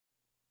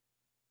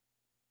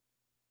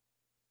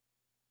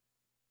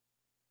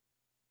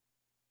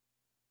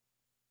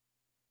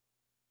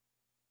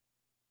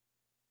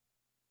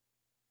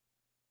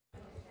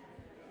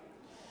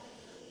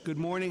Good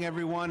morning,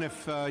 everyone.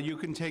 If you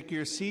can take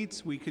your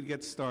seats, we could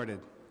get started.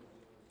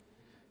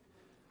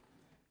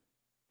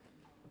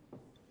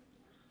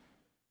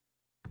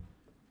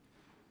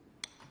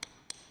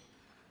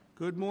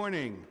 Good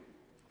morning.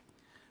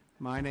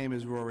 My name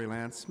is Rory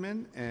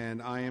Lantzman,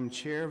 and I am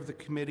chair of the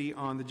Committee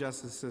on the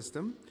Justice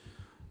System.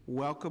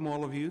 Welcome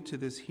all of you to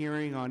this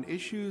hearing on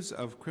issues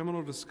of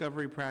criminal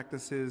discovery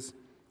practices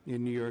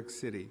in New York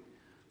City.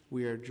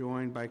 We are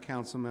joined by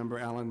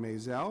Councilmember Alan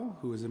Maisel,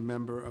 who is a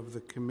member of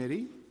the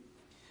committee.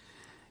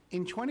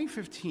 In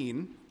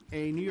 2015,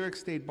 a New York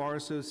State Bar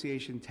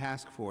Association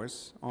task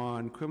force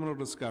on criminal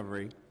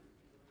discovery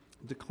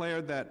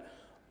declared that,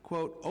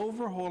 quote,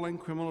 overhauling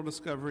criminal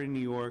discovery in New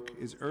York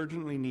is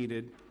urgently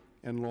needed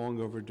and long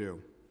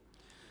overdue,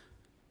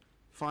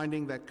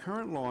 finding that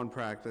current law and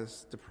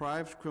practice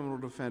deprives criminal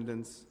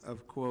defendants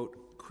of,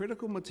 quote,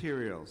 critical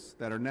materials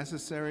that are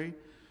necessary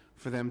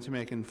for them to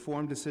make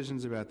informed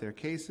decisions about their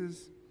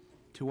cases,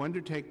 to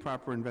undertake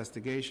proper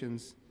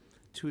investigations,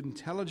 to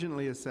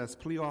intelligently assess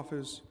plea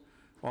offers,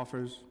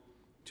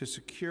 to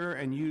secure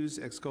and use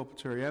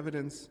exculpatory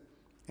evidence,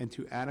 and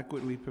to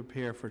adequately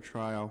prepare for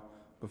trial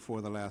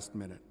before the last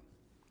minute.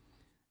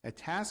 A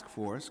task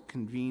force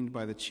convened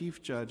by the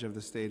Chief Judge of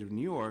the State of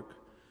New York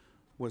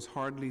was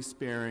hardly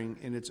sparing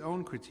in its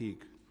own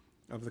critique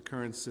of the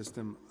current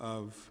system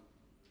of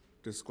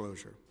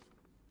disclosure.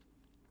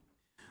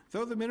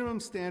 Though the minimum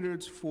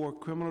standards for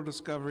criminal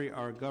discovery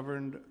are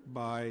governed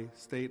by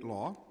state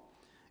law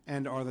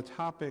and are the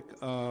topic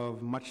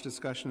of much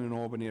discussion in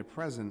Albany at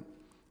present,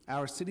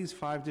 our city's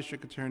 5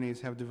 district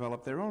attorneys have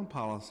developed their own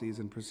policies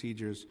and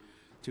procedures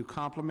to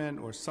complement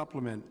or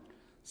supplement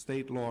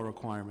state law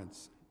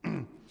requirements.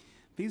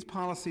 These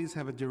policies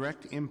have a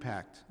direct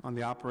impact on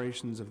the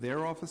operations of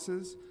their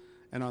offices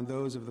and on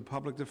those of the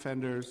public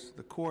defenders,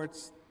 the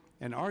courts,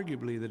 and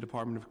arguably the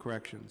Department of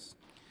Corrections.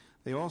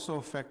 They also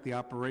affect the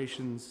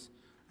operations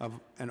of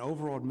an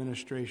overall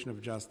administration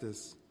of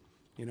justice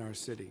in our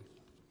city.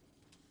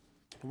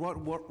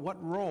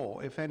 What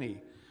role, if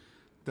any,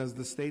 does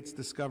the state's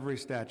discovery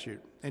statute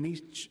and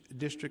each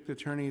district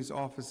attorney's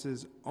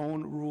office's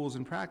own rules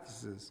and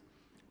practices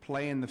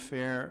play in the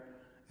fair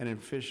and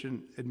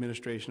efficient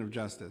administration of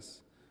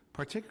justice,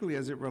 particularly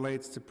as it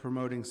relates to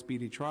promoting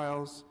speedy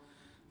trials,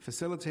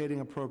 facilitating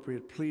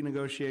appropriate plea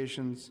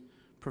negotiations,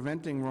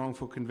 preventing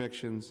wrongful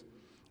convictions,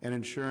 and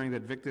ensuring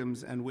that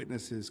victims and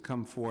witnesses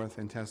come forth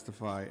and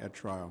testify at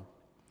trial?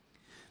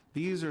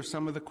 These are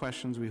some of the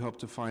questions we hope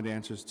to find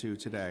answers to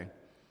today,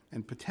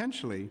 and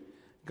potentially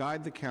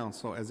guide the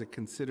council as it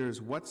considers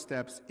what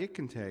steps it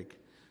can take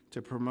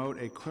to promote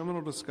a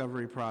criminal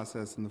discovery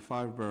process in the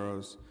 5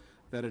 boroughs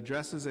that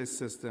addresses a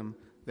system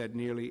that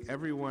nearly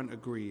everyone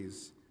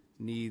agrees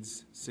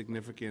needs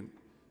significant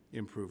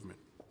improvement.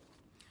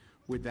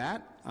 With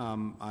that,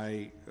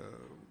 I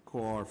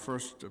call our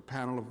first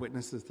panel of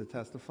witnesses to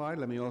testify.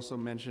 Let me also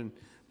mention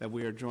that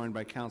we are joined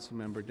by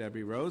Councilmember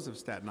Debbie Rose of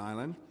Staten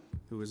Island,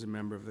 who is a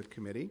member of the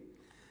committee.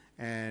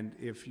 And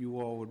if you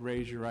all would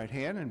raise your right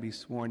hand and be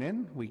sworn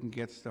in, we can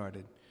get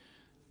started.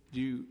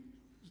 Do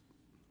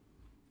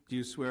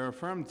you swear or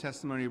affirm the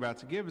testimony you're about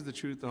to give is the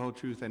truth, the whole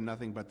truth, and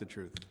nothing but the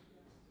truth?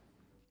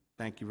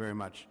 Thank you very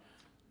much.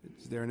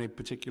 Is there any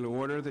particular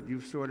order that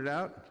you've sorted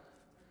out?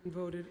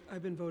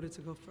 I've been voted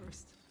to go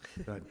first.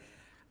 Good.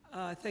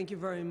 Thank you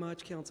very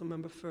much,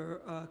 Councilmember,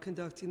 for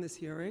conducting this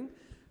hearing.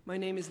 My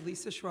name is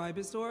Lisa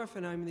Schreibersdorf,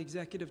 and I'm the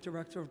Executive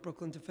Director of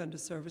Brooklyn Defender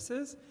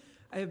Services.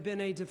 I have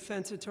been a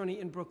defense attorney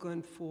in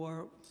Brooklyn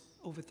for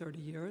over 30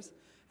 years,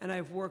 and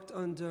I've worked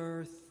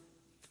under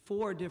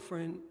 4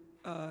 different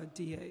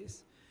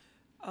DAs.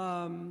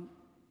 I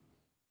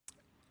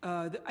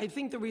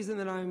think the reason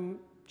that I'm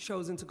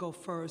chosen to go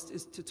first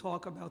is to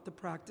talk about the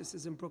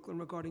practices in Brooklyn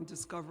regarding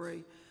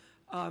discovery.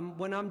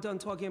 When I'm done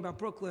talking about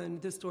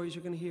Brooklyn, the stories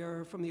you're going to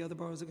hear from the other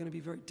boroughs are going to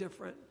be very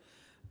different,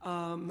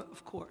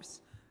 of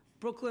course.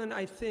 Brooklyn,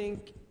 I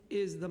think,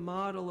 is the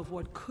model of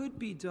what could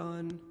be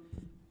done,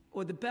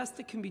 or the best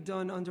that can be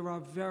done under our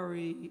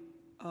very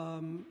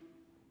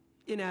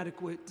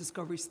inadequate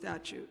discovery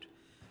statute.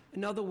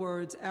 In other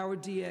words, our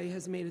DA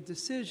has made a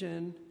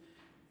decision,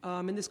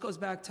 and this goes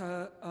back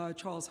to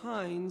Charles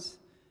Hines,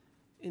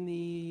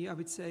 I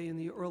would say in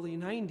the early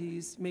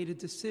 90s, made a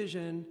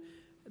decision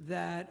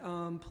that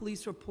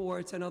police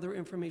reports and other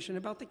information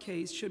about the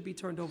case should be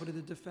turned over to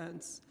the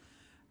defense.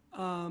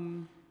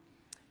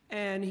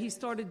 And he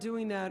started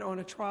doing that on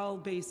a trial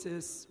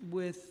basis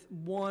with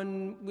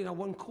one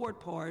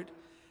court part,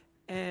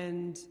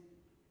 and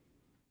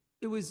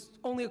it was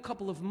only a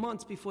couple of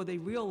months before they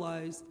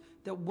realized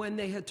that when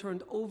they had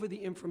turned over the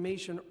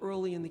information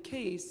early in the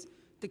case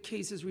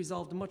is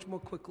resolved much more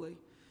quickly.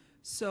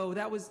 So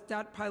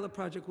that pilot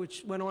project,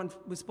 which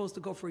was supposed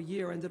to go for a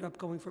year, ended up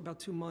going for about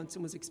 2 months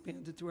and was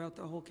expanded throughout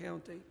the whole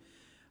county.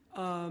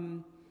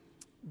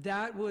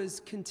 That was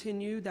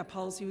continued, that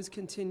policy was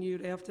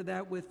continued after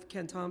that with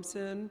Ken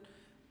Thompson,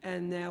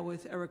 and now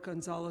with Eric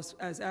Gonzalez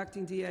as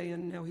acting DA,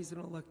 and now he's an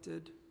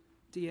elected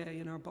DA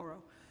in our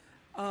borough.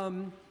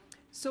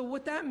 So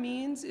what that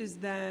means is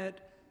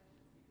that,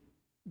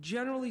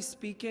 generally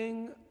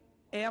speaking,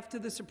 after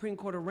the Supreme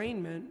Court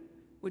arraignment,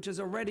 which is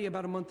already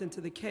about a month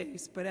into the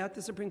case, but at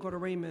the Supreme Court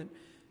arraignment,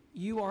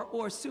 you are,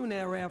 or soon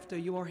thereafter,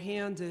 you are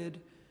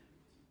handed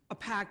a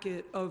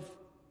packet of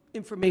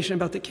information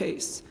about the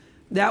case.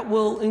 That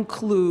will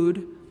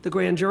include the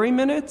grand jury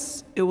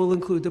minutes, it will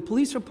include the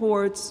police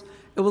reports,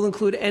 it will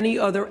include any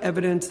other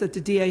evidence that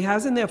the DA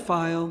has in their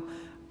file,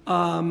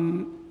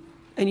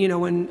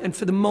 and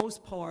for the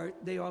most part,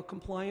 they are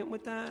compliant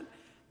with that,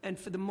 and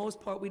for the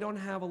most part, we don't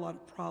have a lot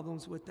of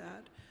problems with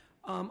that.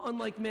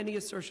 Unlike many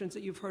assertions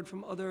that you've heard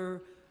from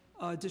other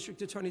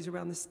district attorneys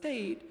around the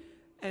state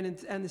and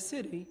the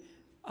city,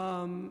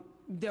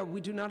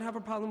 we do not have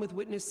a problem with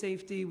witness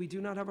safety. We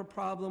do not have a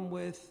problem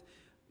with,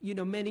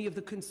 many of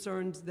the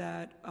concerns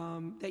that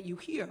you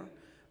hear.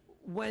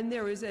 When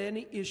there is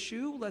any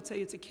issue, let's say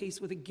it's a case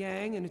with a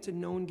gang and it's a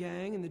known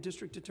gang, and the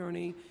district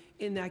attorney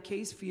in that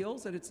case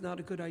feels that it's not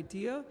a good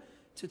idea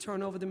to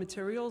turn over the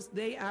materials,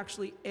 they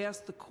actually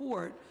ask the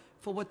court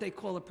for what they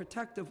call a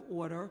protective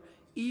order,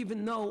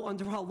 even though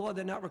under our law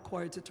they're not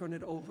required to turn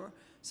it over.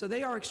 So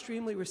they are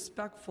extremely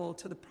respectful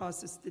to the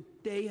process that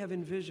they have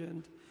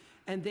envisioned,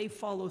 and they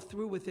follow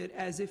through with it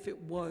as if it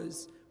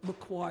was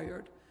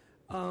required.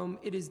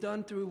 It is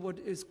done through what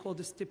is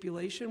called a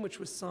stipulation, which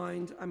was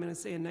signed, I'm going to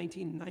say in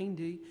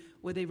 1990,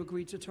 where they've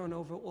agreed to turn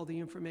over all the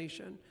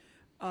information.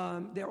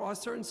 There are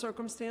certain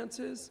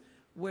circumstances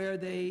where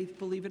they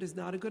believe it is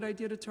not a good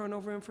idea to turn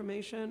over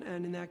information,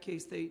 and in that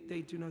case,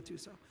 they do not do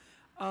so.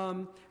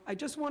 I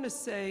just want to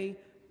say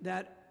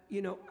that,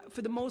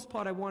 for the most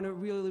part, I want to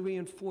really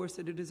reinforce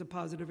that it is a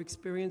positive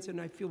experience, and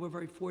I feel we're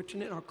very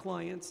fortunate. Our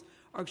clients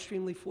are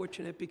extremely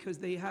fortunate because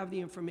they have the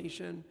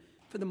information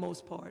for the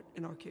most part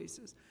in our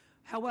cases.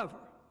 However,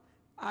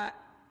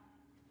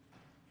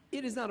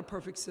 it is not a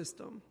perfect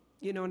system,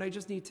 and I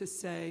just need to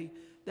say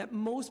that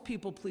most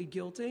people plead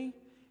guilty,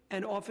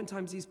 and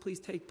oftentimes these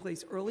pleas take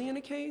place early in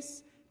a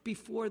case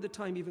before the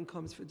time even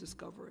comes for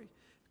discovery.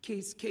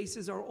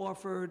 Cases are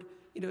offered,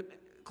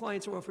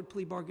 clients are offered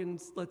plea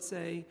bargains, let's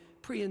say,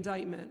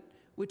 pre-indictment,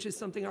 which is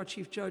something our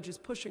chief judge is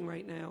pushing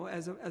right now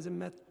as a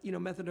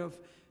method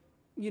of,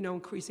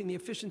 increasing the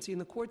efficiency in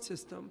the court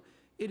system.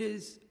 It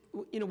is,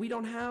 we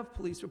don't have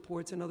police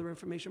reports and other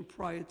information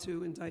prior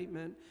to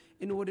indictment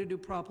in order to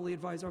properly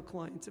advise our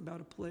clients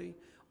about a plea,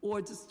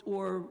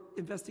 or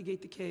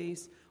investigate the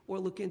case, or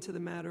look into the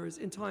matters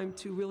in time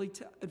to really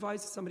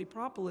advise somebody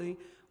properly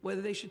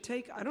whether they should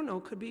take, I don't know,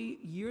 could be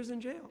years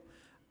in jail.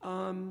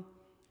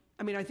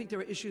 I think there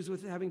are issues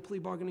with having plea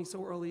bargaining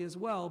so early as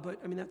well, but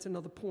that's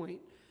another point.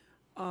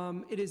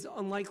 It is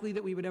unlikely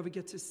that we would ever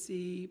get to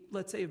see,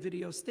 let's say, a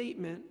video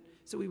statement,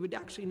 so we would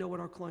actually know what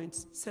our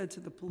clients said to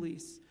the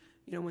police,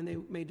 when they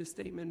made a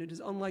statement. It is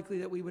unlikely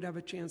that we would have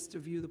a chance to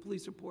view the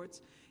police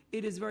reports.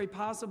 It is very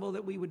possible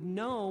that we would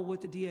know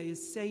what the DA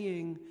is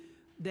saying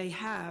they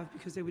have,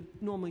 because they would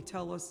normally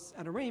tell us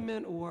at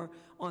arraignment or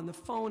on the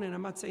phone, and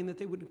I'm not saying that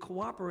they wouldn't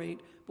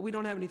cooperate, but we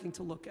don't have anything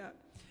to look at.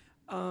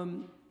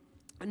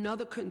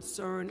 Another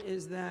concern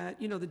is that,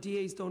 the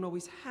DAs don't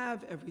always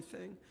have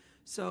everything.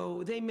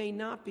 So they may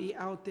not be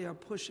out there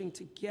pushing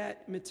to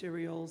get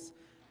materials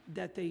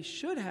that they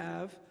should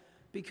have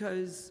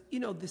because,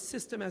 the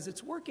system as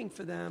it's working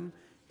for them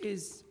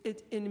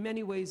in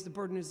many ways, the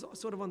burden is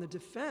sort of on the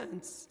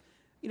defense.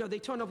 They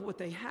turn over what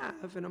they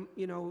have, and,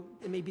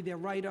 it may be their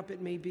write-up,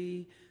 it may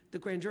be the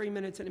grand jury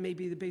minutes, and it may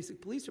be the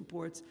basic police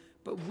reports,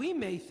 but we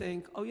may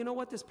think, oh, you know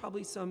what, there's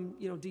probably some,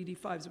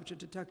 DD5s, which are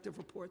detective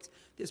reports.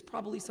 There's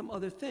probably some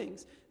other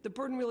things. The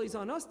burden really is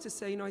on us to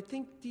say, I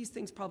think these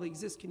things probably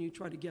exist, can you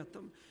try to get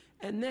them?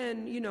 And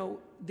then,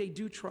 they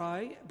do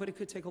try, but it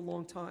could take a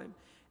long time.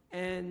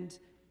 And,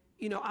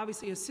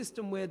 obviously a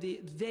system where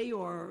they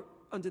are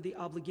under the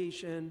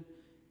obligation,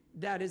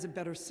 that is a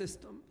better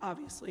system,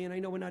 obviously, and I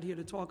know we're not here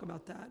to talk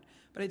about that,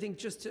 but I think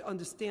just to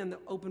understand that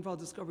open file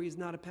discovery is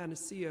not a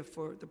panacea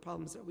for the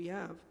problems that we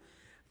have.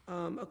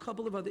 A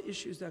couple of other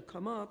issues that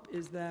come up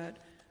is that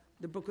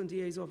the Brooklyn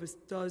DA's office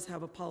does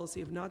have a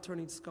policy of not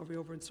turning discovery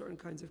over in certain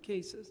kinds of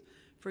cases.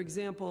 For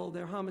example,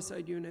 their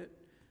homicide unit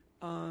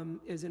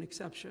is an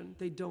exception.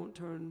 They don't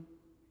turn,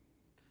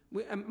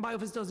 my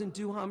office doesn't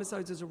do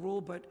homicides as a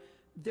rule, but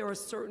there are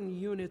certain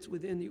units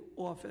within the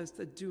office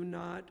that do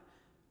not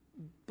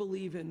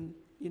believe in,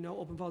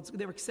 open file.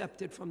 They're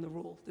accepted from the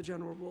rule, the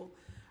general rule.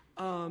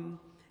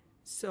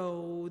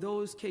 So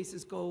those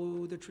cases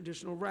go the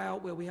traditional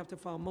route where we have to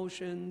file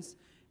motions,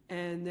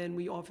 and then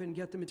we often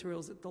get the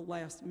materials at the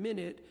last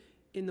minute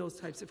in those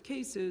types of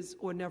cases,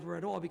 or never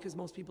at all, because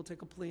most people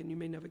take a plea and you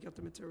may never get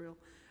the material.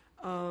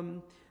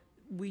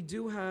 We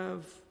do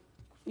have,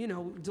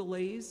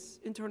 delays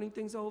in turning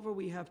things over.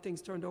 We have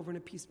things turned over in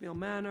a piecemeal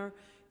manner.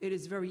 It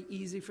is very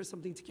easy for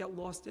something to get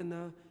lost in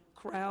the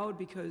crowd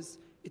because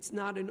it's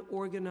not an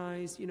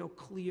organized,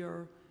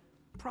 clear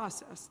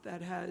process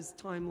that has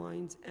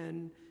timelines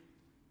and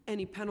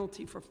any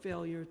penalty for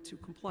failure to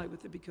comply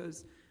with it,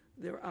 because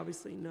they're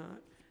obviously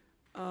not.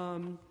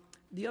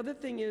 The other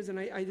thing is, and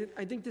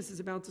I think this is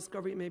about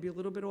discovery, it may be a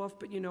little bit off,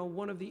 but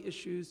one of the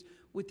issues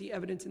with the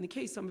evidence in the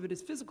case, some of it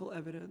is physical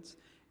evidence.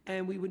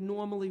 And we would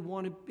normally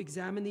want to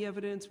examine the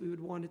evidence, we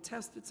would want to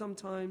test it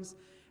sometimes,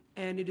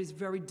 and it is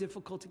very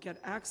difficult to get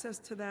access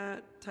to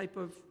that type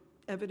of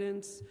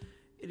evidence.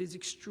 It is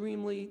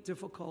extremely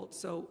difficult.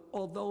 So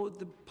although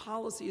the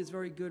policy is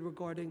very good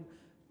regarding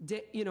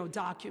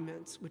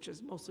documents, which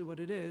is mostly what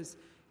it is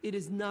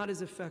not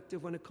as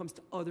effective when it comes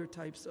to other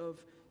types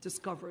of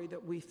discovery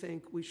that we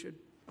think we should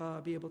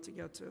be able to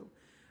get to.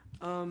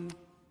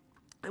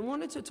 I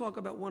wanted to talk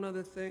about one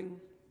other thing,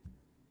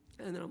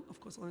 and then, of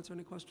course, I'll answer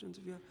any questions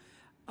if you have.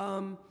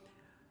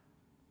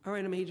 All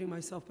right, I'm aging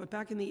myself, but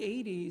back in the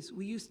 80s,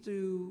 we used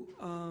to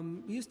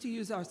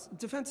use our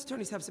defense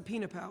attorneys have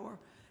subpoena power,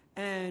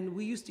 and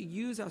we used to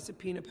use our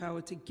subpoena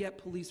power to get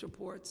police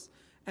reports.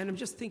 And I'm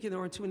just thinking there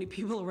aren't too many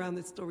people around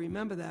that still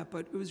remember that,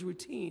 but it was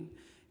routine.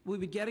 We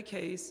would get a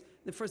case.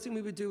 The first thing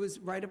we would do is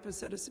write up a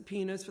set of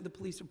subpoenas for the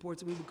police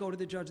reports, and we would go to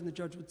the judge, and the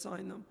judge would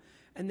sign them.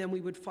 And then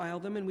we would file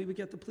them, and we would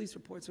get the police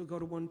reports. So we'd go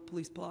to one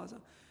police plaza.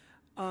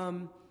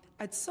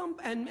 At some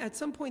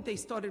point, they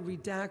started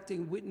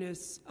redacting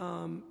witness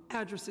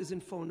addresses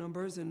and phone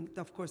numbers, and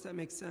of course that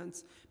makes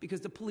sense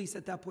because the police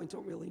at that point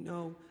don't really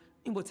know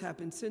what's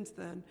happened since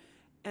then.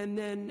 And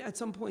then at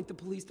some point, the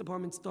police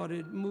department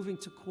started moving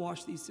to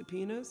quash these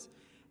subpoenas,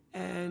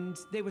 and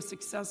they were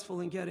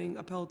successful in getting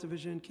appellate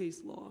division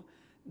case law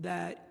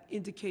that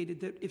indicated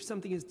that if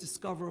something is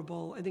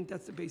discoverable, I think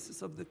that's the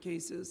basis of the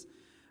cases,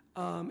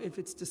 if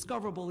it's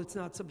discoverable, it's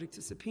not subject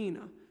to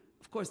subpoena.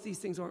 Of course, these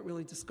things aren't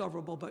really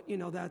discoverable, but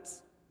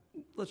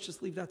let's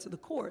just leave that to the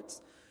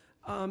courts.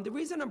 The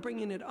reason I'm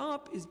bringing it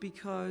up is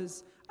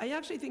because I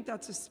actually think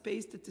that's a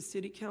space that the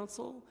city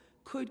council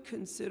could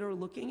consider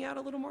looking at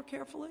a little more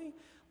carefully.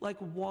 Like,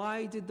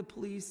 why did the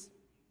police,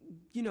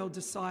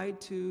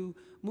 decide to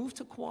move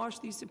to quash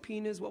these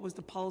subpoenas? What was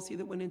the policy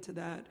that went into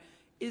that?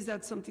 Is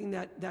that something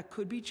that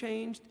could be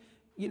changed?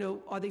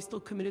 Are they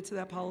still committed to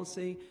that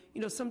policy?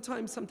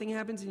 Sometimes something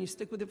happens and you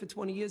stick with it for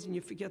 20 years and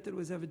you forget that it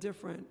was ever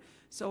different.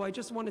 So I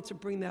just wanted to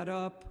bring that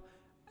up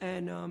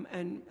and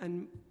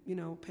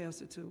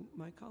pass it to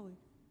my colleague,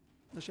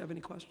 unless you have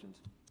any questions.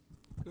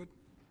 Good.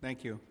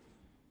 Thank you.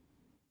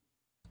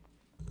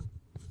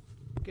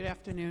 Good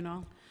afternoon,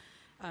 all.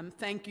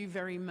 Thank you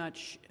very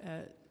much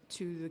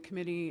to the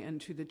committee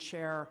and to the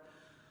chair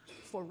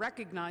for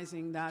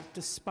recognizing that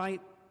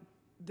despite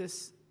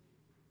this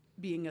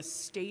being a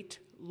state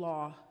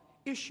law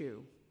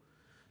issue,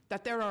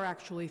 that there are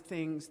actually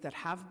things that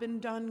have been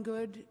done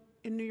good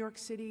in New York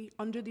City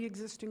under the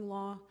existing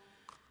law,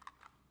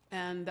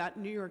 and that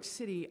New York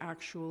City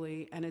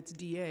actually and its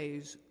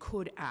DAs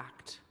could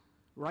act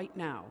right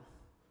now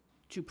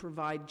to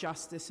provide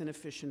justice and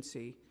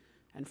efficiency,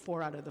 and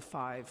 4 out of the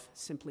 5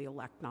 simply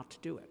elect not to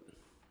do it.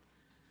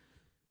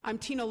 I'm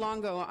Tina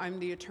Longo. I'm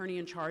the attorney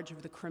in charge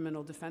of the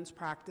criminal defense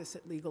practice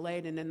at Legal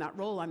Aid, and in that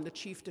role, I'm the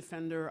chief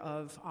defender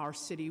of our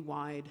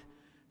citywide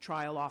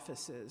trial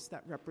offices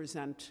that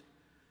represent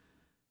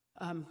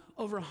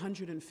over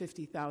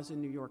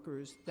 150,000 New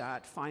Yorkers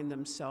that find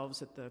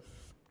themselves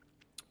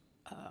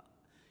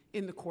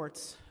in the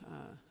courts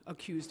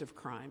accused of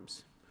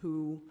crimes,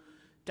 who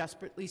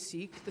desperately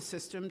seek the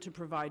system to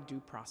provide due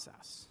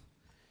process.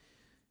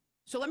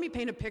 So let me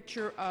paint a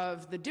picture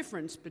of the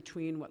difference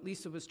between what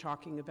Lisa was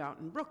talking about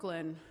in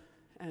Brooklyn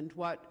and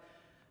what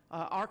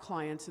our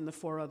clients in the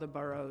 4 other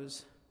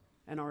boroughs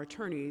and our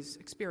attorneys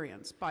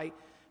experience by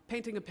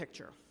painting a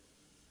picture,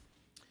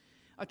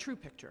 a true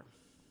picture.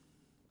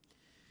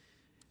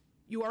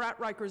 You are at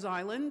Rikers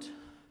Island,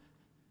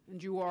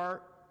 and you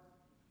are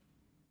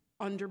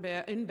on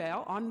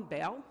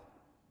bail,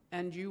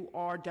 and you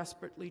are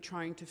desperately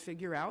trying to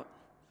figure out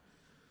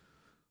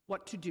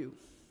what to do.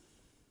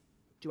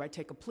 Do I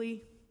take a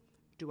plea?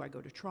 Do I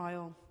go to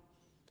trial?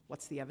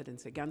 What's the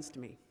evidence against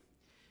me?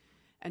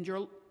 And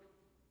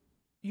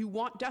you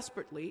want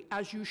desperately,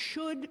 as you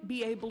should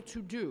be able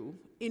to do,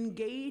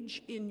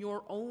 engage in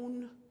your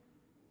own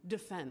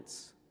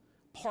defense,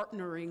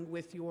 partnering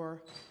with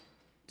your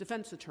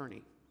defense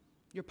attorney,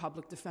 your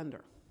public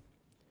defender.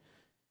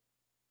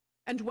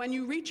 And when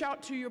you reach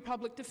out to your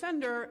public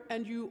defender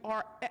and you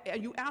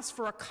ask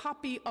for a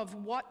copy of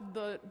what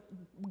the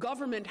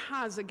government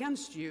has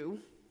against you,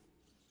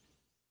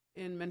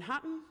 in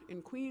Manhattan,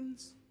 in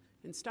Queens,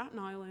 in Staten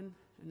Island,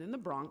 and in the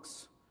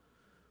Bronx,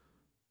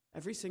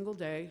 every single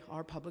day,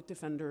 our public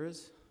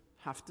defenders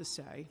have to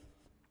say,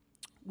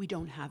 we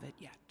don't have it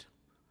yet,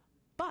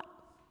 but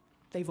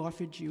they've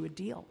offered you a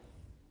deal.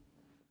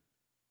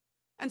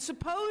 And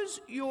suppose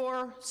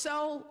your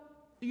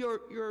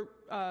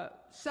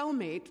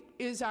cellmate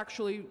is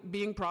actually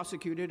being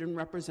prosecuted and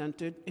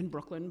represented in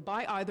Brooklyn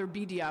by either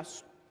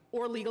BDS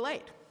or Legal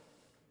Aid.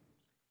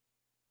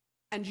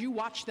 And you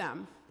watch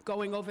them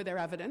going over their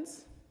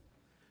evidence,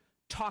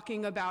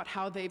 talking about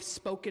how they've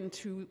spoken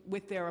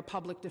with their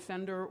public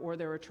defender or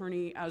their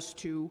attorney as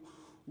to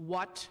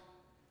what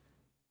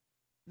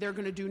they're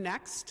going to do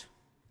next,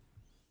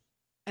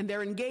 and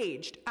they're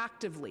engaged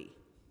actively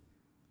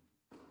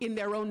in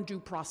their own due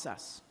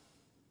process.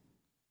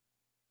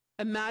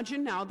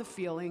 Imagine now the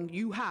feeling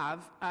you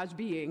have as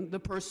being the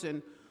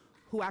person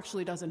who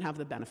actually doesn't have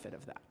the benefit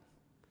of that.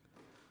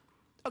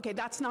 Okay,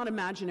 that's not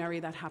imaginary.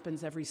 That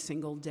happens every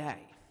single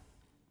day.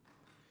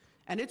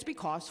 And it's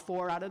because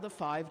 4 out of the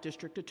 5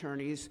 district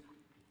attorneys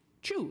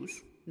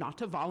choose not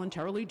to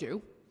voluntarily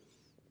do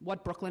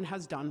what Brooklyn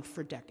has done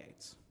for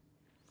decades.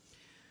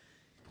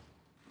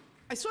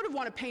 I sort of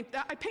want to paint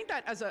that, I paint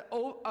that as a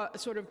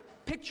sort of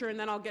picture, and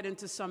then I'll get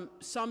into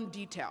some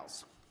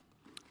details.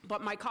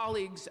 But my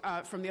colleagues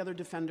from the other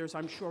defenders,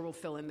 I'm sure, will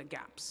fill in the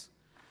gaps.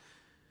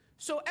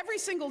 So every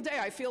single day,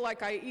 I feel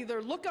like I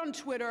either look on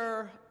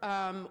Twitter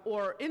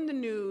or in the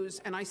news,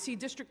 and I see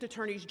district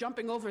attorneys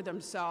jumping over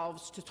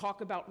themselves to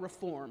talk about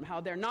reform, how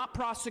they're not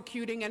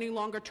prosecuting any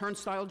longer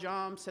turnstile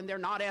jumps, and they're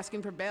not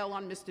asking for bail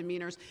on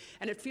misdemeanors.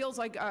 And it feels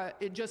like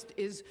it just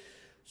is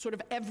sort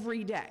of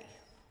every day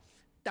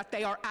that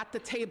they are at the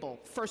table,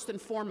 first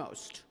and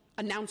foremost,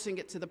 announcing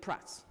it to the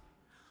press.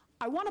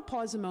 I want to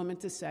pause a moment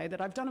to say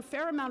that I've done a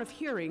fair amount of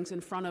hearings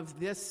in front of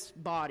this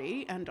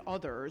body and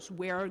others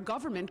where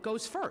government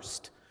goes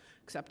first,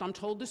 except I'm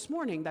told this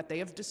morning that they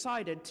have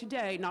decided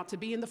today not to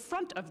be in the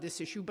front of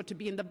this issue, but to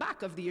be in the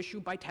back of the issue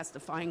by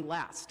testifying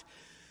last,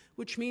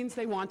 which means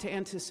they want to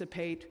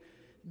anticipate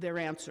their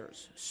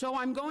answers. So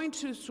I'm going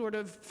to sort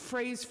of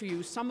phrase for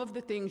you some of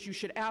the things you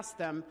should ask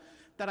them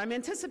that I'm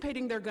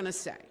anticipating they're going to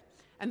say.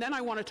 And then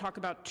I want to talk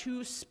about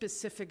 2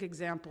 specific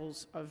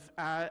examples of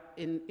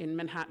in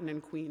Manhattan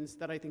and Queens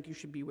that I think you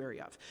should be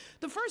wary of.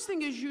 The first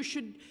thing is you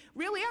should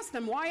really ask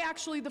them why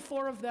actually the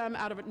 4 of them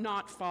out of it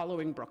not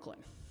following Brooklyn.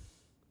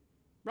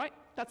 Right?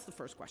 That's the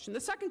first question.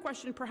 The second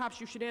question perhaps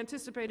you should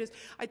anticipate is,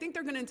 I think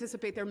they're going to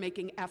anticipate they're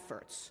making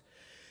efforts,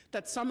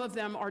 that some of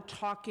them are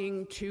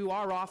talking to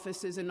our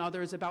offices and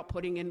others about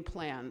putting in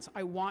plans.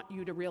 I want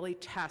you to really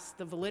test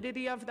the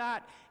validity of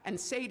that and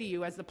say to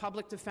you, as the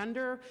public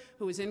defender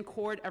who is in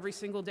court every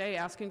single day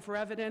asking for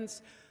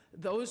evidence,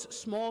 those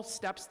small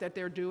steps that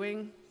they're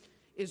doing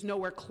is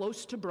nowhere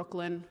close to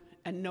Brooklyn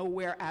and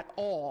nowhere at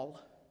all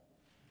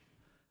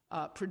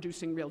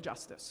producing real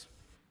justice.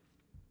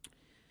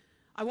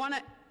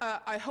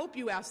 I hope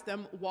you ask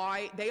them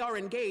why they are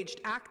engaged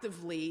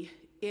actively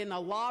in a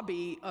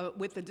lobby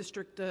with the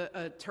District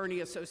Attorney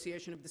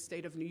Association of the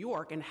State of New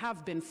York, and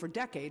have been for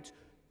decades,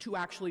 to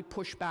actually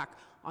push back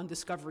on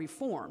discovery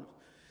form.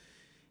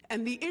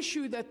 And the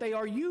issue that they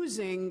are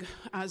using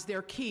as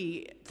their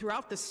key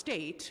throughout the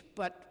state,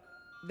 but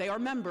they are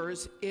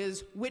members,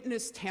 is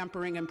witness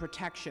tampering and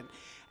protection.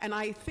 And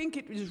I think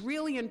it is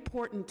really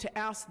important to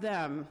ask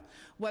them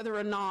whether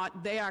or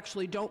not they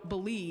actually don't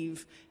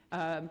believe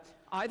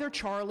either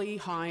Charlie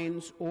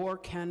Hines or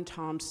Ken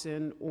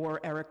Thompson or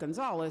Eric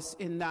Gonzalez,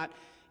 in that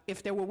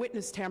if there were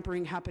witness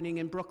tampering happening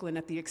in Brooklyn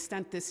at the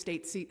extent this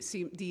state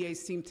DAs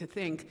seem to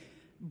think,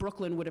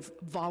 Brooklyn would have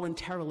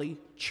voluntarily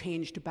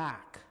changed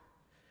back.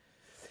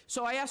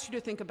 So I ask you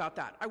to think about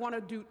that. I want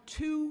to do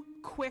 2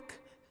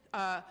 quick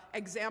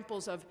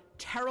examples of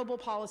terrible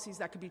policies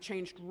that could be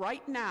changed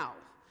right now.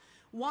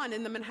 One,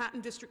 in the Manhattan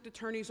District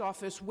Attorney's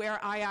Office,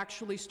 where I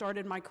actually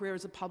started my career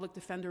as a public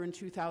defender in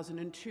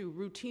 2002,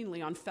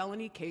 routinely on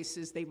felony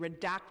cases, they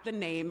redact the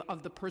name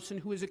of the person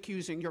who is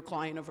accusing your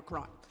client of a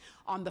crime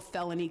on the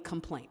felony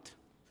complaint.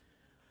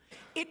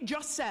 It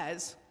just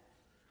says,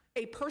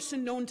 a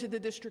person known to the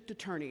district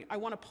attorney. I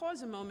want to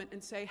pause a moment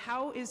and say,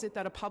 how is it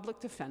that a public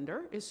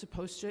defender is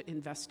supposed to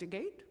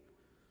investigate?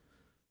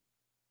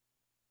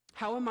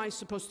 How am I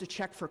supposed to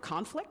check for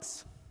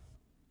conflicts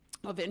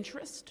of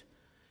interest?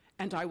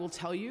 And I will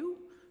tell you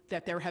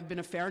that there have been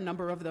a fair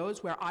number of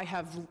those where I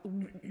have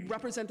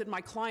represented my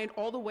client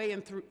all the way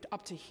and through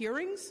up to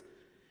hearings,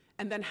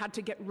 and then had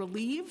to get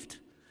relieved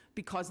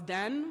because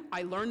then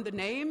I learned the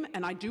name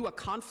and I do a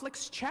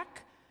conflicts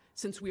check,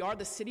 since we are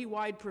the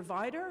citywide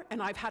provider,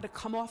 and I've had to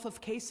come off of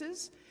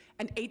cases,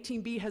 and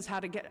 18B has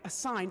had to get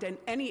assigned, and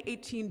any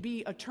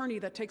 18B attorney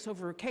that takes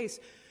over a case,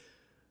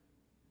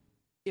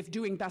 if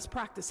doing best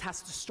practice,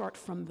 has to start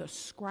from the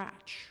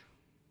scratch.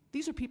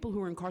 These are people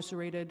who are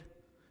incarcerated.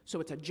 So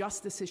it's a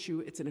justice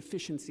issue, it's an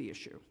efficiency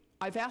issue.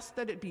 I've asked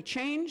that it be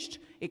changed.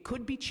 It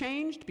could be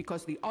changed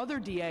because the other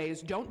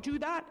DAs don't do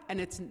that, and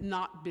it's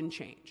not been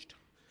changed.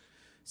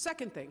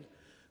 Second thing,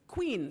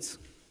 Queens.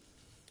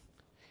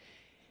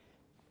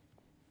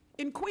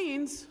 In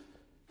Queens,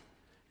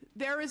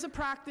 there is a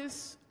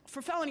practice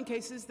for felony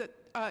cases that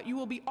you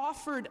will be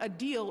offered a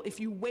deal if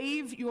you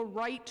waive your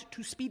right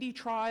to speedy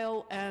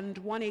trial and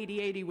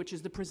 18080, which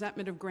is the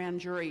presentment of grand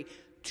jury,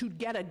 to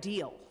get a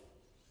deal.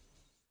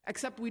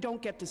 Except we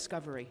don't get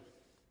discovery.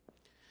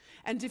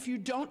 And if you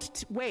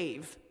don't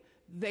waive,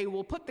 they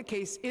will put the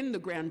case in the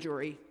grand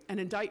jury and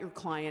indict your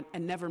client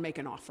and never make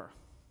an offer.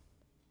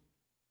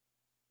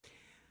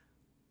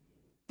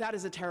 That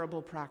is a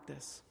terrible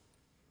practice.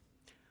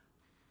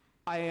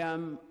 I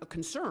am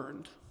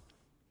concerned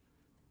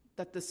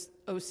that this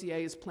OCA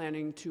is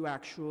planning to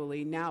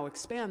actually now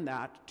expand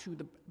that to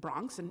the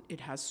Bronx, and it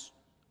has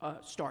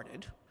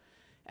started,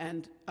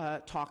 and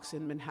talks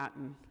in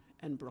Manhattan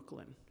and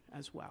Brooklyn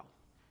as well,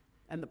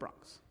 and the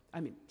Bronx. I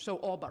mean, so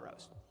all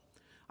boroughs.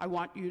 I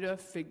want you to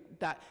figure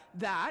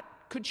that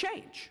could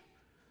change.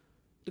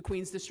 The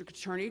Queens District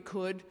Attorney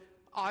could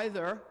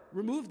either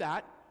remove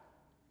that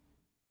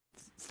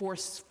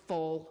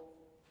forceful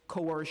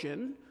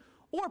coercion,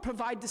 or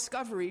provide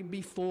discovery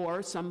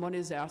before someone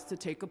is asked to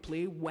take a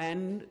plea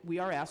when we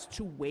are asked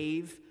to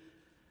waive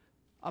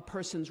a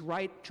person's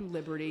right to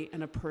liberty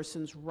and a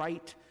person's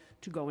right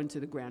to go into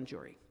the grand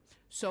jury.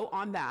 So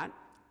on that,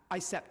 I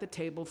set the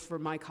table for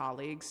my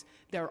colleagues.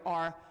 There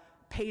are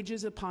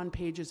pages upon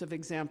pages of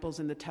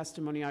examples in the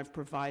testimony I've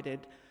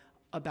provided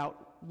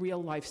about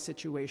real-life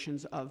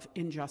situations of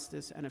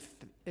injustice and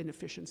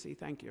inefficiency.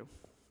 Thank you.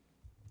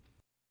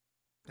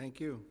 Thank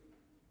you.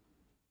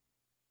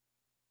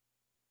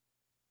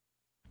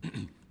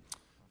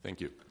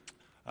 Thank you.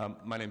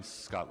 My name's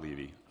Scott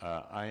Levy.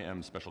 I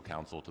am special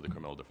counsel to the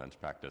criminal defense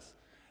practice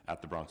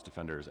at the Bronx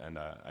Defenders, and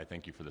I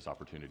thank you for this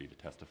opportunity to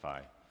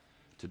testify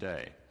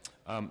today.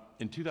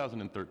 In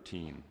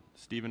 2013,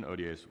 Stephen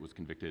Odias was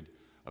convicted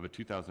of a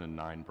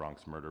 2009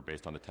 Bronx murder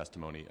based on the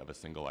testimony of a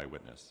single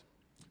eyewitness.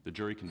 The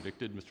jury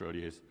convicted Mr.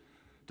 Odias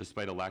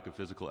despite a lack of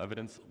physical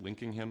evidence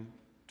linking him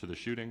to the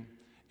shooting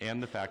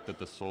and the fact that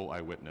the sole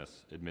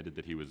eyewitness admitted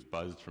that he was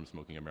buzzed from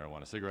smoking a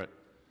marijuana cigarette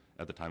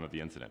at the time of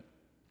the incident.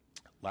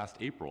 Last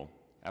April,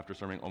 after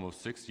serving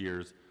almost 6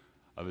 years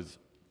of his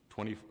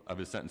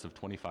sentence of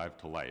 25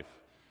 to life,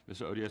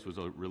 Mr. Odias was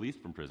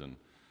released from prison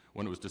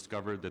when it was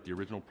discovered that the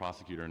original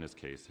prosecutor in his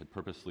case had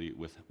purposely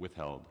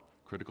withheld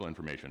critical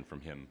information from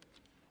him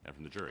and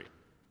from the jury.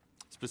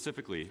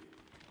 Specifically,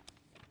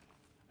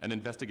 an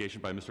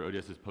investigation by Mr.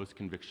 Odias'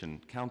 post-conviction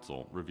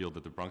counsel revealed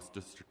that the Bronx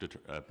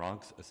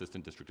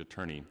Assistant District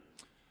Attorney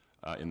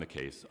in the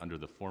case, under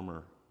the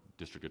former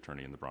District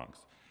Attorney in the Bronx,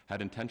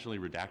 had intentionally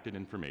redacted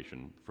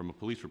information from a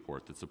police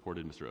report that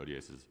supported Mr.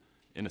 Odias'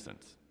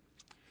 innocence.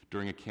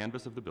 During a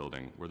canvass of the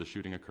building where the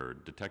shooting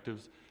occurred,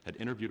 detectives had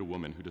interviewed a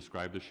woman who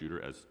described the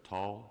shooter as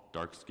tall,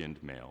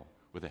 dark-skinned male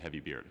with a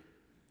heavy beard.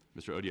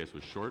 Mr. Odias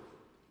was short,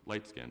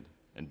 light-skinned,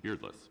 and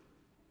beardless.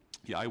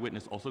 The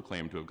eyewitness also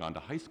claimed to have gone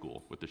to high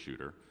school with the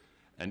shooter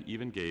and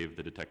even gave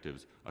the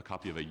detectives a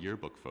copy of a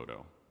yearbook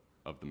photo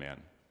of the man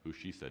who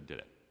she said did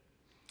it.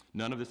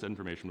 None of this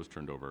information was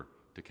turned over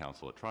to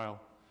counsel at trial,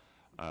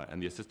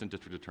 and the assistant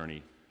district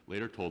attorney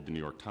later told the New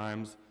York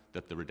Times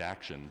that the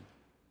redaction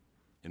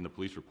in the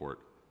police report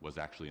was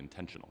actually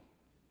intentional.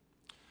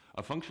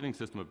 A functioning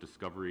system of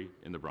discovery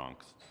in the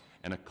Bronx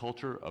and a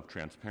culture of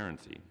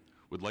transparency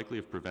would likely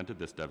have prevented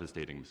this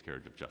devastating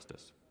miscarriage of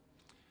justice.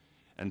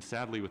 And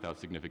sadly, without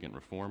significant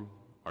reform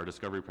of our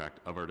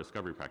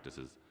discovery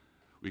practices,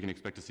 we can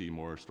expect to see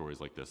more stories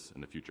like this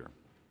in the future.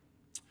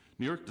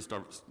 New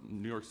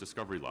York's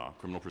discovery law,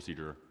 Criminal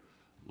Procedure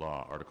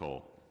Law,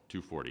 Article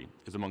 240,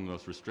 is among the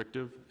most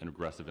restrictive and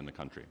aggressive in the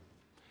country.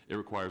 It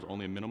requires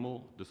only a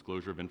minimal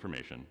disclosure of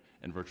information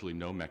and virtually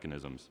no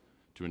mechanisms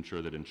to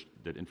ensure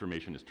that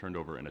information is turned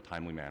over in a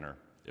timely manner,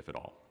 if at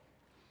all.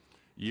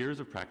 Years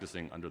of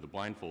practicing under the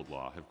blindfold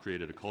law have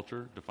created a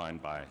culture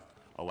defined by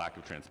a lack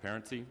of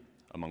transparency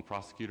among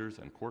prosecutors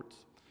and courts,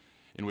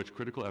 in which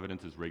critical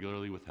evidence is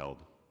regularly withheld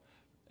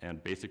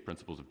and basic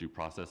principles of due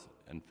process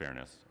and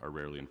fairness are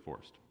rarely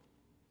enforced.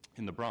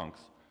 In the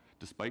Bronx,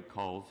 despite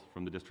calls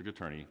from the district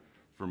attorney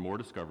for more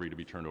discovery to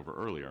be turned over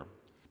earlier,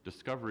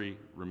 discovery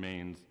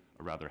remains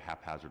a rather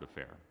haphazard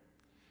affair.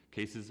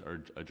 Cases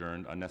are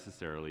adjourned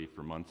unnecessarily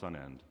for months on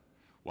end,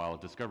 while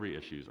discovery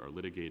issues are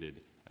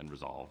litigated and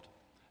resolved,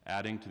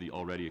 adding to the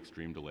already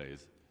extreme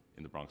delays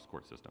in the Bronx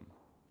court system.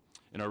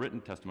 In our written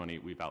testimony,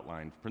 we've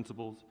outlined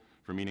principles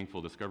for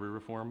meaningful discovery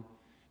reform,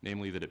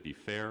 namely that it be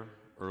fair,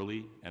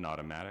 early, and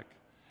automatic,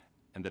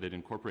 and that it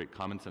incorporate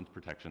common sense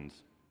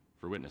protections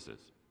for witnesses.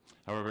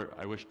 However,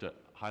 I wish to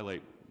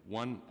highlight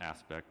one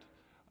aspect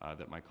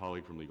that my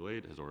colleague from Legal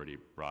Aid has already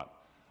brought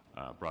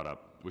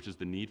up, which is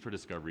the need for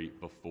discovery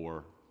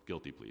before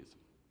guilty pleas.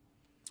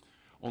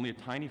 Only a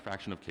tiny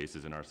fraction of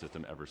cases in our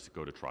system ever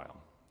go to trial.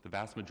 The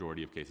vast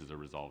majority of cases are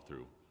resolved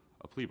through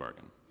a plea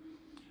bargain.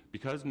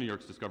 Because New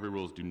York's discovery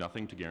rules do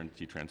nothing to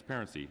guarantee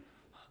transparency,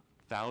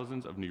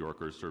 thousands of New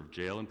Yorkers serve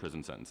jail and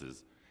prison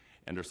sentences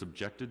and are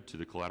subjected to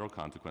the collateral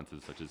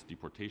consequences such as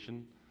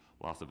deportation,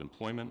 loss of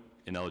employment,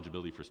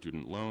 ineligibility for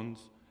student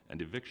loans,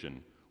 and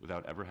eviction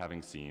without ever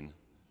having seen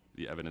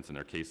the evidence in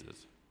their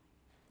cases.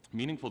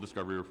 Meaningful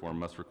discovery reform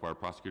must require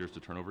prosecutors to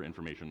turn over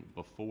information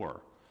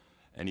before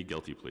any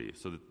guilty plea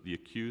so that the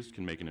accused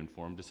can make an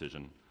informed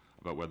decision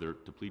about whether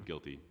to plead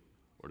guilty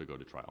or to go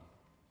to trial.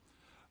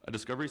 A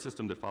discovery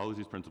system that follows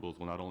these principles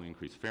will not only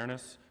increase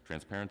fairness,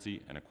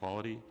 transparency, and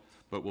equality,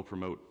 but will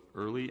promote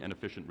early and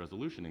efficient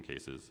resolution in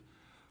cases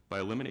by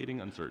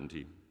eliminating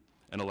uncertainty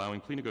and allowing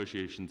plea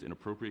negotiations in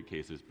appropriate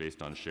cases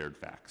based on shared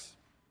facts.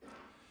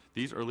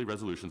 These early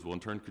resolutions will in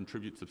turn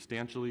contribute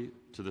substantially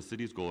to the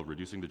city's goal of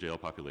reducing the jail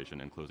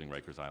population and closing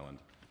Rikers Island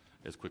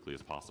as quickly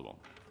as possible.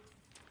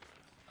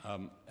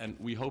 And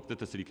we hope that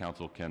the City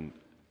Council can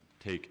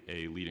take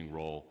a leading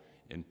role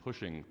in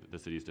pushing the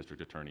city's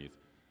district attorneys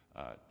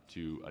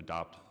to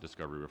adopt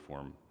discovery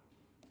reform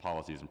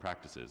policies and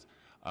practices.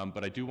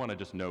 But I do want to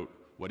just note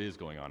what is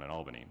going on in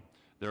Albany.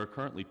 There are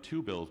currently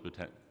two bills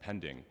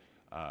pending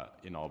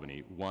in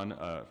Albany, one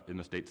in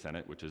the state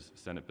Senate, which is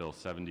Senate Bill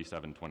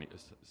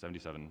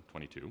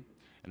 7722,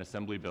 an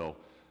Assembly Bill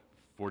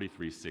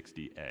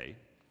 4360A,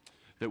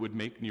 that would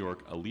make New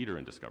York a leader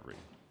in discovery.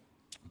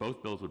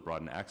 Both bills would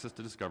broaden access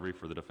to discovery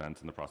for the defense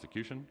and the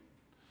prosecution,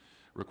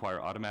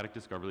 require automatic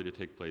discovery to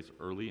take place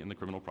early in the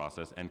criminal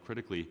process, and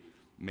critically,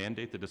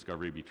 mandate the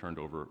discovery be turned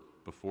over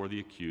before the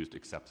accused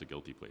accepts a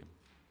guilty plea.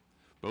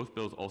 Both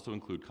bills also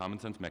include common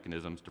sense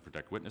mechanisms to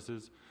protect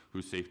witnesses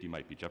whose safety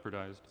might be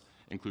jeopardized,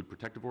 include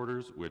protective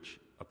orders which,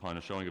 upon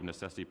a showing of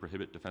necessity,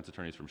 prohibit defense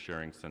attorneys from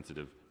sharing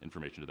sensitive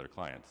information to their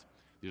clients.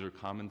 These are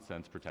common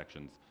sense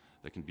protections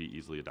that can be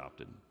easily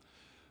adopted.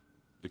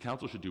 The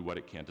Council should do what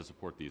it can to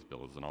support these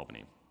bills in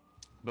Albany.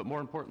 But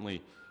more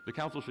importantly, the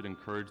Council should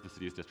encourage the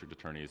city's district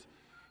attorneys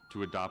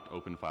to adopt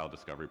open file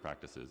discovery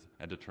practices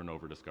and to turn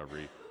over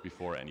discovery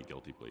before any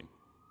guilty plea.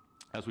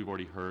 As we've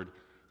already heard,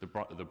 the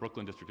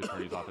Brooklyn District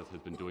Attorney's Office has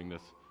been doing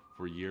this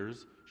for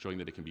years, showing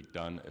that it can be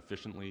done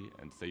efficiently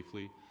and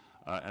safely,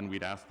 and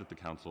we'd ask that the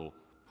Council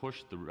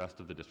push the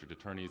rest of the district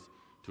attorneys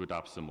to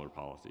adopt similar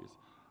policies,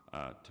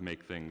 to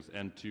make things,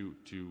 and to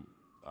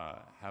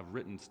have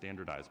written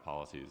standardized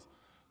policies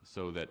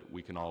so that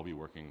we can all be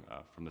working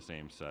from the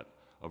same set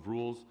of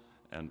rules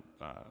and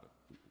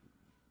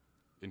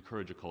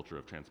encourage a culture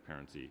of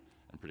transparency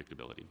and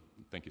predictability.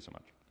 Thank you so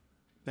much.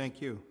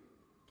 Thank you.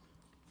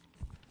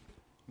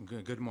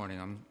 Good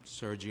morning. I'm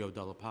Sergio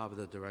Della Pava,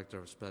 the Director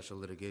of Special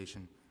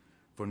Litigation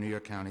for New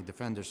York County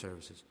Defender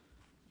Services.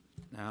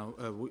 Now,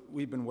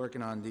 we've been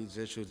working on these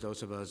issues,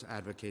 those of us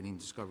advocating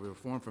discovery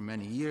reform, for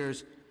many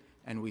years,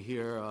 and we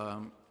hear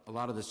a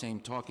lot of the same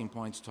talking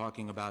points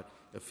talking about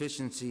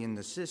efficiency in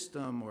the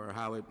system or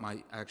how it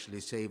might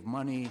actually save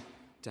money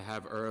to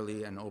have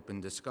early and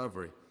open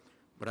discovery.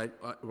 But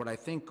what I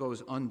think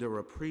goes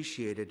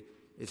underappreciated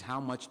is how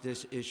much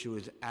this issue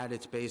is, at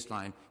its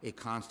baseline, a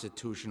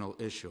constitutional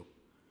issue.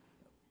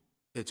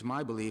 It's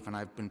my belief, and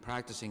I've been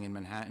practicing in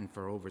Manhattan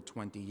for over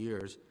 20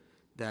 years,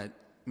 that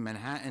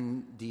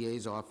Manhattan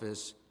DA's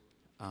office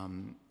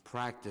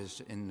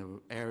practice in the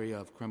area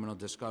of criminal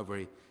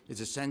discovery is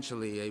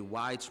essentially a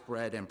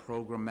widespread and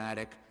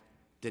programmatic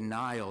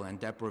denial and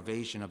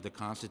deprivation of the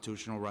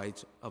constitutional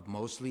rights of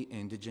mostly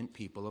indigent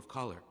people of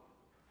color.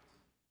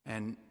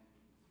 And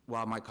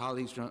while my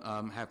colleagues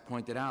have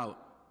pointed out,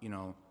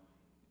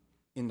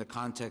 in the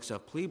context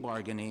of plea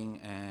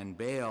bargaining and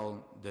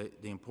bail, the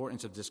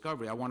importance of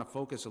discovery, I want to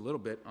focus a little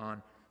bit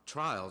on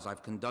trials.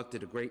 I've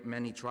conducted a great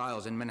many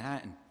trials in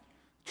Manhattan.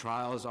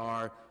 Trials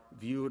are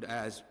viewed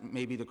as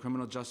maybe the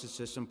criminal justice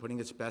system putting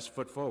its best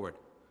foot forward.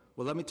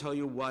 Well, let me tell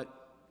you what,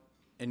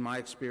 in my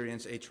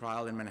experience, a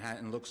trial in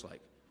Manhattan looks like.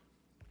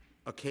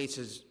 A case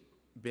has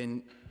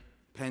been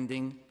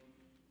pending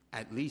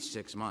at least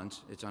 6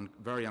 months. It's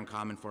very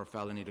uncommon for a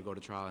felony to go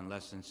to trial in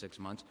less than 6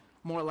 months.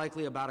 More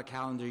likely about a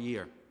calendar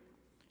year.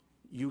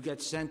 You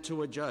get sent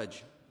to a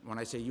judge. When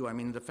I say you, I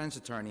mean the defense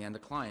attorney and the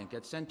client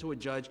gets sent to a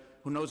judge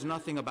who knows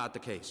nothing about the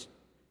case.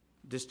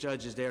 This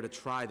judge is there to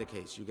try the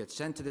case. You get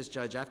sent to this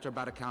judge after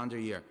about a calendar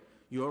year.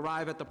 You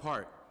arrive at the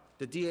part.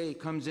 The DA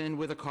comes in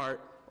with a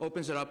cart,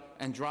 opens it up,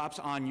 and drops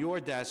on your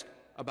desk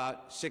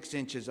about 6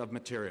 inches of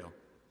material.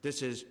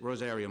 This is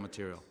Rosario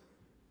material.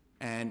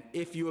 And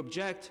if you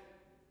object,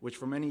 which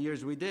for many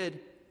years we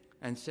did,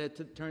 and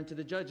turned to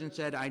the judge and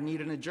said, I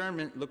need an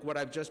adjournment, look what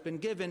I've just been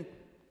given,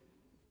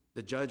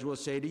 the judge will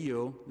say to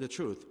you the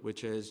truth,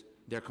 which is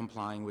they're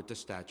complying with the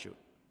statute,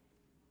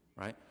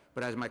 right?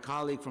 But as my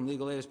colleague from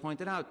Legal Aid has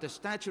pointed out, the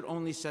statute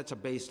only sets a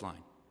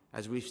baseline.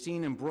 As we've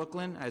seen in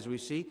Brooklyn, as we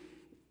see,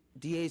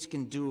 DAs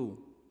can do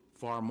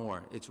far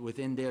more. It's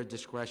within their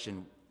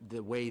discretion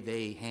the way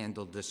they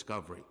handle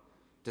discovery.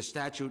 The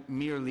statute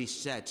merely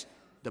sets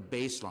the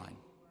baseline,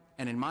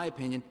 and in my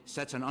opinion,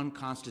 sets an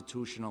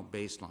unconstitutional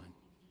baseline.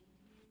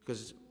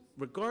 Because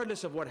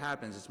regardless of what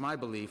happens, it's my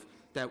belief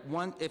that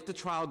if the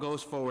trial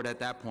goes forward at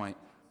that point,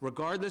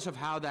 regardless of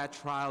how that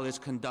trial is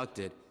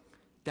conducted,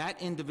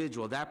 that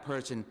individual, that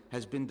person,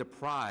 has been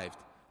deprived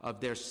of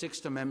their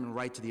Sixth Amendment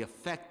right to the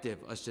effective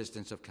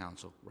assistance of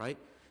counsel, right?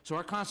 So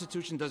our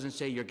Constitution doesn't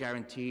say you're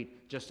guaranteed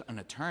just an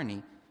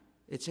attorney.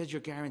 It says you're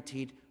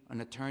guaranteed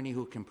an attorney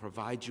who can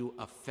provide you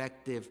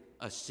effective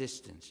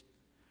assistance.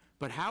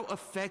 But how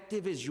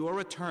effective is your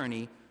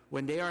attorney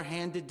when they are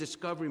handed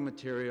discovery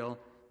material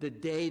the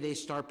day they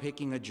start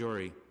picking a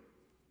jury?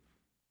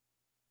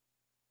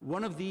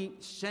 One of the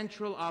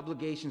central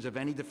obligations of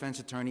any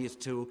defense attorney is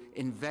to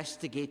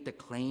investigate the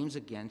claims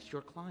against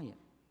your client.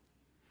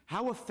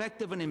 How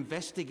effective an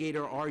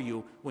investigator are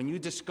you when you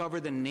discover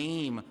the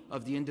name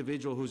of the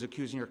individual who's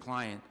accusing your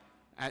client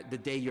at the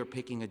day you're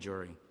picking a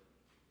jury?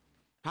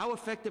 How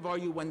effective are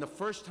you when the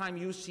first time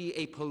you see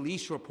a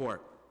police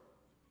report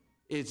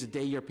is the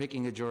day you're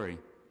picking a jury?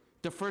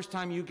 The first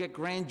time you get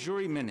grand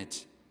jury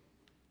minutes,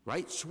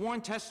 right? Sworn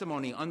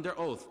testimony under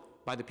oath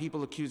by the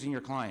people accusing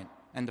your client.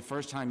 And the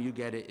first time you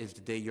get it is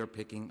the day you're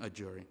picking a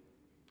jury.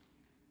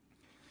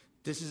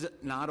 This is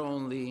not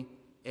only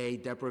a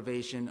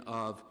deprivation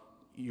of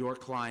your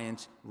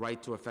client's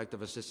right to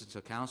effective assistance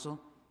of counsel,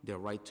 their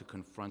right to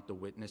confront the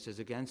witnesses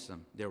against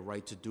them, their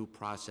right to due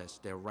process,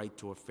 their right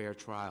to a fair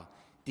trial.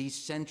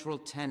 These central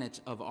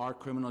tenets of our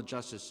criminal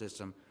justice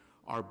system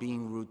are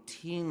being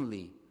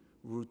routinely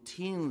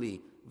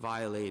routinely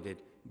violated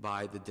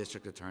by the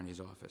district attorney's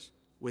office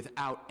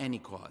without any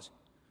cause.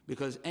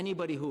 Because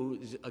anybody who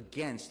is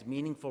against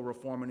meaningful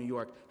reform in New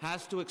York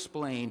has to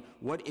explain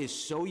what is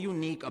so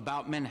unique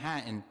about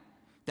Manhattan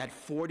that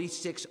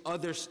 46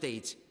 other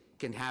states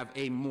can have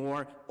a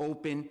more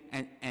open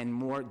and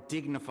more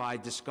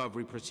dignified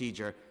discovery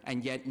procedure,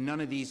 and yet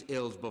none of these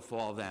ills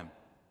befall them.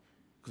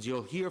 Because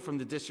you'll hear from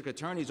the district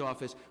attorney's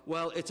office,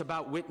 well, it's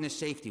about witness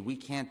safety. We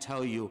can't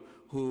tell you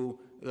who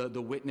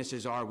the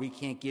witnesses are. We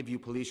can't give you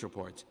police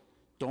reports.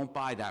 Don't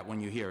buy that when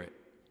you hear it.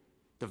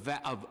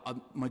 A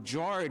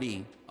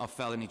majority of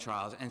felony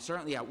trials, and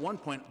certainly at one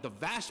point, the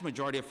vast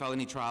majority of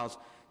felony trials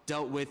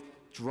dealt with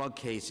drug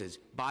cases,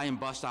 buy and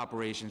bust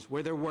operations,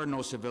 where there were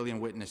no civilian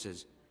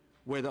witnesses,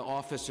 where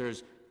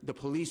the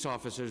police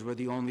officers were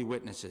the only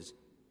witnesses.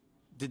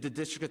 Did the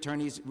district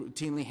attorneys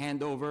routinely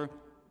hand over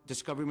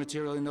discovery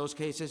material in those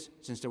cases,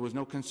 since there was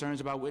no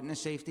concerns about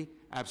witness safety?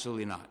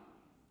 Absolutely not.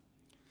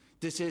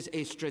 This is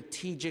a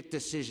strategic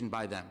decision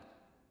by them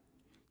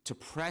to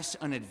press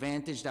an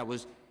advantage that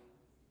was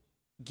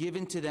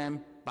given to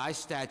them by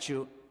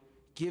statute,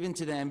 given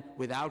to them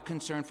without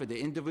concern for the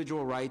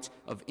individual rights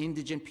of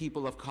indigent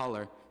people of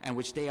color, and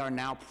which they are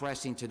now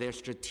pressing to their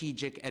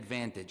strategic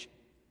advantage.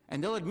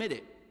 And they'll admit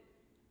it.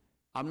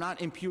 I'm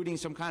not imputing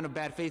some kind of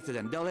bad faith to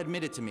them. They'll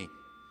admit it to me.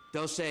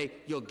 They'll say,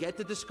 you'll get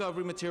the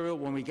discovery material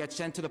when we get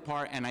sent to the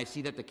part and I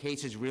see that the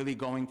case is really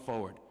going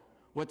forward.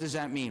 What does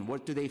that mean?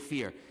 What do they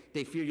fear?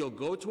 They fear you'll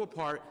go to a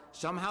part,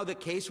 somehow the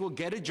case will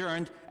get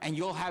adjourned, and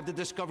you'll have the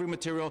discovery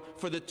material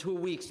for the 2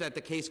 weeks that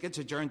the case gets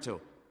adjourned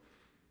to.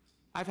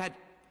 I've had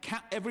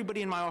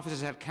everybody in my office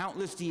has had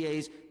countless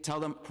DAs tell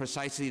them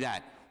precisely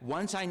that.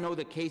 Once I know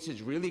the case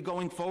is really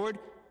going forward,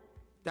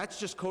 that's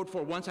just code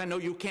for once I know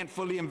you can't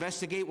fully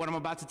investigate what I'm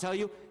about to tell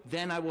you,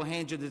 then I will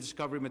hand you the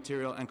discovery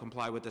material and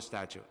comply with the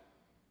statute.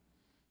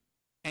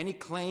 Any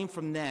claim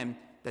from them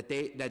that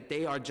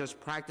they are just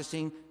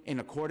practicing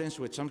in accordance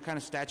with some kind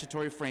of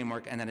statutory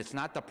framework and that it's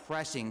not the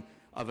pressing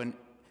of an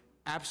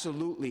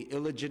absolutely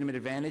illegitimate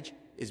advantage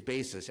is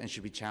baseless and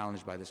should be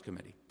challenged by this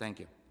committee. Thank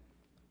you.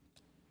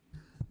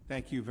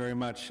 Thank you very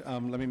much.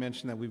 Let me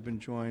mention that we've been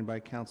joined by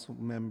council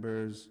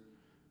members.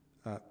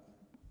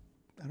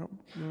 I don't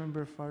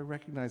remember if I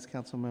recognize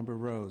Council Member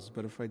Rose,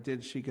 but if I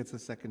did, she gets a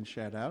second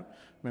shout out.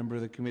 Member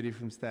of the committee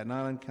from Staten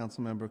Island,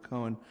 Council Member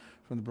Cohen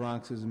from the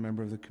Bronx is a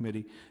member of the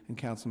committee, and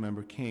Council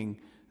Member King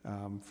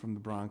from the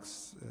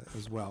Bronx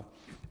as well.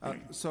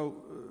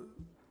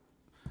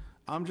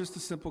 I'm just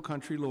a simple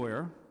country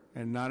lawyer,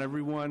 and not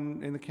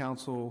everyone in the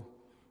council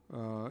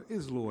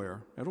is a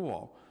lawyer at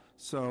all.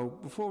 So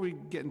before we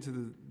get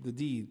into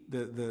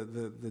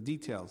the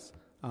details,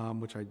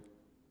 which I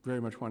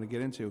very much want to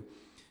get into,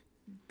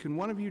 can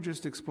one of you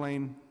just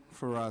explain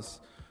for us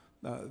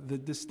the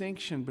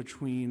distinction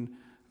between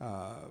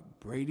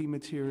Brady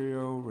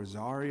material,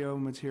 Rosario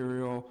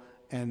material,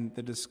 and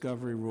the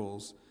discovery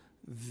rules?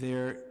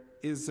 There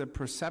is a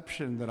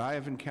perception that I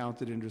have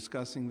encountered in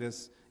discussing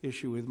this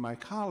issue with my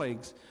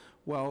colleagues.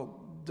 Well,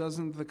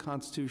 doesn't the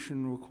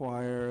Constitution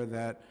require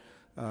that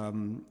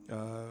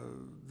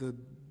the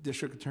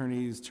district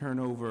attorneys turn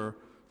over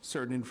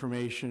certain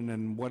information,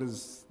 and what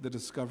does the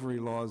discovery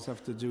laws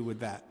have to do with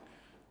that?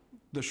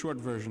 The short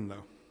version,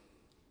 though.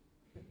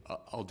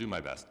 I'll do my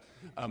best.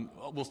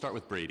 We'll start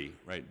with Brady,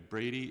 right?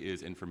 Brady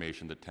is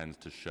information that tends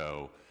to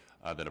show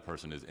that a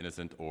person is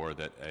innocent or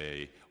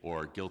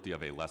or guilty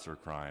of a lesser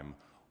crime,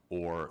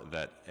 or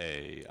that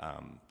a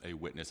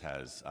witness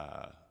has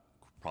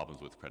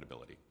problems with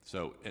credibility.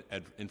 So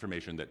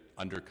information that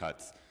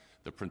undercuts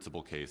the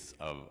principal case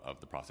of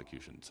the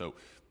prosecution. So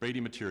Brady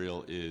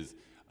material is,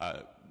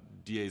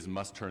 DAs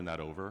must turn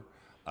that over.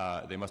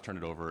 They must turn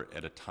it over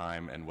at a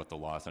time, and what the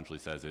law essentially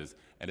says is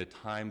at a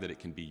time that it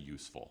can be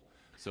useful.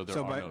 So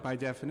by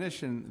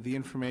definition, the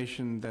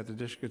information that the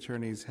district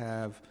attorneys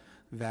have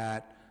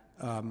that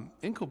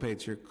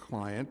inculpates your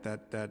client,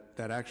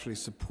 that actually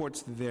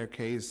supports their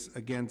case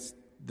against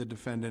the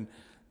defendant,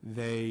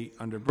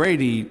 under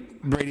Brady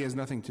has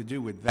nothing to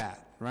do with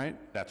that, right?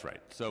 That's right.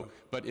 So,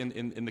 but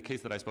in the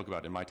case that I spoke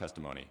about in my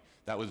testimony,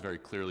 that was very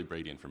clearly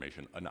Brady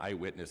information. An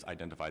eyewitness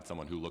identified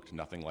someone who looked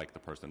nothing like the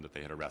person that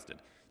they had arrested.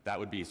 That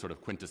would be sort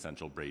of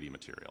quintessential Brady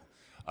material.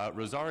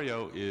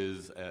 Rosario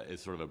is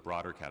sort of a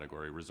broader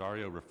category.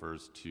 Rosario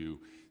refers to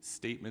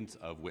statements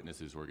of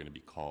witnesses who are going to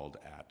be called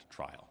at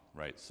trial,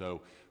 right?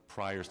 So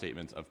prior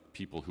statements of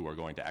people who are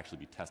going to actually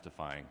be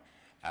testifying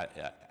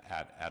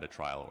at a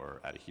trial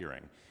or at a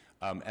hearing.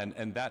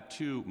 And that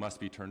too must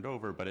be turned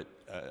over, but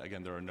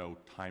again, there are no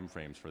time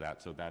frames for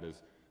that. So that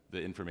is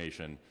the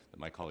information that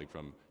my colleague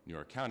from New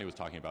York County was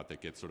talking about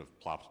that gets sort of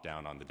plopped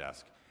down on the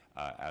desk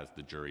as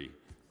the jury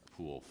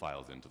pool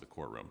files into the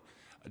courtroom.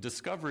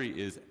 Discovery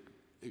is,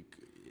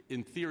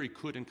 in theory,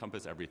 could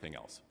encompass everything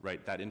else,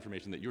 right? That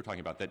information that you're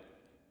talking about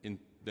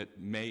that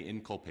may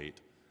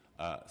inculpate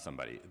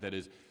somebody. That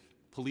is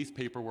police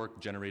paperwork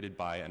generated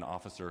by an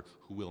officer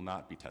who will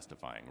not be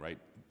testifying, right?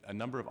 A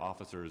number of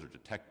officers or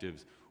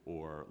detectives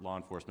or law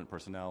enforcement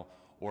personnel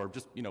or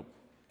just,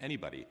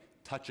 anybody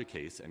touch a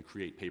case and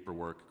create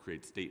paperwork,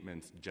 create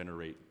statements,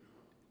 generate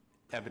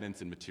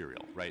evidence and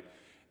material, right,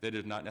 that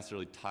is not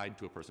necessarily tied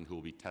to a person who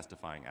will be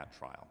testifying at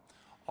trial.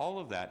 All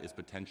of that is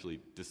potentially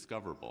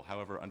discoverable.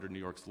 However, under New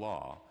York's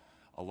law,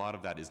 a lot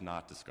of that is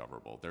not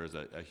discoverable. There is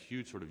a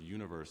huge sort of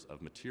universe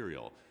of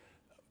material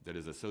that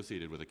is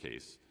associated with a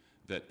case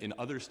that in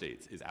other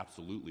states is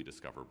absolutely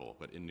discoverable,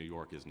 but in New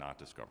York is not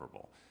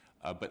discoverable.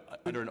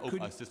 But under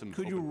a system...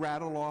 Could you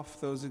rattle off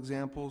those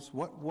examples?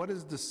 What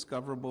is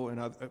discoverable in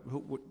other,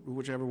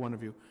 whichever one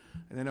of you,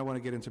 and then I want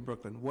to get into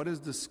Brooklyn. What is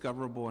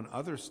discoverable in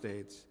other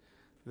states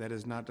that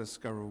is not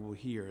discoverable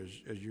here,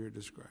 as you're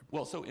describing?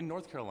 Well, so in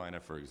North Carolina,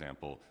 for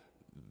example,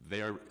 they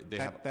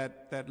have...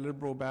 That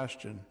liberal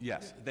bastion.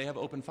 Yes, they have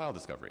open file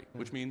discovery,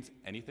 which means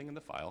anything in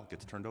the file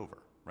gets turned over,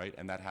 right?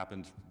 And that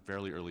happens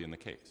fairly early in the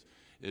case.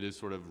 It is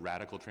sort of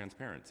radical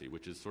transparency,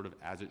 which is sort of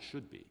as it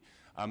should be.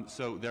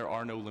 So there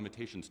are no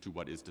limitations to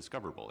what is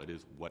discoverable. It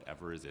is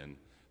whatever is in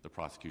the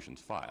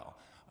prosecution's file.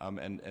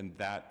 And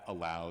that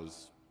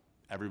allows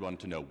everyone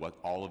to know what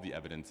all of the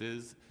evidence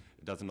is.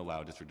 It doesn't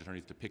allow district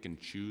attorneys to pick and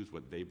choose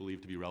what they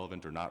believe to be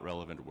relevant or not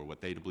relevant, or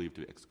what they believe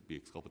to be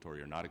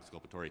exculpatory or not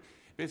exculpatory. It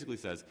basically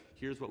says,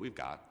 here's what we've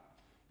got.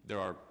 There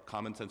are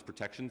common sense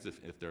protections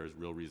if there's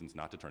real reasons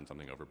not to turn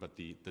something over, but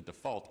the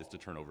default is to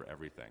turn over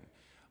everything.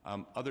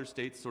 Other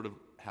states sort of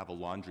have a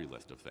laundry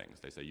list of things.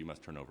 They say you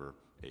must turn over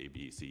A,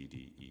 B, C,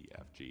 D, E,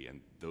 F, G, and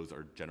those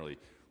are generally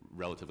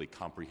relatively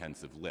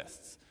comprehensive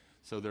lists.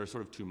 So there are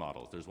sort of two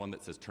models. There's one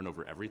that says turn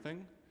over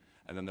everything,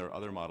 and then there are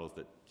other models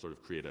that sort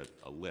of create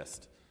a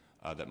list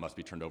that must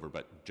be turned over,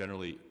 but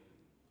generally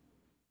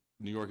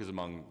New York is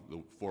among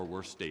the 4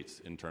 worst states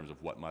in terms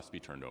of what must be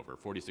turned over.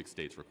 46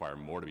 states require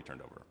more to be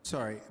turned over.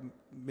 Sorry,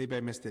 maybe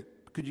I missed it.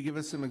 Could you give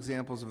us some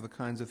examples of the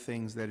kinds of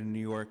things that in New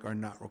York are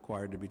not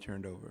required to be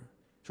turned over?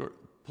 Sure.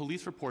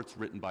 Police reports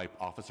written by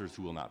officers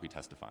who will not be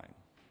testifying.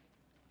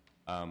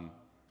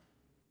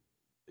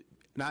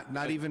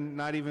 Not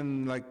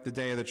even like the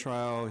day of the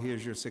trial,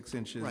 here's your 6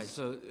 inches. Right,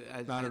 so...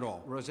 Not at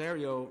all.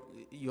 Rosario,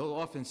 you'll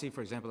often see,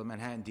 for example, the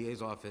Manhattan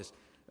DA's office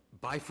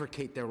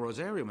bifurcate their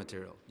Rosario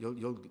material.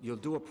 You'll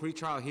do a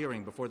pretrial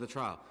hearing before the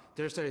trial.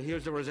 They'll say,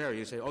 here's the Rosario.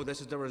 You say, oh, this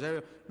is the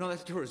Rosario? No,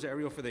 that's the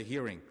Rosario for the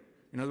hearing.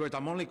 In other words,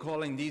 I'm only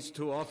calling these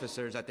 2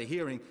 officers at the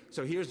hearing,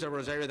 so here's the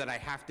Rosario that I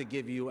have to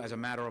give you as a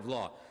matter of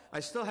law. I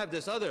still have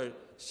this other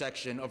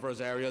section of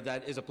Rosario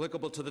that is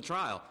applicable to the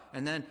trial.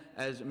 And then,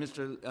 as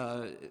Mr.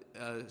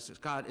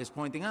 Scott is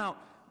pointing out,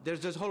 there's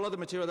this whole other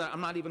material that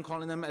I'm not even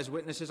calling them as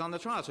witnesses on the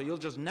trial, so you'll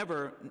just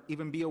never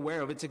even be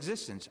aware of its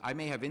existence. I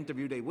may have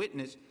interviewed a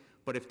witness,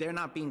 but if they're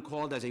not being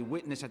called as a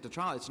witness at the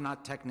trial, it's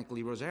not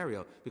technically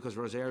Rosario, because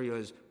Rosario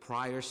is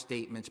prior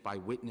statements by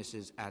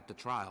witnesses at the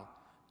trial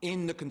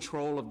in the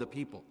control of the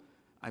people.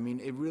 I mean,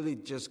 it really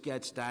just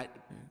gets that.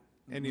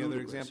 Yeah. Any other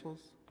examples?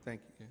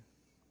 Thank you.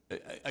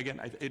 Again,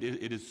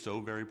 it is so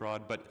very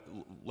broad, but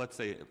let's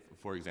say,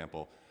 for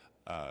example,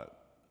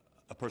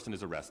 a person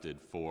is arrested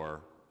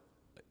for,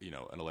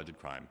 an alleged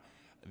crime.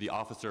 The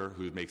officer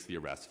who makes the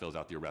arrest fills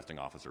out the arresting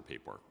officer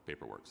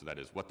paperwork. So that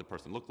is what the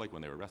person looked like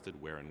when they were arrested,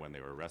 where and when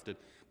they were arrested.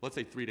 Let's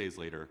say 3 days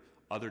later,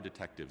 other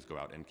detectives go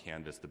out and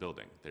canvass the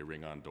building. They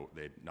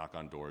they knock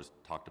on doors,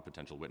 talk to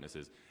potential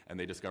witnesses, and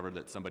they discover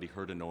that somebody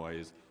heard a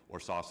noise or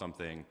saw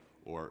something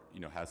or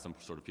has some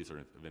sort of piece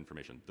of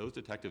information. Those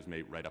detectives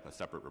may write up a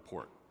separate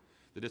report.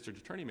 The district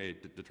attorney may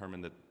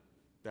determine that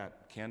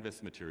that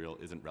canvas material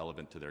isn't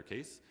relevant to their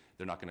case.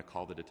 They're not going to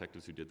call the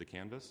detectives who did the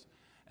canvas.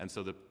 And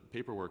so the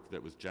paperwork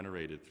that was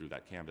generated through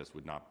that canvas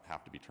would not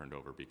have to be turned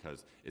over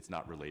because it's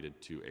not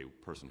related to a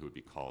person who would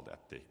be called at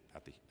the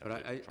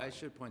But I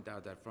should point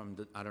out that from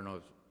the, I don't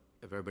know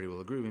if everybody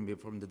will agree with me,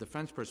 but from the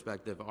defense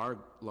perspective, our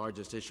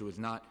largest issue is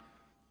not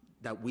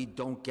that we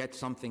don't get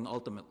something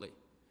ultimately.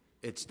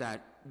 It's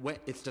that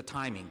it's the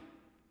timing,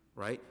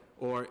 right?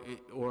 Or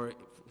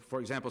for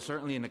example,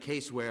 certainly in a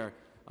case where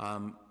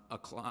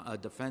a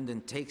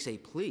defendant takes a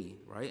plea,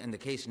 right, and the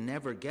case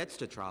never gets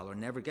to trial or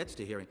never gets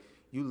to hearing,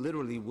 you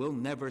literally will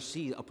never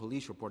see a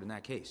police report in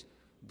that case.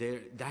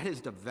 That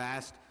is the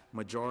vast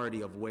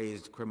majority of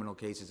ways criminal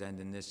cases end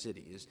in this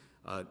city, is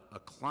a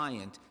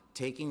client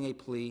taking a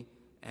plea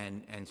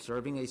and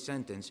serving a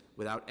sentence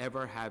without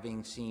ever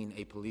having seen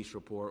a police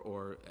report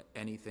or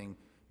anything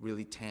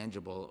really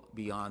tangible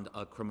beyond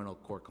a criminal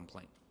court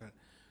complaint.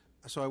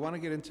 So I want to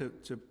get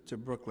into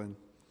Brooklyn.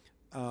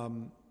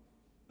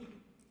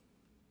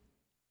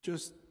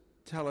 Just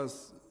tell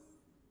us,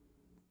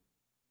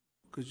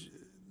 because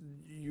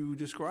you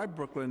described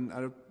Brooklyn,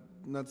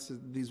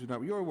 these were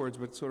not your words,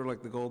 but sort of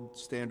like the gold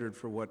standard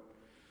for what,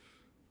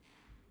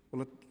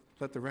 well,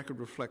 let the record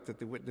reflect that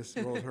the witness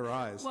rolled her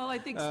eyes. Well, I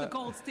think it's the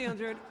gold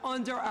standard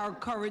under our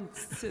current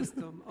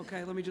system.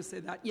 Okay, let me just say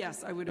that.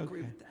 Yes, I would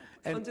agree with that.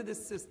 And under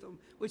this system,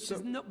 which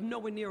is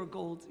nowhere near a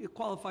gold,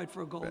 qualified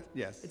for a gold.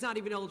 Yes. It's not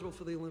even eligible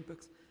for the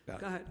Olympics.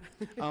 Go ahead.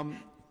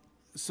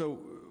 So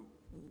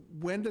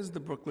when does the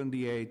Brooklyn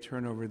DA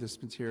turn over this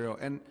material?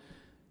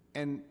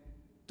 And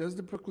does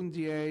the Brooklyn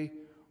DA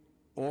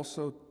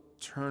also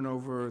turn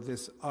over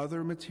this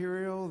other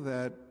material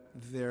that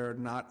they're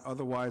not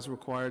otherwise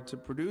required to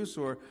produce,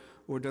 or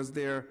does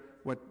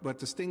what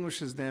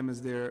distinguishes them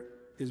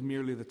is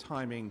merely the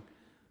timing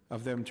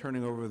of them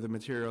turning over the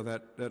material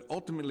that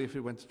ultimately, if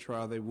it went to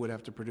trial, they would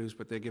have to produce,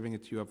 but they're giving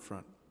it to you up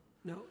front?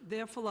 No,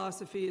 their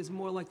philosophy is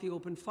more like the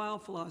open file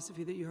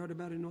philosophy that you heard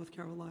about in North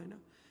Carolina.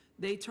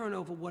 They turn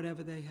over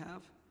whatever they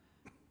have.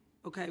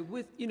 Okay,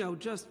 with,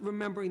 just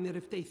remembering that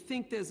if they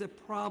think there's a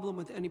problem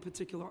with any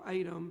particular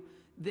item,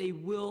 they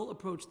will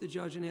approach the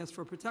judge and ask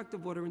for a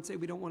protective order and say,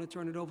 we don't want to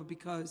turn it over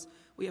because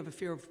we have a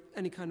fear of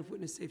any kind of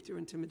witness safety or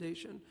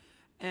intimidation.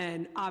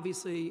 And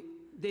obviously,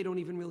 they don't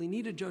even really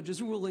need a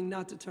judge's ruling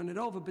not to turn it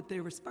over, but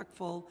they're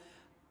respectful,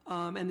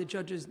 and the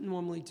judges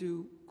normally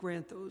do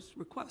grant those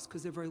requests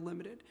because they're very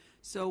limited.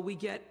 So we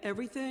get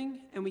everything,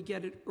 and we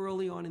get it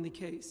early on in the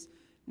case.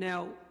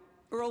 Now,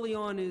 early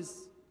on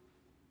is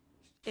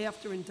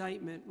after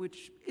indictment,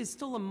 which is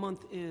still a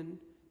month in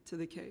to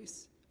the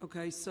case,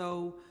 okay?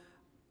 So,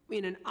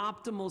 an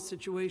optimal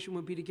situation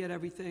would be to get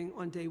everything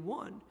on day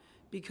one,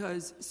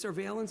 because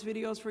surveillance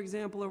videos, for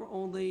example, are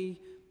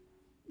only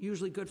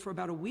usually good for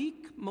about a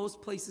week.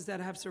 Most places that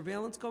have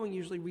surveillance going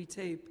usually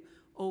retape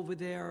over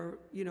their,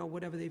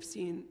 whatever they've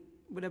seen,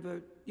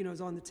 whatever,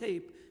 is on the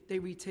tape, they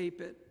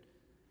retape it.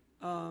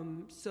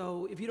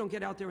 So if you don't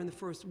get out there in the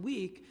first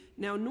week,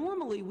 now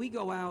normally we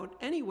go out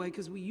anyway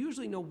because we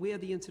usually know where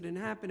the incident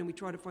happened and we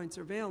try to find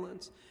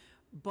surveillance.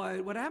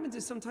 But what happens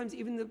is sometimes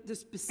even the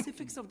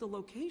specifics of the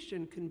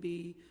location can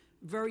be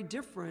very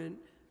different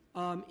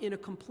in a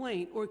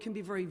complaint, or it can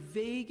be very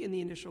vague in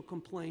the initial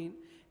complaint.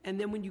 And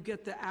then when you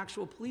get the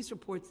actual police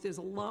reports, there's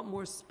a lot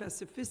more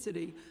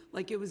specificity,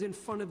 like it was in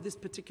front of this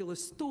particular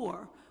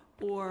store,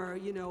 or,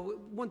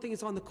 one thing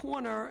is on the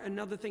corner,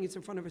 another thing is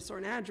in front of a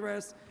certain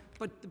address,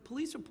 but the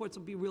police reports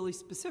will be really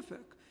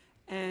specific.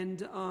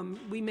 And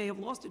we may have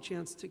lost a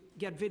chance to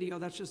get video.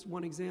 That's just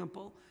one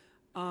example.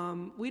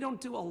 We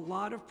don't do a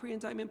lot of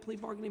pre-indictment plea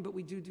bargaining, but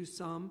we do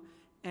some,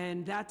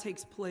 and that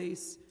takes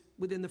place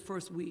within the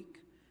first week.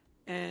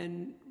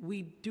 And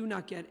we do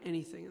not get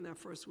anything in that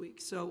first week.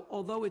 So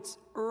although it's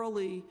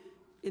early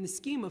in the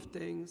scheme of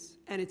things,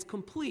 and it's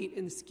complete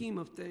in the scheme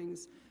of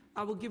things,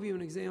 I will give you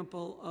an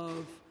example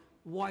of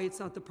why it's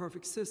not the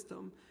perfect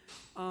system.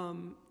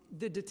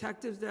 The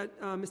detectives that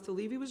Mr.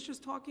 Levy was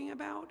just talking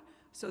about,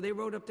 so they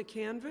wrote up the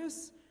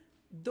canvas,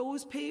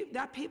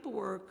 that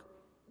paperwork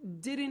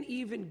didn't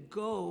even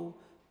go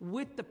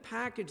with the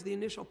package, the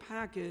initial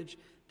package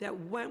that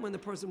went when the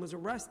person was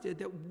arrested,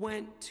 that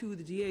went to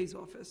the DA's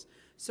office.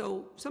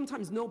 So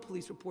sometimes no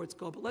police reports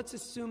go, but let's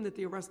assume that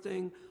the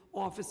arresting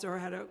officer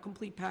had a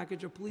complete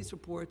package of police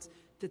reports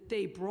that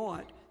they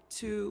brought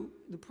to,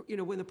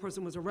 when the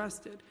person was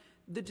arrested.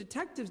 The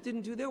detectives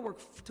didn't do their work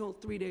until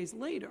 3 days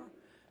later.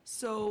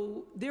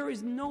 So there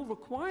is no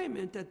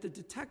requirement that the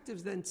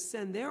detectives then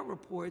send their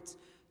reports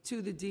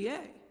to the DA,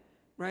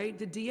 right?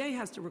 The DA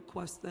has to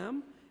request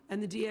them,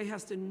 and the DA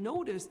has to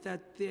notice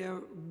that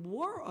there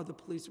were other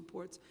police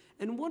reports.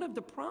 And one of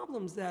the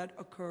problems that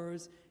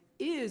occurs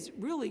is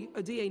really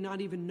a DA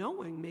not even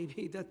knowing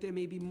maybe that there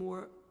may be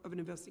more of an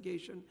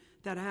investigation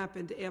that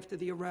happened after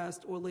the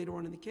arrest or later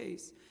on in the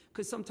case,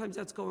 because sometimes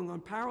that's going on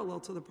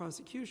parallel to the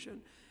prosecution.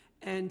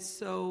 And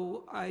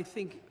so I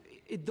think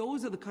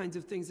those are the kinds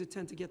of things that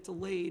tend to get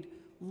delayed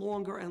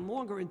longer and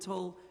longer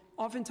until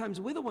oftentimes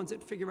we're the ones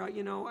that figure out,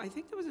 I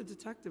think there was a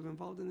detective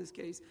involved in this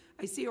case.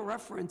 I see a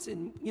reference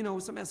in,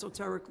 some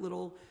esoteric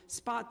little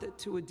spot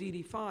to a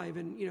DD5,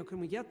 and, can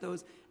we get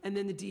those? And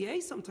then the DA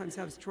sometimes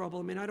has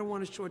trouble. I don't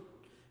want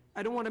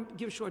to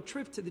give short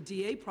shrift to the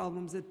DA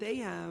problems that they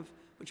have,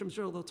 which I'm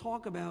sure they'll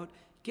talk about,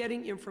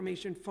 getting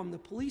information from the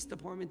police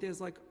department. There's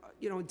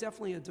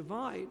definitely a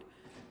divide,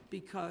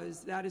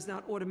 because that is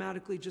not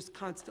automatically just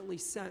constantly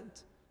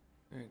sent.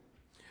 Right.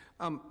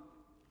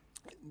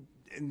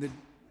 In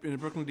the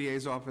Brooklyn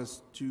DA's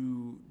office,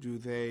 do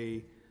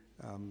they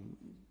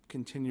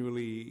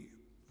continually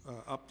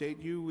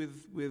update you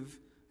with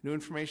new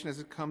information as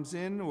it comes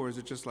in, or is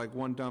it just like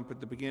one dump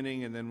at the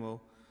beginning and then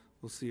we'll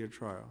see your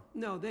trial?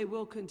 No, they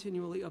will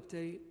continually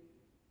update.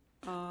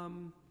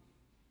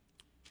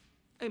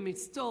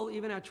 Still,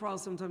 even at trial,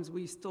 sometimes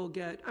we still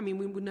get, we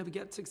would never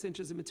get 6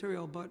 inches of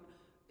material, but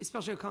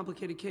especially a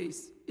complicated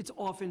case, it's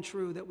often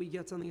true that we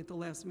get something at the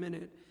last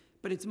minute,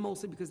 but it's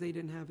mostly because they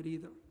didn't have it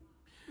either,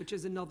 which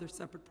is another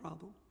separate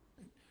problem.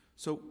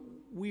 So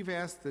we've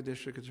asked the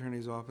district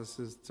attorney's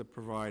offices to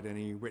provide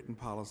any written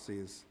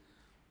policies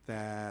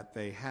that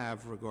they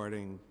have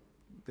regarding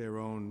their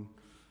own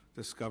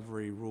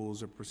discovery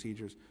rules or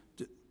procedures.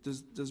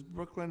 Does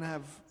Brooklyn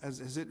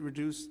has it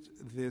reduced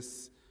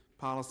this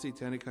policy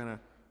to any kind of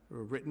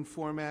written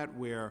format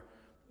where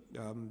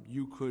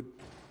you could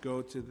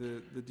go to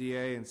the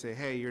DA and say,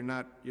 hey, you're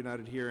not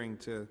adhering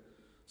to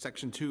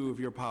Section 2 of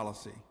your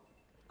policy?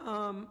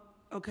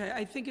 Okay,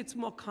 I think it's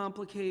more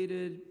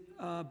complicated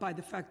by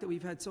the fact that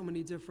we've had so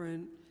many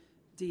different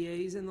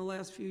DAs in the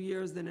last few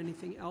years than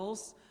anything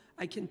else.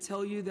 I can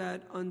tell you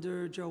that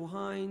under Joe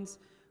Hines,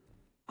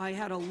 I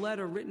had a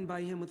letter written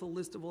by him with a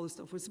list of all the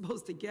stuff we're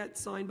supposed to get,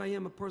 signed by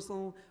him, a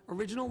personal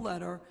original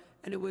letter,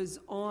 and it was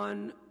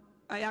on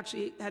I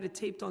actually had it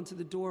taped onto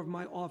the door of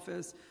my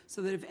office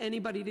so that if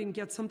anybody didn't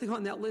get something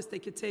on that list, they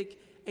could take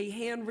a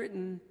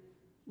handwritten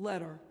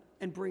letter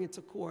and bring it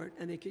to court,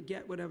 and they could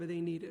get whatever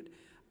they needed.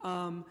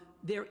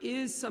 There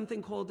is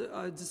something called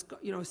a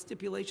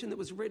stipulation that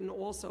was written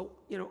also,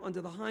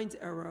 under the Hines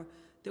era,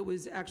 that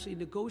was actually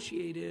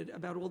negotiated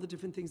about all the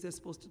different things they're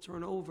supposed to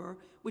turn over,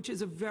 which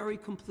is a very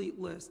complete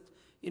list.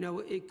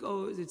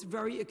 It's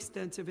very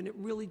extensive, and it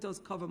really does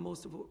cover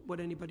most of what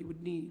anybody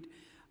would need.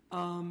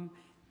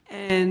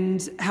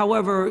 And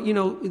however,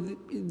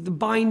 the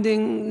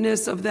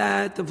bindingness of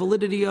that, the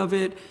validity of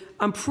it,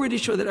 I'm pretty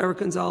sure that Eric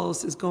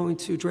Gonzalez is going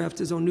to draft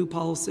his own new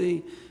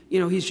policy.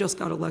 He's just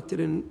got elected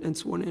and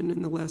sworn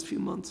in the last few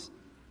months.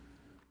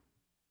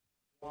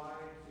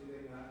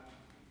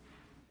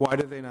 Why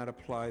do they not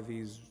apply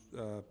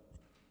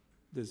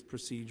this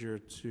procedure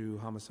to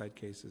homicide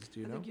cases? Do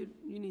you know? I think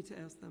you need to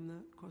ask them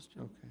that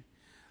question.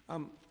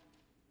 Okay.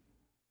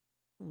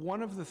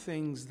 One of the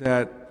things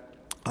that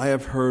I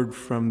have heard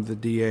from the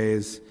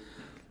DAs,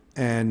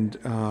 and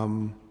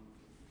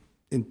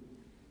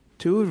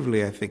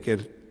intuitively I think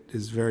it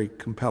is a very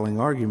compelling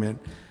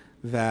argument,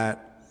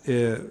 that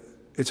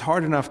it's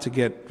hard enough to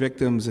get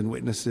victims and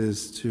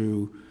witnesses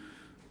to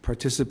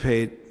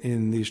participate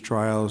in these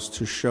trials,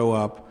 to show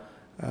up.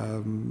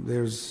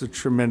 There's a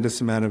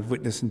tremendous amount of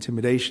witness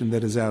intimidation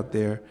that is out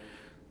there.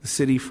 The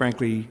city,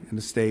 frankly, and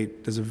the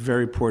state does a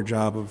very poor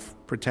job of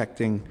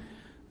protecting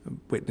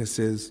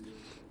witnesses.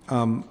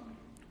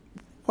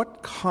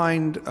 What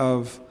kind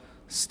of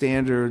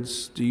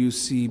standards do you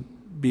see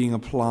being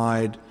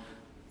applied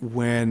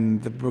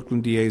when the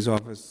Brooklyn DA's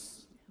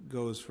office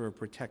goes for a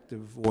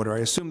protective order? I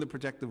assume the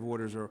protective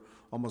orders are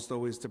almost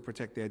always to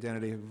protect the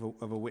identity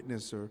of a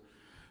witness, or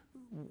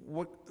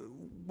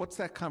what's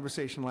that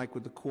conversation like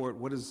with the court?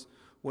 What is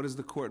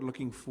the court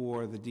looking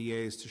for the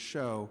DAs to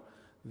show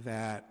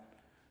that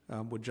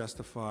would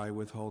justify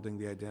withholding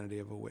the identity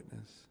of a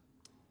witness?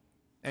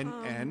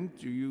 And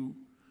do you?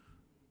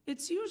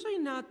 It's usually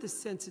not the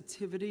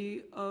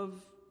sensitivity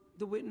of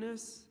the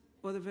witness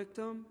or the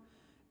victim,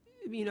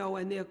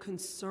 and their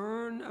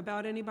concern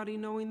about anybody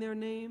knowing their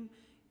name.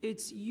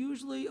 It's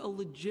usually a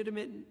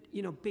legitimate,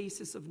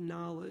 basis of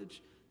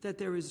knowledge that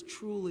there is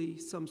truly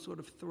some sort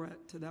of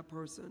threat to that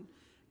person.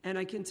 And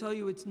I can tell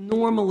you it's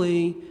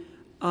normally,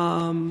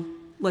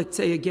 let's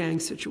say, a gang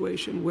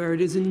situation where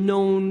it is a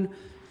known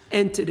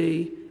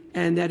entity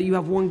and that you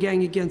have one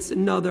gang against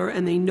another,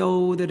 and they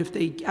know that if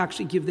they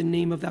actually give the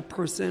name of that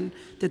person,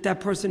 that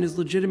person is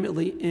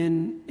legitimately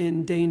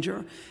in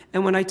danger.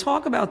 And when I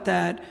talk about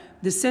that,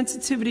 the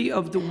sensitivity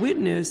of the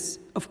witness,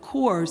 of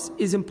course,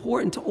 is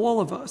important to all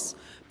of us.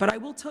 But I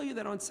will tell you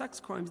that on sex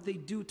crimes, they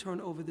do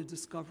turn over the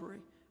discovery,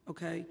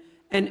 okay?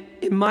 And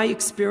in my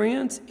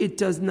experience, it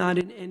does not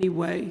in any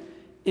way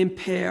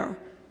impair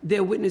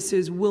their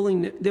witnesses'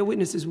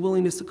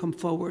 willingness to come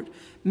forward.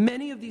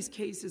 Many of these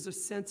cases are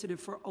sensitive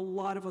for a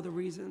lot of other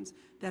reasons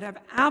that have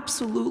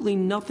absolutely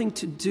nothing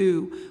to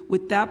do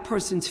with that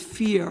person's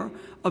fear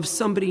of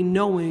somebody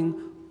knowing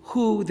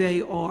who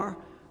they are,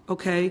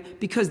 okay?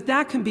 Because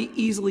that can be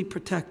easily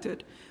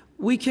protected.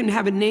 We can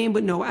have a name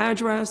but no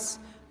address.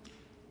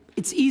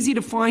 It's easy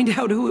to find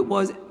out who it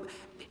was.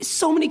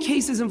 So many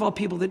cases involve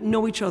people that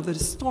know each other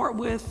to start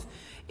with.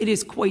 It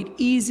is quite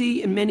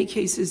easy in many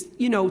cases,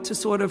 to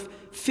sort of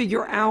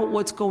figure out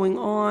what's going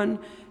on.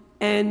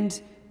 And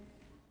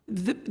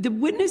the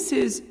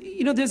witnesses,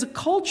 there's a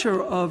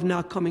culture of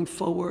not coming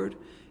forward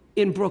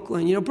in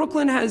Brooklyn.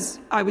 Brooklyn has,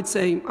 I would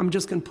say, I'm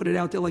just going to put it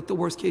out there, like the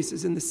worst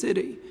cases in the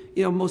city.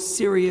 Most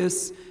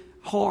serious,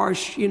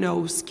 harsh,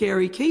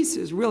 scary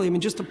cases, really. I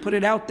mean, just to put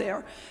it out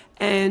there.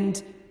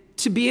 And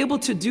to be able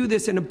to do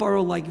this in a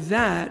borough like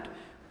that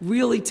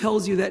really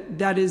tells you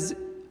that is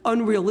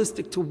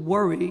unrealistic to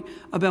worry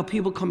about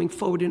people coming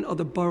forward in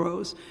other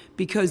boroughs,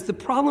 because the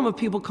problem of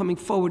people coming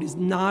forward is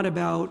not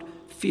about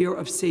fear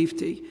of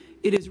safety.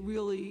 It is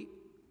really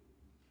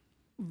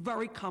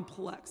very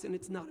complex, and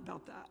it's not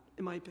about that,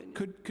 in my opinion.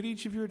 Could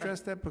each of you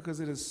address that, because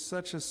it is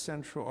such a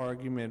central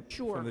argument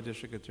from the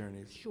district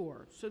attorneys?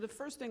 Sure. So the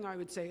first thing I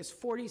would say is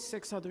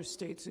 46 other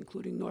states,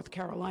 including North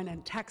Carolina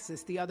and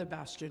Texas, the other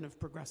bastion of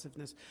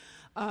progressiveness,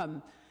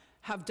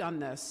 have done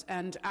this.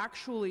 And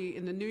actually,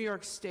 in the New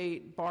York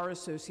State Bar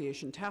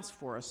Association Task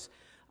Force,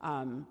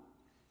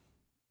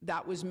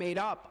 that was made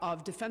up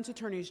of defense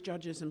attorneys,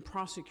 judges, and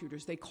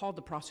prosecutors. They called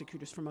the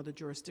prosecutors from other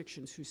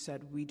jurisdictions who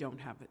said, we don't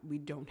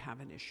have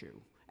an issue.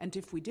 And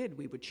if we did,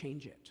 we would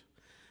change it.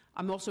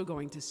 I'm also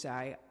going to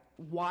say,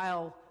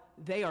 while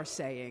they are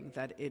saying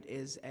that it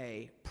is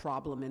a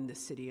problem in the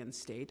city and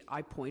state,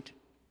 I point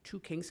to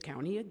Kings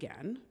County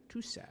again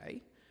to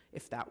say,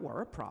 if that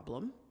were a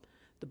problem,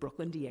 the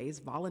Brooklyn DA is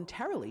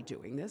voluntarily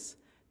doing this.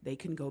 They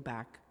can go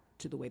back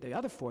to the way the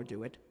other four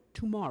do it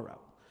tomorrow.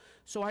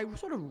 So I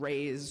sort of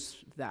raise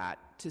that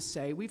to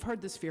say we've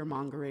heard this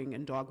fear-mongering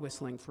and dog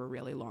whistling for a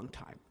really long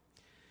time.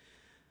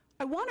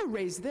 I want to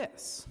raise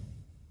this.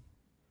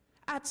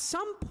 At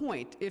some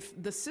point,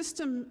 if the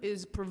system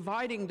is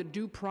providing the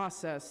due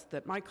process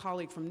that my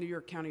colleague from New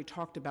York County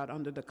talked about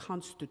under the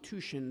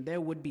Constitution,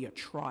 there would be a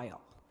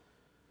trial.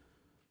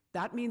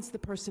 that means the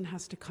person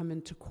has to come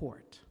into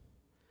court.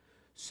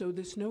 So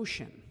this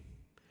notion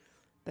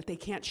that they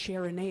can't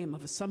share a name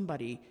of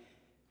somebody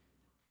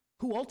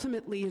who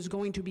ultimately is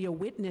going to be a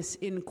witness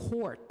in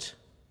court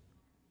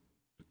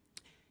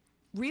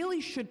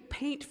really should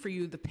paint for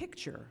you the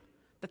picture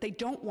that they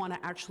don't want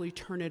to actually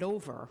turn it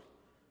over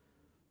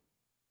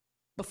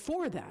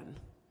before then,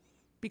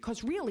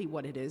 because really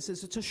what it is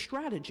it's a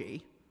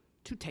strategy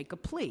to take a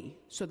plea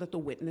so that the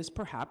witness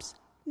perhaps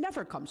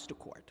never comes to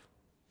court.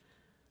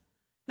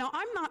 Now,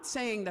 I'm not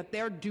saying that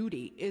their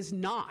duty is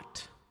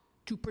not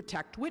to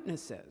protect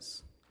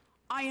witnesses.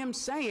 I am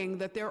saying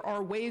that there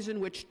are ways in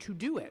which to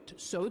do it.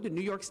 So the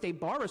New York State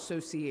Bar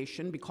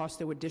Association, because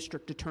there were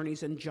district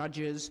attorneys and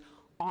judges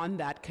on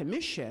that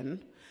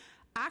commission,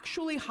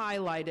 actually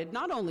highlighted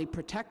not only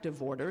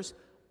protective orders,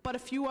 but a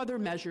few other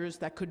measures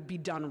that could be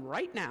done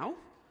right now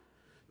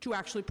to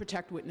actually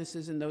protect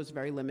witnesses in those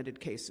very limited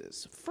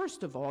cases.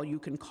 First of all, you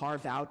can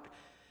carve out,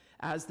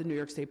 as the New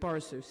York State Bar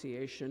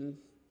Association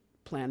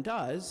plan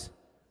does,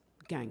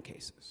 gang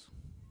cases.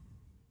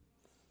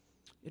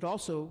 It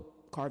also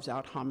carves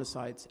out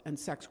homicides and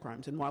sex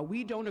crimes. And while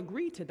we don't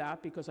agree to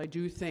that, because I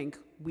do think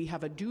we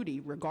have a duty,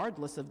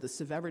 regardless of the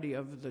severity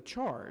of the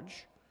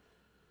charge,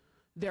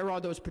 there are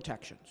those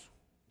protections.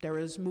 There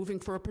is moving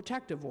for a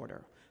protective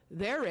order.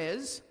 There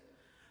is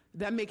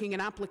them making an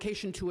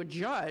application to a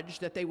judge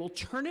that they will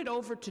turn it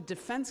over to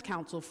defense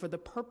counsel for the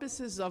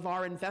purposes of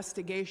our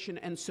investigation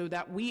and so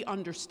that we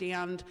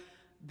understand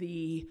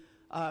the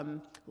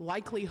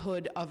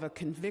likelihood of a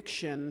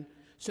conviction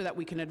so that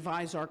we can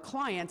advise our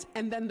clients,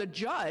 and then the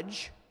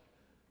judge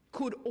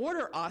could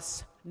order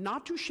us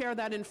not to share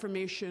that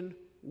information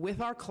with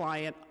our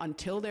client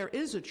until there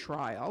is a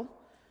trial,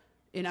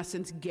 in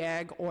essence,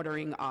 gag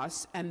ordering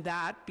us, and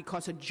that,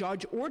 because a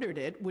judge ordered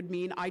it, would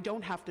mean I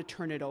don't have to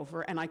turn it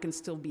over and I can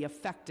still be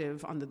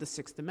effective under the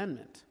Sixth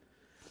Amendment.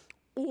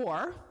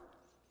 Or,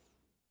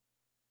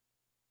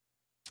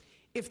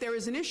 if there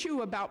is an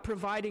issue about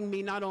providing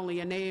me not only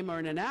a name or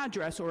an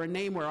address, or a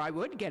name where I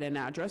would get an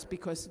address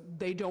because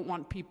they don't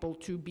want people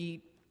to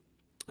be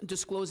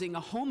disclosing a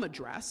home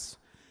address,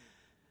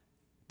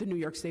 the New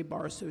York State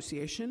Bar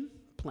Association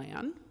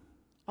plan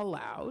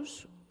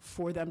allows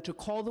for them to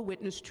call the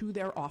witness to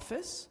their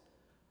office,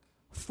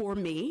 for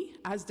me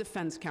as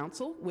defense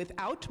counsel,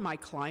 without my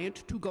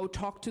client, to go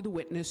talk to the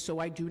witness so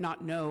I do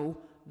not know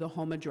the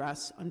home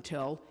address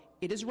until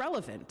it is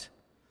relevant.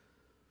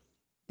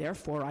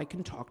 Therefore, I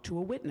can talk to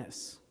a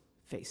witness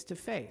face to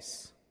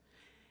face,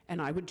 and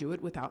I would do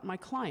it without my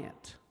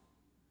client.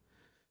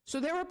 So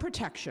there are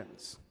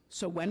protections.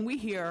 So when we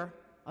hear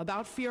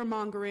about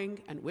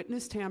fear-mongering and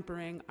witness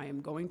tampering, I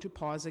am going to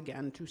pause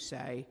again to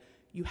say,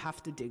 you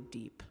have to dig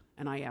deep,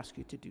 and I ask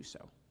you to do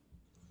so.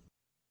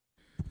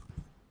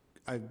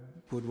 I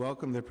would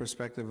welcome the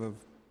perspective of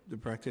the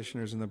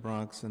practitioners in the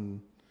Bronx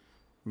and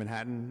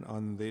Manhattan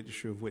on the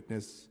issue of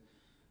witness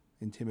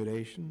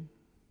intimidation.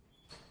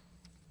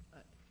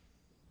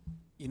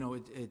 You know,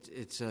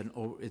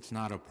 it's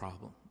not a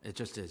problem. It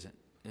just isn't.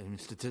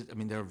 I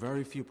mean, there are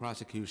very few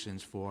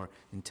prosecutions for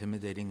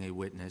intimidating a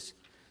witness.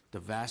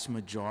 The vast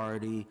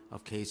majority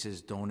of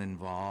cases don't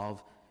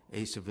involve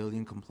a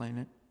civilian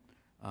complainant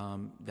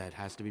that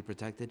has to be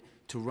protected.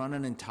 To run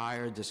an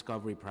entire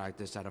discovery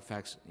practice that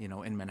affects, you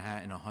know, in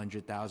Manhattan,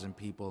 100,000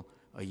 people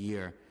a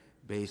year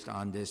based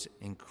on this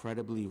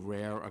incredibly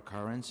rare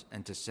occurrence,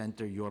 and to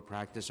center your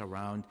practice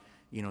around,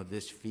 you know,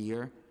 this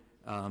fear,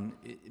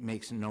 it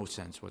makes no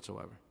sense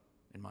whatsoever,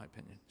 in my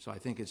opinion. So I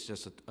think it's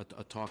just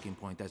a talking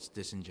point that's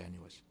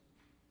disingenuous.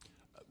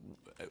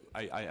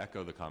 I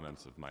echo the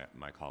comments of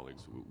my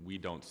colleagues. We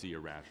don't see a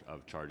rash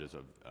of charges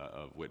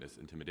of witness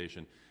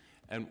intimidation,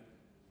 and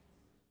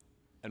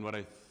what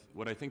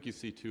I think you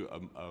see too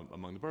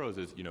among the boroughs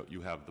is, you know,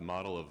 you have the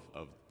model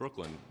of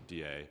Brooklyn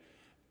DA,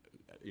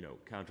 you know,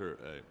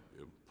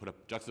 put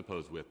up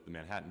juxtaposed with the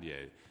Manhattan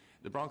DA.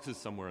 The Bronx is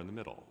somewhere in the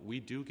middle.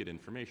 We do get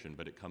information,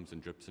 but it comes in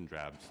drips and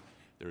drabs.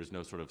 There is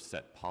no sort of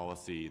set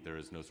policy. There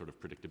is no sort of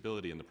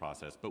predictability in the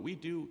process. But we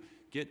do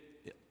get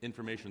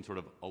information sort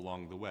of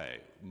along the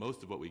way.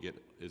 Most of what we get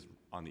is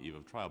on the eve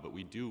of trial, but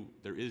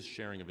there is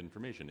sharing of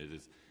information. It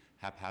is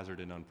haphazard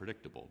and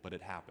unpredictable, but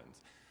it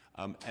happens.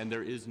 And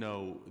there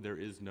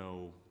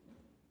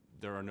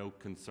are no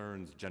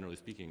concerns, generally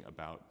speaking,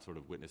 about sort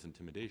of witness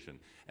intimidation.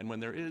 And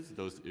when there is,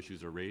 those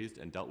issues are raised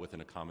and dealt with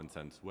in a common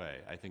sense way.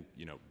 I think,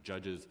 you know,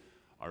 judges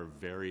are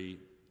very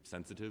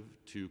sensitive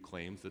to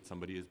claims that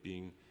somebody is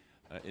being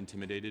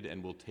intimidated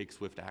and will take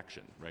swift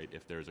action, right,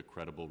 if there's a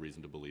credible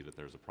reason to believe that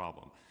there's a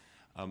problem.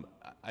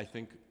 I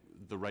think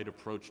the right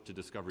approach to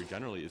discovery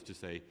generally is to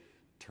say,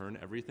 turn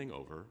everything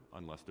over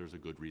unless there's a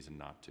good reason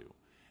not to.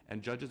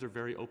 And judges are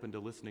very open to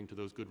listening to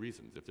those good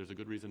reasons. If there's a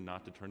good reason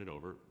not to turn it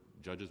over,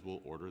 judges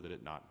will order that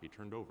it not be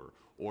turned over,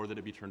 or that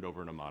it be turned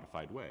over in a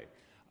modified way,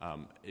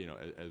 you know,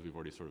 as we've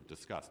already sort of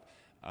discussed.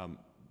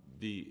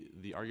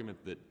 The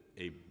argument that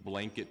a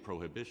blanket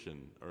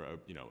prohibition or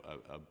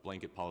a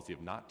blanket policy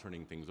of not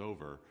turning things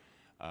over,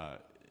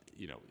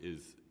 you know,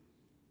 is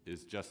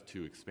just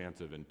too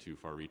expansive and too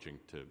far-reaching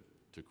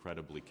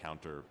credibly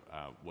counter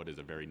what is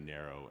a very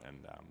narrow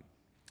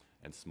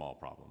and small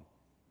problem.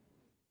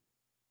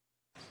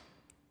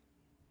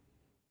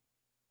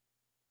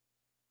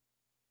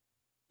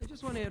 I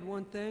just want to add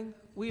one thing.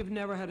 We have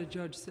never had a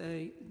judge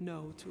say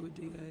no to a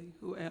DA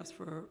who asked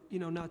for,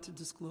 not to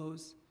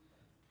disclose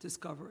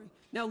discovery.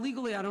 Now,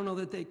 legally, I don't know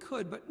that they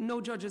could, but no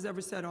judge has ever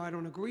said, oh, I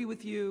don't agree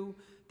with you.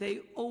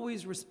 They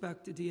always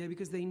respect the DA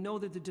because they know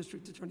that the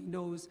district attorney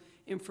knows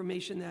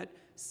information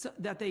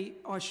that they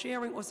are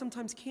sharing or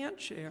sometimes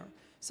can't share.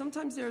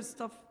 Sometimes there's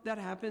stuff that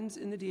happens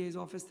in the DA's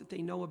office that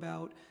they know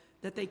about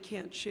that they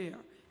can't share.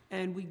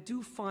 And we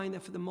do find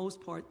that for the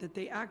most part that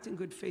they act in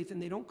good faith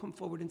and they don't come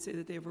forward and say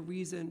that they have a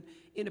reason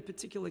in a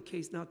particular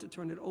case not to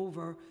turn it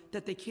over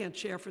that they can't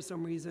share for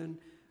some reason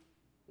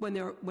when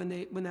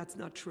that's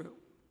not true.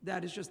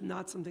 That is just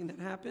not something that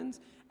happens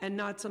and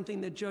not something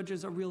that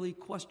judges are really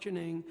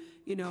questioning,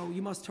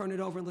 you must turn it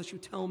over unless you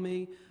tell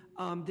me.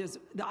 There's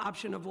the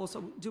option of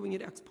also doing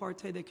it ex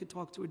parte. They could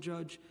talk to a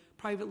judge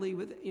privately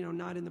with,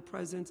 not in the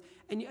presence.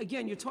 And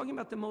again, you're talking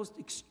about the most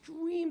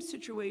extreme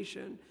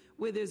situation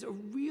where there's a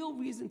real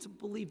reason to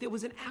believe there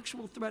was an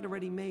actual threat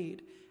already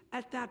made.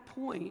 At that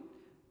point,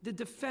 the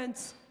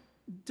defense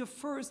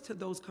defers to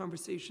those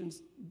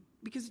conversations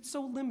because it's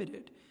so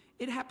limited.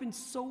 It happens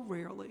so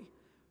rarely,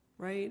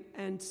 right?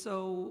 And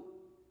so,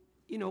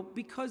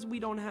 because we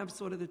don't have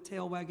sort of the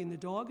tail wagging the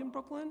dog in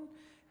Brooklyn,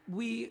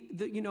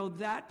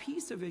 that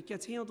piece of it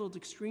gets handled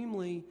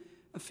extremely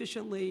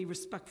efficiently,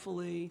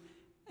 respectfully,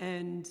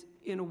 and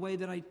in a way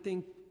that I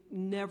think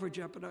never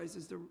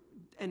jeopardizes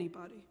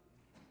anybody.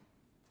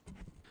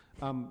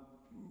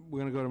 We're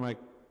going to go to my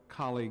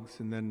colleagues,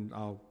 and then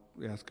I'll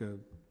ask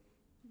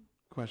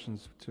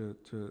questions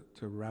to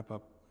wrap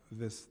up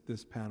this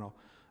panel.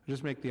 I'll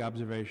just make the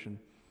observation.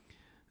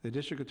 The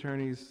district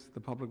attorneys, the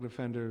public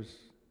defenders,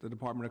 the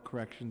Department of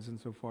Corrections,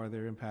 insofar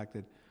they're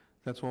impacted,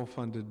 that's all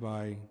funded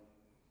by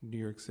New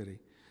York City.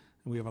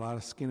 And we have a lot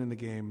of skin in the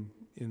game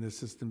in the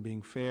system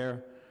being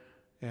fair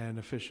and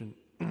efficient.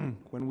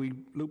 When we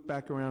loop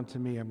back around to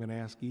me, I'm going to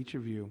ask each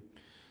of you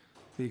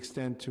the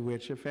extent to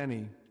which, if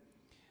any,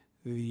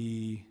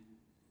 the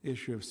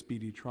issue of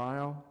speedy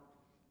trial,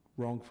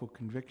 wrongful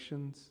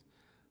convictions,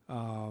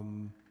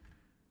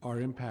 are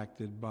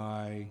impacted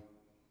by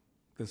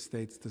the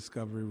state's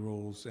discovery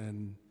rules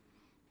and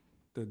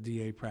the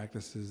DA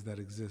practices that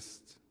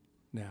exist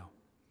now.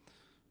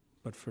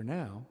 But for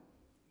now,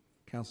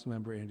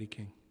 Councilmember Andy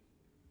King.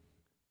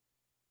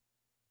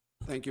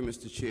 Thank you,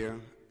 Mr. Chair,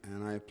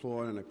 and I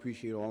applaud and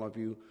appreciate all of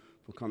you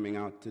for coming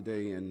out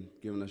today and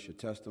giving us your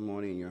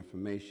testimony and your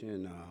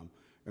information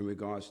in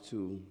regards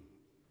to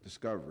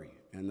discovery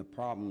and the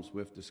problems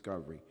with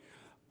discovery.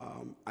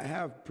 I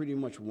have pretty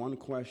much one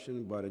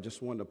question, but I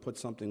just wanted to put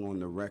something on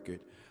the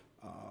record.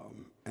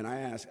 And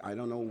I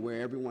don't know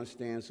where everyone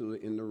stands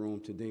in the room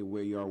today,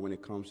 where you are when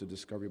it comes to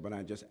discovery, but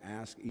I just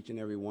ask each and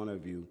every one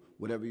of you,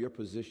 whatever your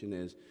position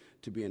is,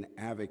 to be an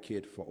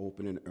advocate for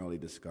open and early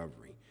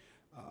discovery.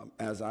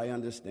 As I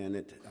understand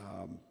it,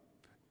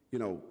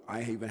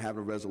 I even have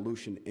a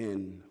resolution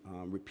in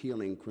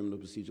repealing Criminal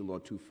Procedure Law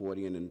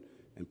 240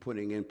 and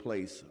putting in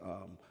place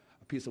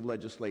a piece of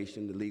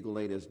legislation. The legal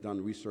aid has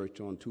done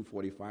research on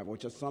 245,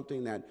 which is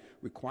something that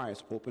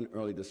requires open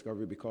early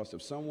discovery, because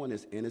if someone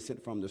is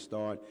innocent from the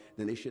start,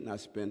 then they should not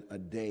spend a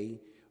day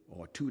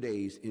or 2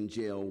 days in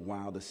jail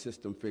while the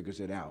system figures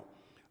it out.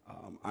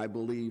 I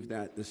believe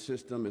that the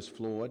system is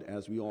flawed,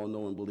 as we all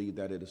know and believe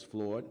that it is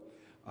flawed.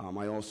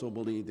 I also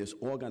believe it's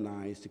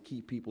organized to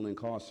keep people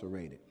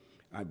incarcerated.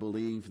 I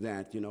believe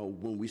that,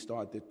 when we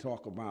start to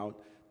talk about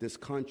this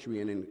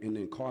country and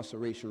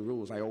incarceration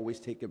rules, I always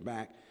take it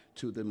back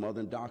to the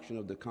mother doctrine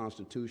of the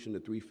Constitution, the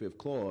 3/5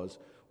 clause,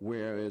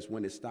 whereas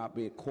when it stopped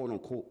being, quote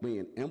unquote,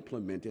 being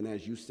implemented, and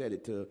as you said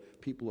it, to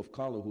people of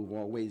color who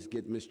always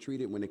get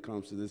mistreated when it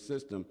comes to the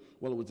system,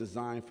 well, it was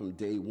designed from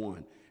day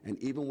one. And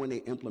even when they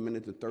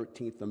implemented the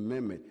 13th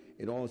Amendment,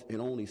 it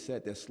only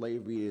said that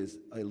slavery is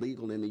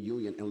illegal in the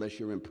Union unless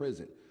you're in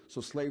prison. So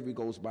slavery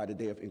goes by the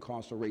day of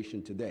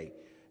incarceration today.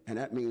 And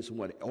that means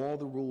what? All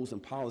the rules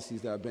and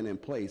policies that have been in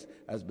place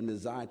has been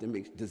designed to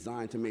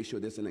make sure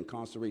there's an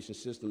incarceration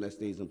system that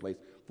stays in place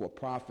for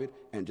profit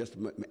and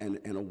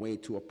a way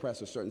to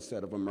oppress a certain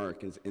set of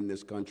Americans in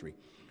this country.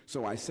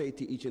 So I say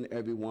to each and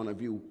every one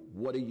of you,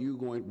 what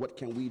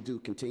can we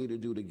continue to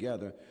do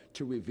together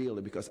to reveal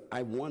it? Because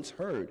I once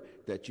heard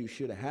that you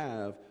should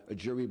have a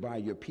jury by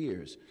your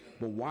peers.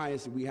 But why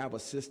is we have a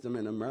system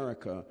in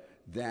America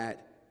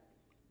that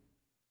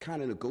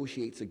kind of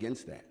negotiates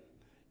against that?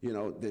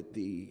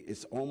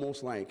 It's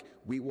almost like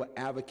we will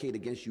advocate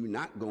against you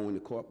not going to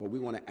court, but we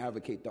want to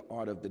advocate the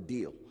art of the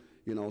deal.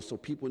 So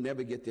people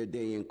never get their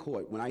day in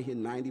court. When I hear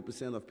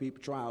 90% of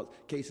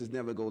cases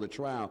never go to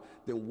trial,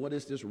 then what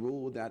is this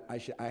rule that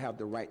I have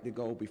the right to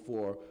go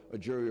before a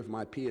jury of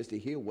my peers to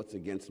hear what's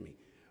against me?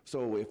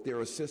 So if there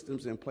are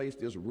systems in place,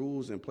 there's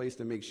rules in place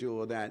to make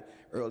sure that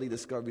early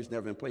discovery is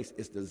never in place.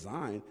 It's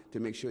designed to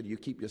make sure that you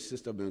keep your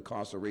system of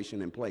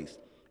incarceration in place.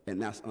 And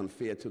that's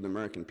unfair to the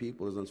American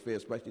people. It's unfair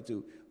especially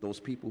to those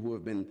people who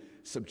have been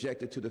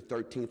subjected to the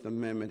 13th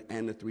Amendment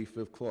and the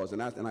 3/5 clause.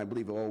 And I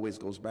believe it always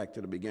goes back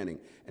to the beginning.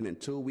 And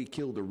until we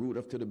kill the root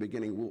up to the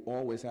beginning, we'll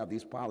always have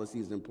these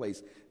policies in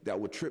place that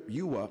will trip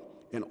you up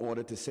in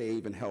order to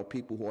save and help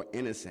people who are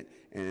innocent.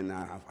 And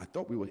I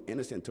thought we were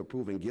innocent until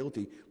proven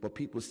guilty, but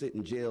people sit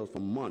in jail for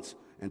months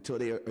until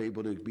they are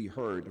able to be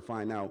heard to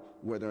find out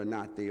whether or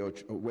not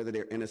whether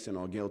they're innocent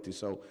or guilty.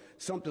 So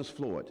something's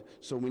flawed.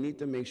 So we need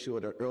to make sure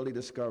that early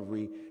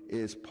discovery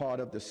is part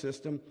of the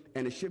system,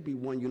 and it should be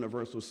one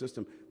universal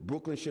system.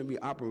 Brooklyn should be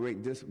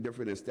operating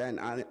different than Staten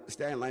Island.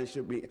 Staten Island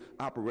should be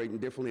operating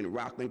differently in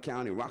Rockland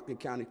County. Rockland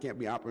County can't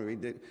be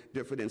operating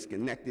different than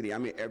Schenectady. I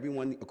mean,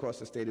 everyone across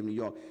the state of New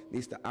York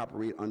needs to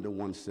operate under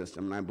one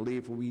system. And I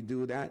believe if we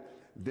do that,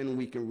 then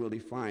we can really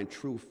find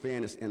true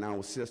fairness in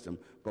our system.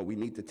 But we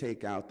need to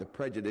take out the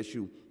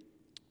prejudicial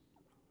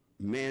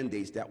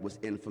mandates that was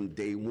in from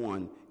day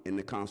one in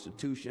the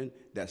Constitution.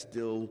 That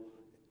still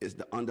is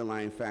the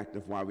underlying factor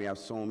of why we have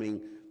so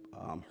many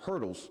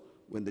hurdles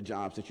with the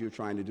jobs that you're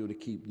trying to do to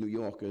keep New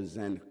Yorkers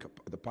and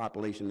the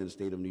population in the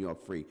state of New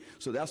York free.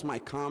 So that's my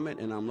comment,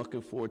 and I'm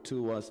looking forward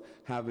to us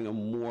having a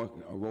more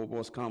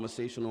robust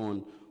conversation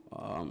on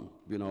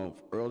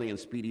early and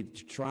speedy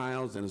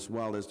trials, and as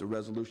well as the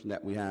resolution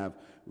that we have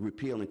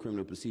repealing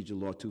Criminal Procedure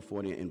Law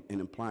 240 and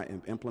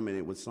implement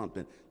it with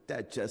something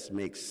that just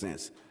makes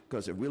sense.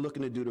 Because if we're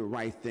looking to do the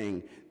right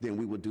thing, then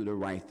we will do the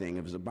right thing.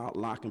 If it's about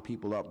locking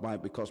people up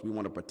because we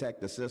want to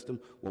protect the system,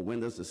 well, when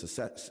does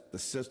the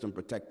system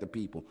protect the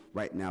people?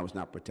 Right now, it's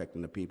not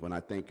protecting the people. And I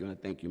thank you,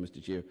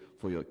 Mr. Chair,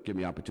 for giving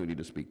me the opportunity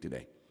to speak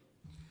today.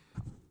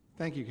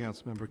 Thank you,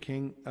 Councilmember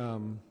King.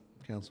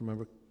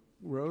 Councilmember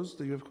Rose,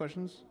 do you have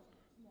questions?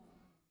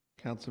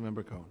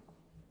 Councilmember Cohen.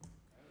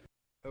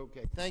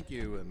 Okay, thank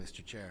you,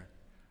 Mr. Chair.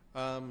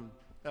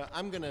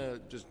 I'm going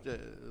to just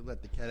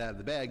let the cat out of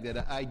the bag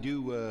that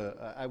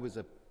I was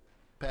a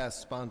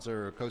past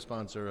sponsor or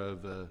co-sponsor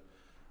of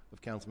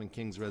Councilman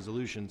King's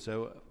resolution,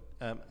 so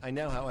I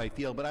know how I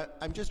feel, but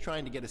I'm just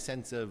trying to get a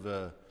sense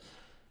of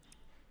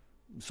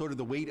sort of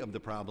the weight of the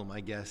problem,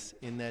 I guess,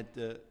 in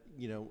that,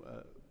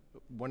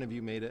 one of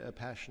you made a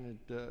passionate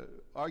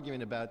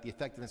argument about the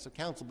effectiveness of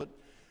counsel, but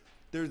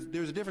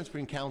there's a difference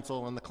between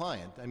counsel and the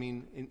client. I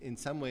mean, in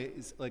some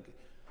ways, like,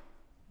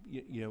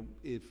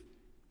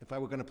 if I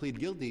were going to plead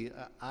guilty,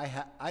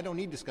 I don't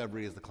need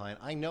discovery as the client.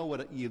 I know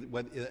what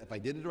if I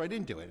did it or I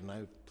didn't do it, and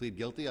I plead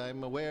guilty.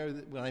 I'm aware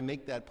that when I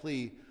make that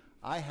plea,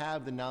 I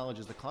have the knowledge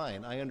as the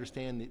client. I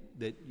understand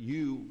that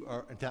you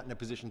are not in a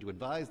position to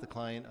advise the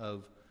client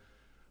of.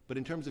 But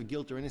in terms of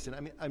guilt or innocent,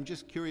 I mean, I'm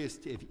just curious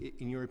if,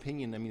 in your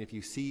opinion, I mean, if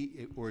you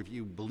see or if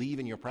you believe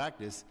in your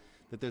practice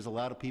that there's a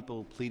lot of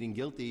people pleading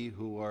guilty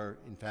who are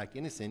in fact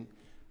innocent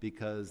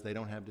because they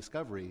don't have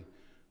discovery,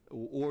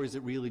 or is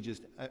it really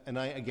just? And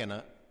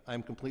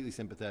I'm completely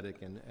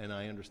sympathetic, and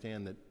I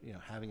understand that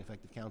having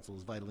effective counsel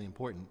is vitally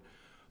important,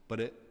 but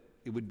it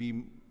would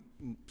be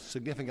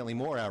significantly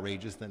more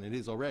outrageous than it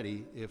is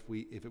already if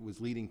it was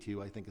leading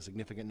to, I think, a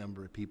significant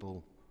number of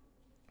people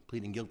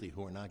pleading guilty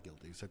who are not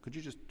guilty. So could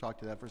you just talk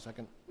to that for a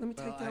second? Let me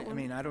take that one. I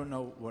mean, I don't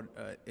know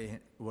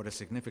what a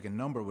significant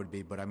number would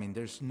be, but I mean,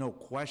 there's no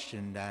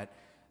question that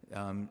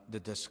the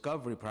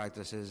discovery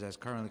practices as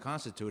currently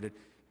constituted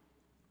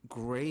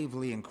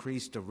gravely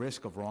increase the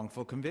risk of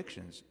wrongful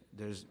convictions.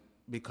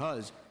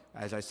 Because,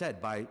 as I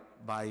said,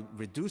 by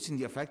reducing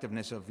the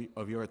effectiveness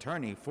of your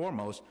attorney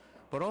foremost,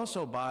 but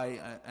also by,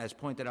 as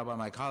pointed out by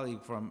my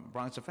colleague from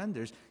Bronx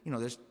Offenders,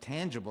 there's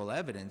tangible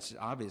evidence,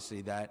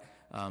 obviously, that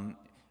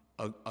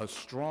a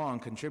strong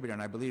contributor,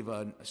 and I believe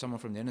someone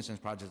from the Innocence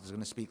Project is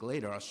going to speak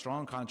later, a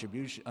strong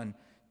contribution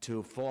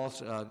to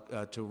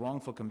to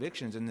wrongful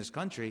convictions in this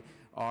country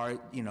are,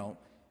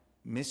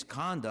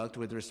 misconduct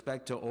with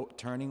respect to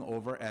turning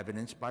over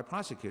evidence by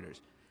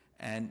prosecutors.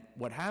 And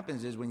what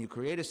happens is when you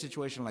create a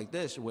situation like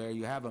this, where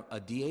you have a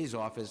DA's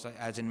office,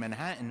 as in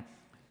Manhattan,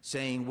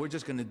 saying we're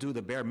just going to do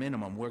the bare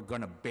minimum, we're going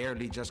to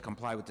barely just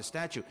comply with the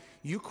statute,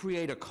 you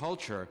create a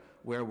culture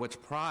where what's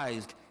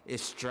prized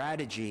is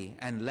strategy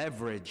and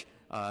leverage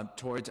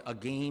towards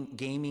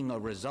gaming a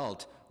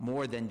result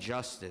more than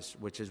justice,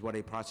 which is what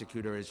a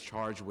prosecutor is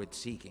charged with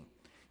seeking.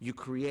 You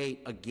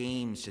create a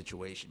game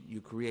situation.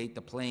 You create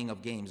the playing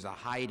of games, the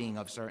hiding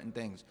of certain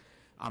things.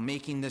 I'm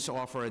making this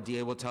offer, a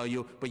DA will tell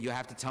you, but you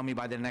have to tell me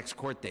by the next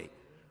court date.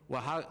 Well,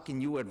 how can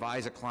you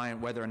advise a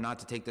client whether or not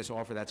to take this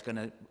offer that's going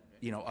to,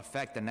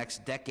 affect the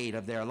next decade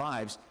of their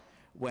lives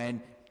when,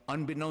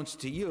 unbeknownst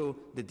to you,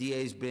 the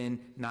DA's been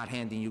not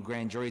handing you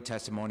grand jury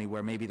testimony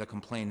where maybe the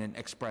complainant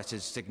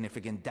expresses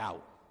significant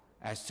doubt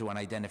as to an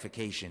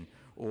identification,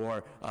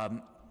 or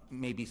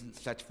maybe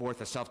sets forth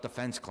a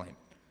self-defense claim?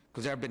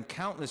 Because there have been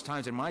countless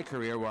times in my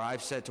career where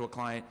I've said to a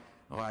client,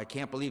 oh, I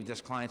can't believe this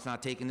client's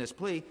not taking this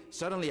plea.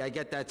 Suddenly I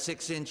get that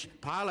 6-inch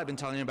pile I've been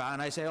telling you about,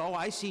 and I say, oh,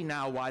 I see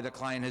now why the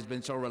client has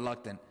been so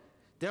reluctant.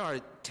 There are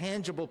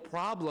tangible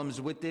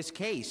problems with this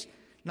case,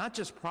 not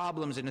just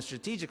problems in a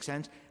strategic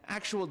sense,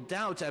 actual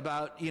doubts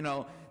about,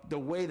 the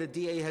way the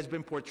DA has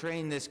been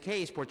portraying this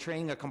case,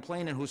 portraying a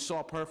complainant who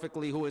saw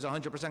perfectly, who is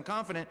 100%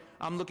 confident,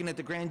 I'm looking at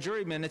the grand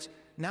jury minutes.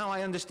 Now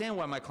I understand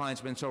why my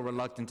client's been so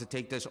reluctant to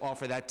take this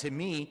offer that, to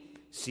me,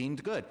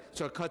 seemed good.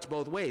 So it cuts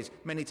both ways.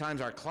 Many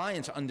times our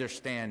clients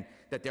understand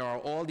that there are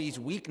all these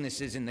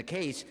weaknesses in the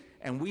case,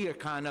 and we are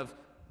kind of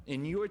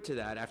inured to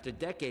that after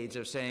decades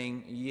of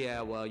saying,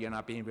 yeah, well, you're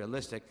not being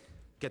realistic.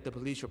 Get the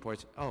police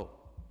reports. Oh,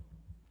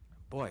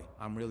 boy,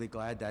 I'm really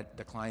glad that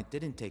the client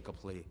didn't take a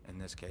plea in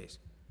this case.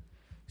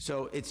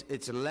 So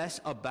it's less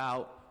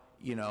about,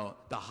 you know,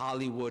 the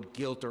Hollywood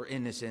guilt or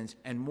innocence,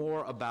 and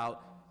more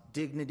about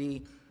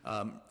dignity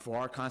for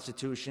our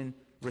Constitution,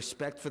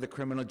 respect for the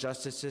criminal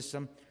justice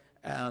system.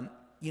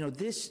 You know,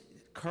 this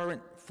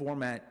current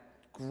format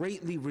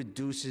greatly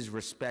reduces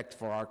respect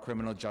for our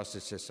criminal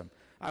justice system.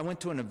 I went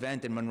to an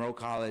event in Monroe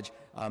College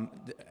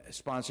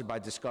sponsored by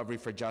Discovery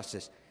for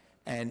Justice,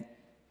 and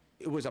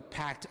it was a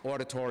packed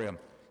auditorium.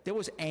 There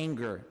was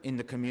anger in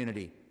the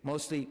community,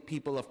 mostly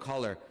people of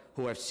color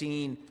who have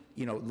seen,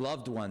 you know,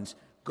 loved ones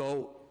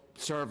go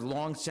serve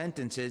long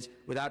sentences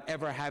without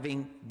ever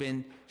having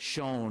been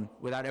shown,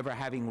 without ever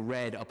having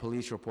read a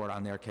police report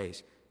on their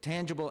case.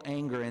 Tangible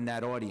anger in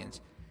that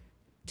audience.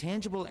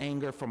 Tangible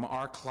anger from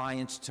our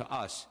clients to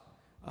us.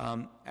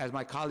 As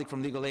my colleague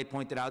from Legal Aid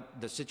pointed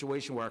out, the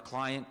situation where a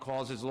client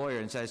calls his lawyer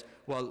and says,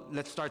 well,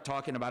 let's start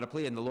talking about a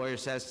plea, and the lawyer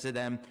says to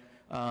them,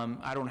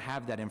 I don't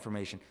have that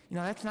information. You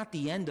know, that's not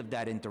the end of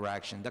that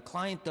interaction. The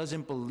client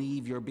doesn't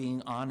believe you're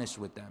being honest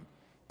with them.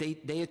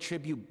 They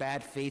attribute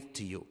bad faith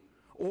to you,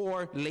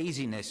 or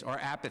laziness, or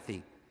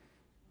apathy.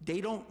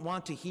 They don't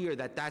want to hear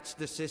that that's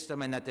the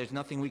system and that there's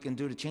nothing we can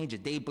do to change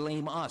it. They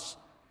blame us.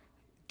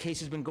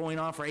 Case has been going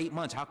on for 8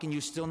 months. How can you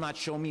still not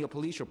show me a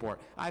police report?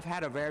 I've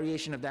had a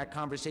variation of that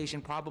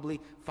conversation probably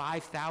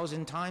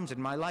 5,000 times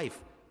in my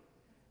life.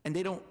 And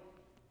they don't,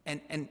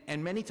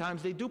 and many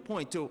times they do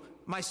point to,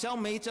 my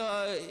cellmate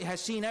has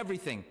seen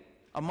everything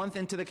a month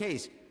into the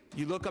case.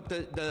 You look up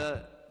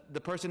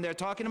the person they're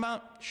talking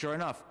about, sure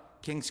enough,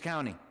 Kings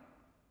County,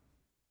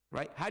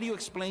 right? How do you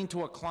explain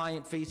to a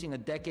client facing a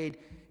decade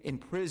in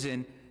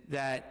prison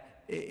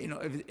that, you know,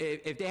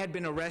 if they had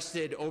been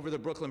arrested over the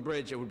Brooklyn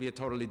Bridge, it would be a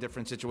totally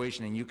different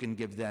situation, and you can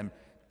give them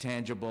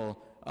tangible,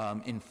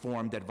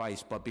 informed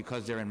advice, but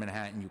because they're in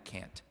Manhattan, you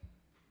can't.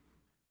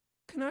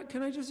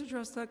 Can I just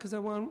address that? Because I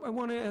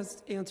want to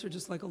answer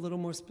just like a little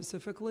more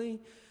specifically.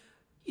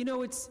 You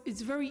know,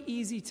 it's very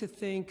easy to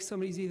think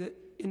somebody's either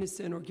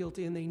innocent or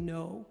guilty and they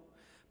know,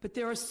 but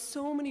there are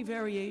so many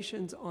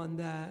variations on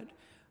that.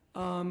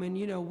 And,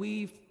 you know,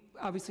 we've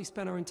obviously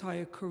spent our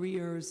entire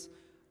careers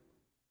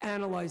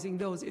analyzing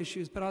those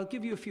issues, but I'll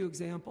give you a few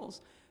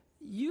examples.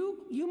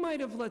 You might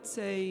have, let's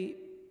say,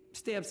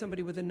 stabbed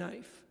somebody with a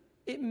knife.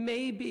 It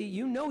may be,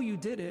 you know you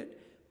did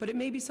it, but it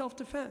may be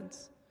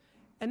self-defense.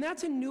 And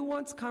that's a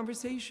nuanced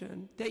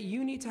conversation that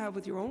you need to have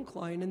with your own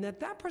client, and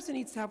that person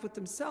needs to have with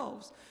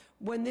themselves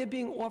when they're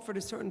being offered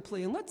a certain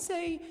plea. And let's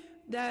say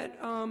that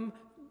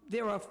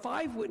there are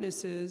 5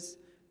 witnesses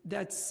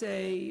that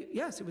say,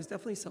 yes, it was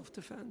definitely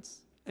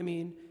self-defense. I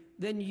mean,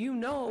 then you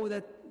know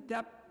that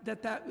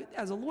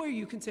as a lawyer,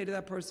 you can say to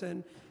that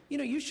person, you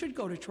know, you should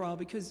go to trial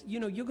because, you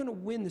know, you're going to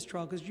win this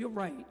trial because you're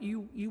right.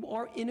 You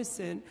are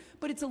innocent,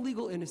 but it's a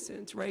legal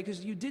innocence, right?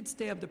 Because you did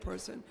stab the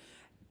person.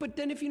 But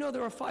then if you know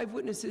there are 5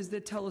 witnesses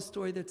that tell a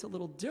story that's a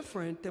little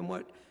different than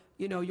what,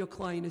 you know, your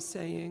client is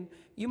saying,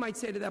 you might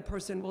say to that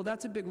person, well,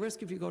 that's a big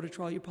risk. If you go to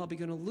trial, you're probably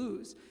going to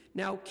lose.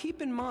 Now,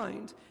 keep in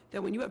mind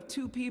that when you have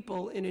 2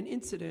 people in an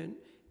incident,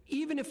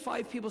 even if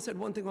 5 people said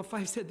one thing or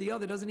 5 said the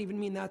other, doesn't even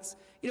mean that's,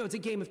 you know, it's a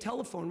game of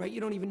telephone, right?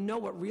 You don't even know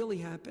what really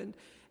happened.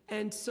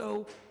 And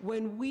so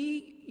when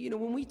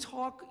we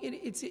talk,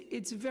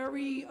 it's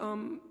very,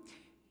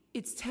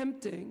 it's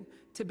tempting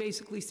to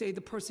basically say the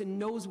person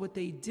knows what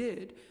they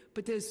did,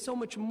 but there's so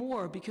much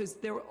more because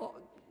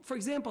for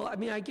example, I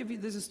mean,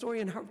 there's a story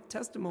in her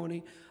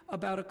testimony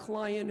about a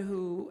client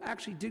who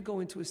actually did go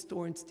into a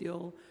store and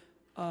steal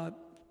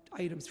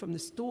items from the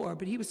store,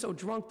 but he was so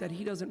drunk that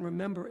he doesn't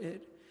remember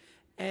it.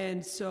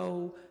 And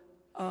so,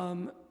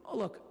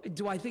 look,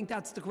 do I think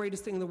that's the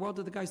greatest thing in the world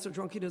that the guy's so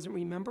drunk he doesn't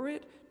remember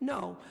it?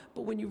 No.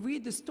 But when you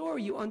read the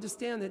story, you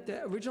understand that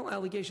the original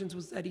allegations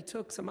was that he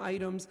took some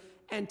items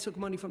and took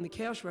money from the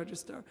cash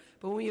register.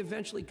 But when we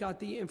eventually got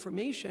the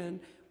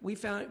information, we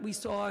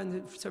saw in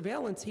the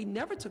surveillance, he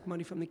never took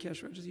money from the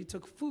cash register. He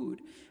took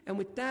food. And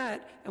with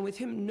that, and with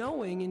him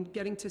knowing and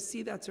getting to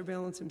see that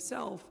surveillance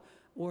himself,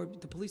 or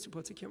the police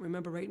reports, I can't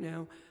remember right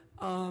now,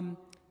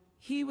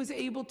 he was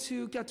able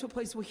to get to a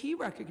place where he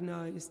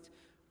recognized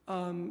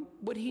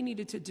what he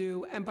needed to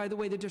do. And by the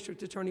way, the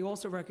district attorney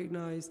also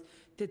recognized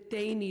that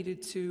they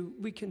needed to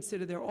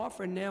reconsider their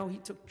offer. And now he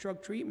took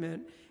drug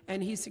treatment,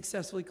 and he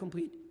successfully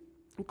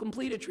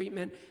completed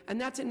treatment, and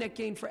that's a net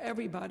gain for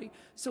everybody.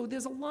 So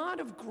there's a lot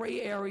of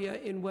gray area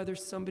in whether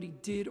somebody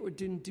did or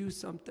didn't do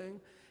something.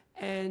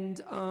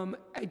 And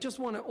I just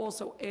want to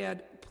also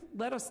add,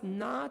 let us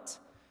not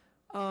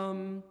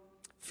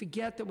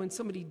forget that when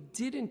somebody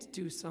didn't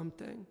do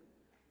something,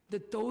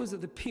 that those are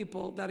the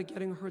people that are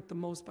getting hurt the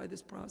most by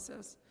this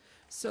process.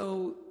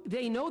 So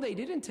they know they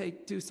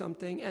didn't do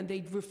something, and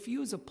they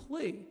refuse a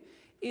plea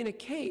in a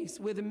case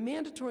where the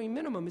mandatory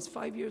minimum is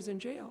 5 years in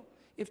jail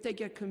if they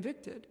get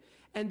convicted.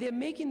 And they're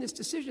making this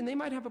decision. They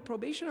might have a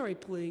probationary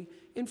plea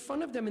in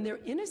front of them, and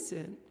they're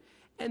innocent,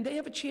 and they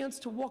have a chance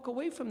to walk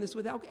away from this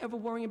without ever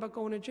worrying about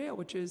going to jail,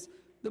 which is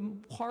the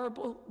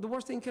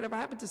worst thing that could ever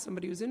happen to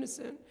somebody who's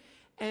innocent.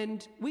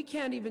 And we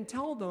can't even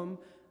tell them,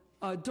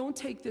 don't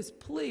take this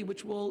plea,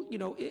 which will,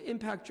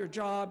 impact your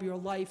job, your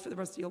life for the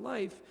rest of your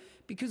life,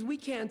 because we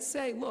can't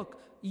say,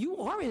 look, you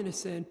are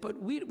innocent,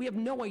 but we have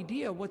no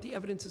idea what the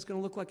evidence is going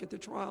to look like at the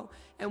trial,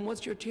 and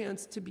what's your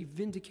chance to be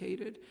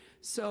vindicated.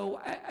 So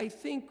I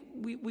think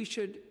we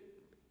should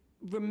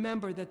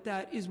remember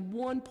that is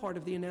one part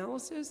of the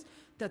analysis,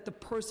 that the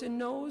person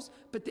knows,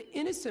 but the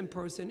innocent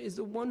person is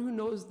the one who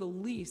knows the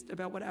least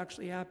about what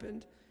actually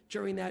happened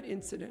during that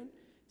incident.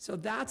 So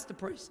that's the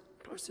person,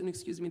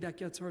 that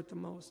gets hurt the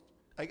most.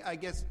 I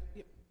guess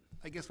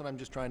what I'm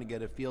just trying to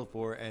get a feel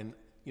for, and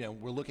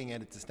we're looking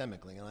at it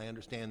systemically, and I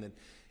understand that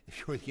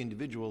if you're the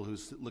individual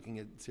who's looking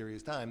at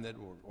serious time,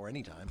 or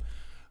any time,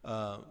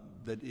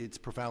 that it's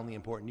profoundly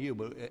important to you.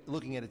 But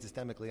looking at it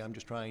systemically, I'm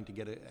just trying to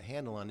get a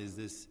handle on: is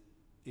this,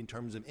 in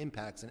terms of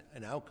impacts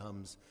and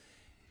outcomes,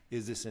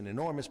 is this an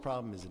enormous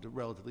problem? Is it a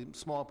relatively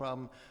small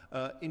problem?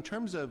 In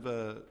terms of,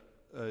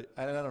 I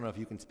don't know if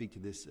you can speak to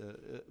this,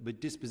 but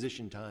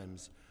disposition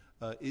times.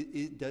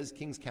 Does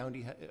Kings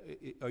County,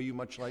 are you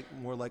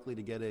more likely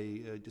to get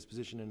a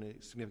disposition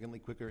significantly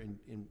quicker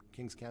in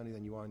Kings County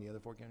than you are in the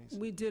other 4 counties?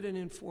 We did an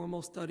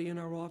informal study in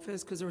our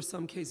office, because there are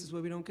some cases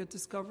where we don't get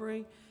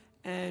discovery,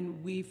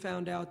 and we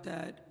found out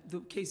that the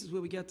cases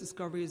where we get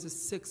discovery is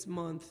a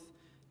 6-month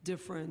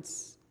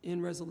difference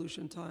in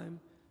resolution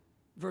time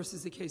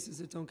versus the cases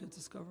that don't get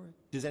discovery.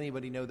 Does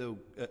anybody know, though,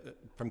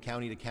 from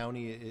county to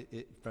county,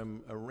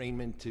 from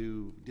arraignment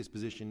to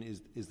disposition,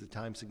 is the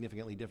time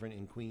significantly different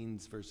in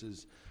Queens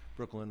versus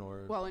Brooklyn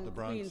or the Bronx? Well, in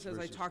Queens, as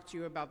I talked to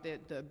you about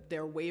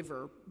their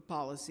waiver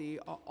policy,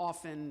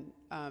 often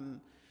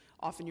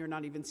you're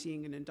not even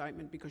seeing an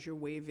indictment because you're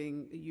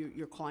waiving,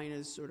 your client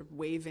is sort of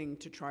waiving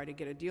to try to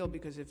get a deal,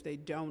 because if they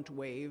don't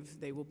waive,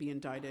 they will be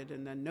indicted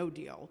and then no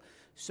deal.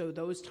 So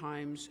those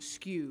times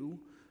skew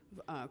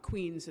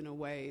Queens in a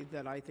way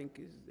that I think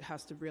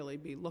has to really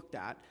be looked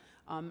at.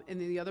 And in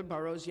the other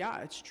boroughs, yeah,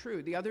 it's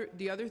true. The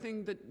other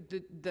thing that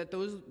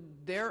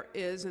there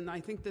is, and I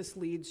think this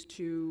leads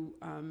to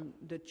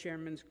the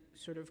chairman's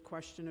sort of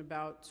question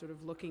about sort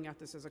of looking at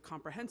this as a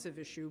comprehensive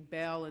issue,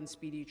 bail and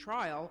speedy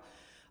trial.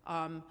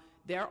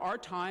 There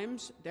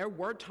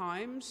were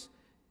times,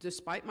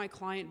 despite my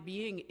client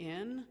being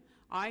in,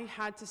 I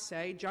had to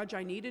say, Judge,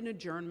 I need an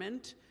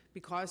adjournment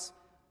because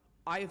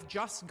I have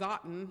just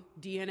gotten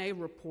DNA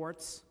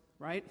reports,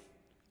 right,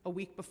 a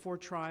week before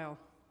trial.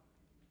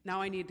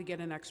 Now I need to get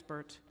an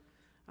expert.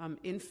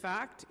 In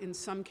fact, in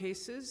some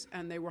cases,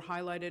 and they were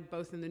highlighted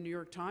both in the New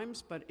York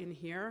Times, but in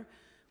here,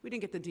 we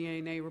didn't get the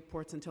DNA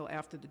reports until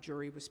after the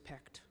jury was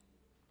picked.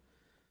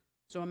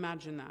 So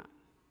imagine that.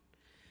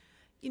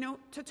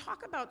 To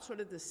talk about sort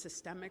of the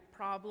systemic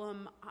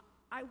problem,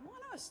 I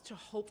want us to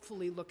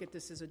hopefully look at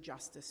this as a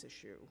justice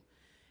issue.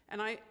 And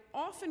I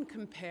often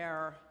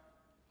compare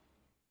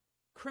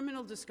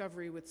criminal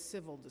discovery with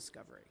civil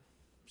discovery.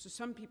 So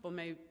some people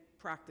may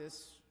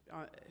practice,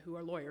 who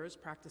are lawyers,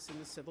 practice in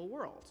the civil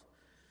world.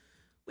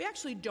 We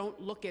actually don't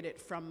look at it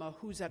from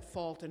who's at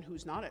fault and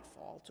who's not at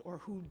fault, or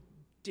who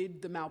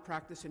did the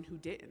malpractice and who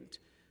didn't.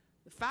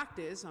 The fact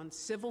is, on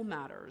civil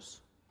matters,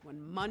 when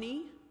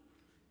money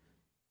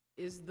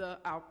is the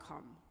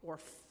outcome, or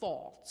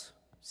fault,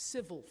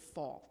 civil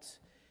fault,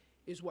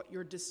 is what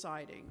you're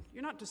deciding.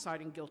 You're not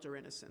deciding guilt or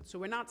innocence. So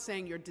we're not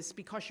saying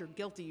because you're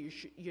guilty,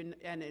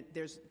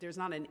 there's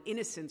not an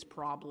innocence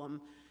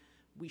problem,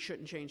 we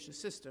shouldn't change the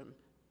system.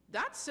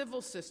 That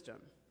civil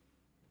system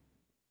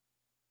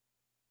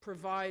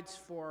provides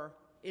for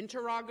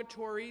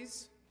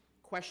interrogatories,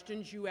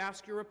 questions you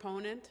ask your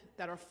opponent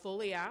that are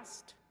fully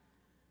asked,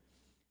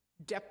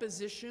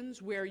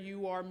 depositions where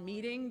you are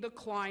meeting the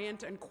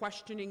client and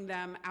questioning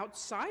them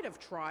outside of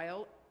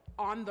trial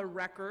on the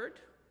record.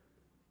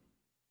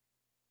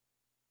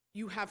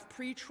 You have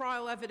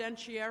pretrial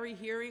evidentiary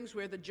hearings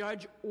where the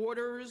judge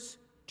orders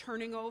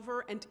turning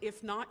over, and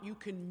if not, you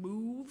can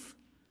move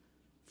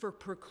for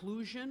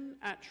preclusion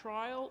at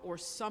trial or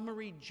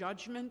summary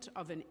judgment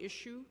of an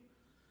issue.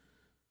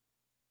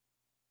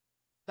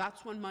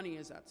 That's when money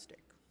is at stake.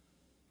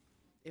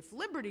 If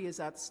liberty is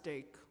at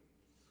stake,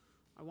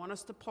 I want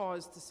us to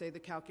pause to say the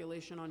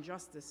calculation on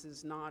justice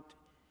is not,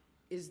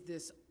 is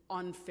this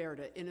unfair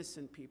to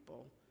innocent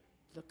people?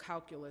 The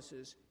calculus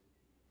is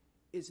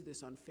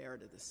this unfair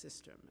to the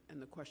system?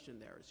 And the question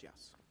there is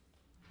yes.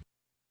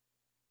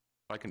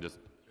 If I can just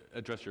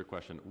address your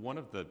question. One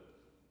of the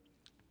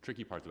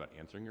tricky parts about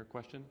answering your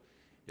question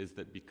is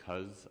that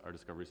because our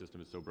discovery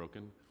system is so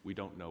broken, we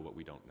don't know what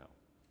we don't know,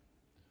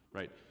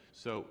 right?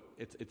 So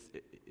it's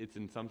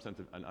in some sense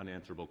an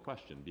unanswerable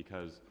question,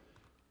 because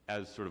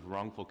as sort of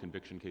wrongful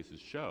conviction cases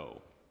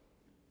show,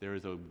 there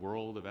is a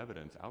world of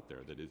evidence out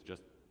there that is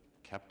just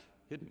kept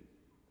hidden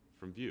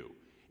from view.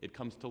 It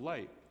comes to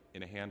light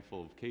in a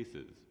handful of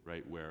cases,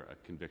 right, where a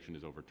conviction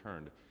is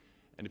overturned.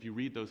 And if you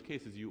read those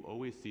cases, you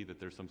always see that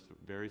there's some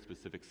very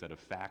specific set of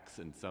facts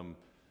and some,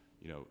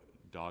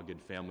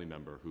 dogged family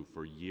member who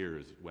for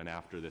years went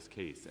after this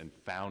case and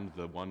found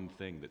the one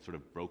thing that sort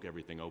of broke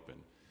everything open,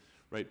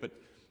 right? But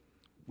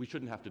we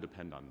shouldn't have to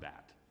depend on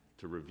that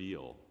to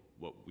reveal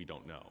what we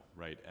don't know,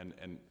 right?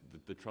 And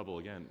the trouble,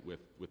 again,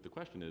 with the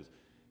question is,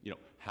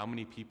 how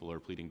many people are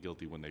pleading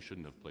guilty when they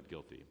shouldn't have pled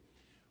guilty?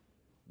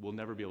 We'll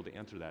never be able to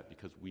answer that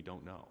because we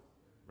don't know,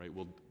 right?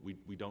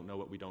 We don't know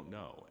what we don't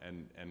know,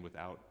 and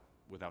without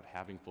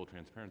having full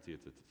transparency,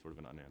 it's sort of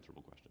an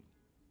unanswerable question.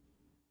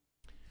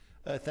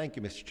 Thank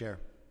you, Mr. Chair.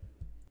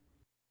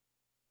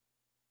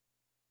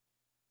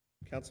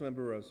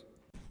 Councilmember Rose.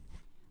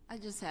 I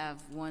just have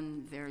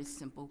one very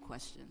simple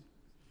question.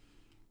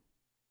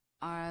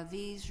 Are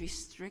these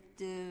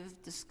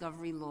restrictive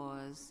discovery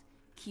laws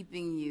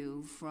keeping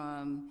you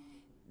from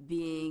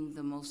being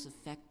the most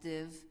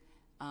effective,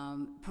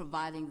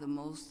 providing the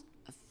most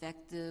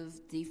effective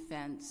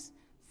defense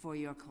for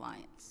your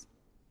clients?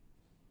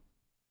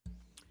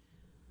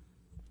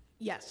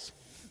 Yes.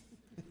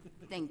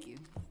 Thank you.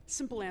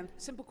 Simple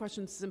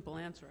question, simple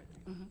answer, I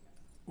think.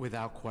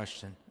 Without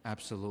question,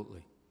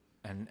 absolutely.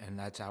 And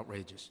that's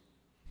outrageous.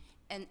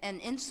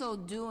 And in so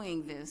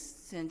doing this,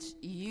 since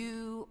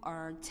you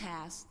are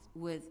tasked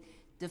with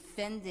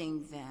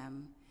defending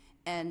them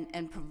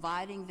and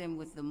providing them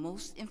with the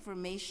most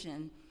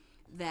information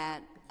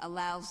that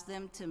allows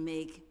them to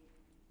make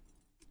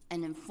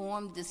an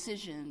informed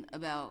decision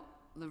about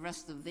the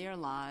rest of their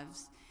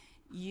lives,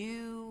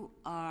 you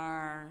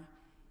are,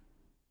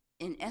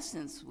 in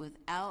essence,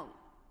 without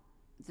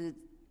the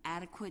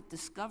adequate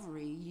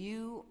discovery,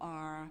 you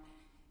are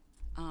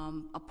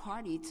a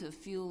party to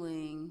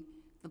fueling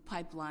the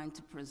pipeline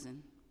to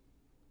prison.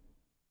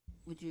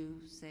 Would you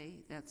say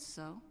that's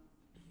so?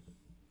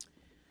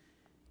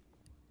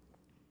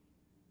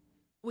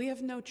 We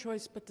have no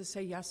choice but to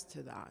say yes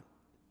to that.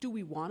 Do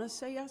we want to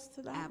say yes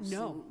to that?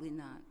 Absolutely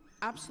No. not.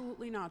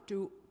 Absolutely not.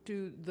 Do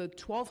the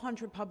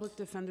 1,200 public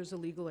defenders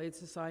of Legal Aid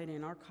Society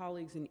and our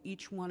colleagues in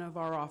each one of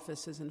our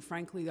offices, and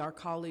frankly our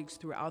colleagues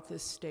throughout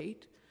this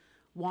state,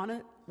 want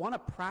to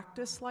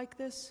practice like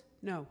this?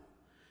 No.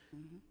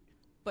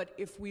 But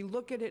if we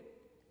look at it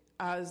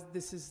as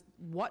this is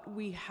what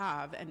we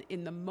have, and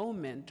in the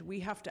moment,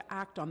 we have to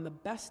act on the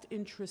best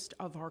interest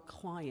of our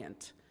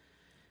client.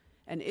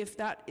 And if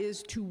that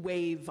is to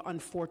waive,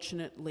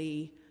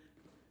 unfortunately,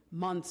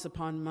 months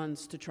upon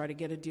months to try to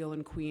get a deal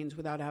in Queens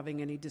without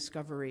having any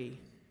discovery,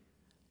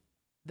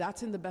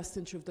 that's in the best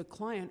interest of the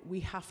client. We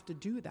have to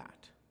do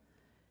that.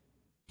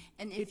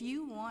 And if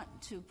you want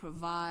to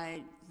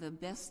provide the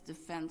best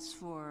defense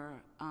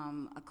for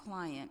a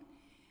client,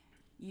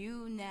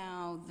 you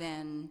now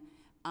then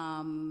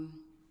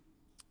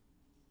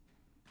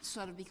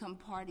sort of become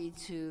party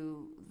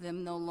to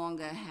them no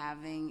longer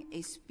having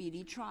a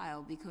speedy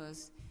trial,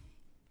 because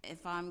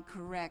if I'm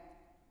correct,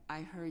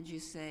 I heard you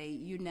say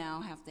you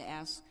now have to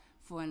ask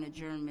for an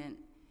adjournment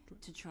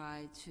to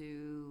try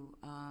to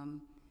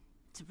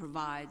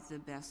provide the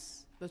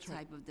best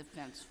type of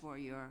defense for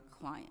your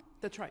client.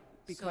 That's right,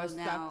 because So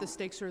now- the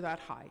stakes are that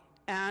high.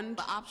 And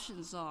The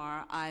options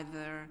are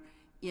either,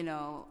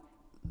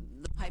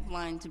 the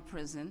pipeline to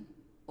prison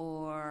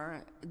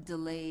or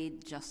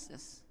delayed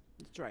justice.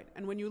 that's right.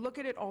 And when you look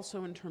at it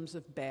also in terms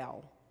of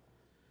bail,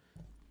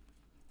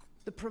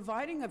 the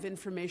providing of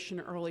information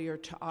earlier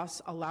to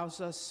us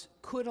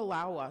could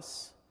allow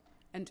us,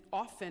 and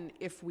often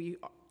if we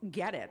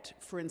get it,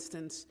 for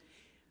instance,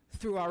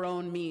 through our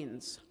own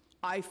means,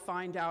 I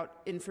find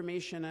out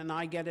information and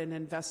I get an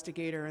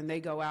investigator and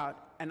they go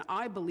out, and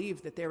I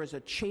believe that there is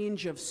a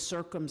change of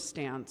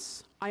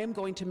circumstance, I am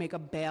going to make a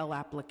bail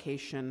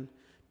application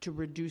to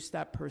reduce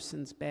that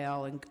person's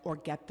bail or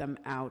get them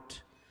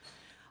out.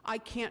 I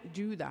can't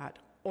do that,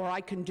 or I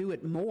can do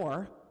it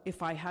more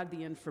if I had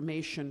the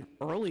information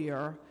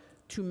earlier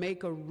to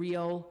make a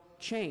real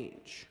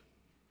change.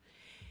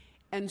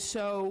 And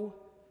so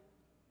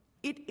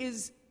it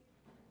is,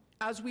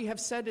 as we have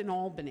said in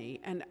Albany,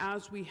 and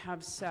as we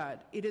have said,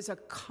 it is a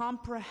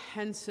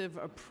comprehensive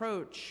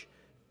approach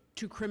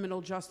to criminal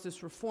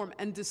justice reform,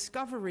 and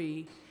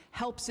discovery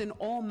helps in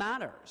all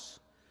matters,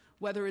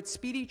 whether it's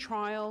speedy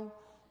trial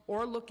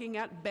or looking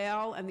at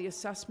bail and the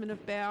assessment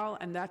of bail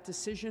and that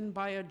decision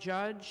by a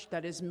judge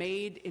that is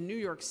made in New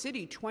York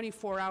City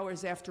 24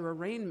 hours after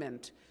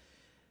arraignment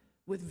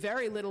with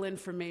very little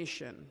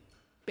information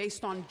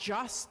based on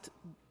just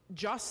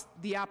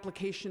the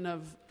application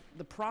of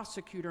the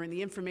prosecutor and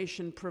the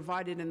information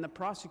provided in the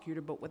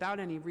prosecutor, but without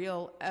any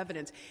real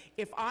evidence.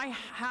 If I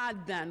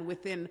had then,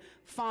 within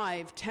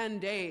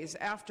 5-10 days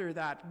after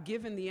that,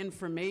 given the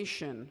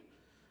information,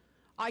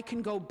 I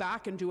can go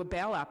back and do a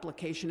bail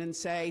application and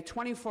say,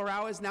 24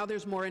 hours, now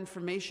there's more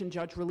information,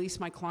 judge, release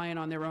my client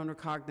on their own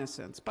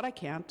recognizance. But I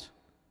can't.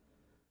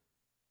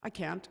 I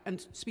can't.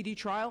 And speedy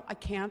trial, I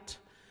can't.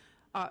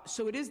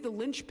 So it is the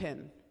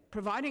linchpin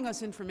Providing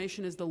us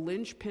information is the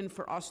linchpin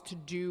for us to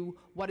do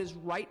what is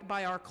right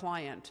by our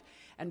client.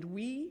 And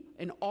we,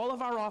 in all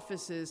of our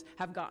offices,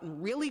 have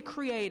gotten really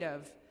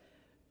creative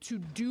to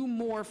do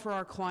more for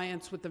our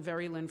clients with the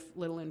very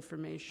little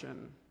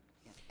information.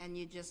 And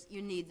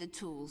you need the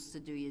tools to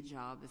do your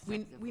job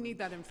effectively. We need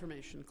that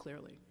information,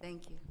 clearly.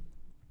 Thank you.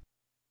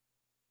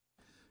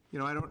 You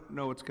know, I don't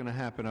know what's going to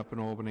happen up in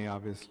Albany,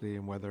 obviously,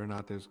 and whether or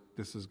not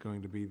this is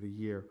going to be the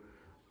year.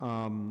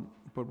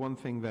 But one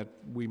thing that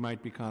we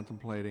might be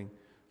contemplating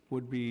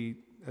would be,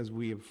 as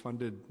we have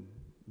funded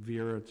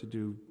Vera to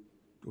do,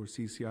 or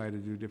CCI to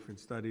do different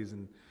studies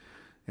and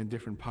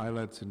different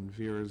pilots, and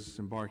Vera's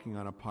embarking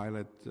on a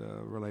pilot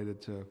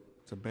related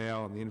to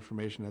bail and the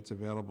information that's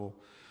available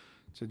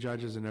to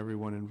judges and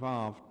everyone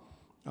involved.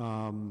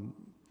 You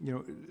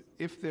know,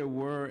 if there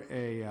were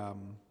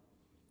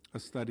a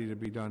study to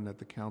be done that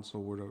the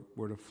council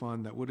were to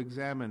fund that would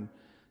examine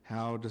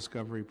how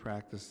discovery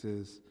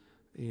practices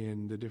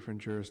in the different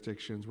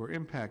jurisdictions were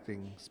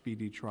impacting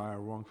speedy trial,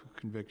 wrongful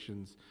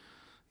convictions,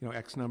 you know,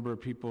 X number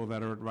of people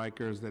that are at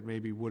Rikers that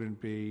maybe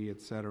wouldn't be,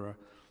 et cetera.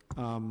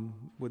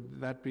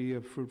 Would that be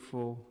a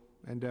fruitful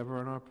endeavor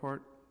on our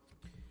part?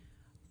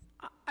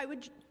 I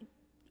would,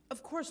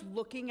 of course,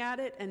 looking at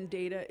it, and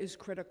data is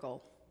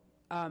critical.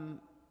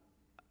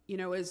 You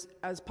know, as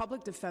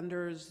public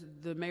defenders,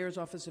 the Mayor's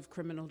Office of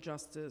Criminal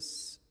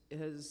Justice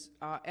has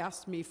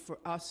asked me, for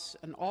us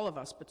and all of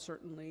us, but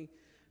certainly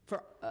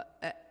for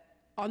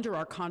under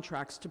our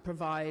contracts, to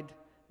provide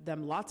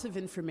them lots of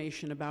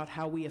information about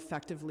how we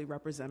effectively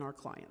represent our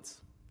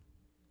clients,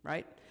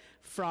 right?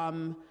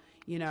 From,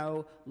 you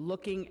know,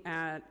 looking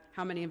at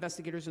how many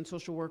investigators and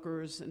social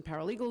workers and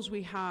paralegals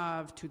we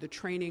have, to the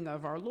training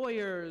of our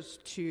lawyers,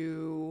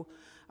 to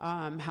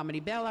how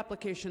many bail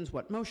applications,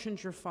 what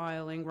motions you're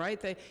filing,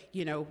 right?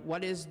 You know,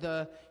 what is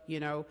the, you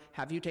know,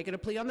 have you taken a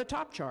plea on the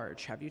top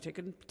charge? Have you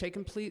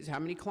taken pleas? How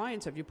many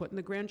clients have you put in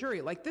the grand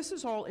jury? Like, this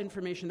is all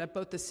information that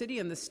both the city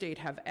and the state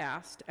have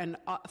asked. And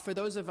for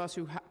those of us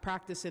who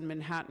practice in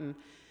Manhattan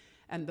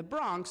and the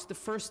Bronx, the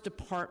First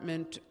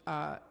Department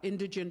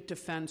Indigent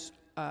Defense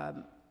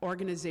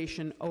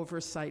Organization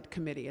Oversight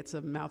Committee, it's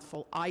a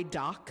mouthful,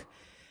 IDOC,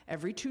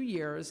 every 2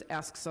 years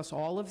asks us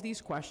all of these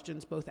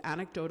questions, both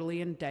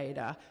anecdotally and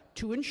data,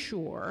 to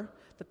ensure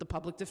that the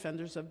public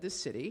defenders of this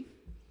city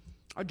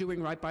are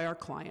doing right by our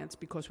clients,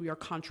 because we are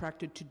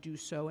contracted to do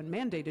so and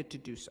mandated to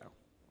do so.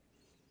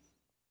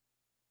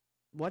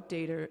 What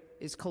data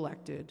is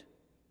collected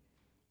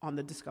on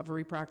the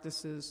discovery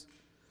practices,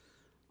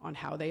 on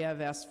how they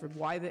have asked for,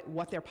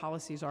 what their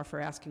policies are for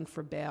asking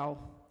for bail,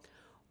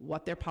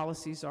 what their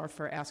policies are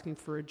for asking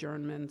for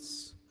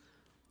adjournments.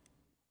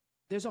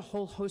 There's a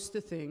whole host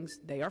of things.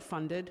 They are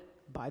funded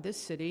by the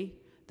city,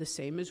 the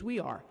same as we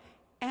are.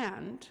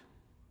 And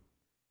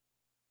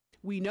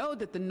we know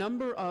that the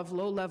number of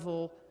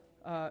low-level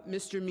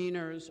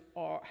misdemeanors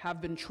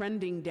have been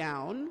trending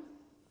down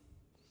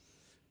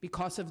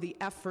because of the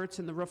efforts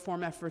and the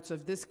reform efforts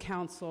of this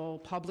council,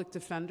 public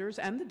defenders,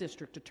 and the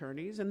district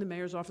attorneys, and the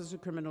Mayor's Office of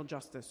Criminal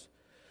Justice.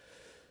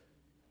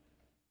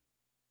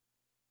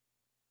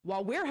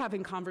 While we're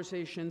having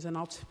conversations, and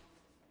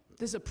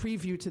this is a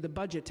preview to the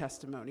budget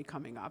testimony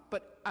coming up,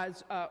 but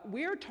as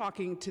we're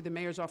talking to the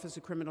Mayor's Office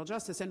of Criminal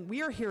Justice, and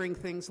we're hearing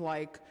things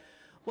like,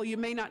 well, you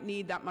may not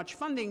need that much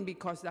funding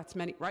because that's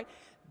many, right?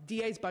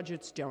 DA's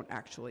budgets don't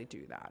actually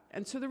do that.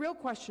 And so the real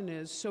question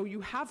is, so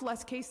you have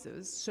less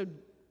cases, so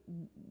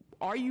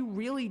are you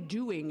really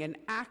doing an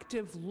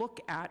active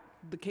look at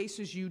the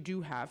cases you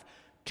do have,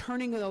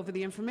 turning over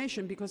the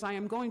information? Because I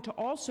am going to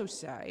also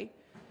say,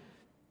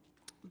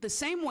 the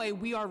same way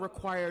we are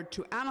required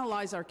to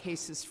analyze our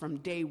cases from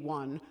day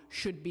one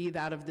should be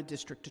that of the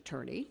district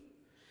attorney.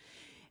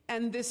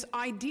 And this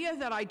idea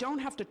that I don't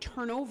have to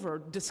turn over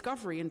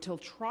discovery until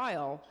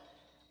trial,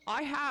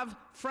 I have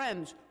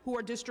friends who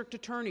are district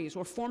attorneys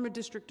or former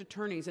district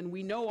attorneys, and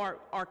we know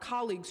our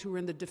colleagues who are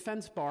in the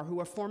defense bar who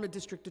are former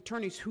district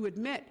attorneys who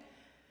admit,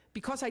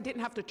 because I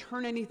didn't have to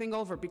turn anything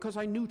over, because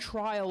I knew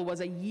trial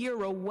was a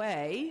year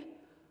away,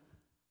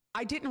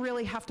 I didn't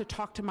really have to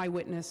talk to my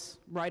witness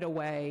right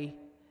away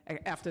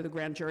after the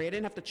grand jury. I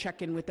didn't have to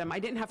check in with them. I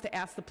didn't have to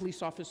ask the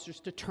police officers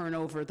to turn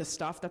over the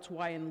stuff. That's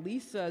why in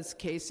Lisa's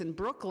case in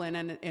Brooklyn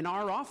and in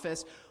our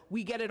office,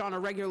 we get it on a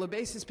regular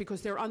basis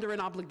because they're under an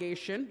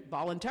obligation,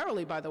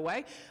 voluntarily by the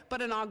way,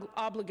 but an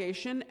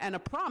obligation and a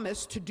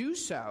promise to do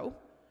so.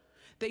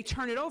 They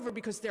turn it over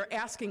because they're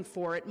asking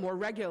for it more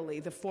regularly.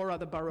 The 4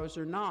 other boroughs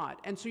are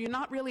not. And so you're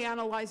not really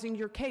analyzing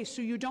your case.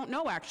 So you don't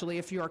know actually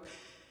if you're,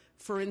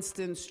 for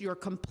instance, your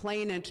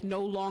complainant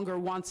no longer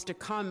wants to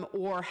come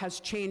or has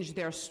changed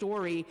their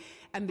story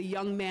and the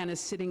young man is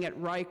sitting at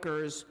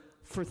Rikers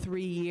for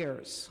 3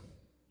 years.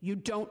 You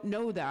don't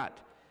know that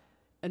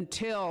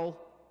until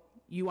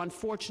you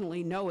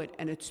unfortunately know it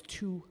and it's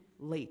too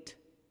late.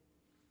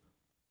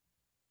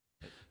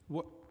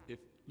 What?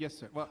 Yes,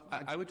 sir. Well,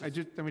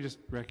 let me just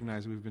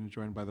recognize we've been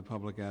joined by the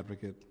public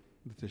advocate,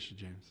 Letitia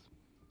James.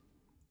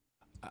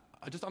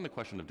 Just on the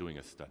question of doing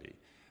a study,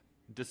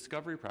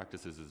 Discovery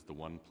practices is the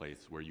one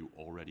place where you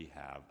already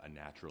have a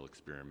natural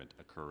experiment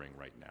occurring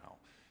right now.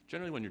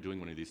 Generally, when you're doing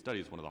one of these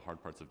studies, one of the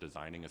hard parts of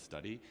designing a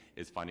study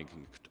is finding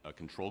a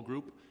control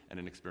group and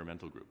an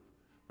experimental group,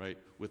 right?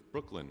 With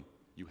Brooklyn,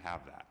 you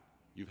have that.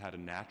 You've had a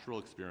natural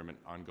experiment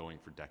ongoing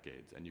for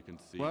decades, and you can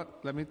see... Well,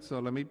 let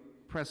me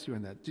press you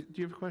on that. Do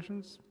you have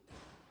questions?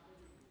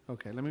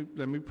 Okay, let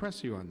me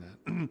press you on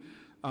that.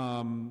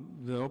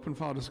 The open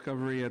file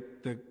discovery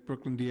at the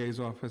Brooklyn DA's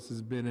office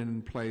has been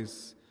in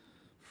place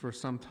for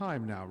some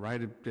time now,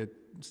 right? It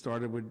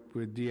started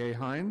with DA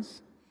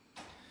Hines.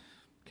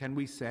 Can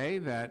we say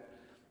that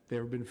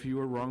there have been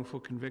fewer wrongful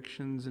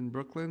convictions in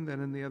Brooklyn than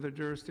in the other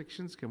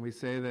jurisdictions? Can we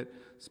say that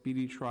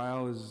speedy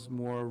trial is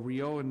more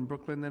real in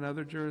Brooklyn than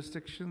other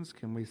jurisdictions?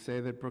 Can we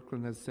say that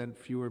Brooklyn has sent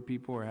fewer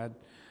people or had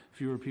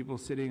fewer people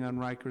sitting on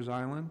Rikers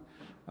Island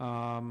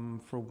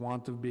for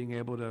want of being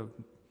able to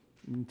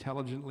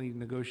intelligently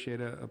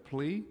negotiate a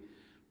plea?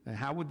 And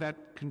how would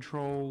that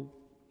control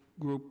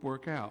group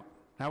work out?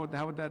 How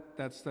would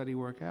that study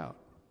work out?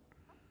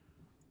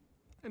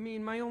 I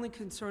mean, my only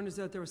concern is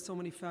that there are so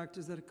many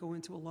factors that go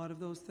into a lot of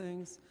those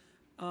things.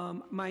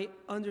 My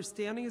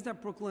understanding is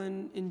that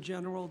Brooklyn, in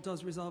general,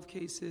 does resolve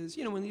cases.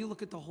 You know, when you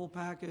look at the whole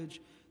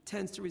package,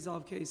 tends to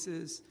resolve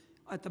cases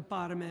at the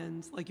bottom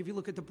end. Like, if you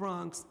look at the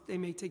Bronx, they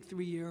may take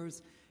 3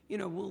 years. You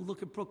know, we'll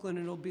look at Brooklyn,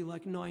 and it'll be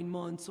like 9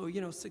 months or,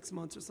 6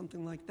 months or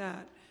something like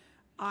that.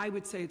 I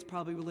would say it's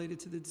probably related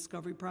to the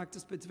discovery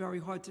practice, but it's very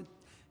hard to,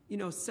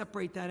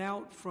 separate that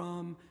out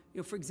from,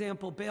 for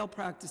example, bail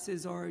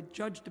practices are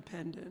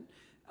judge-dependent.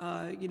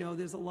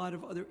 There's a lot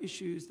of other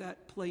issues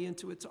that play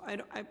into it. So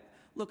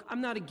look,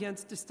 I'm not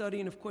against the study,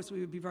 and of course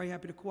we would be very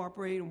happy to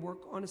cooperate and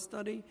work on a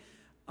study.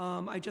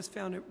 I just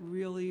found it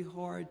really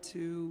hard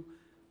to,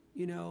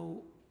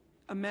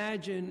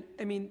 imagine.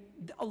 I mean,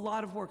 a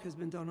lot of work has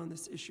been done on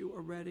this issue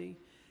already,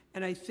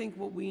 and I think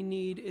what we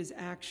need is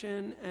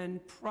action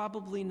and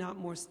probably not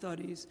more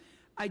studies.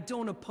 I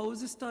don't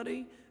oppose a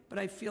study, but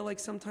I feel like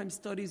sometimes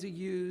studies are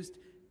used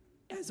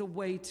as a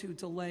way to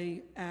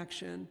delay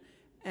action.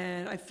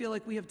 And I feel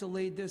like we have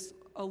delayed this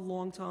a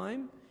long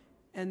time,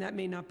 and that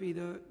may not be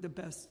the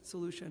best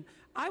solution.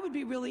 I would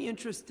be really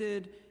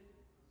interested,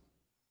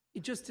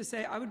 just to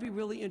say, I would be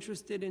really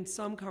interested in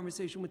some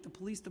conversation with the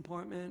police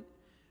department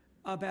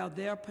about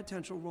their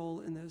potential role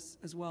in this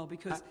as well.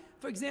 Because,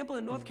 for example,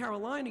 in North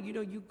Carolina,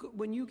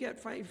 when you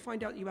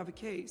find out you have a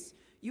case,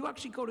 you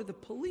actually go to the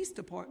police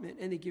department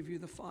and they give you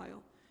the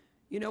file.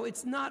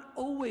 It's not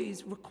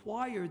always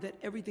required that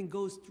everything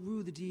goes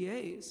through the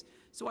DAs.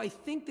 So I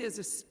think there's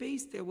a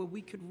space there where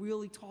we could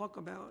really talk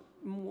about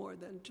more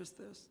than just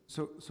this.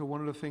 So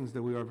one of the things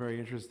that we are very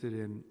interested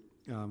in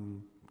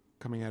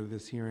coming out of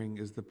this hearing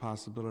is the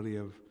possibility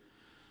of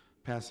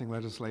passing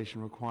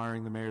legislation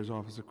requiring the Mayor's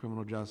Office of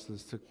Criminal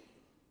Justice to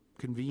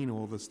convene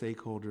all the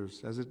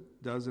stakeholders, as it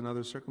does in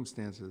other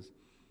circumstances,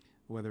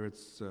 whether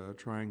it's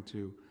trying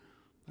to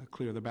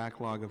clear the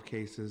backlog of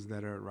cases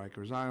that are at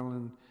Rikers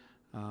Island,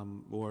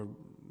 or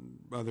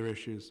other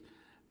issues.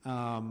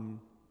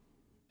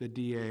 The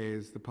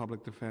DAs, the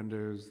public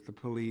defenders, the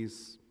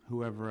police,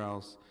 whoever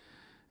else,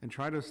 and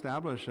try to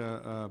establish,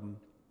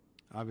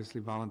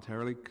 obviously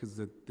voluntarily, because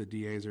the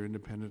DAs are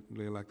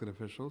independently elected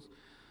officials,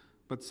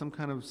 but some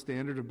kind of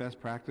standard of best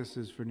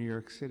practices for New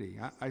York City.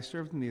 I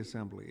served in the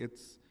Assembly.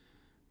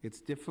 It's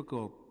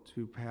difficult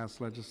to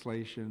pass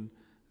legislation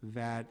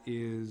that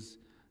is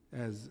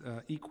as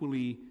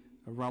equally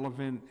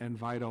relevant and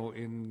vital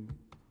in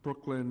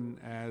Brooklyn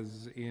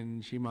as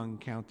in Chemung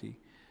County.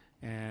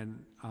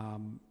 And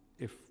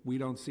if we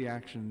don't see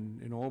action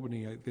in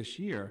Albany this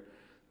year,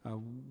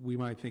 we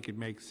might think it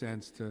makes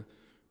sense to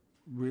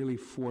really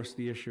force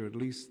the issue, at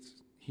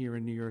least here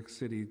in New York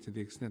City, to the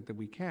extent that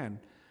we can,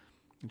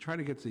 and try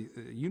to get to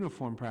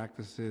uniform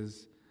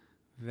practices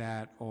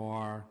that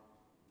are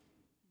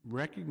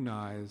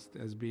recognized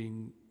as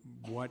being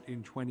what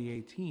in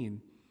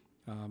 2018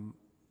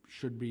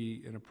 should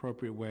be an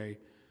appropriate way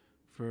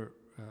for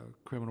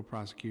criminal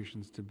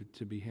prosecutions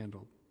to be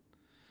handled.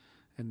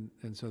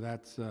 And so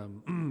that's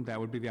that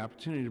would be the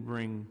opportunity to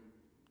bring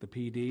the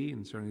PD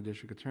and certainly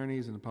district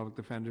attorneys and the public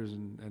defenders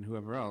and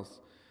whoever else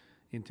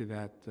into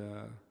that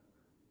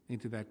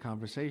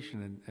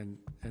conversation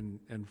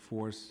and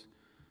force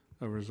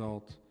a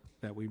result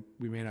that we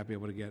may not be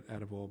able to get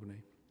out of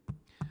Albany.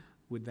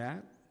 With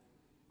that,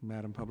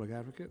 Madam Public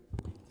Advocate.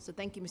 So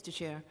thank you, Mr.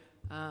 Chair.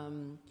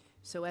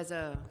 So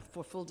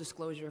for full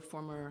disclosure,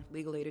 former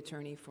legal aid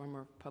attorney,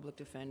 former public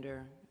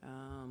defender,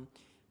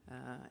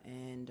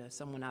 and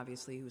someone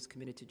obviously who's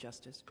committed to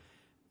justice.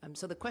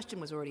 So the question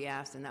was already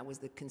asked, and that was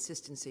the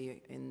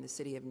consistency in the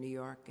city of New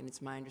York, and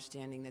it's my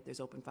understanding that there's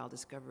open file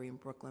discovery in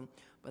Brooklyn,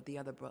 but the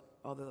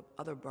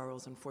other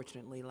boroughs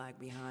unfortunately lag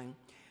behind.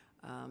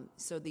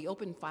 So the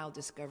open file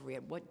discovery,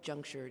 at what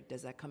juncture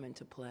does that come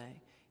into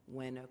play?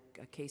 When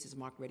a case is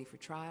marked ready for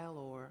trial,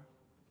 or?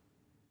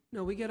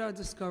 No, we get our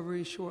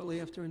discovery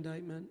shortly after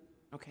indictment.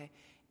 Okay.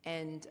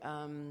 And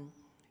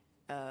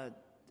that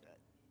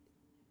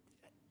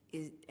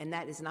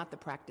is not the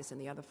practice in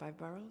the other 5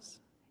 boroughs?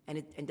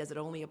 And does it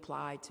only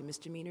apply to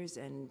misdemeanors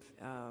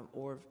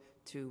or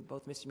to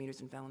both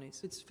misdemeanors and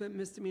felonies? It's for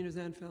misdemeanors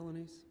and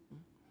felonies.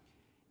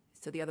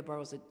 So the other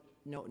boroughs,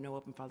 no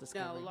open file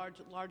discovery? No,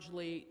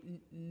 largely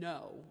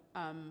no.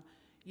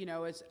 You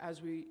know,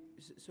 as we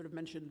sort of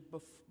mentioned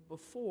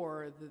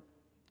before,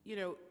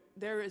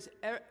 there is,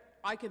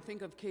 I can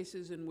think of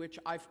cases in which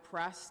I've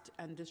pressed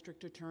and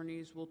district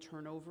attorneys will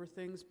turn over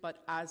things,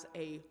 but as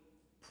a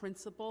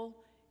principle,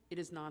 it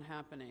is not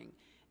happening.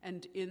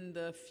 And in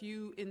the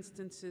few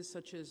instances,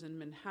 such as in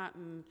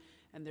Manhattan,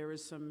 and there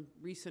is some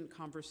recent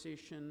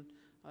conversation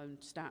on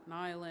Staten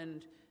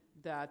Island,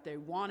 that they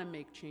want to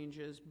make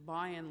changes,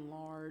 by and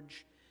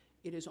large,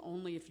 it is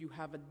only if you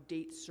have a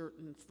date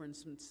certain, for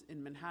instance,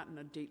 in Manhattan,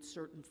 a date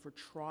certain for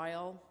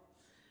trial,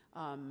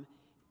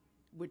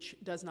 which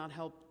does not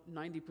help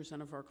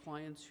 90% of our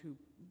clients who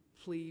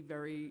plea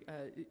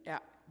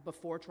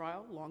before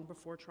trial, long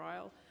before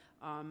trial.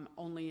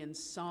 Only in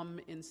some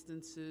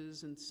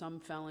instances, in some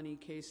felony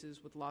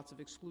cases with lots of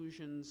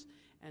exclusions,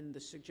 and the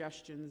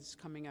suggestions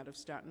coming out of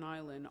Staten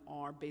Island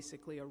are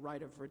basically a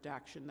right of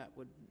redaction that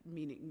would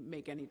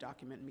make any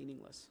document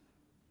meaningless.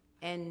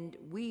 And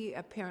we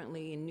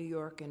apparently in New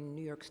York and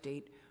New York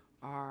State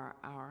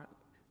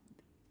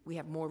we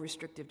have more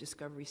restrictive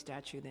discovery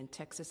statute than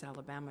Texas,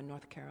 Alabama,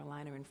 North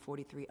Carolina, and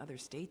 43 other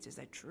states. Is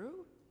that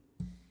true?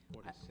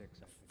 46,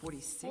 I think.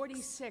 46?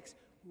 46.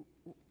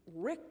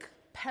 Rick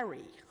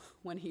Perry,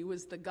 when he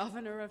was the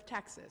governor of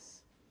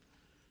Texas,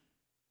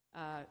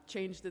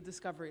 changed the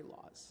discovery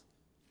laws.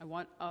 I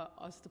want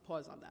us to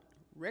pause on that.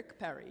 Rick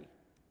Perry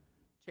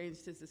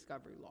changed his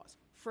discovery laws.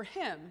 For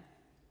him,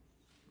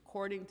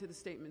 according to the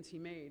statements he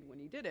made when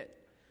he did it,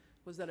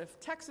 was that if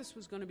Texas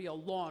was going to be a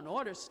law and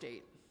order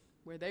state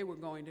where they were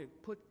going to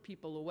put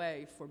people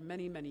away for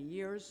many, many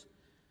years,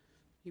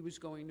 he was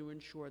going to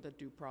ensure that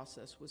due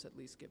process was at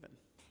least given.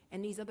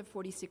 And these other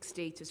 46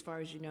 states, as far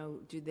as you know,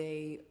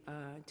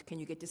 can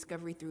you get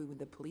discovery through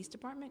the police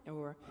department,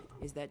 or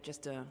is that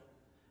just an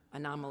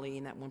anomaly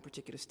in that one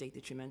particular state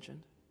that you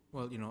mentioned?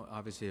 Well,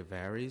 obviously it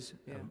varies,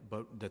 Yeah.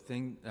 but the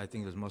thing I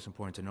think is most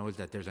important to know is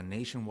that there's a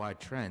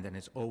nationwide trend, and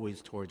it's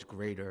always towards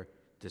greater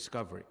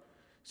discovery.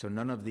 So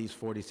none of these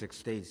 46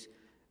 states,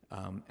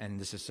 and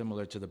this is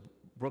similar to the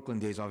Brooklyn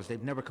Days Office,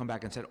 they've never come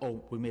back and said,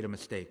 oh, we made a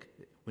mistake.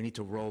 We need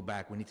to roll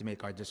back. We need to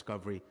make our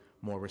discovery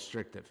more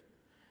restrictive.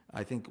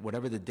 I think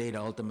whatever the data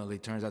ultimately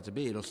turns out to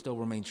be, it'll still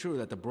remain true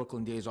that the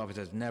Brooklyn Days Office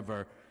has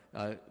never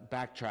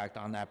backtracked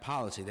on that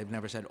policy. They've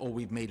never said, oh,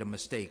 we've made a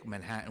mistake.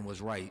 Manhattan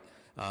was right.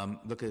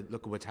 Look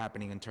at what's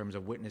happening in terms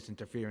of witness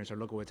interference, or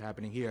look at what's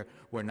happening here.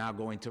 We're now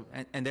going to,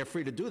 and they're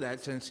free to do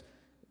that since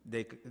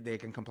they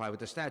can comply with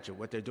the statute.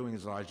 What they're doing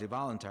is largely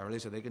voluntarily,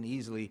 so they can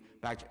easily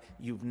backtrack.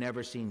 You've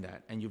never seen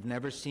that, and you've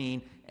never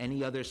seen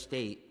any other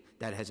state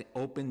that has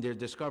opened their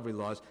discovery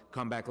laws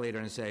come back later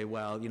and say,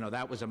 well,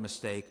 that was a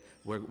mistake.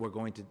 We're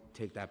going to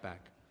take that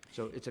back.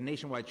 So it's a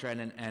nationwide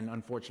trend, and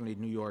unfortunately,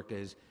 New York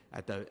is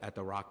at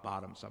the rock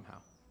bottom somehow.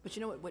 But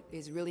you know what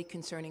is really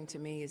concerning to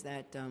me is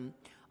that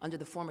under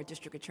the former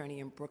district attorney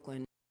in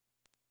Brooklyn,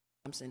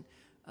 Thompson,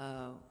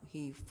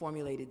 he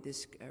formulated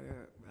this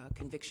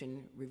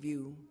conviction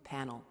review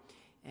panel,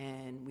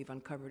 and we've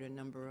uncovered a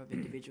number of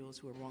individuals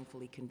who are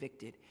wrongfully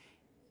convicted.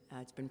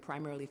 It's been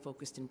primarily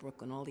focused in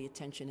Brooklyn. All the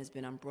attention has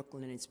been on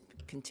Brooklyn, and it's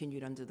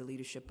continued under the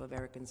leadership of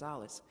Eric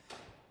Gonzalez.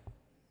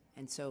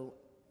 And so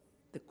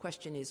the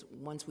question is,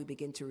 once we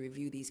begin to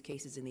review these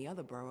cases in the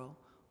other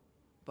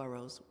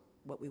boroughs,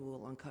 what we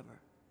will uncover,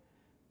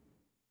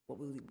 what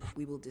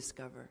we will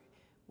discover.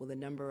 Will the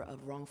number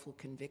of wrongful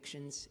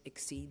convictions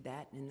exceed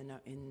that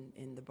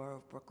in the borough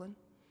of Brooklyn?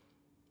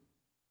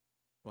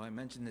 Well, I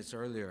mentioned this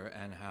earlier,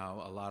 and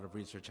how a lot of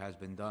research has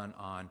been done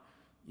on,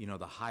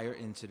 the higher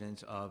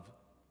incidence of,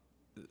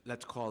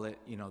 let's call it,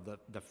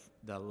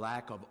 the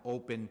lack of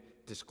open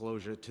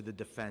disclosure to the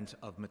defense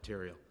of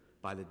material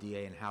by the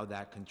DA, and how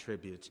that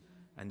contributes.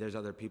 And there's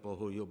other people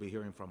who you'll be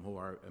hearing from who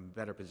are in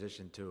better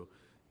position to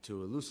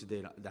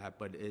elucidate that,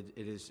 but it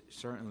is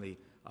certainly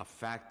a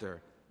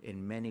factor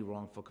in many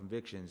wrongful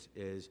convictions,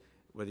 is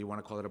whether you want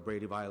to call it a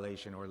Brady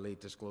violation or late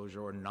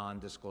disclosure or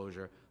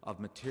non-disclosure of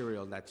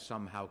material that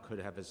somehow could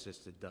have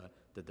assisted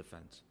the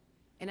defense.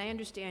 And I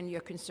understand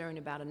your concern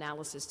about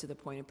analysis to the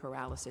point of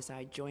paralysis.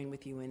 I join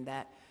with you in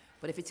that.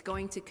 But if it's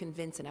going to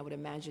convince, and I would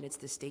imagine it's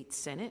the state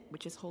Senate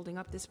which is holding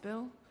up this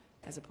bill,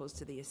 as opposed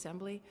to the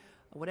Assembly,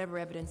 whatever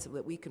evidence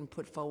that we can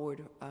put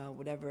forward,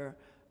 whatever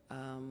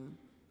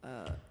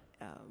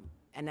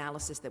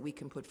analysis that we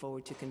can put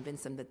forward to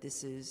convince them that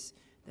this is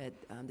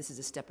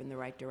a step in the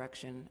right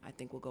direction, I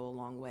think will go a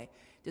long way.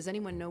 Does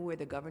anyone know where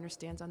the governor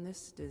stands on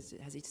this?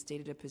 Has he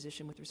stated a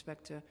position with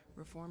respect to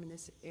reform in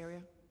this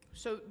area?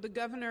 So the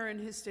governor, in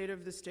his State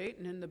of the State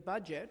and in the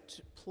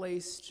budget,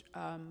 placed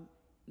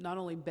not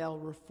only bail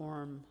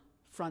reform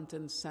front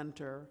and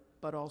center,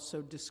 but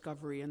also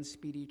discovery and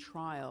speedy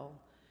trial,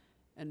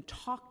 and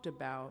talked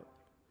about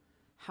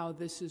how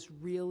this is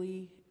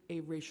really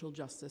a racial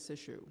justice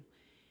issue.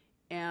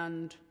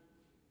 And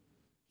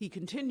he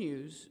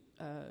continues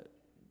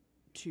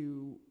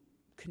to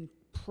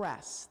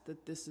press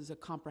that this is a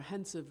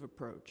comprehensive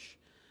approach.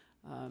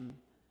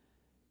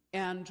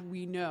 And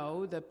we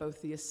know that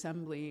both the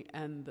Assembly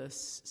and the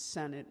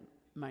Senate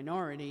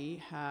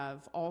minority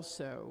have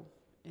also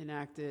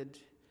enacted,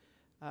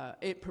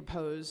 it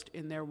proposed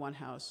in their one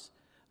house,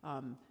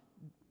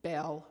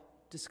 bail,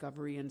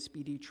 discovery, and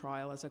speedy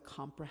trial as a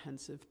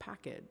comprehensive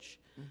package.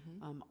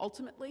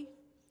 Ultimately,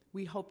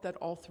 we hope that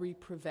all three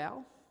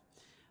prevail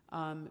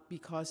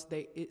because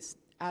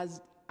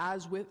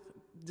as with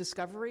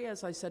discovery,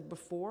 as I said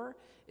before,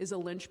 is a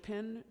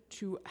linchpin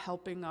to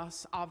helping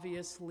us,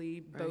 obviously,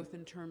 both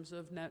in terms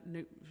of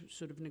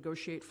sort of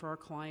negotiate for our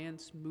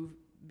clients, move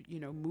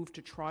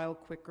to trial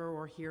quicker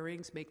or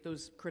hearings, make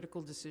those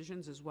critical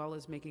decisions, as well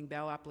as making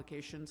bail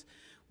applications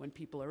when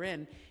people are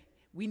in.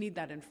 We need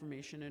that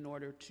information in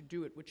order to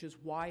do it, which is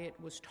why it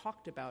was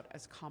talked about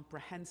as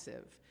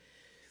comprehensive.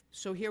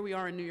 So here we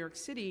are in New York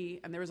City,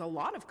 and there is a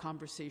lot of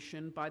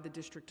conversation by the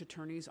district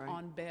attorneys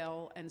on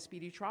bail and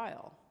speedy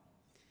trial.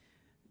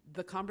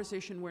 The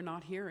conversation we're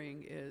not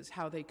hearing is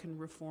how they can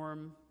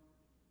reform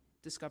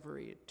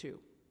discovery too.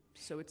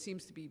 So it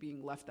seems to be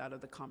being left out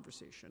of the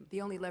conversation. The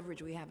only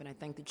leverage we have, and I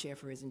thank the chair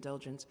for his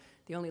indulgence,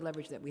 the only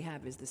leverage that we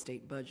have is the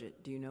state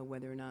budget. Do you know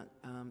whether or not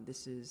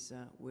this is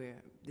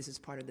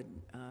part of the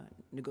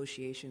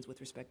negotiations with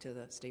respect to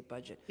the state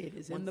budget? It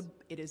is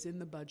in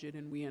the budget,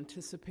 and we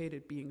anticipate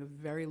it being a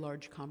very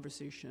large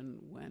conversation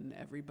when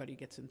everybody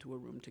gets into a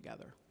room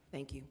together.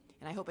 Thank you.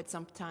 And I hope at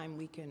some time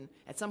we can,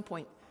 at some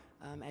point,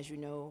 as you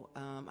know,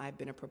 I've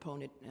been a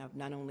proponent of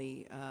not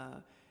only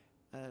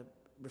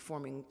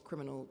reforming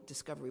criminal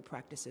discovery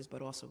practices,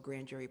 but also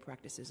grand jury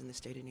practices in the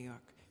state of New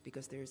York,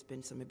 because there's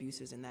been some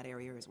abuses in that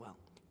area as well.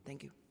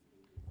 Thank you.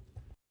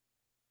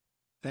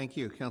 Thank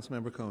you.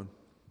 Councilmember Cohen.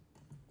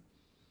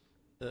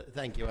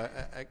 Thank you.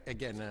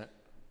 Again,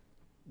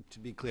 to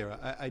be clear,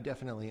 I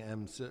definitely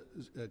am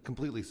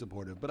completely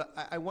supportive, but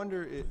I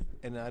wonder,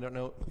 and I don't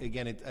know,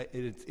 again,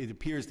 it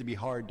appears to be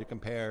hard to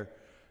compare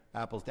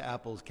apples to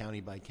apples,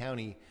 county by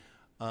county.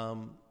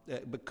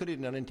 But could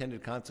an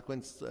unintended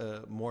consequence,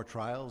 more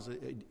trials?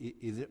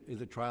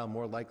 Is a trial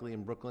more likely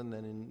in Brooklyn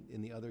than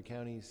in the other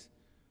counties?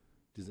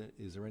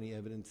 Is there any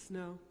evidence?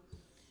 No.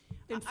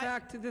 In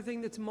fact, the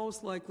thing that's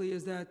most likely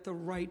is that the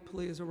right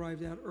plea is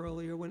arrived at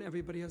earlier when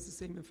everybody has the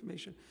same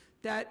information.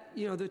 That,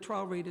 the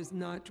trial rate is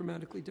not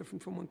dramatically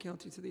different from one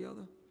county to the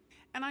other.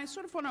 And I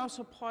sort of want to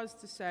also pause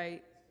to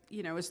say,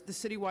 as the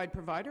citywide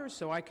provider,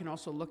 so I can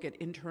also look at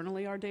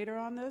internally our data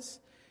on this.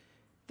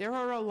 There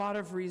are a lot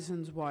of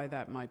reasons why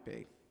that might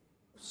be.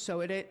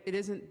 So it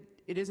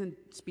isn't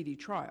speedy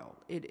trial.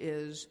 It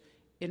is,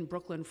 in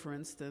Brooklyn, for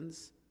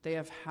instance, they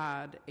have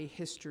had a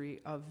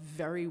history of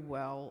very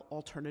well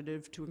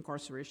alternative to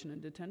incarceration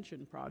and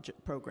detention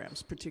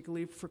programs,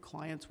 particularly for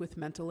clients with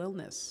mental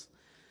illness.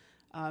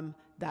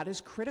 That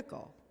is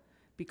critical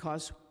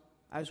because,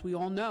 as we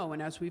all know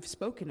and as we've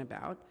spoken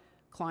about,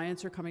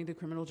 clients are coming to the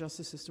criminal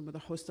justice system with a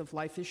host of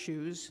life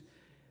issues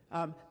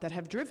that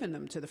have driven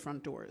them to the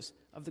front doors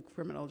of the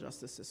criminal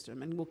justice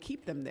system and will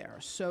keep them there.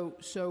 So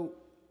someone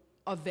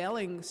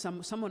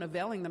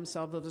availing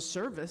themselves of a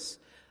service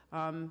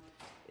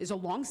is a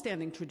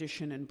longstanding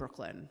tradition in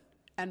Brooklyn,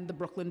 and the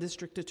Brooklyn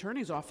District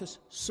Attorney's Office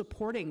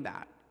supporting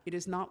that. It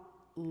is not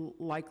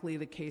likely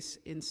the case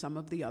in some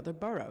of the other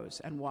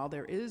boroughs, and while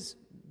there is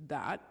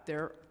that,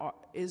 there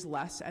is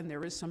less and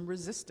there is some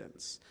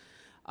resistance.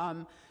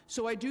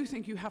 So I do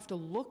think you have to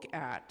look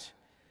at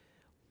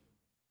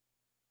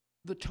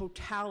the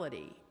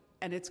totality,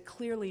 and it's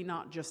clearly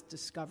not just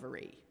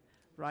discovery,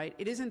 right?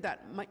 It isn't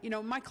that,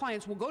 my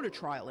clients will go to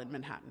trial in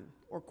Manhattan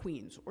or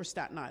Queens or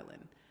Staten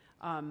Island,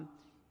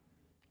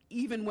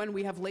 even when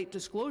we have late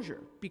disclosure,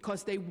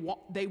 because they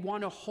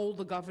want to hold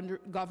the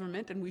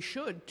government, and we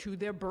should, to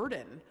their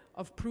burden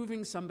of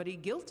proving somebody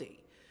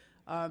guilty.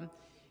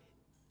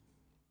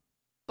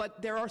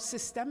 But there are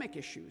systemic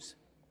issues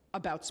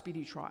about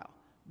speedy trial.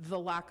 The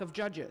lack of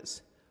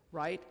judges,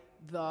 right?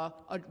 The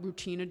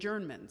routine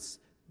adjournments,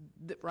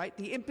 right?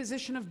 The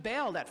imposition of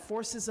bail that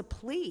forces a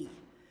plea,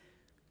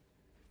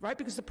 right?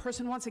 Because the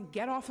person wants to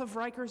get off of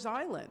Rikers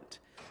Island.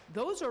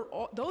 Those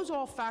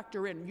all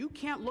factor in. You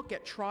can't look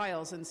at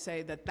trials and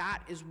say that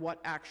that is what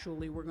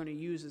actually we're going to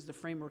use as the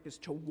framework as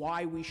to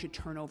why we should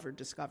turn over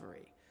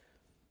discovery.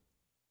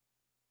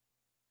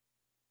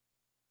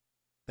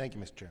 Thank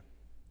you, Mr. Chair.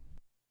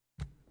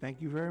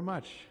 Thank you very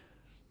much.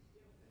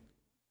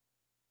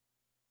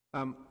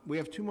 We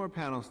have two more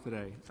panels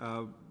today.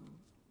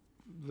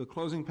 The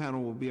closing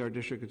panel will be our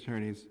district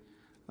attorneys,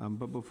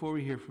 but before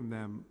we hear from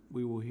them,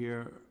 we will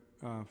hear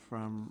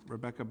from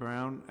Rebecca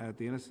Brown at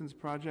the Innocence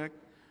Project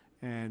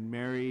and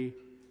Mary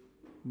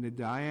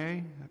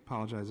Ndiaye, I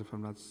apologize if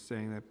I'm not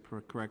saying that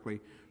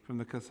correctly, from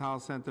the Casal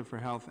Center for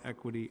Health,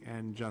 Equity,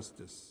 and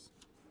Justice.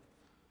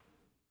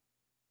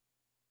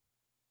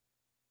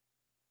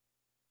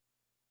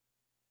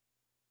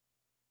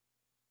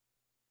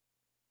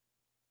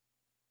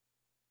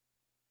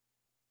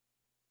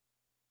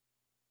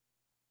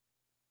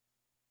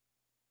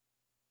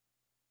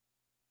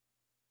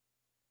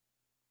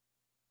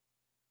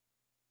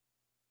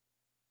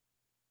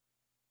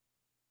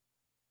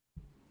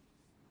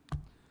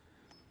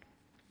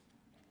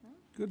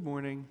 Good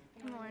morning.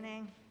 Good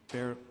morning.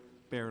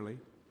 Barely.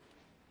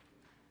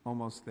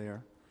 Almost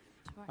there.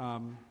 Would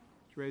you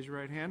raise your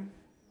right hand?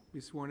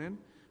 Be sworn in. Do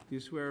you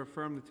swear or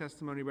affirm the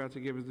testimony you're about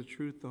to give is the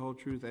truth, the whole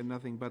truth, and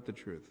nothing but the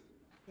truth?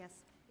 Yes.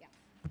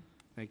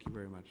 Thank you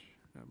very much.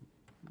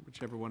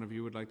 Whichever one of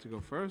you would like to go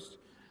first.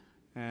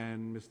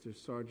 And Mr.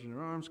 Sergeant at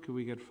Arms, could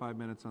we get 5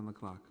 minutes on the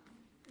clock?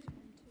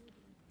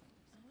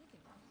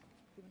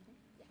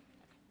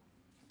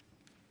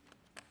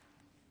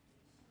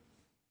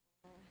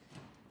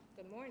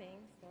 Good morning.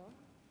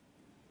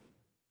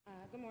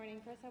 Good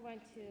morning. First, I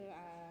want to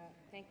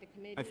thank the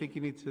committee. I think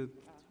you need to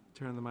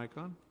turn the mic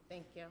on.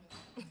 Thank you.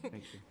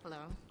 Thank you. Hello.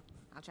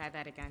 I'll try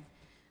that again.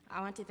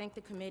 I want to thank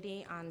the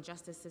Committee on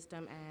Justice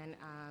System and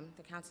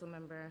the council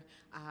member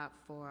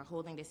for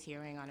holding this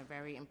hearing on a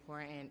very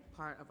important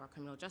part of our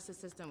criminal justice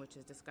system, which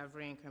is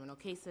discovery in criminal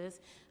cases.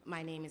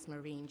 My name is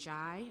Maureen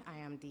Jai. I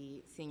am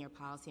the Senior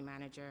Policy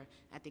Manager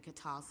at the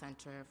Catal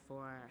Center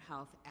for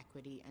Health,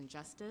 Equity, and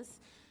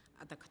Justice.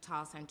 The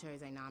Catal Center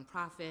is a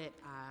nonprofit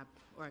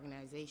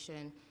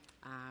organization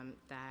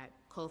that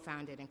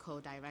co-founded and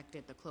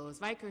co-directed the Close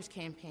Rikers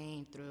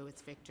campaign through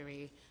its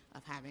victory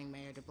of having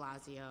Mayor de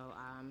Blasio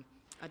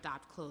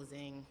adopt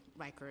closing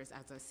Rikers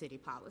as a city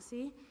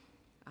policy.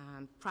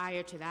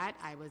 Prior to that,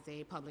 I was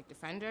a public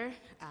defender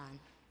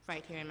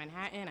right here in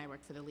Manhattan. I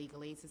worked for the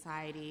Legal Aid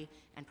Society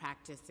and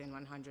practiced in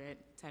 100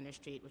 Center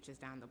Street, which is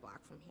down the block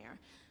from here.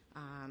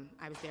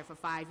 I was there for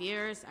 5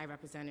 years. I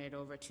represented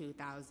over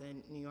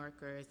 2,000 New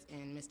Yorkers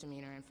in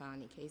misdemeanor and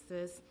felony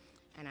cases,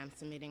 and I'm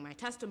submitting my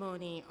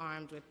testimony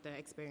armed with the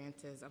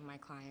experiences of my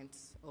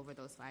clients over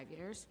those 5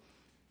 years.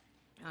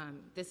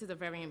 This is a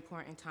very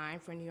important time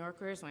for New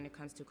Yorkers when it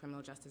comes to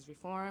criminal justice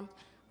reform.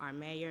 Our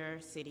mayor,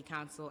 city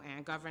council,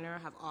 and governor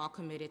have all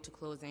committed to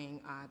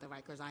closing the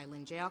Rikers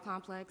Island jail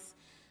complex.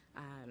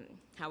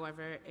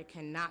 However, it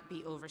cannot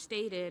be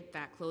overstated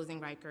that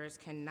closing Rikers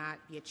cannot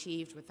be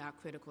achieved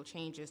without critical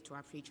changes to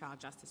our pretrial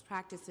justice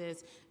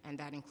practices, and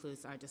that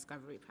includes our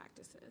discovery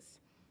practices.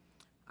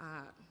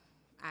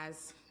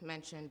 As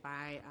mentioned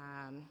by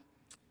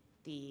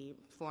the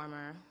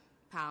former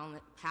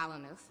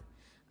Palinus,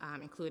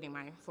 including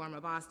my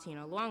former boss,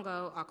 Tino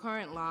Luongo, our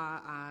current law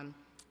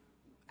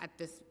at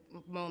this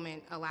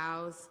moment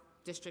allows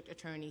district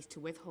attorneys to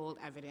withhold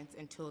evidence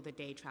until the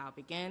day trial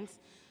begins,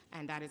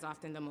 and that is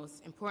often the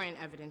most important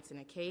evidence in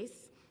a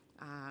case,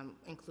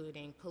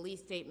 including police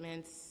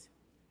statements,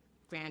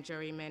 grand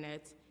jury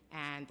minutes,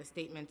 and the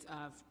statements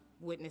of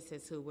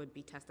witnesses who would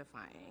be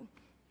testifying.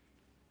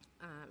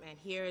 And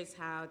here is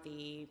how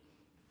the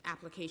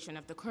application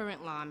of the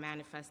current law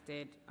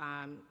manifested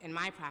in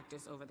my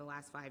practice over the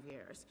last 5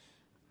 years.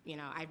 You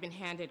know, I've been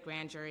handed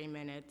grand jury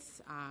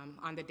minutes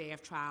on the day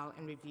of trial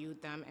and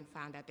reviewed them and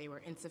found that they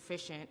were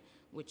insufficient,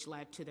 which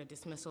led to the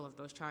dismissal of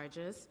those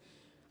charges.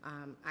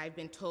 I've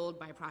been told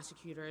by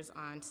prosecutors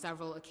on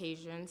several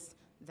occasions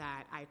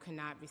that I could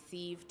not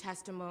receive I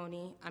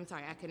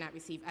could not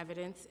receive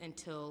evidence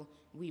until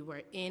we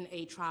were in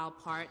a trial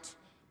part,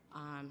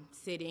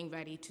 sitting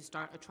ready to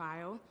start a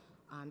trial.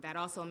 That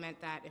also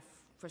meant that if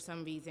for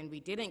some reason we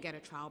didn't get a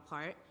trial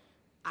part,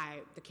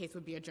 the case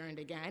would be adjourned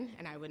again,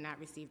 and I would not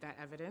receive that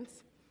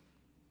evidence.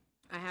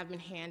 I have been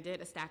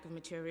handed a stack of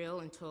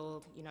material and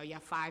told, you know, you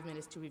have 5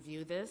 minutes to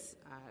review this,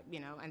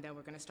 and then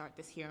we're going to start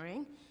this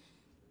hearing.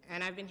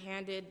 And I've been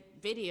handed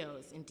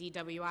videos in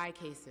DWI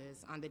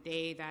cases on the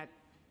day that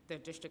the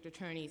district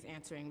attorney is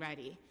answering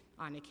ready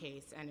on a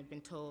case, and have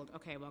been told,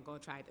 okay, well, go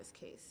try this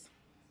case.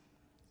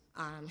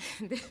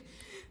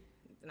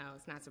 No,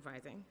 it's not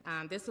surprising.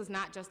 This was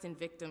not just in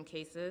victim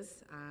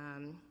cases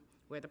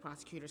where the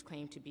prosecutors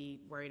claimed to be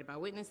worried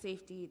about witness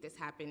safety. This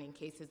happened in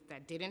cases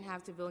that didn't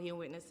have civilian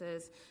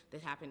witnesses.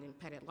 This happened in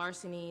pettit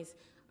larcenies.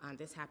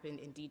 This happened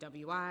in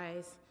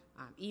DWIs,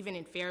 even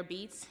in fair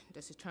beats,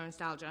 this is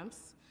turnstile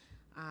jumps,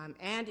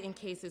 and in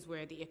cases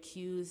where the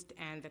accused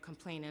and the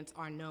complainants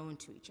are known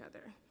to each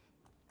other.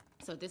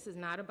 So this is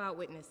not about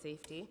witness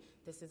safety.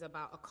 This is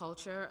about a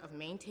culture of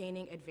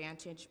maintaining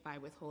advantage by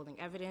withholding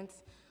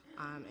evidence,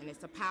 and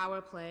it's a power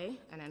play,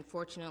 and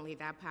unfortunately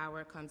that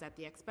power comes at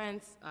the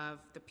expense of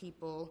the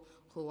people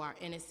who are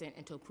innocent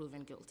until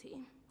proven guilty.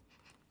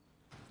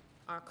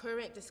 Our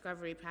current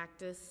discovery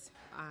practice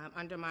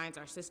undermines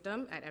our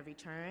system at every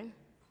turn.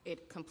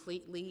 It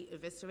completely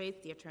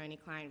eviscerates the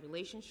attorney-client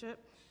relationship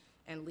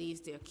and leaves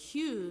the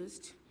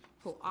accused,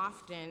 who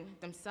often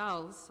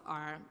themselves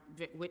are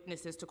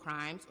witnesses to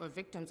crimes or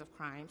victims of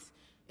crimes,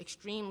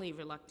 extremely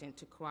reluctant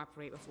to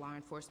cooperate with law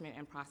enforcement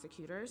and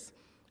prosecutors.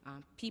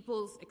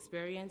 People's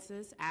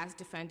experiences as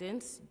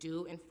defendants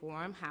do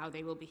inform how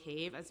they will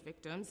behave as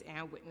victims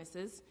and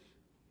witnesses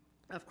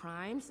of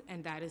crimes,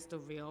 and that is the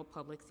real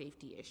public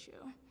safety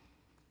issue.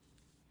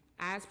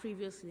 As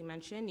previously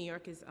mentioned, New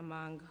York is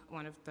among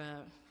one of the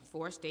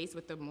 4 states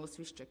with the most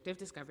restrictive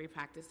discovery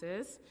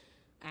practices,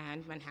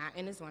 and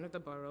Manhattan is one of the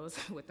boroughs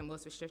with the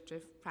most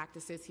restrictive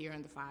practices here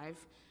in the 5,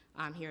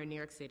 here in New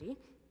York City.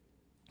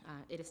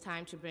 It is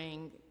time to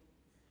bring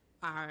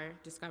our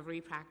discovery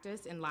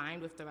practice in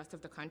line with the rest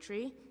of the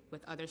country,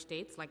 with other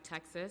states like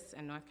Texas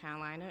and North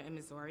Carolina and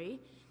Missouri.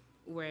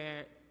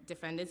 where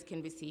defendants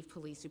can receive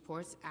police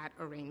reports at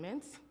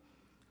arraignments.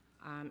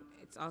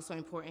 It's also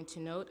important to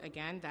note,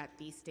 again, that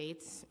these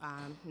states,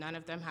 none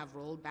of them have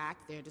rolled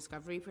back their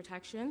discovery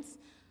protections,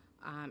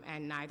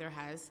 and neither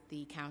has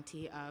the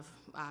county of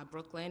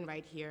Brooklyn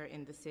right here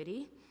in the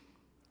city.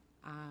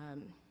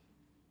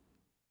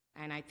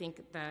 And I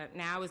think that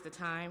now is the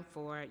time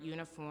for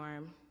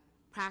uniform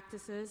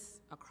practices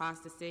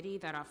across the city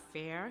that are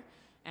fair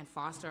and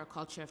foster a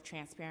culture of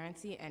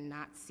transparency and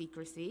not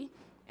secrecy.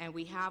 And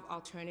we have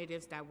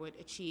alternatives that would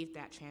achieve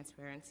that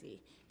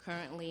transparency.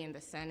 Currently in the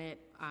Senate,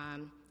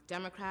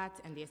 Democrats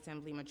and the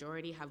Assembly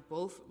majority have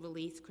both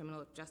released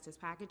criminal justice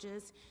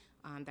packages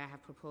that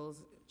have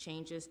proposed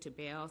changes to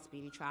bail,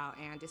 speedy trial,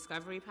 and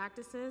discovery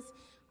practices.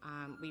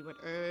 We would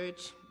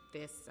urge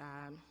this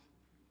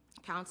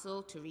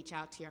Council to reach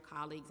out to your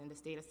colleagues in the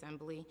State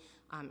Assembly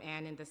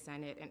and in the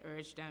Senate and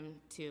urge them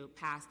to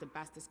pass the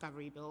best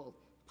discovery bill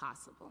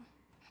possible.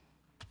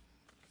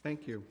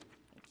 Thank you.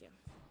 Thank you.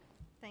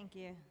 Thank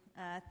you.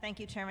 Thank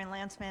you, Chairman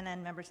Landsman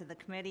and members of the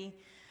committee.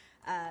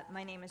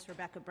 My name is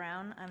Rebecca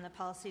Brown. I'm the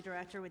Policy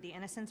Director with the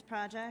Innocence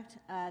Project.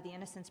 The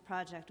Innocence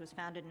Project was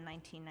founded in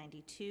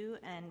 1992,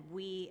 and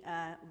we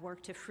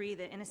work to free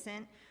the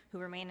innocent who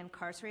remain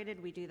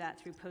incarcerated. We do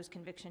that through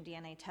post-conviction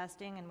DNA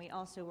testing, and we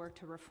also work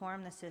to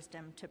reform the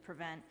system to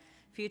prevent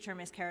future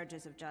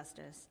miscarriages of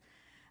justice.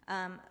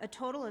 A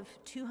total of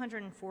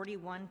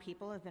 241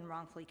 people have been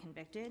wrongfully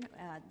convicted.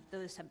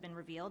 Those have been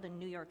revealed in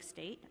New York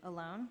State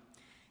alone.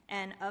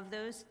 And of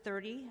those,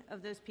 30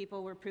 of those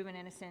people were proven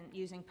innocent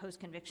using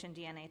post-conviction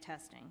DNA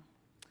testing.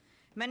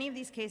 Many of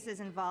these cases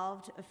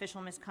involved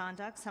official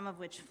misconduct, some of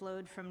which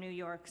flowed from New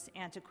York's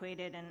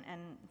antiquated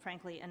and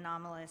frankly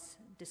anomalous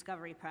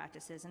discovery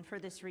practices. And for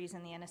this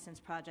reason, the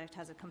Innocence Project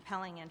has a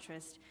compelling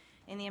interest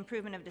in the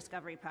improvement of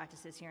discovery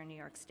practices here in New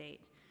York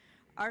State.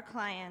 Our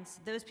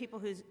clients, those people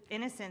whose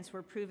innocence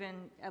was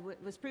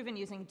proven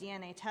using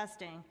DNA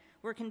testing,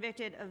 were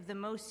convicted of the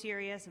most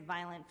serious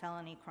violent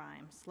felony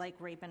crimes, like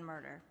rape and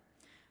murder.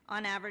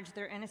 On average,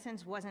 their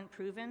innocence wasn't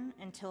proven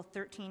until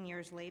 13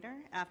 years later,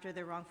 after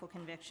their wrongful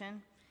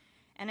conviction.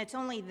 And it's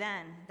only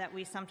then that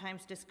we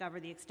sometimes discover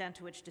the extent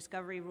to which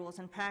discovery rules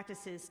and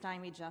practices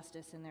stymie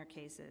justice in their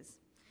cases.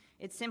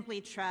 It's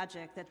simply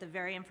tragic that the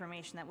very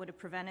information that would have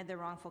prevented their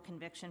wrongful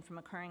conviction from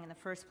occurring in the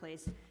first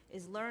place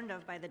is learned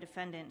of by the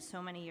defendant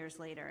so many years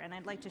later. And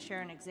I'd like to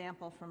share an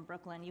example from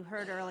Brooklyn. You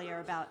heard earlier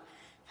about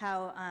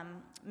how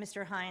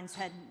Mr. Hines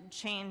had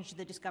changed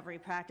the discovery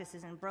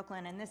practices in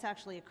Brooklyn, and this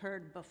actually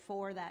occurred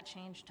before that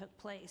change took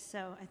place.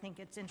 So I think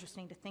it's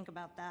interesting to think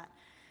about that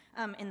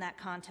in that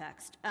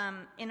context.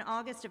 In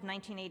August of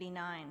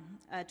 1989,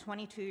 a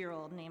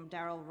 22-year-old named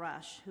Darrell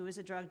Rush, who was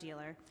a drug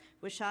dealer,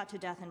 was shot to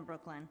death in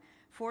Brooklyn.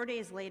 4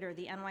 days later,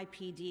 the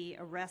NYPD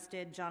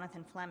arrested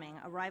Jonathan Fleming,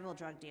 a rival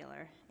drug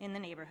dealer in the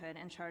neighborhood,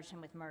 and charged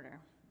him with murder.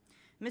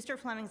 Mr.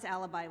 Fleming's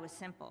alibi was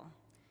simple.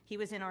 He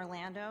was in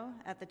Orlando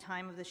at the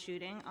time of the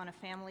shooting on a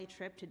family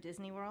trip to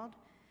Disney World.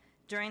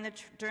 During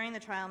the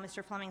trial,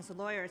 Mr. Fleming's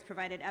lawyers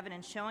provided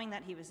evidence showing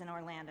that he was in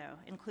Orlando,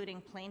 including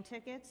plane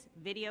tickets,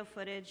 video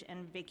footage,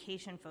 and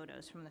vacation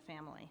photos from the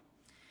family.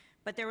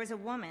 But there was a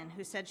woman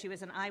who said she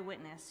was an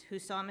eyewitness who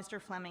saw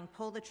Mr. Fleming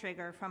pull the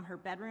trigger from her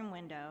bedroom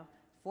window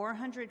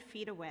 400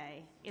 feet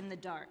away in the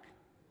dark.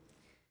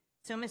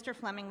 So Mr.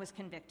 Fleming was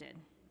convicted.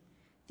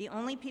 The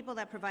only people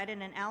that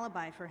provided an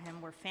alibi for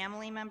him were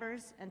family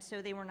members, and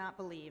so they were not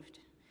believed.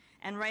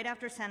 And right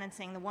after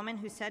sentencing, the woman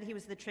who said he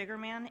was the trigger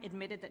man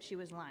admitted that she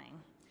was lying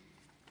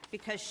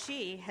because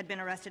she had been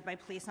arrested by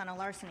police on a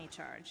larceny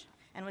charge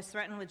and was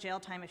threatened with jail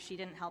time if she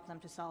didn't help them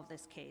to solve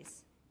this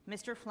case.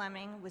 Mr.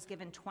 Fleming was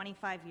given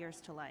 25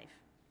 years to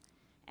life.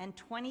 And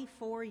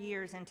 24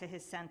 years into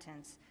his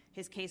sentence,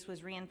 his case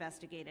was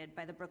reinvestigated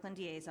by the Brooklyn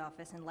DA's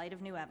office in light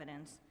of new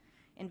evidence.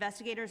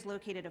 Investigators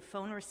located a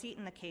phone receipt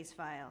in the case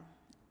file.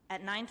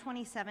 At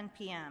 9:27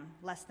 p.m.,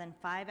 less than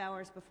 5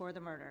 hours before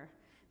the murder,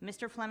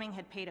 Mr. Fleming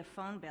had paid a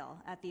phone bill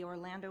at the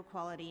Orlando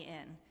Quality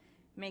Inn,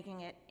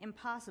 making it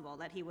impossible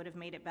that he would have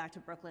made it back to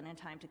Brooklyn in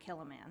time to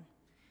kill a man.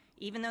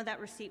 Even though that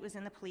receipt was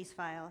in the police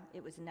file,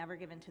 it was never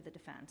given to the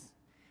defense.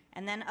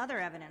 And then other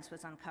evidence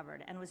was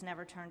uncovered and was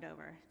never turned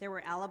over. There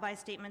were alibi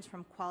statements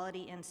from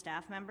Quality Inn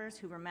staff members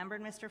who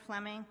remembered Mr.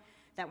 Fleming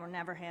that were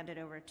never handed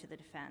over to the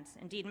defense.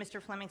 Indeed,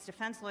 Mr. Fleming's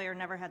defense lawyer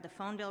never had the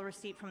phone bill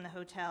receipt from the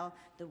hotel,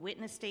 the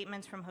witness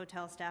statements from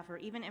hotel staff, or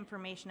even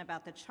information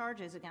about the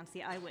charges against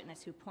the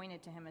eyewitness who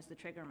pointed to him as the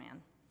trigger man.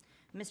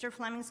 Mr.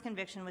 Fleming's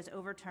conviction was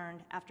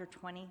overturned after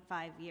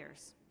 25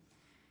 years.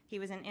 He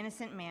was an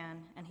innocent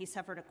man, and he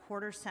suffered a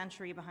quarter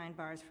century behind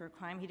bars for a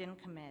crime he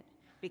didn't commit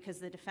because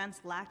the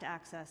defense lacked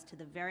access to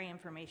the very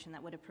information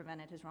that would have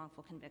prevented his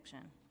wrongful conviction.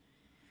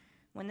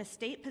 When the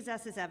state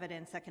possesses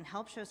evidence that can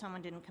help show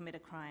someone didn't commit a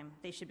crime,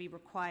 they should be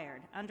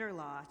required, under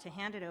law, to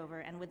hand it over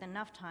and with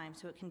enough time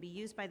so it can be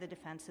used by the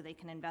defense so they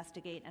can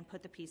investigate and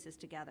put the pieces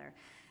together.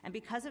 And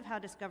because of how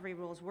discovery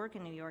rules work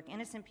in New York,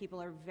 innocent people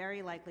are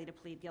very likely to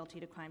plead guilty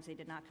to crimes they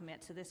did not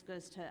commit. So this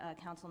goes to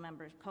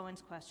Councilmember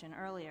Cohen's question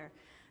earlier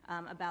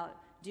about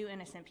do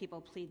innocent people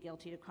plead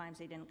guilty to crimes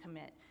they didn't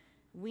commit.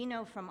 We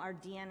know from our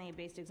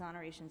DNA-based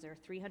exonerations, there are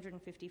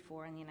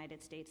 354 in the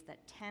United States, that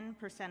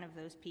 10% of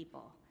those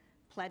people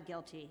pled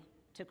guilty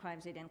to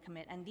crimes they didn't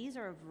commit. And these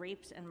are of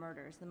rapes and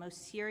murders, the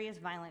most serious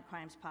violent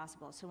crimes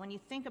possible. So when you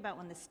think about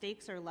when the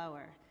stakes are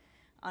lower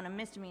on a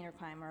misdemeanor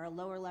crime or a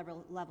lower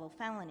level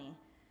felony,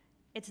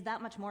 it's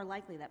that much more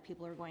likely that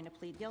people are going to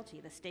plead guilty.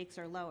 The stakes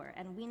are lower.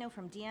 And we know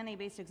from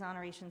DNA-based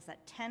exonerations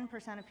that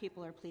 10% of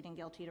people are pleading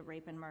guilty to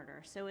rape and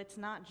murder. So it's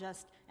not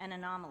just an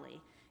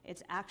anomaly.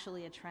 It's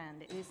actually a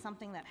trend. It is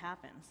something that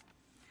happens.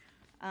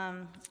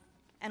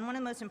 And one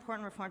of the most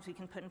important reforms we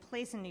can put in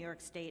place in New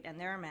York State, and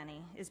there are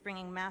many, is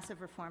bringing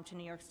massive reform to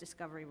New York's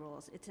discovery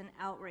rules. It's an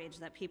outrage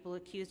that people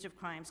accused of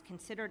crimes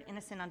considered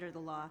innocent under the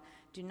law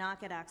do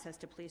not get access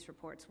to police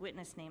reports,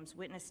 witness names,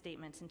 witness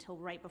statements until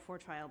right before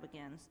trial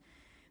begins.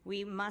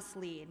 We must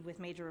lead with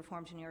major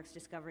reform to New York's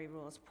discovery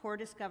rules. Poor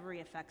discovery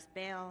affects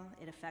bail,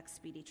 it affects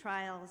speedy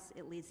trials,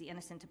 it leads the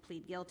innocent to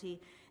plead guilty,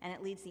 and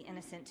it leads the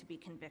innocent to be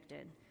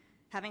convicted.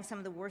 Having some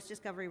of the worst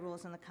discovery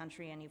rules in the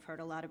country, and you've heard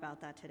a lot about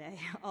that today,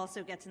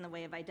 also gets in the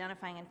way of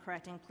identifying and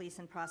correcting police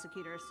and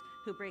prosecutors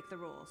who break the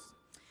rules.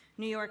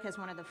 New York has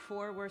one of the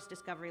 4 worst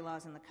discovery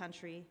laws in the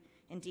country.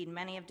 Indeed,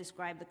 many have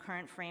described the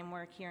current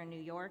framework here in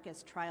New York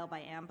as trial by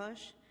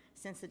ambush,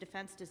 since the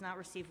defense does not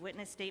receive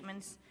witness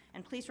statements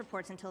and police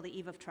reports until the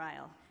eve of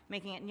trial,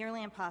 making it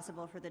nearly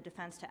impossible for the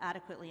defense to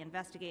adequately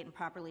investigate and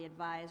properly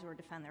advise or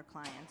defend their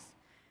clients.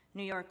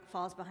 New York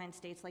falls behind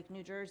states like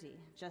New Jersey,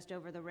 just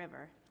over the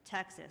river,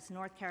 Texas,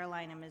 North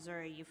Carolina,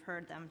 Missouri. You've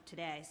heard them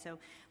today. So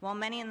while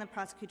many in the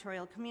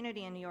prosecutorial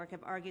community in New York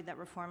have argued that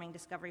reforming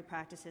discovery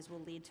practices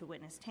will lead to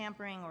witness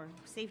tampering or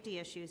safety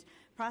issues,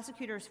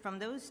 prosecutors from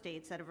those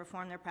states that have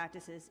reformed their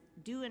practices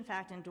do in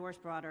fact endorse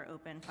broader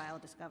open file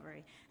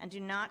discovery and do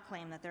not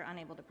claim that they're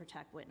unable to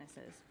protect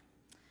witnesses.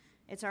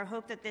 It's our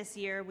hope that this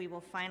year we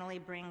will finally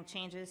bring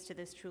changes to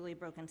this truly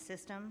broken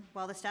system.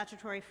 While the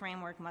statutory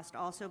framework must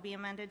also be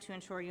amended to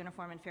ensure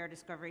uniform and fair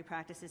discovery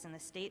practices in the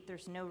state,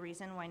 there's no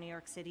reason why New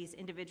York City's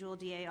individual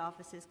DA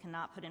offices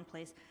cannot put in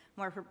place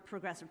more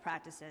progressive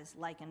practices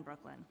like in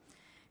Brooklyn.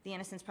 The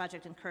Innocence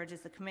Project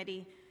encourages the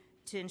committee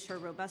to ensure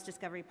robust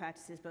discovery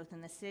practices both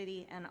in the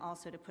city and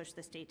also to push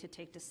the state to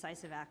take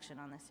decisive action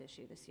on this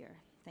issue this year.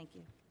 Thank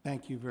you.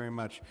 Thank you very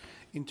much.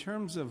 In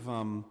terms of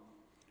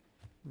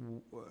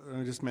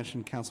I just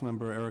mentioned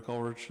Councilmember Eric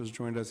Ulrich has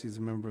joined us. He's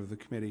a member of the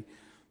committee.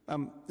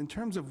 In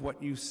terms of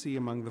what you see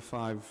among the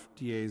 5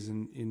 DAs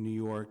in New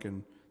York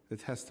and the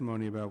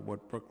testimony about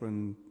what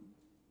Brooklyn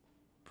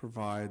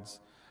provides,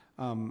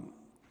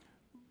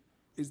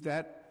 is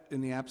that,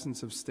 in the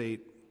absence of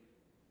state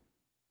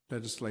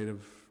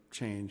legislative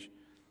change,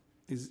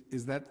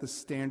 is that the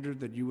standard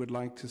that you would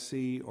like to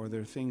see, or are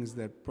there things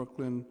that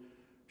Brooklyn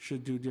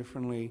should do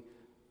differently,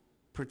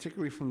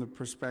 particularly from the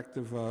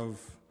perspective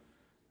of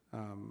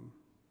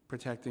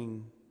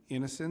protecting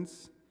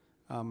innocence,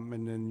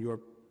 and then your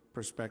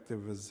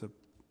perspective as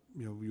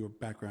your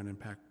background in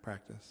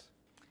practice?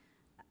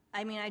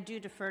 I mean, I do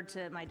defer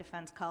to my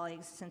defense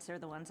colleagues since they're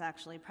the ones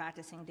actually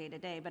practicing day to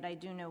day, but I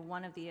do know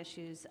one of the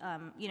issues,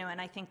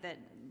 and I think that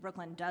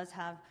Brooklyn does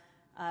have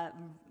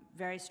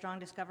very strong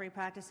discovery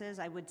practices.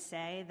 I would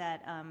say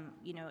that,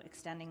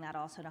 extending that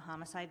also to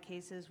homicide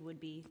cases would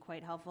be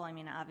quite helpful. I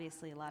mean,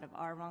 obviously a lot of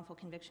our wrongful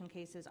conviction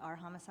cases are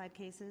homicide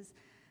cases,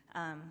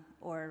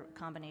 or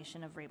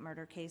combination of rape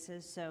murder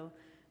cases. So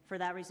for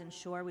that reason,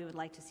 sure, we would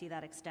like to see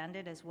that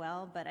extended as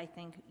well. But I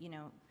think,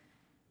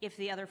 if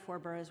the other 4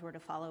 boroughs were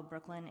to follow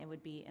Brooklyn, it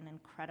would be an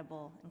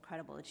incredible,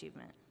 incredible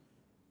achievement.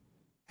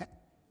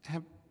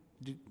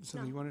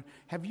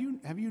 Have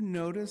you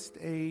noticed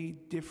a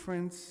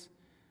difference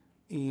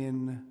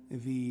in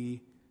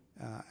the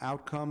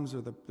outcomes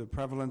or the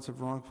prevalence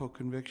of wrongful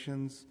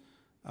convictions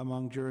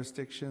among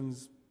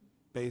jurisdictions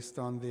based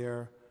on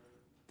their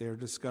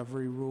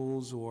discovery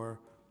rules, or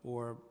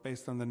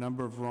based on the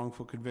number of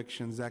wrongful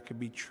convictions that could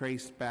be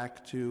traced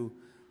back to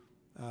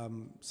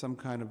some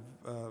kind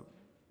of,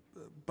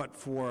 but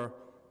for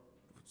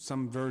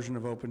some version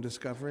of open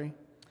discovery?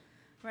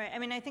 Right. I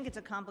mean, I think it's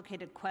a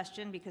complicated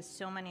question because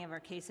so many of our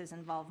cases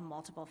involve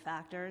multiple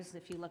factors.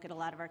 If you look at a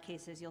lot of our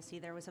cases, you'll see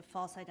there was a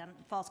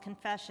false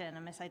confession, a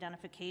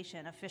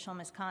misidentification, official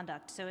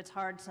misconduct. So it's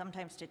hard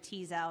sometimes to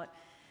tease out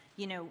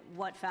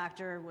what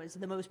factor was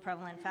the most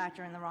prevalent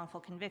factor in the wrongful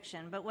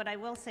conviction. But what I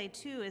will say,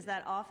 too, is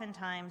that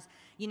oftentimes,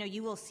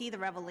 you will see the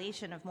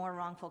revelation of more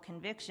wrongful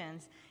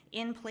convictions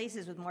in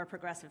places with more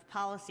progressive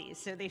policies.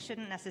 So they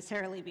shouldn't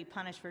necessarily be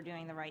punished for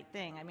doing the right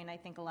thing. I mean, I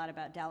think a lot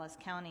about Dallas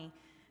County,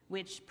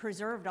 which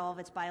preserved all of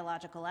its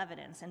biological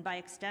evidence and by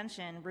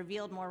extension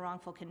revealed more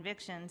wrongful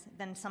convictions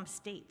than some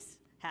states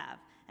have.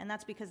 And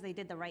that's because they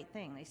did the right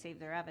thing. They saved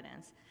their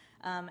evidence.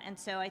 And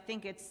so I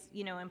think it's,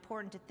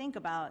 important to think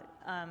about,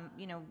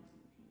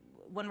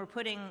 when we're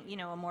putting,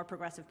 a more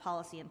progressive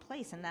policy in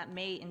place, and that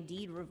may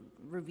indeed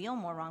reveal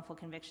more wrongful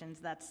convictions,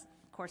 that's,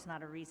 of course,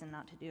 not a reason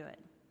not to do it.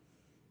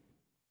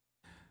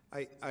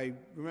 I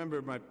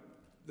remember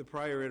the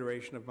prior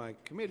iteration of my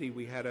committee,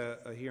 we had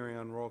a hearing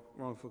on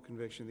wrongful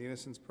conviction. The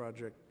Innocence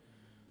Project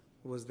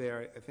was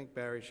there. I think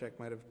Barry Scheck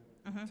might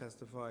have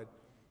testified.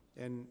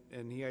 And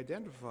he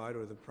identified,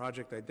 or the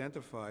project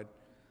identified,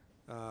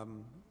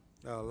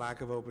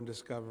 lack of open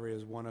discovery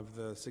as one of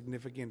the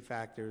significant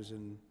factors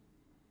in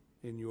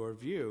your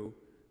view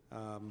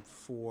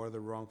for the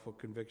wrongful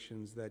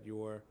convictions that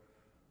your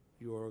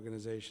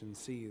organization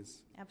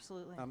sees.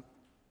 Absolutely.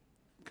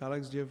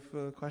 Colleagues, do you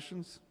have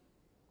questions?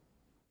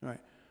 All right.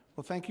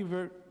 Well, thank you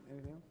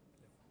anything else?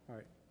 All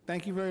right.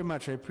 Thank you very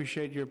much. I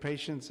appreciate your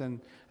patience and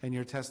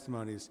your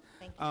testimonies.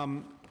 Thank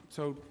you.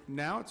 So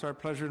now it's our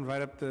pleasure to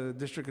invite up the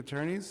district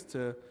attorneys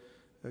to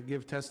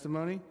give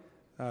testimony.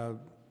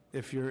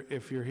 If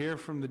you're here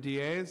from the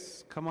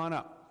DAs, come on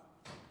up.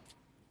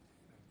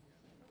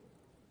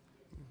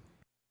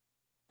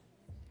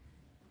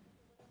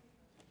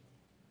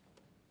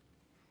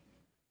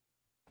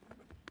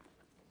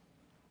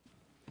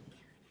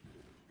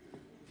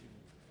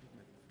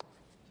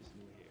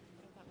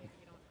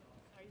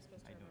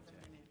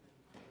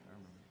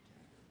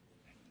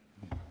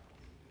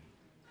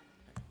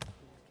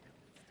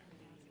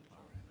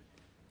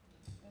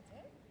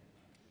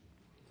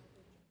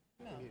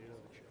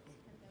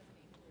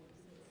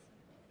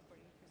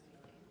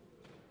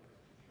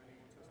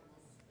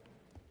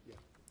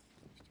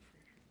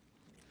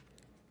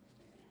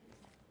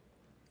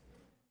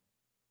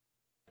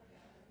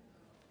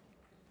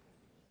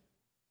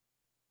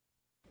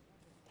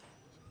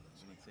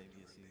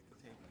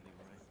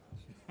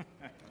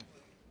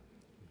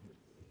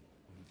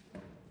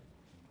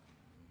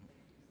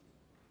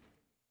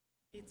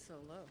 It's so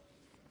low.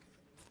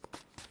 I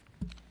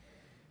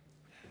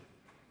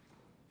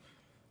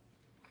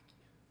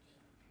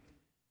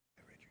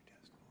read your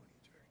testimony.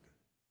 It's very good.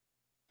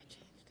 I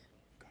changed it.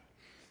 God.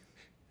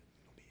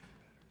 It'll be even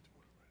better. It's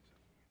more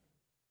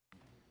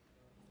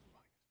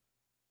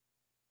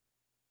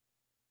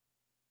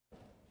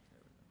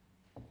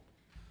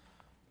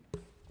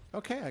impressive.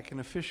 Okay, I can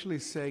officially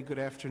say good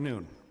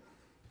afternoon.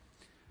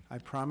 I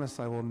promise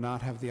I will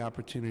not have the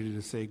opportunity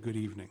to say good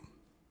evening.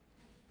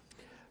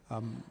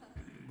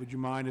 Would you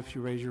mind if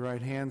you raise your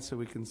right hand so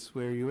we can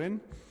swear you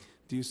in?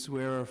 Do you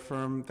swear or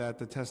affirm that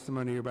the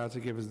testimony you're about to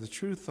give is the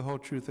truth, the whole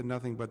truth, and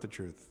nothing but the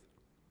truth?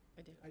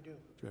 I do. I do.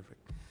 Terrific.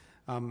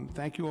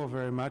 Thank you all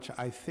very much.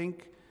 I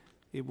think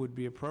it would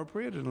be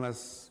appropriate,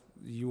 unless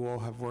you all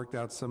have worked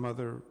out some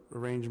other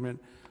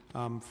arrangement,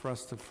 for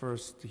us to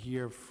first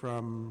hear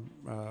from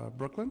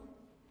Brooklyn.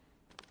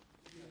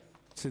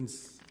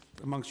 Since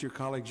amongst your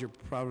colleagues, you're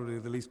probably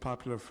the least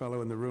popular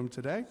fellow in the room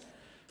today.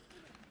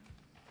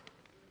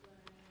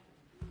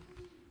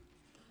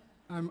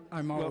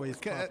 I'm always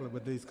popular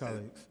with these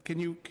colleagues.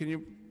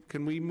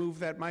 Can we move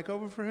that mic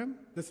over for him?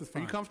 This is Are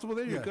fine. you comfortable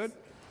there? You're Yes. good?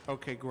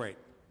 Okay, great.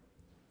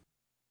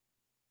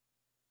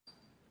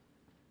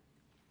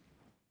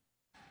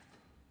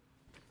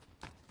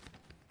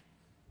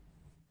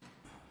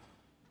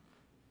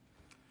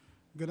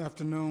 Good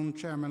afternoon,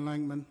 Chairman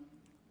Langman,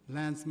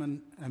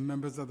 Landsman, and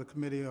members of the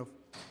Committee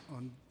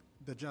on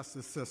the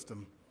Justice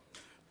System.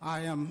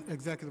 I am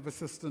Executive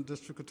Assistant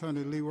District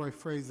Attorney Leroy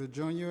Fraser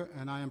Jr.,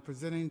 and I am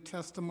presenting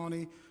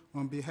testimony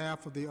on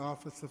behalf of the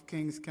Office of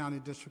Kings County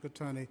District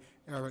Attorney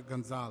Eric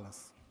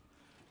Gonzalez.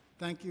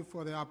 Thank you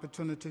for the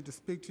opportunity to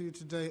speak to you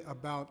today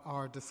about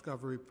our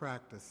discovery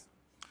practice.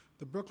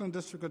 The Brooklyn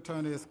District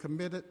Attorney is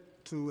committed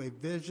to a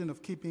vision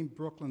of keeping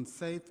Brooklyn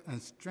safe and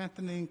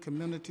strengthening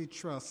community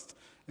trust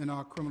in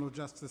our criminal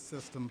justice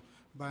system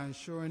by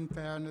ensuring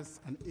fairness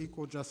and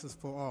equal justice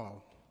for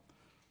all.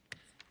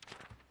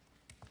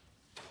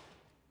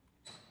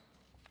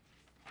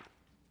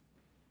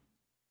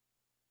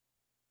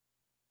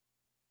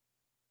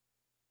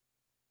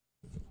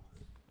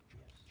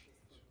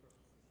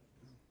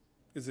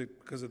 Is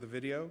it because of the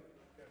video?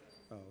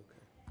 Oh,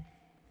 okay.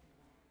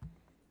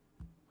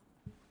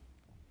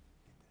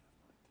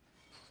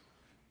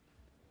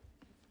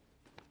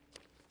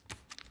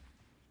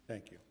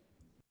 Thank you.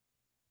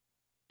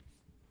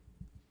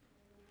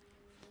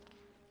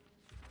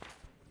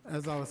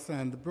 As I was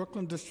saying, the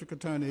Brooklyn District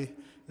Attorney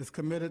is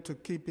committed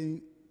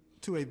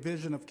to a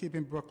vision of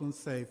keeping Brooklyn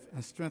safe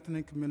and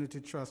strengthening community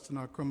trust in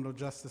our criminal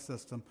justice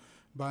system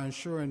by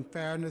ensuring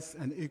fairness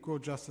and equal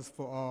justice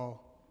for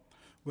all.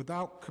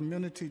 Without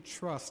community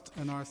trust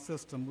in our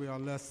system, we are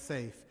less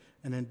safe,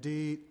 and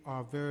indeed,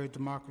 our very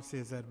democracy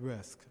is at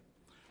risk.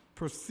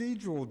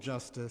 Procedural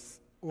justice,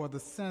 or the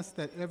sense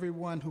that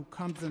everyone who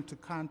comes into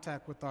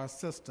contact with our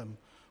system,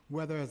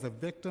 whether as a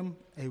victim,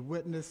 a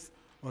witness,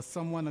 or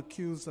someone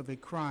accused of a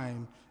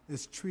crime,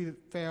 is treated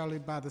fairly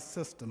by the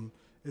system,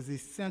 is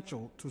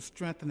essential to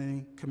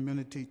strengthening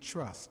community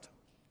trust.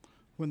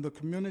 When the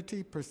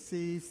community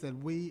perceives that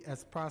we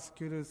as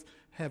prosecutors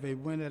have a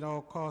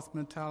win-at-all-cost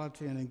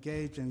mentality and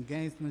engage in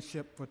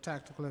gamesmanship for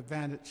tactical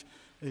advantage,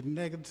 it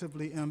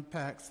negatively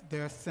impacts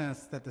their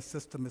sense that the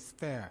system is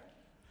fair.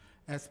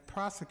 As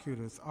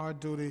prosecutors, our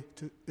duty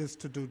is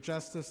to do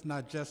justice,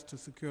 not just to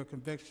secure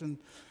conviction,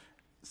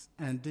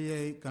 and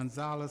DA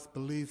Gonzalez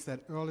believes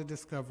that early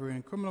discovery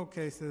in criminal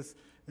cases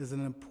is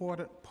an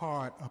important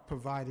part of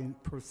providing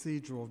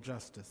procedural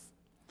justice.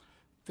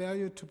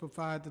 Failure to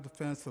provide the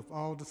defense with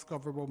all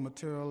discoverable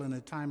material in a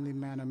timely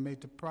manner may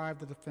deprive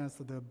the defense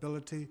of the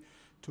ability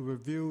to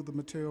review the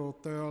material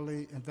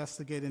thoroughly,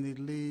 investigate any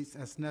leads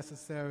as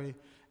necessary,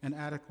 and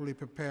adequately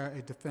prepare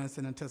a defense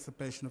in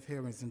anticipation of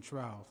hearings and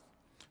trials.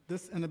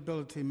 This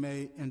inability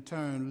may, in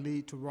turn,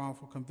 lead to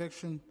wrongful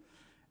conviction,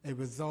 a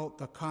result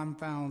that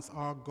confounds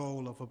our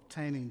goal of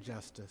obtaining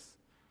justice.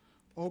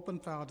 Open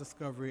file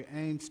discovery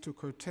aims to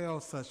curtail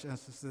such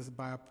instances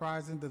by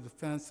apprising the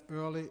defense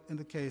early in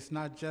the case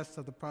not just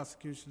of the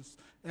prosecution's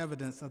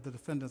evidence of the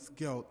defendant's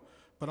guilt,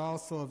 but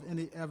also of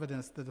any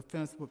evidence the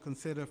defense would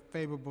consider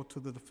favorable to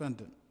the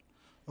defendant.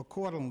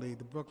 Accordingly,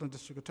 the Brooklyn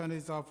District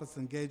Attorney's Office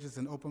engages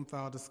in open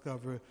file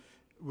discovery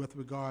with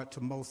regard to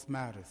most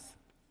matters.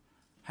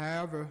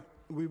 However,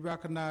 we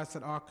recognize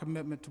that our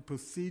commitment to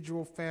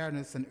procedural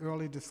fairness and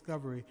early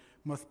discovery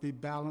must be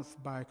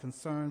balanced by a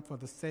concern for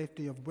the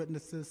safety of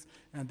witnesses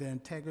and the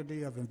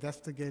integrity of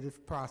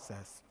investigative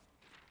process.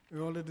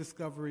 Early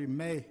discovery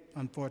may,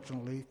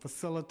 unfortunately,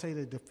 facilitate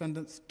a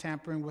defendant's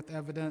tampering with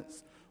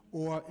evidence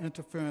or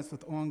interference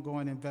with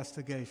ongoing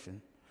investigation.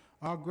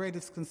 Our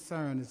greatest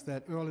concern is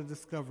that early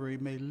discovery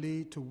may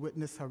lead to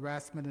witness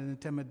harassment and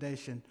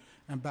intimidation,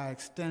 and by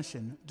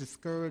extension,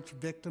 discourage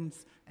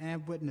victims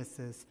and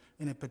witnesses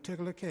in a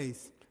particular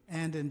case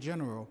and in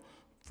general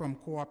from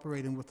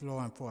cooperating with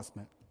law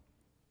enforcement.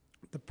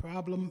 The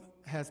problem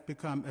has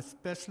become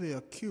especially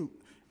acute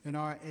in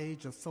our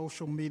age of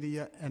social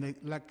media and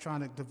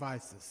electronic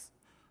devices.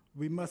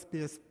 We must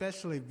be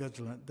especially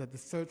vigilant that the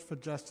search for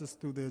justice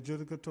through the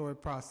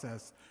adjudicatory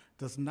process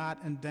does not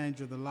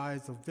endanger the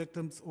lives of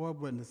victims or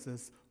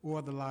witnesses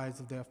or the lives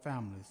of their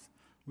families.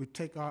 We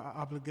take our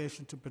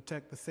obligation to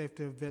protect the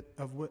safety of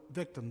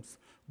victims,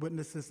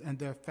 witnesses, and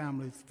their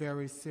families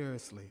very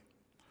seriously.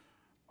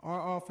 Our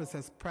office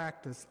has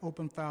practiced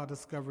open file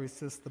discovery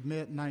since the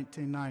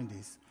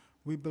mid-1990s.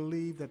 We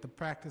believe that the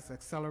practice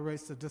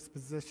accelerates the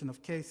disposition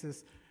of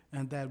cases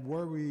and that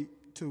were we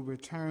to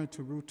return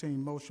to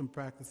routine motion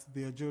practice,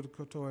 the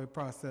adjudicatory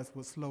process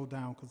would slow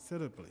down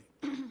considerably.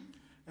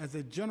 As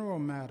a general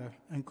matter,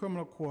 in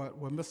criminal court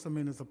where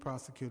misdemeanors are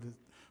prosecuted,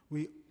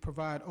 we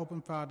provide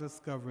open file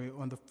discovery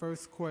on the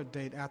first court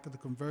date after the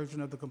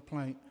conversion of the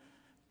complaint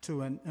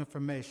to an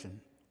information.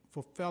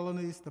 For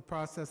felonies, the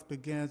process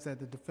begins at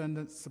the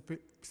defendant's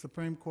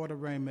Supreme Court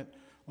arraignment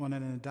on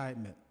an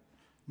indictment.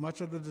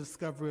 Much of the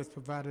discovery is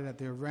provided at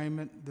the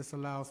arraignment. This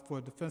allows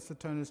for defense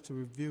attorneys to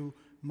review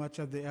much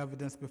of the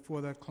evidence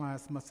before their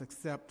clients must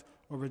accept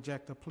or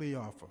reject a plea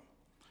offer.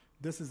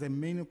 This is a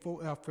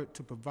meaningful effort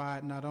to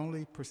provide not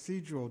only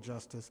procedural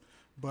justice,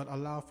 but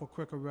allow for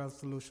quicker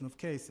resolution of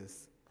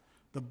cases.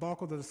 The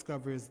bulk of the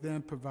discovery is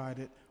then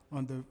provided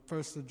on the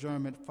first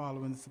adjournment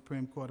following the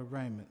Supreme Court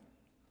arraignment.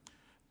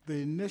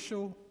 The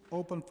initial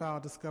open file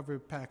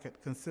discovery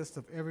packet consists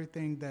of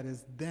everything that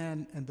is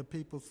then in the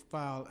people's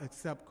file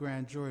except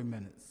grand jury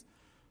minutes.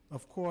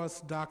 Of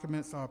course,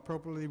 documents are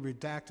appropriately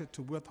redacted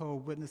to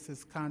withhold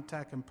witnesses'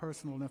 contact and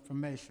personal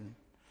information.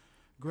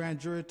 Grand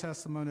jury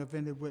testimony of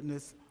any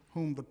witness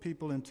whom the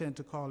people intend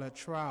to call at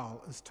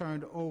trial is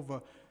turned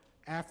over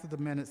after the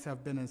minutes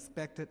have been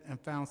inspected and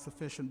found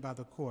sufficient by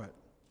the court.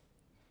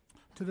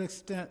 To the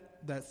extent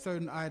that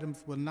certain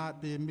items will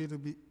not be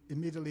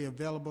immediately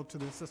available to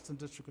the Assistant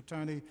District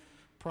Attorney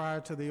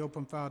prior to the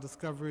open file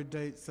discovery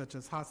date, such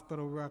as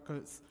hospital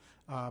records,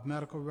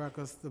 medical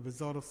records, the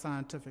result of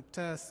scientific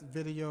tests,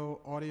 video,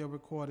 audio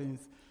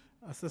recordings,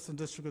 Assistant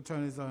District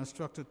Attorneys are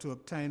instructed to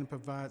obtain and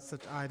provide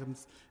such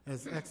items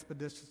as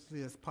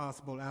expeditiously as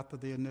possible after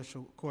the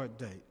initial court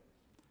date.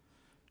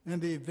 In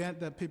the event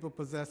that people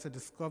possess a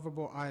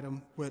discoverable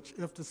item which,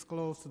 if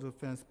disclosed to the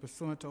defense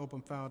pursuant to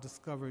open file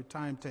discovery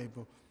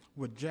timetable,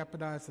 would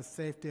jeopardize the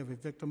safety of a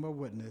victim or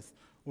witness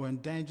or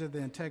endanger the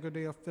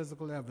integrity of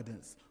physical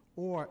evidence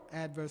or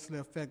adversely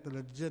affect the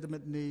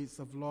legitimate needs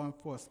of law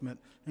enforcement,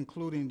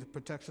 including the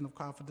protection of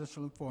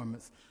confidential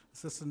informants,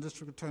 Assistant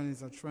District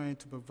Attorneys are trained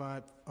to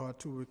provide or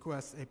to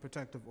request a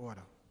protective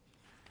order.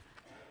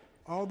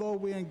 Although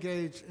we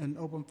engage in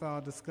open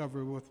file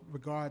discovery with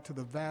regard to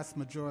the vast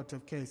majority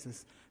of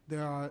cases,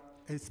 there are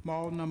a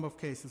small number of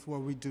cases where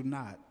we do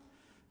not.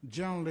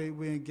 Generally,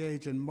 we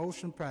engage in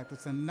motion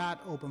practice and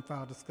not open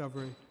file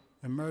discovery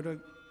in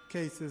murder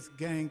cases,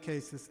 gang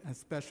cases, and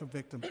special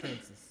victim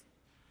cases.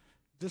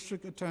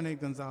 District Attorney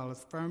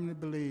Gonzalez firmly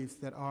believes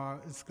that our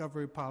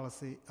discovery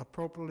policy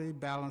appropriately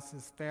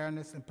balances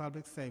fairness and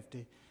public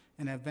safety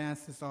and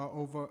advances our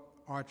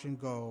overarching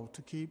goal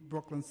to keep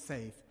Brooklyn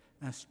safe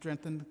and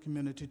strengthen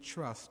community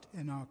trust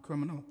in our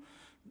criminal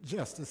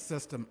justice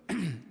system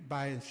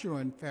by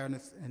ensuring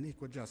fairness and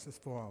equal justice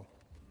for all.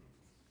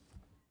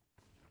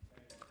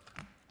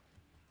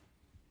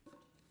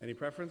 Any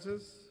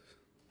preferences?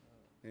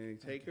 Any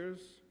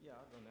takers? Yeah,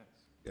 I'll go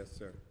next. Yes,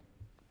 sir.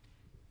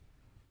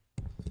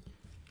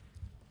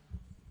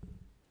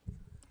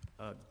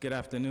 Good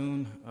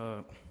afternoon,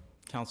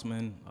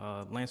 Councilman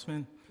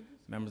Lanceman,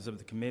 members of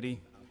the committee.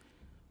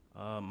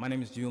 My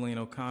name is Julian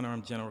O'Connor.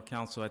 I'm General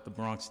Counsel at the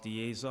Bronx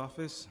DA's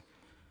office.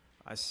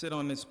 I sit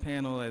on this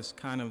panel as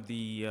kind of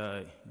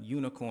the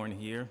unicorn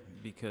here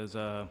because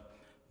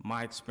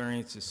my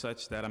experience is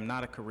such that I'm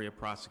not a career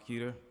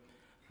prosecutor.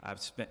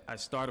 I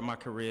started my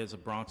career as a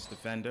Bronx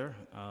defender,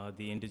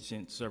 the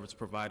indigent service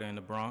provider in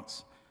the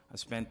Bronx. I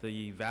spent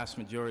the vast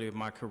majority of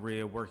my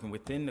career working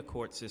within the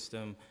court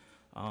system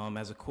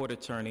as a court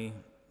attorney,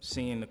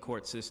 seeing the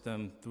court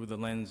system through the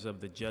lens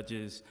of the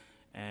judges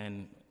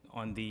and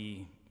on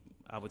the,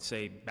 I would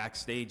say,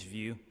 backstage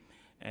view.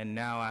 And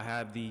now I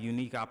have the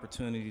unique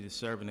opportunity to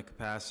serve in the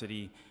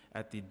capacity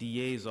at the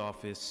DA's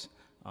office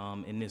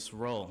in this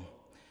role.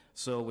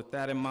 So with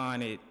that in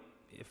mind,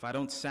 if I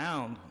don't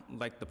sound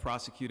like the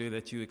prosecutor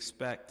that you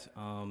expect,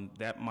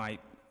 that might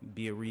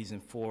be a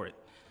reason for it.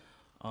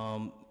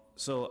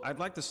 So I'd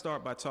like to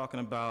start by talking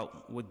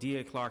about what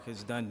DA Clark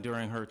has done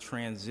during her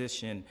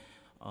transition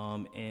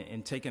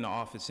and taking the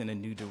office in a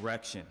new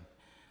direction.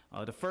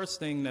 The first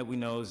thing that we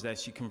know is that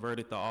she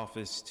converted the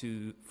office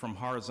from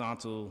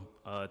horizontal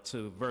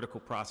to vertical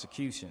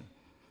prosecution.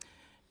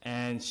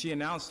 And she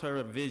announced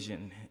her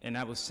vision, and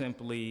that was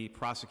simply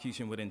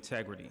prosecution with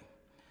integrity.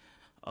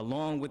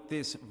 Along with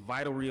this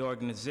vital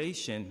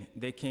reorganization,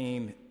 there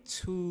came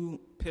two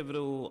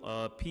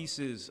pivotal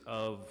pieces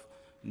of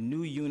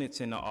new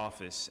units in the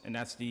office, and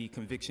that's the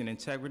Conviction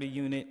Integrity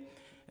Unit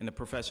and the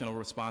Professional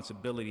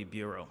Responsibility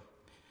Bureau.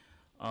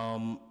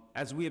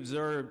 As we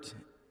observed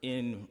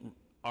in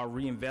our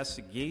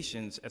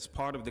reinvestigations as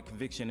part of the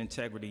Conviction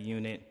Integrity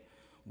Unit,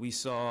 we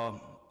saw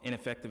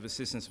ineffective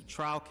assistance of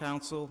trial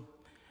counsel,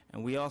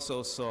 and we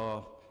also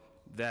saw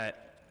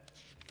that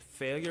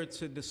failure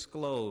to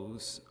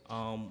disclose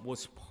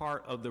was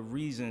part of the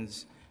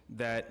reasons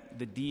that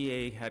the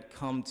DA had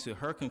come to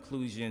her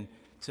conclusion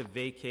to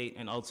vacate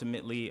and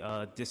ultimately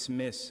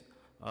dismiss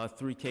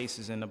 3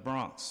 cases in the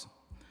Bronx.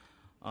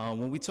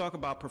 When we talk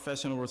about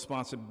professional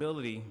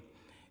responsibility,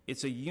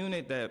 it's a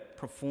unit that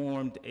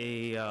performed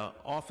a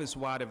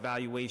office-wide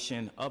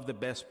evaluation of the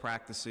best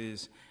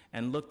practices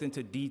and looked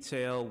into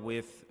detail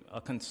with a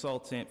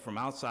consultant from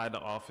outside the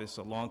office,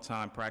 a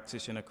longtime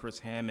practitioner, Chris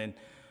Hammond,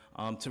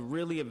 to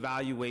really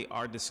evaluate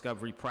our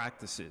discovery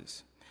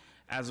practices.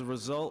 As a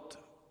result,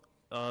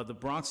 the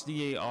Bronx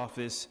DA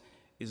office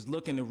is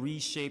looking to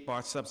reshape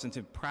our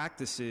substantive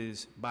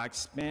practices by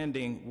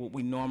expanding what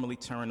we normally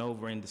turn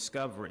over in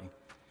discovery.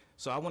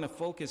 So I want to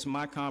focus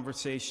my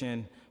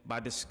conversation by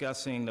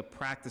discussing the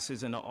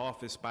practices in the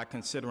office by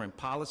considering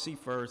policy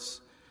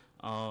first,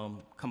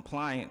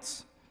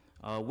 compliance,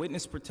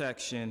 witness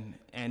protection,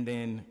 and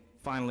then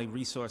finally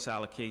resource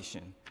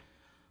allocation.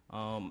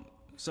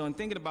 So in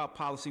thinking about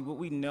policy, what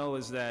we know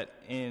is that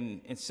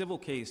in civil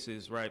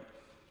cases, right,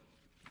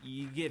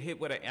 you get hit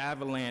with an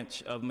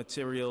avalanche of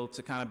material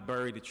to kind of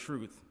bury the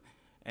truth.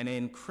 And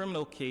in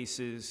criminal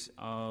cases,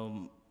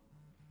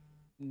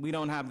 we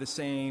don't have the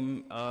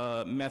same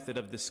method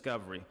of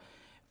discovery.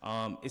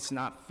 It's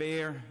not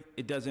fair,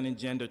 it doesn't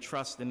engender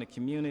trust in the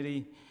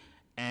community,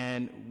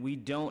 and we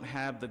don't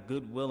have the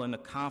goodwill and the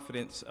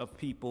confidence of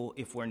people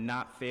if we're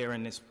not fair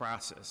in this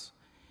process.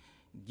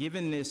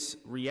 Given this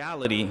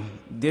reality,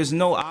 there's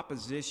no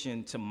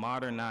opposition to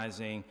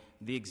modernizing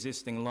the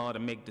existing law to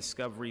make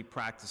discovery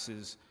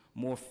practices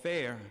more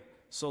fair,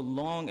 so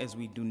long as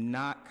we do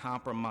not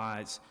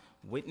compromise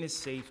witness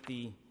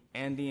safety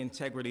and the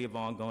integrity of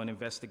ongoing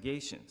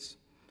investigations.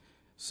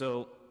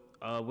 So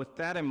with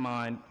that in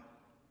mind,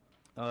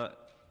 I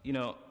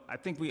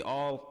think we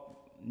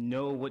all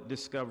know what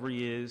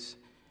discovery is.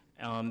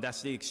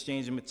 That's the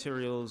exchange of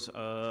materials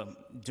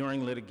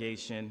during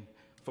litigation.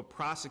 For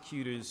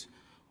prosecutors,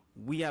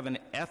 we have an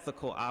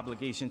ethical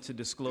obligation to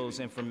disclose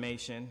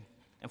information.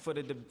 And for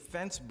the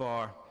defense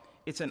bar,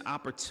 it's an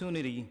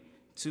opportunity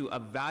to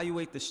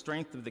evaluate the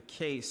strength of the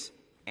case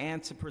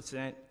and to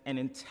present an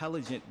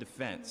intelligent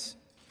defense.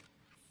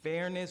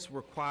 Fairness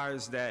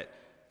requires that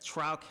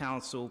trial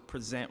counsel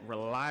present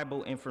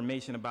reliable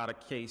information about a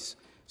case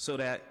so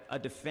that a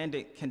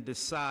defendant can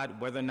decide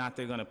whether or not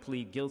they're going to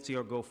plead guilty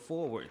or go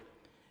forward.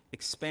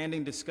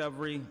 Expanding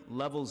discovery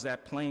levels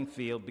that playing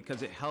field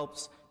because it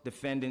helps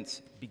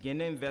defendants begin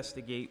to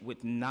investigate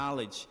with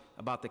knowledge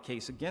about the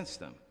case against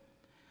them.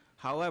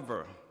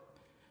 However,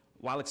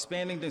 while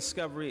expanding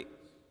discovery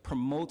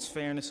promotes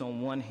fairness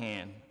on one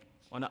hand,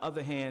 on the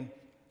other hand,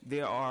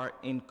 there are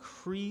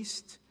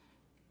increased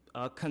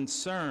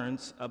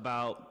concerns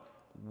about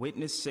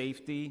witness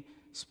safety,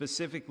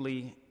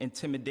 specifically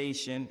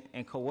intimidation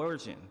and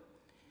coercion.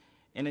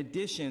 In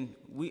addition,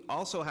 we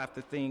also have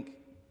to think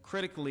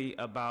critically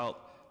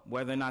about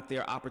whether or not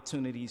there are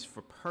opportunities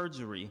for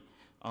perjury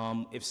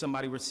if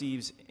somebody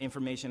receives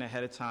information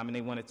ahead of time and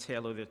they want to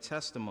tailor their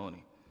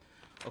testimony.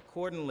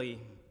 Accordingly,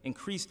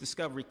 increased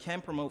discovery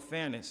can promote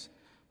fairness,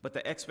 but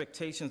the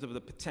expectations of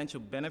the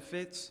potential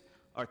benefits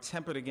are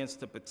tempered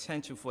against the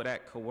potential for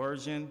that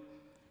coercion,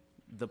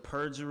 the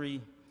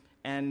perjury,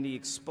 and the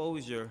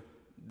exposure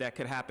that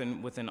could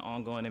happen with an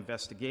ongoing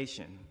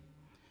investigation.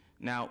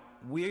 Now,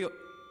 we're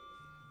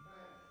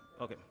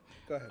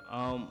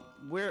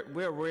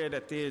aware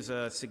that there's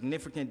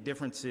significant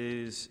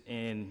differences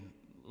in,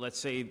 let's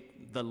say,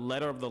 the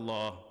letter of the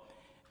law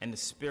and the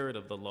spirit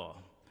of the law,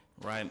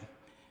 right?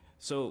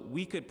 So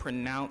we could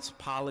pronounce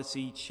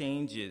policy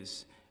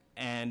changes,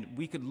 and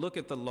we could look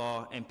at the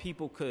law, and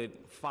people could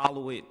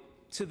follow it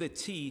to the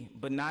T,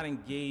 but not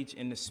engage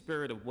in the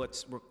spirit of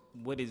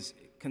what is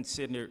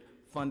considered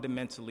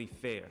fundamentally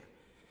fair.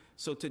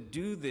 So to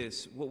do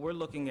this, what we're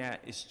looking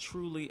at is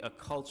truly a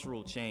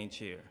cultural change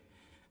here.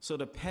 So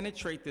to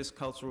penetrate this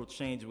cultural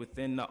change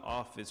within the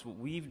office, what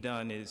we've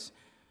done is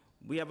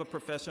we have a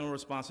professional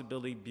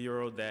responsibility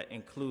bureau that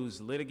includes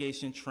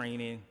litigation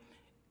training,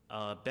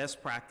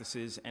 best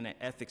practices, and an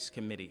ethics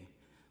committee.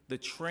 The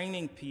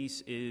training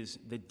piece is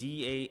the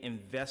DA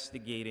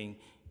investigating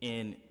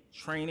in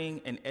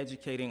training and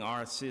educating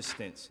our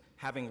assistants,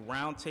 having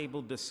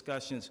roundtable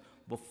discussions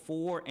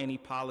before any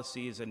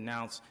policy is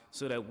announced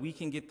so that we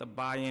can get the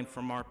buy-in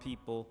from our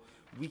people.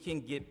 We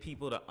can get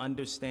people to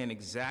understand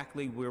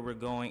exactly where we're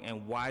going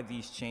and why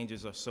these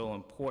changes are so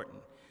important.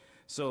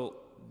 So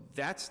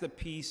that's the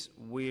piece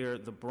where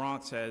the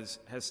Bronx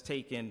has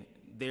taken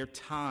their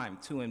time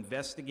to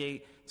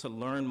investigate, to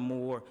learn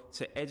more,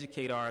 to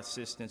educate our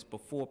assistants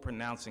before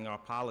pronouncing our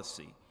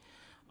policy.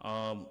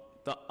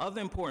 The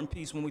other important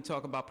piece when we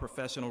talk about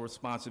professional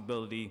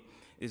responsibility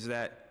is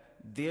that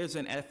there's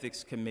an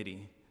ethics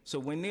committee. So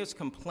when there's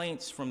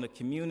complaints from the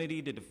community,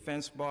 the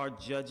defense bar,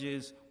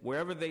 judges,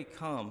 wherever they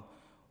come,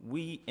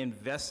 we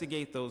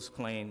investigate those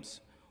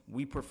claims,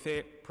 we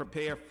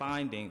prepare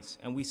findings,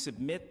 and we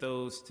submit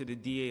those to the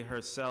DA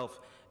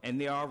herself,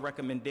 and there are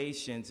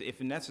recommendations,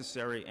 if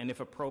necessary and if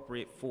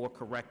appropriate, for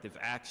corrective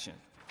action.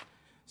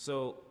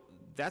 So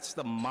that's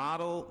the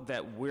model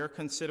that we're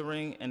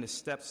considering and the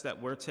steps that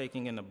we're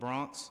taking in the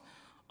Bronx.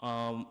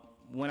 I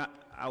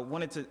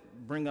wanted to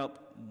bring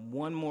up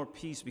one more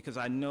piece because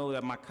I know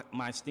that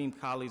my esteemed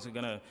colleagues are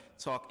going to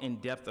talk in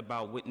depth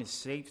about witness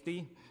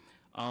safety,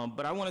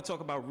 but I want to talk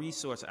about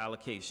resource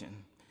allocation.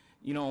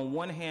 You know, on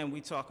one hand,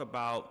 we talk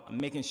about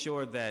making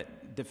sure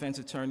that defense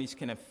attorneys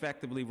can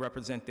effectively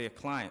represent their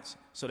clients.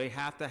 So they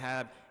have to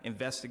have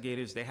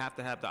investigators, they have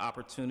to have the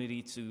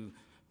opportunity to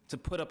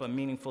put up a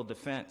meaningful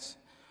defense.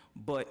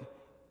 But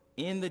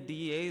in the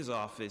DA's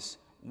office,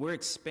 we're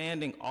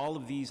expanding all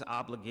of these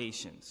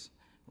obligations,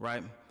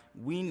 right?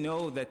 We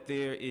know that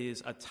there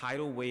is a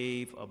tidal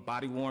wave of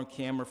body-worn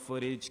camera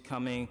footage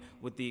coming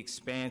with the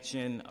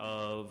expansion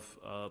of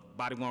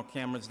body-worn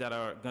cameras that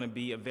are going to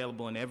be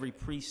available in every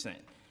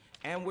precinct.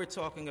 And we're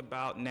talking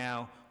about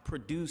now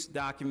produce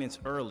documents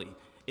early.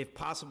 If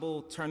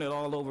possible, turn it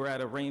all over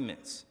at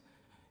arraignments.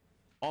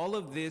 All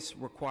of this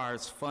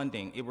requires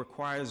funding. It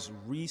requires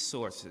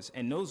resources,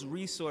 and those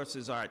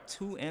resources are at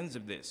two ends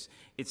of this.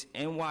 It's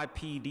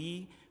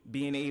NYPD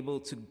being able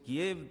to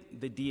give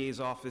the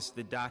DA's office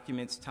the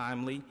documents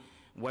timely,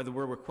 whether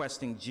we're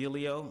requesting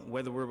Gilio,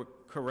 whether we're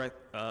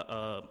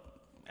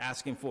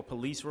asking for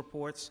police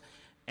reports,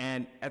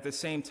 and at the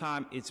same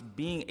time, it's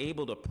being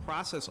able to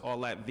process all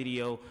that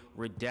video,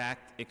 redact,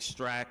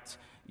 extract,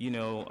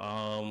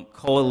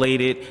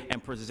 collate it,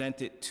 and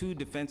present it to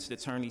defense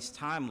attorneys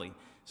timely.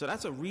 So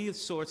that's a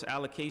resource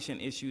allocation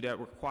issue that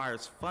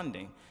requires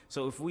funding.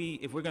 So if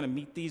we're going to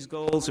meet these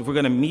goals, if we're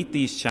going to meet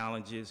these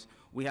challenges,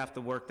 we have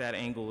to work that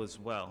angle as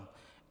well.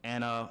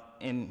 And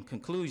in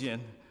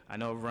conclusion, I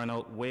know I've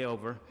run way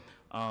over,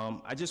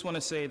 I just want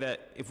to say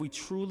that if we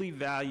truly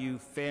value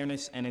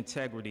fairness and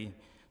integrity,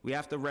 we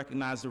have to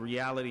recognize the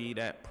reality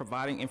that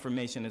providing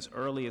information as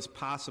early as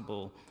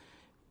possible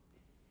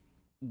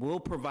will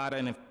provide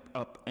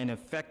an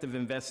effective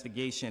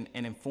investigation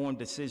and informed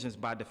decisions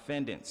by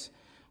defendants.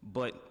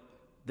 But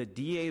the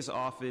DA's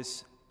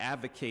office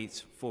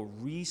advocates for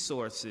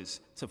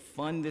resources to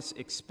fund this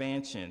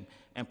expansion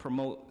and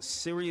promote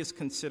serious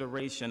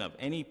consideration of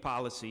any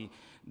policy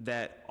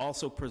that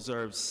also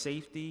preserves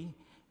safety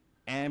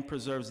and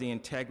preserves the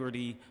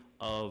integrity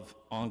of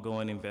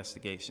ongoing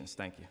investigations.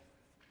 Thank you.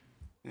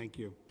 Thank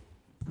you.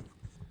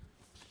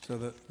 So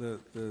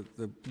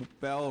the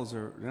bells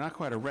are, they're not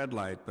quite a red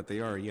light, but they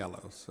are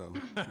yellow, so.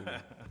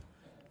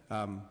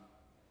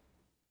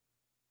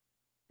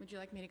 Would you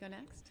like me to go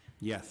next?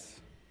 Yes.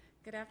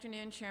 Good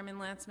afternoon, Chairman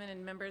Lantzman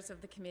and members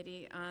of the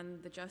Committee on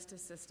the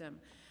Justice System.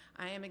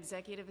 I am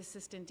Executive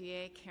Assistant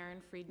DA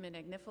Karen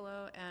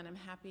Friedman-Agnifilo, and I'm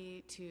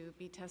happy to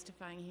be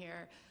testifying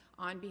here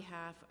on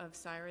behalf of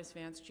Cyrus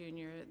Vance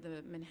Jr.,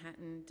 the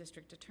Manhattan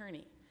District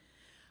Attorney.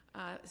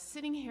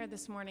 Sitting here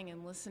this morning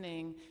and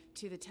listening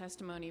to the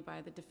testimony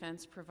by the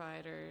defense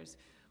providers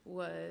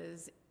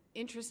was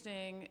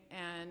interesting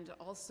and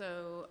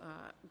also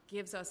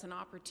gives us an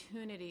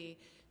opportunity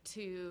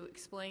to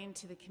explain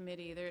to the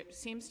committee there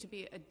seems to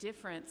be a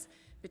difference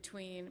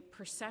between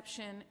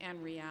perception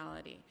and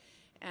reality.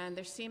 And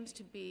there seems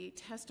to be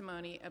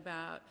testimony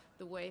about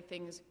the way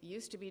things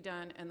used to be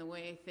done and the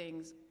way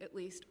things at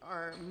least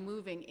are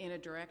moving in a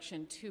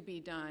direction to be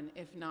done,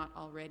 if not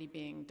already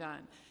being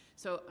done.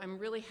 So I'm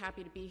really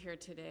happy to be here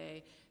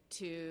today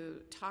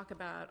to talk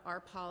about our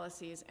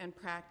policies and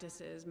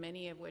practices,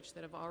 many of which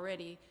that have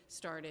already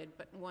started,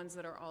 but ones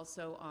that are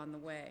also on the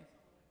way.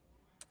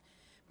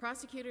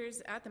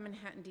 Prosecutors at the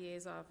Manhattan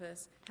DA's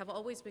office have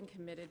always been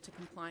committed to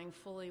complying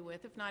fully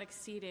with, if not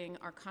exceeding,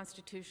 our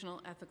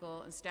constitutional,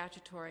 ethical, and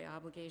statutory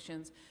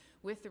obligations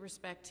with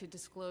respect to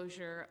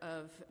disclosure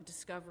of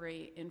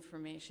discovery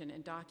information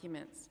and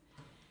documents.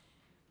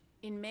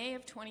 In May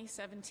of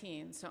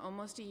 2017, so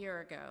almost a year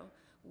ago,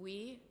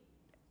 we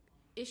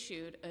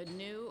issued a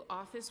new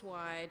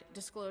office-wide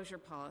disclosure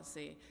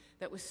policy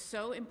that was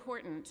so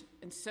important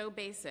and so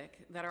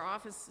basic that our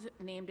office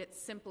named it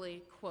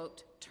simply,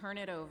 quote, "turn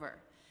it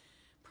over."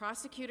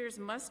 Prosecutors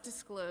must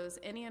disclose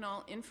any and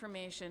all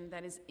information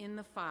that is in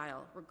the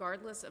file,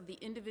 regardless of the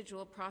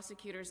individual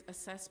prosecutor's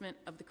assessment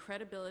of the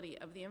credibility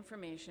of the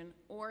information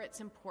or its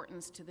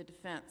importance to the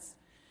defense.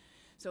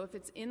 So if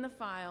it's in the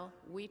file,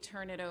 we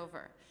turn it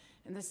over.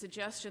 And the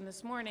suggestion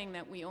this morning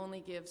that we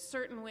only give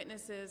certain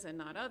witnesses and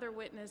not other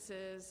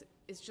witnesses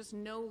is just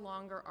no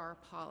longer our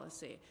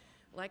policy.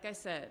 Like I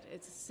said,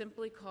 it's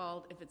simply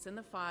called, if it's in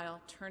the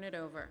file, turn it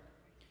over.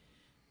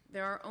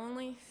 There are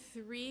only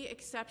 3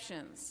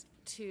 exceptions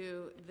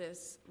to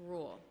this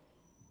rule: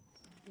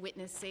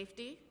 witness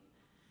safety,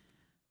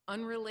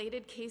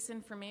 unrelated case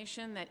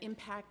information that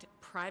impact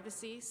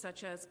privacy,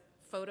 such as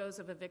photos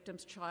of a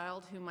victim's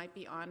child who might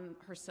be on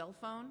her cell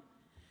phone,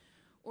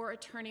 or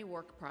attorney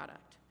work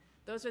product.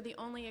 Those are the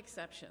only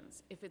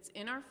exceptions. If it's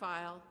in our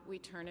file, we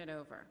turn it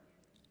over.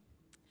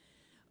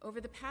 Over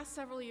the past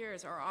several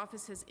years, our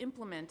office has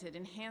implemented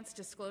enhanced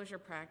disclosure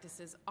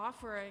practices,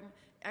 offering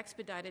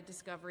expedited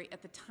discovery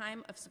at the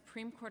time of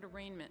Supreme Court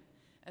arraignment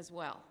as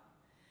well.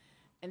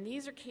 And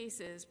these are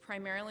cases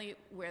primarily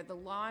where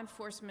law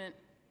enforcement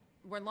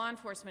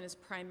is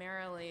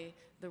primarily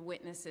the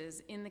witnesses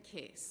in the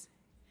case.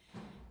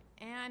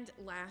 And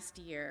last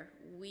year,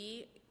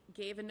 we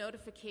gave a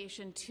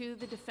notification to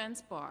the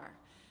defense bar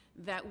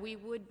that we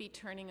would be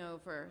turning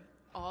over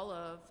all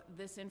of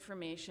this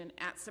information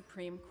at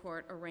Supreme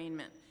Court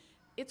arraignment.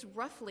 It's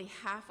roughly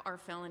half our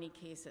felony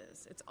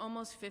cases. It's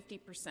almost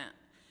 50%.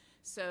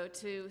 So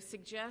to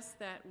suggest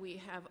that we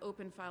have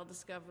open file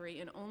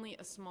discovery in only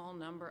a small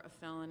number of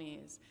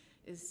felonies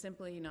is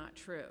simply not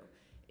true.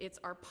 It's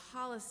our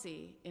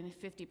policy in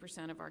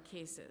 50% of our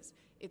cases.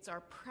 It's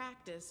our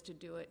practice to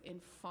do it in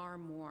far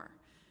more.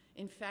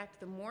 In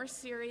fact, the more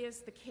serious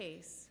the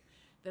case,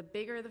 the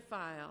bigger the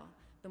file,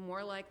 the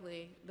more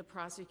likely the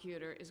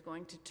prosecutor is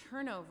going to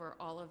turn over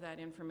all of that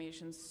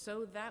information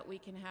so that we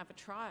can have a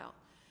trial.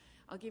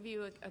 I'll give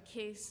you a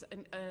case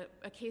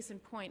in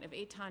point of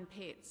Eitan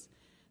Pates.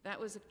 That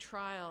was a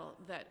trial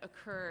that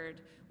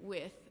occurred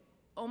with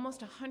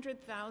almost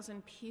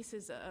 100,000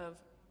 pieces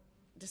of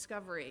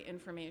discovery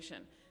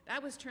information.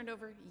 That was turned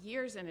over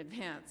years in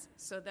advance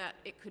so that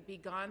it could be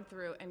gone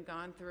through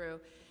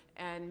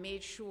and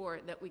made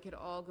sure that we could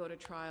all go to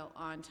trial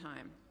on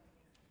time.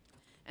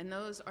 And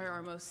those are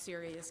our most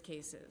serious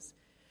cases.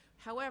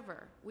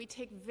 However, we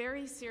take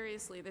very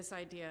seriously this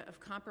idea of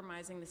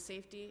compromising the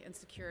safety and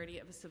security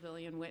of a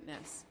civilian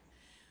witness.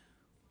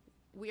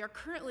 We are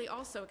currently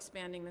also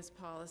expanding this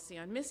policy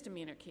on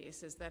misdemeanor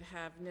cases that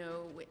have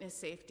no witness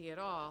safety at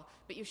all.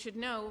 But you should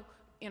know,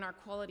 in our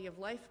quality of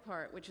life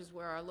part, which is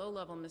where our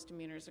low-level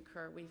misdemeanors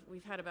occur,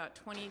 we've had about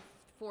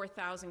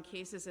 24,000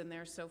 cases in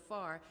there so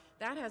far.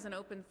 That has an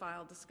open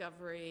file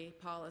discovery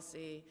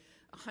policy,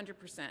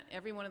 100%.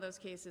 Every one of those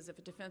cases, if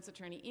a defense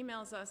attorney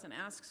emails us and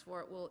asks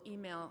for it, we'll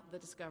email the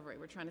discovery.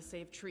 We're trying to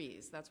save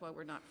trees. That's why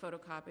we're not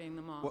photocopying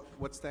them all.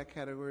 What's that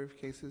category of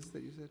cases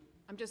that you said?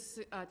 I'm just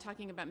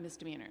talking about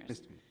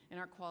misdemeanors in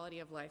our quality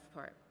of life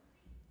part.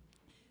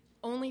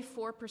 Only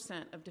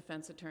 4% of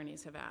defense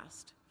attorneys have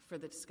asked for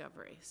the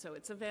discovery. So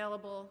it's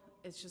available,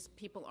 it's just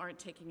people aren't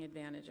taking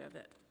advantage of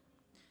it.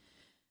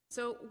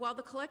 So while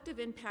the collective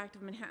impact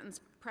of Manhattan's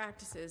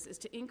practices is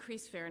to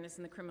increase fairness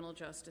in the criminal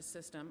justice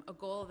system, a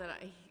goal that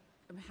I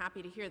am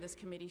happy to hear this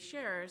committee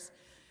shares,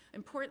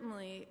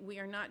 importantly, we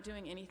are not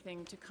doing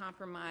anything to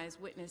compromise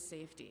witness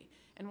safety.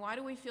 And why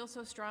do we feel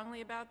so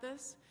strongly about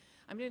this?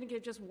 I'm going to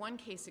give just one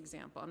case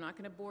example. I'm not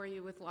going to bore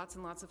you with lots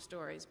and lots of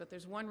stories, but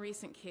there's one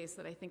recent case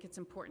that I think it's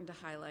important to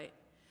highlight.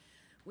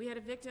 We had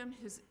a victim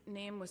whose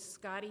name was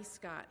Scotty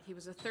Scott. He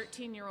was a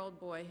 13-year-old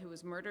boy who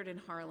was murdered in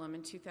Harlem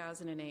in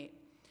 2008.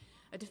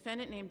 A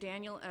defendant named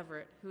Daniel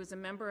Everett, who was a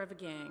member of a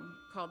gang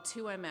called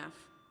 2MF,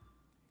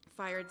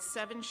 fired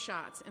 7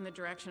 shots in the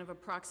direction of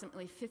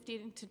approximately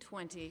 50 to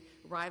 20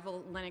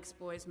 rival Lenox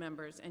Boys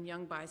members and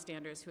young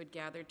bystanders who had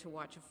gathered to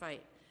watch a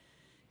fight.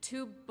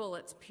 2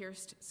 bullets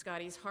pierced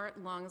Scotty's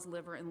heart, lungs,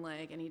 liver, and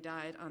leg, and he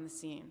died on the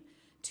scene.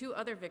 2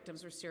 other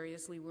victims were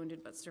seriously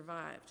wounded but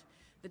survived.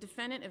 The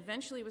defendant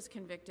eventually was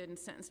convicted and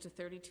sentenced to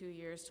 32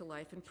 years to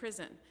life in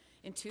prison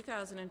in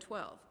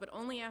 2012, but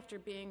only after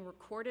being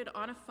recorded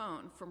on a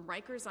phone from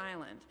Rikers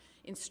Island,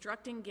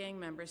 instructing gang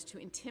members to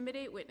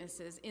intimidate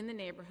witnesses in the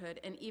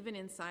neighborhood and even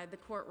inside the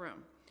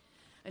courtroom.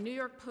 A New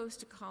York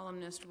Post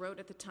columnist wrote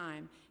at the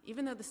time,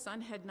 even though the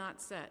sun had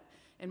not set,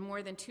 and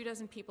more than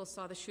 24 people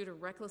saw the shooter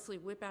recklessly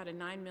whip out a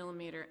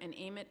 9mm and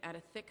aim it at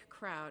a thick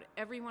crowd,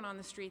 everyone on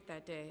the street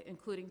that day,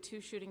 including 2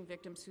 shooting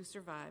victims who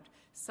survived,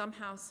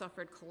 somehow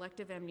suffered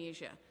collective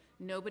amnesia.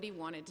 Nobody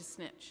wanted to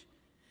snitch.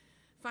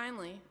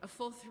 Finally, a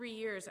full 3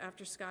 years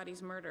after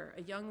Scotty's murder,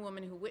 a young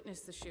woman who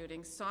witnessed the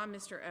shooting saw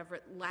Mr.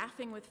 Everett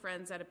laughing with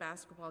friends at a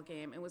basketball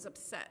game and was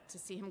upset to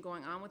see him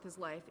going on with his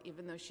life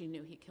even though she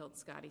knew he killed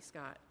Scotty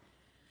Scott.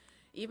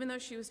 Even though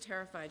she was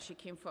terrified, she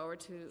came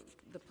forward to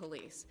the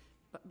police.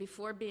 But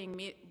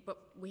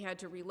we had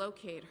to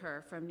relocate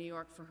her from New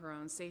York for her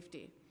own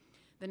safety.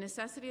 The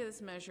necessity of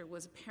this measure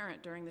was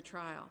apparent during the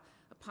trial.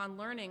 Upon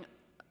learning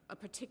a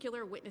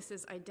particular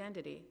witness's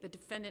identity, the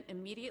defendant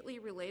immediately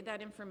relayed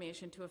that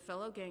information to a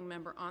fellow gang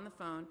member on the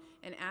phone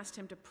and asked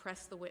him to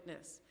press the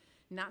witness.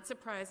 Not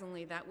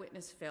surprisingly, that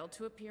witness failed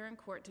to appear in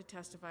court to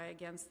testify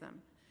against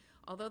them.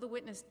 Although the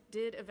witness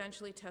did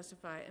eventually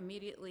testify,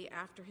 immediately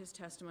after his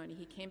testimony,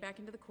 he came back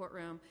into the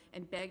courtroom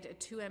and begged a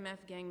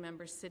 2MF gang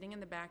member sitting in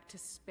the back to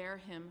spare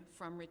him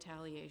from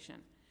retaliation.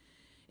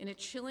 In a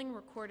chilling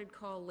recorded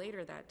call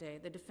later that day,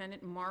 the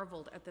defendant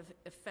marveled at the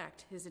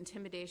effect his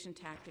intimidation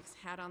tactics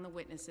had on the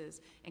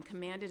witnesses and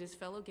commanded his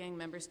fellow gang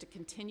members to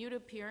continue to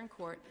appear in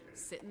court,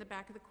 sit in the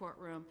back of the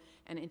courtroom,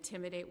 and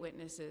intimidate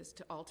witnesses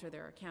to alter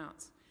their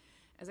accounts.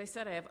 As I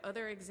said, I have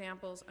other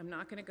examples. I'm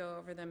not going to go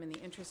over them in the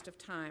interest of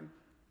time,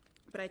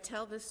 but I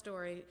tell this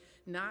story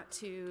not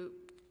to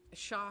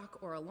shock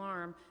or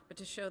alarm, but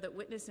to show that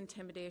witness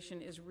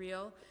intimidation is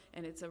real,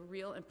 and it's a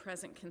real and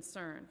present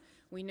concern.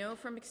 We know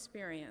from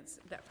experience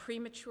that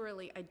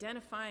prematurely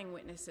identifying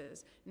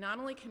witnesses not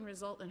only can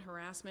result in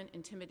harassment,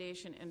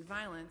 intimidation, and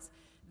violence,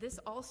 this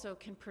also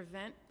can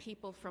prevent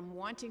people from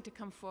wanting to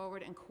come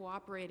forward and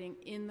cooperating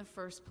in the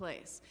first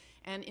place,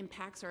 and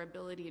impacts our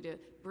ability to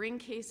bring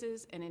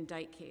cases and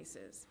indict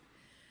cases.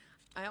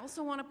 I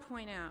also want to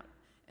point out,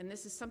 and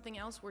this is something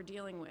else we're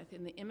dealing with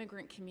in the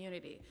immigrant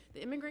community.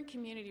 The immigrant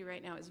community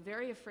right now is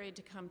very afraid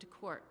to come to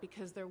court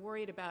because they're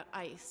worried about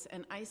ICE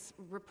and ICE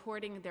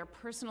reporting their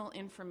personal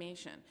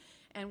information.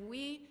 And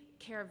we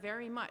care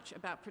very much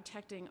about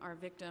protecting our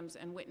victims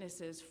and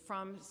witnesses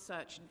from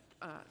such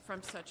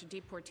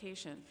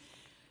deportation.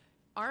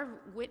 Our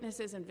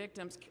witnesses and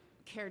victims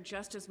care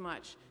just as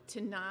much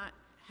to not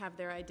have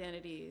their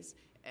identities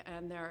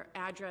and their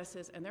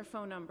addresses and their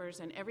phone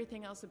numbers and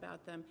everything else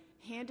about them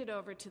handed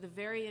over to the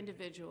very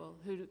individual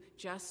who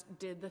just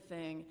did the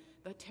thing,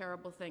 the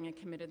terrible thing, and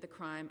committed the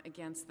crime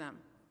against them.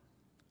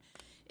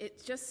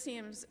 It just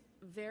seems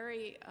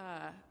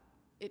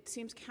it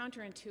seems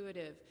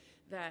counterintuitive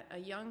that a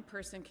young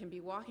person can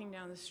be walking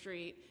down the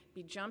street,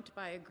 be jumped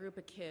by a group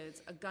of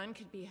kids, a gun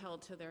could be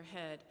held to their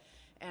head,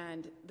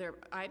 and their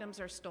items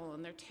are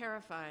stolen. They're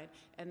terrified,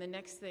 and the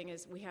next thing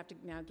is we have to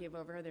now give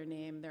over their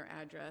name, their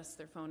address,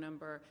 their phone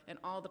number, and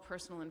all the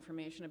personal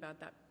information about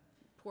that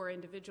poor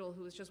individual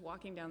who was just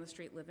walking down the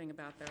street living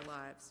about their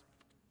lives.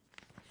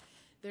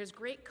 There's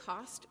great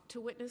cost to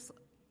witness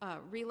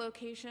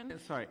relocation.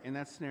 Sorry, in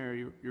that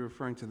scenario, you're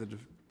referring to the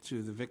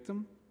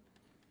victim?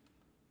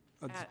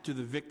 To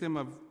the victim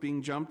of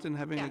being jumped and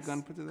having a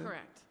gun put to their head?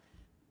 Correct.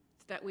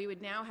 That we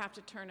would now have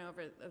to turn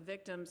over the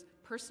victim's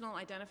personal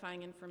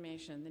identifying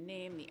information, the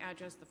name, the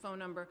address, the phone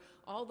number,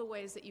 all the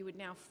ways that you would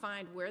now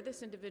find where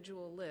this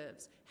individual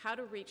lives, how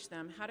to reach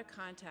them, how to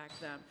contact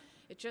them.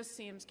 It just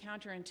seems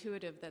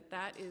counterintuitive that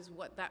that is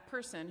what that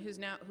person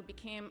who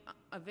became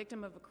a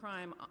victim of a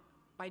crime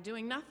by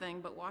doing nothing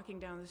but walking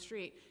down the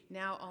street,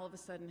 now all of a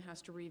sudden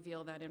has to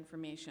reveal that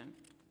information.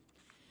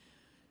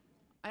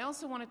 I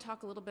also want to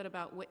talk a little bit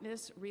about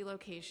witness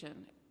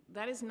relocation.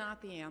 That is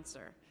not the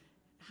answer.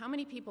 How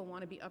many people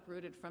want to be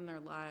uprooted from their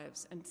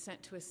lives and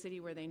sent to a city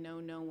where they know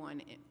no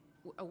one,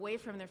 away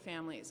from their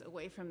families,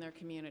 away from their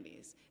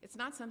communities? It's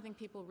not something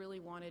people really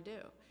want to do.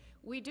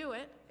 We do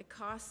it. It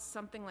costs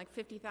something like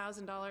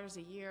 $50,000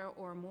 a year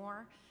or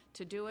more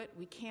to do it.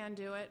 We can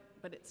do it,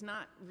 but it's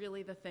not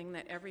really the thing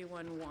that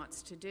everyone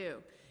wants to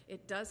do.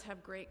 It does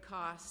have great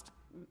cost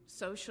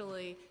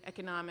socially,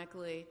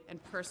 economically,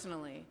 and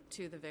personally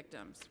to the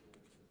victims.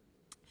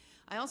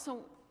 I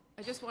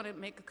just want to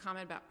make a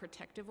comment about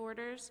protective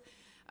orders.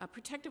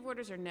 Protective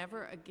orders are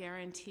never a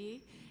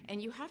guarantee,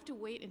 and you have to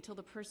wait until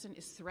the person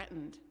is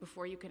threatened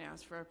before you can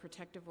ask for a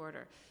protective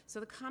order.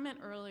 So the comment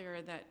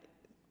earlier that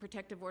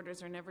protective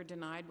orders are never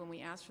denied when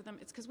we ask for them,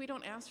 it's because we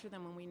don't ask for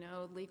them when we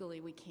know legally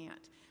we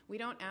can't. We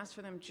don't ask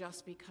for them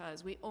just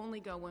because. We only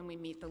go when we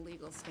meet the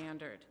legal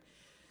standard.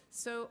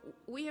 So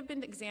we have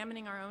been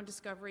examining our own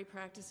discovery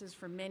practices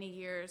for many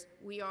years.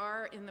 We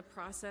are in the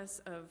process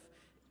of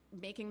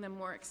making them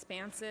more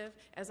expansive.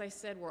 As I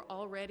said, we're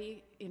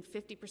already in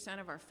 50%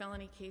 of our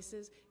felony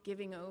cases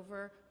giving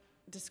over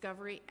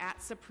discovery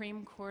at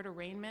Supreme Court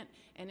arraignment,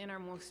 and in our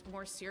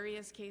more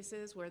serious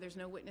cases where there's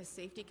no witness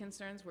safety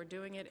concerns, we're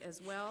doing it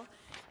as well.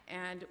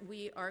 And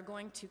we are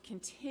going to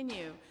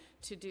continue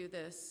to do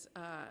this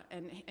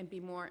and be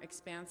more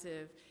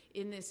expansive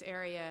in this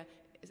area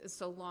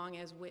so long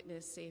as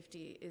witness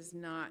safety is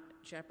not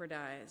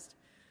jeopardized.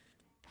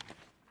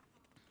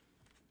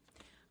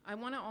 I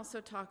want to also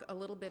talk a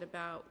little bit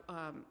about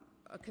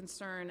a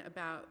concern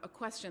about a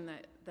question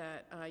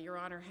that Your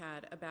Honor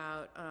had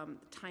about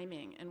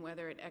timing and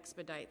whether it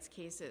expedites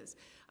cases.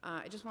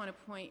 I just want to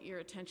point your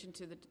attention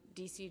to the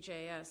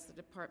DCJS, the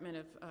Department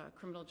of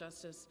Criminal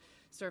Justice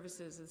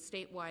Services, a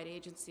statewide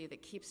agency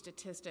that keeps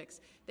statistics.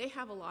 They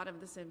have a lot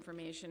of this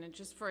information. And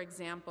just for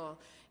example,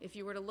 if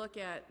you were to look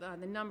at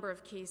the number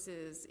of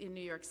cases in New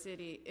York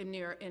City, in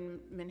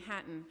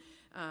Manhattan,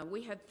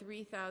 we had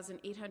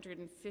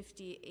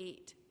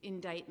 3,858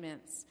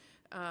 indictments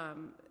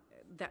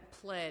that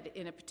pled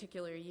in a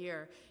particular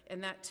year,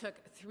 and that took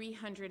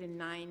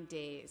 309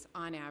 days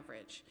on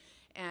average.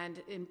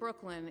 And in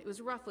Brooklyn, it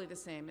was roughly the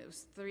same. It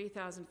was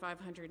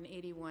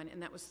 3,581,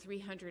 and that was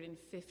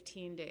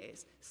 315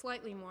 days.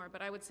 Slightly more,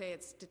 but I would say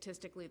it's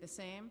statistically the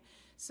same.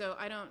 So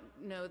I don't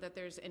know that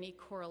there's any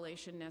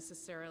correlation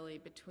necessarily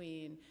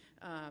between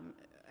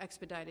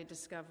expedited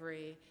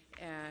discovery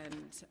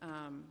and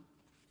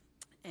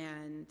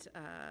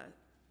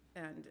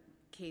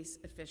case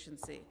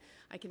efficiency.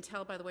 I can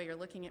tell by the way you're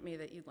looking at me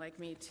that you'd like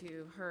me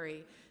to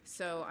hurry,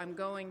 so I'm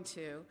going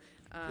to.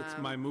 It's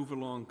my move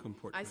along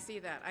comportment. I see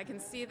that. I can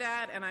see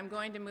that, and I'm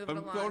going to move it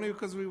along. Only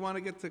because we want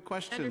to get to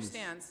questions. I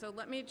understand. So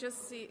let me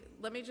just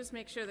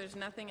make sure there's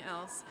nothing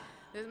else.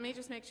 Let me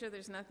just make sure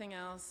there's nothing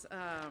else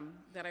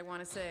that I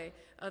want to say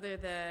other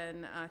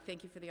than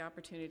thank you for the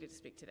opportunity to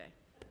speak today.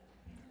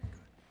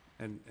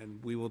 And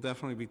we will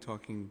definitely be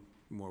talking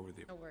more with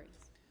you. No worries.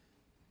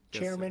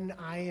 Yes, Chairman,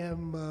 I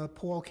am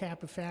Paul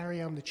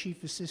Capafari. I'm the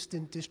Chief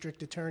Assistant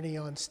District Attorney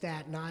on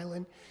Staten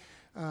Island.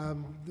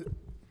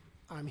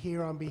 I'm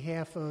here on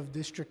behalf of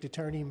District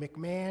Attorney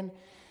McMahon.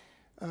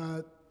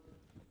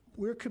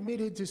 We're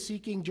committed to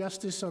seeking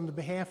justice on the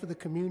behalf of the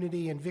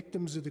community and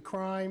victims of the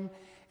crime.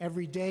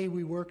 Every day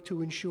we work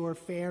to ensure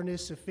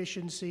fairness,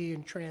 efficiency,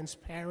 and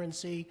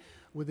transparency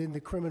within the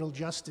criminal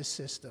justice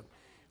system.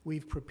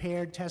 We've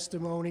prepared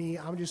testimony.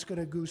 I'm just going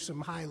to go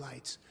some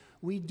highlights.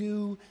 We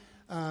do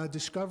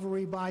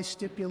discovery by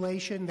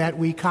stipulation that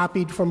we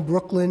copied from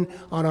Brooklyn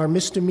on our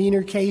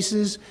misdemeanor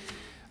cases.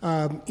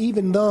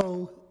 Even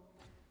though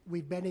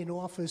we've been in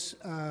office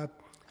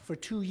for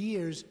 2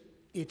 years,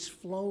 it's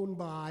flown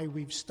by.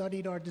 We've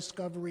studied our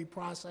discovery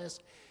process,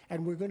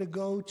 and we're going to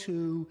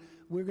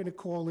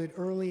call it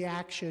early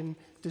action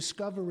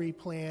discovery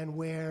plan,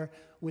 where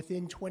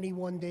within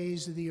 21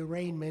 days of the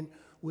arraignment,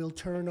 we'll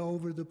turn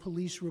over the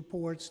police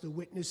reports, the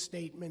witness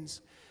statements,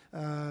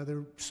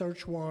 the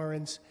search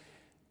warrants,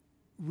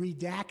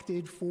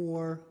 redacted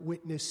for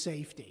witness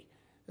safety.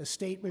 A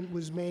statement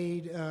was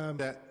made.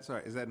 Is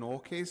that in all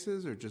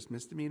cases or just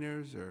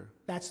misdemeanors or?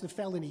 That's the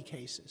felony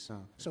cases. Oh.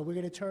 So we're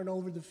going to turn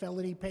over the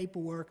felony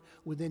paperwork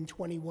within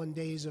 21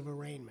 days of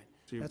arraignment.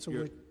 So that's what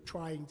we're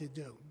trying to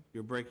do.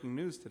 You're breaking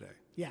news today.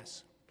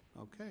 Yes.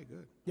 Okay,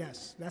 good.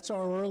 Yes, that's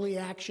our early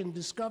action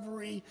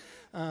discovery.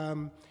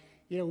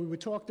 We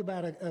talked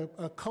about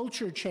a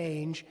culture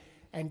change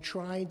and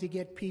trying to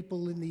get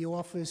people in the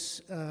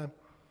office.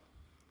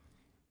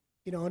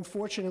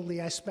 Unfortunately,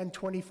 I spent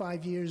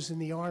 25 years in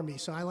the Army,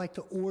 so I like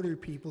to order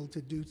people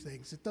to do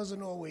things. It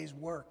doesn't always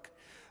work,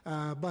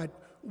 but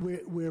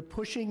we're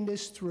pushing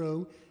this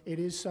through. It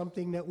is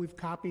something that we've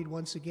copied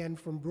once again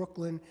from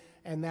Brooklyn,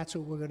 and that's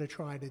what we're going to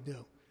try to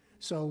do.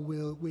 So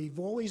we've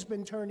always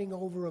been turning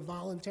over a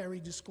voluntary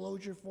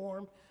disclosure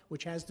form,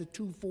 which has the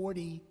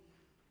 240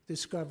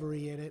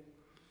 discovery in it.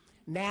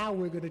 Now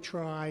we're going to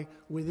try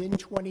within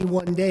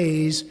 21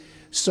 days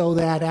so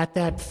that at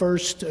that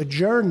first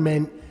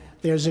adjournment,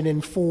 there's an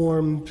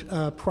informed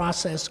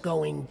process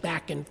going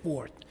back and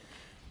forth.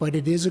 But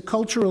it is a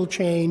cultural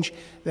change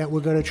that we're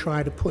going to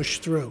try to push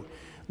through.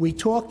 We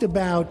talked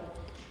about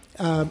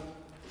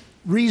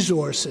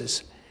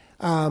resources.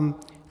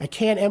 I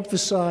can't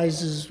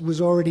emphasize, as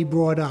was already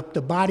brought up,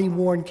 the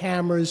body-worn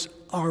cameras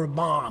are a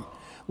bomb.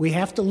 We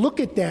have to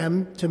look at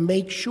them to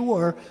make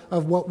sure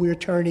of what we're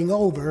turning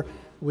over.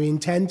 We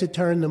intend to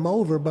turn them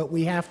over, but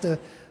we have to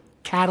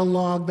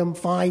catalog them,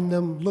 find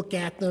them, look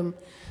at them.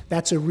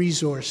 That's a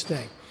resource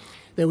thing.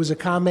 There was a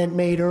comment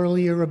made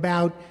earlier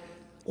about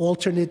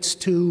alternates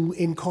to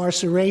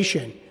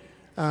incarceration.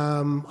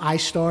 I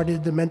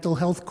started the mental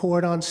health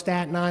court on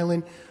Staten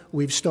Island.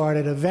 We've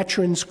started a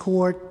veterans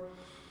court.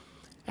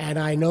 And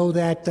I know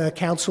that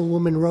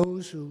Councilwoman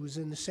Rose, who's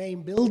in the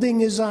same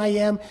building as I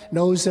am,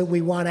 knows that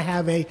we want to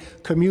have a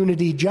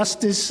community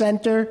justice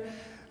center.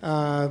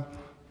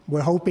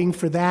 We're hoping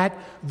for that.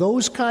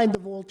 Those kind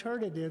of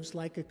alternatives,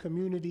 like a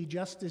community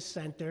justice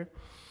center,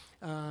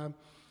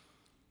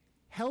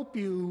 help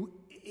you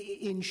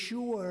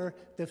ensure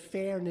the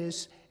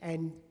fairness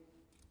and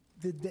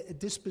the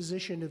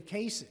disposition of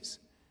cases,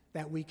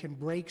 that we can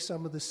break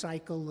some of the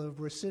cycle of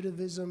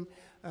recidivism.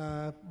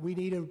 We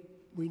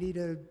need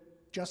a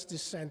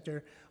justice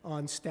center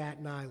on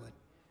Staten Island.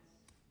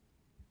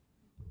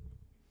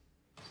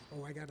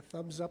 Oh, I got a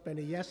thumbs up and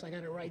a yes. I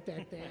got to write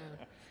that down.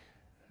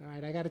 All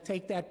right, I got to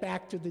take that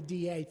back to the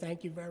DA.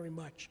 Thank you very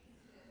much.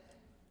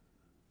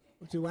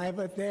 Do I have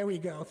a, there we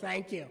go.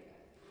 Thank you.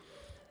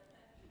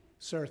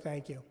 Sir,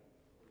 thank you.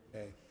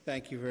 Okay,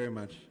 thank you very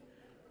much.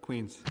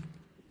 Queens.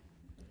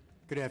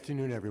 Good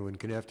afternoon, everyone.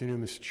 Good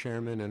afternoon, Mr.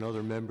 Chairman and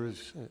other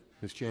members.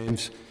 Ms.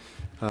 James,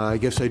 I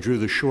guess I drew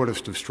the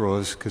shortest of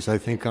straws because I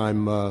think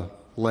I'm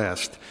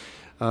last.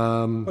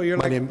 You're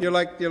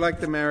like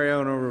the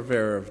Mariano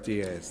Rivera of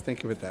DAs.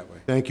 Think of it that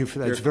way. Thank you for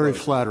that. You're It's very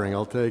close. flattering.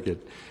 I'll take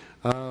it.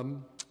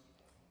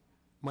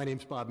 My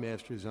name's Bob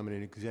Masters. I'm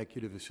an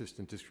executive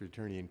assistant district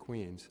attorney in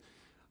Queens.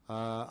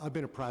 I've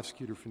been a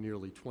prosecutor for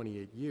nearly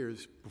 28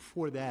 years.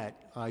 Before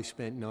that, I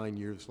spent 9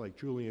 years, like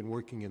Julian,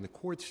 working in the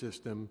court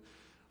system,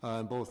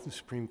 in both the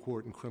Supreme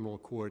Court and criminal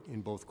court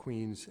in both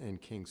Queens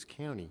and Kings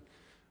County.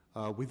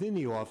 Within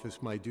the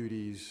office, my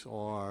duties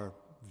are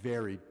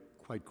varied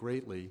quite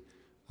greatly.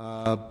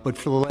 But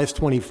for the last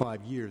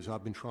 25 years,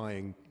 I've been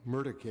trying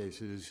murder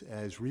cases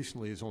as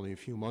recently as only a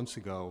few months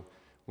ago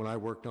when I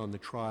worked on the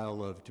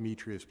trial of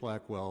Demetrius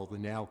Blackwell, the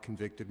now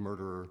convicted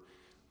murderer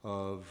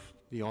of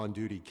the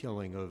on-duty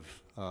killing of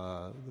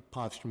the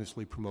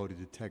posthumously promoted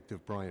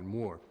detective Brian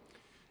Moore.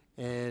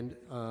 And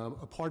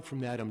apart from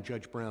that, I'm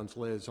Judge Brown's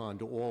liaison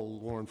to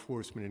all law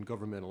enforcement and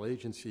governmental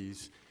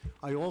agencies.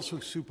 I also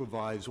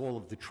supervise all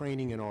of the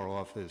training in our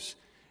office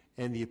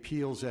and the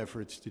appeals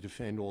efforts to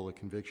defend all the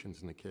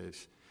convictions in the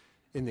case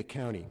in the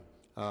county.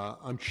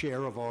 I'm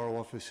chair of our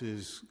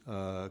office's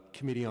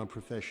Committee on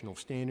Professional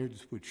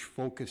Standards, which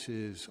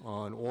focuses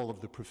on all of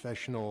the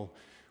professional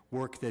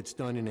work that's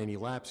done in any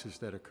lapses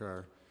that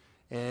occur.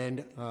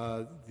 And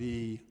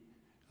the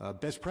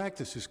Best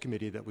Practices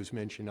Committee that was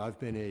mentioned, I've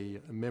been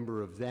a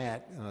member of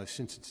that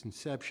since its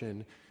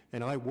inception,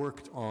 and I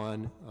worked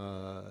on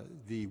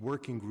the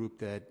working group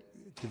that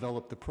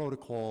developed the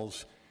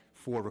protocols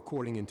for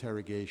recording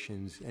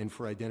interrogations and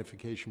for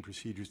identification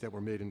procedures that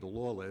were made into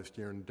law last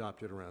year and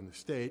adopted around the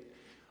state.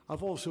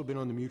 I've also been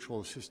on the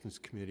Mutual Assistance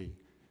Committee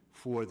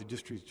for the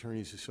District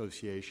Attorneys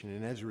Association,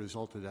 and as a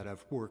result of that,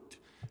 I've worked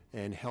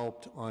and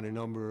helped on a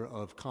number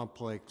of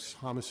complex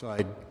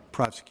homicide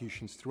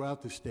prosecutions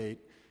throughout the state.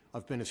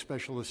 I've been a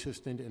special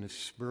assistant in a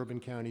suburban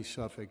county,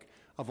 Suffolk.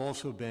 I've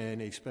also been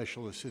a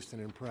special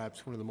assistant in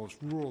perhaps one of the most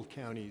rural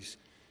counties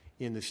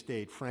in the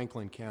state,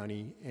 Franklin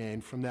County,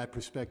 and from that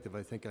perspective,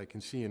 I think I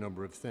can see a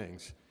number of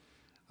things.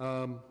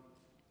 I'm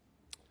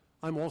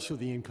also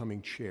the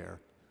incoming chair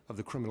of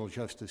the Criminal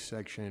Justice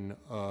Section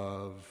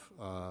of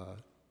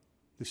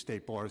the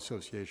State Bar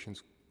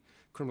Association's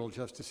Criminal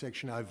Justice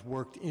Section. I've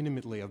worked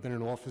intimately. I've been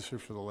an officer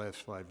for the last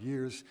 5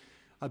 years.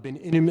 I've been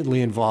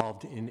intimately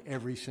involved in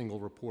every single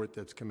report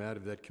that's come out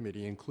of that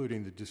committee,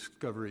 including the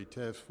Discovery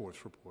Task Force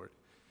report.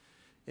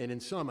 And in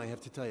sum, I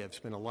have to tell you, I've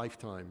spent a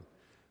lifetime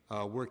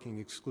working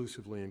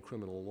exclusively in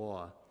criminal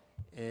law.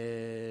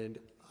 And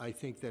I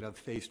think that I've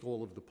faced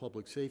all of the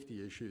public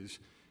safety issues.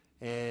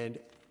 And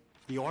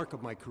the arc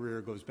of my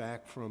career goes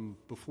back from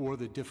before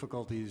the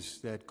difficulties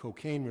that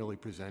cocaine really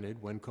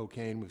presented, when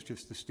cocaine was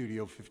just the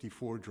Studio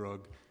 54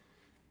 drug,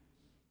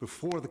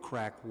 before the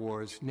crack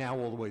wars, now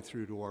all the way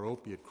through to our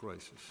opiate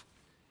crisis.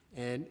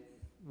 And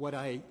what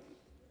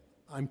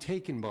I'm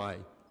taken by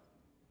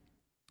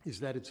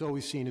is that it's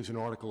always seen as an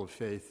article of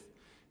faith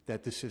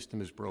that the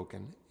system is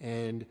broken.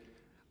 And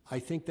I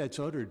think that's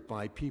uttered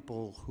by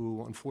people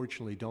who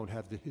unfortunately don't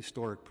have the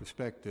historic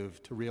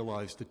perspective to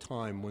realize the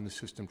time when the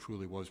system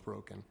truly was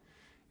broken.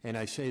 And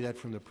I say that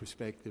from the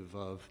perspective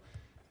of,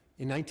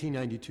 in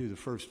 1992, the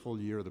first full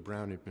year of the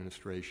Brown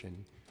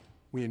administration,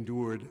 we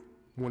endured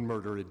one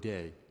murder a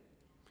day.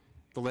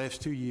 The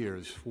last 2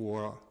 years,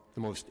 for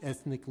the most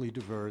ethnically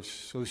diverse,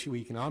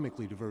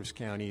 socioeconomically diverse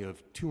county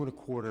of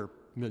 2.25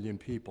 million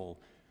people,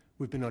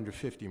 we've been under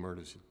 50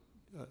 murders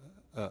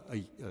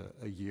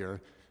a year.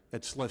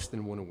 That's less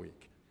than one a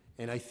week.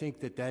 And I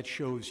think that that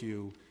shows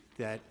you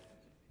that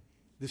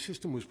the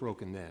system was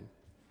broken then.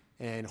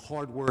 And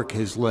hard work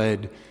has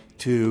led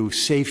to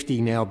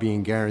safety now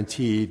being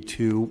guaranteed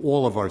to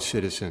all of our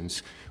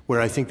citizens, where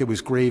I think there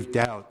was grave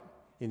doubt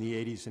in the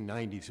 80s and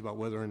 90s about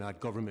whether or not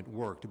government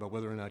worked, about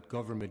whether or not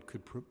government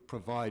could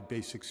provide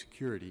basic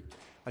security.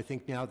 I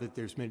think now that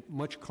there's been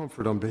much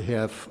comfort on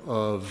behalf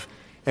of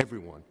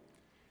everyone.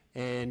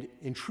 And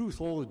in truth,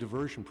 all the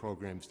diversion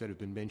programs that have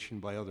been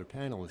mentioned by other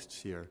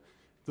panelists here,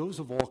 those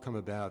have all come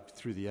about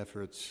through the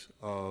efforts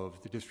of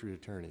the district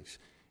attorneys.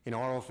 In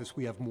our office,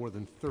 we have more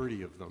than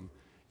 30 of them,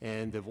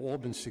 and they've all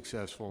been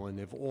successful, and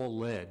they've all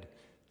led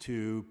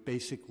to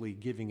basically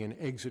giving an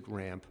exit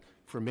ramp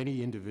for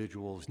many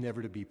individuals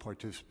never to be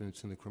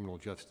participants in the criminal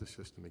justice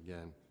system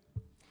again.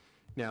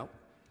 Now,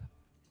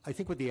 I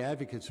think what the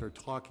advocates are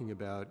talking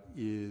about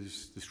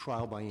is this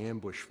trial by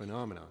ambush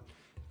phenomenon.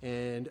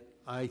 And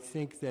I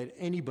think that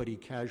anybody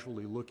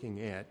casually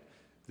looking at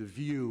the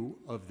view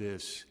of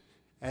this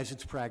as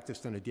it's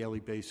practiced on a daily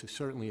basis,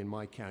 certainly in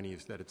my county,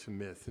 is that it's a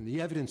myth. And the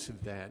evidence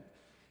of that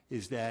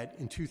is that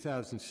in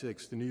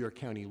 2006, the New York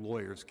County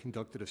lawyers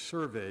conducted a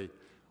survey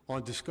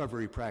on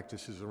discovery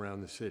practices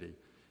around the city.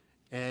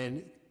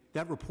 And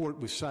that report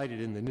was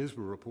cited in the NYSBA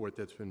report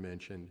that's been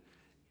mentioned.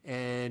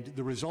 And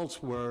the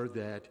results were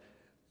that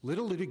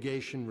little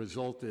litigation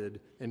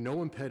resulted and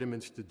no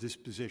impediments to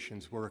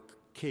dispositions were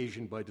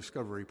occasioned by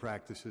discovery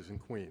practices in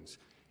Queens.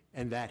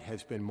 And that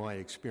has been my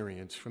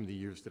experience from the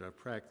years that I've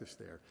practiced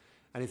there.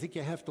 And I think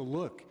you have to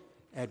look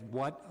at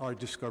what our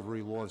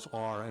discovery laws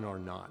are and are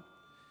not.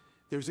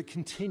 There's a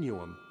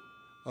continuum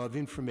of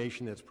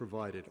information that's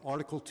provided.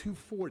 Article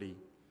 240,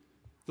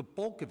 the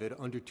bulk of it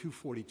under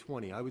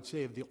 240.20, I would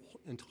say of the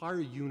entire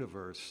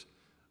universe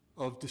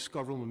of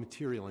discoverable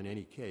material in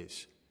any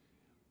case,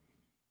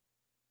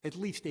 at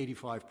least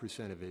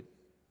 85% of it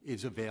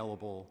is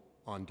available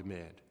on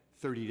demand,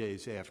 30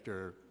 days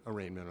after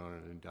arraignment on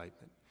an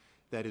indictment.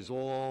 That is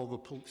all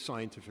the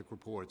scientific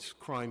reports,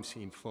 crime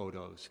scene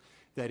photos.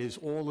 That is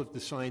all of the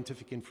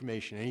scientific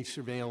information, any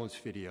surveillance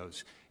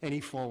videos,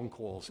 any phone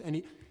calls.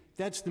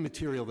 That's the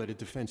material that a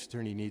defense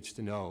attorney needs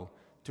to know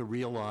to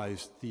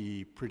realize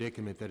the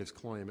predicament that his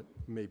client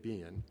may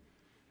be in.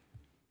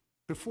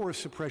 Before a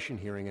suppression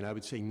hearing, and I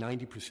would say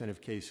 90% of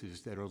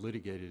cases that are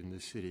litigated in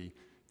this city,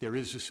 there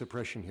is a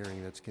suppression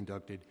hearing that's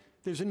conducted.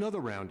 There's another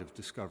round of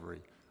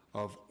discovery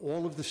of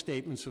all of the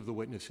statements of the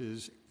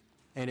witnesses,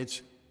 and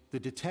it's the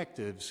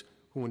detectives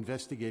who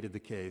investigated the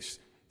case.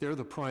 They're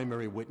the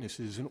primary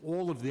witnesses, and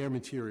all of their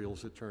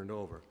materials are turned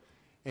over.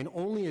 And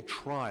only a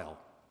trial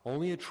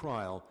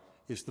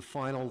is the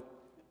final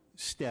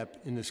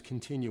step in this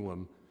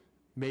continuum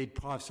made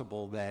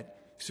possible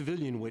that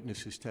civilian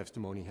witnesses'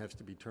 testimony has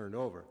to be turned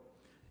over.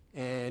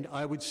 And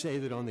I would say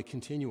that on the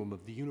continuum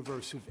of the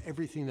universe of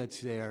everything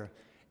that's there,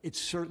 it's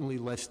certainly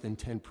less than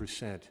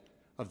 10%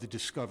 of the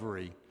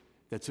discovery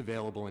that's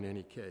available in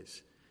any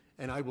case.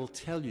 And I will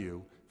tell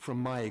you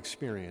from my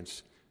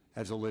experience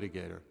as a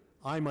litigator,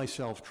 I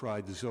myself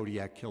tried the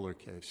Zodiac killer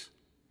case,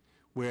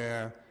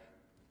 where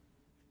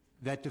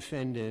that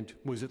defendant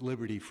was at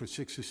liberty for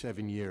 6 or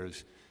 7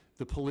 years.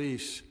 The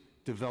police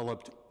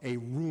developed a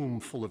room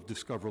full of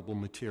discoverable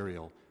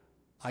material.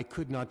 I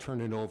could not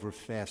turn it over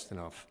fast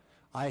enough.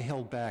 I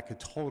held back a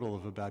total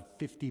of about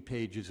 50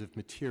 pages of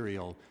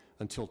material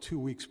until 2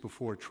 weeks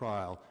before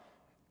trial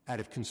out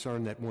of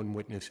concern that one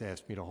witness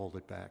asked me to hold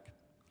it back.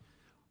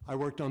 I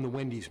worked on the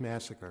Wendy's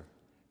massacre.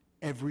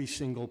 Every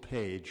single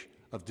page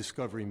of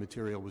discovery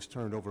material was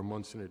turned over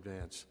months in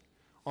advance.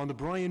 On the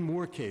Brian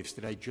Moore case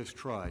that I just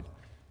tried,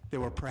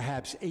 there were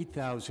perhaps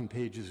 8,000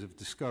 pages of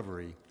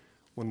discovery.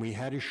 When we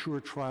had a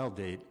sure trial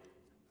date,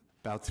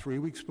 about 3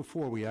 weeks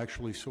before we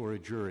actually saw a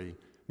jury,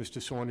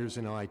 Mr. Saunders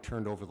and I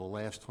turned over the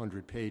last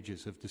 100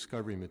 pages of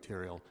discovery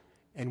material,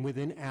 and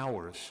within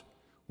hours,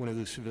 one of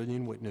the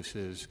civilian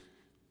witnesses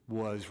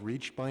was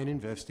reached by an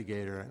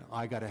investigator, and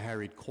I got a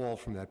harried call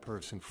from that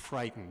person,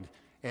 frightened,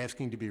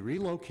 asking to be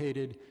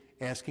relocated,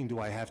 asking, do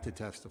I have to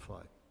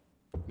testify?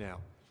 Now,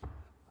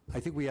 I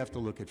think we have to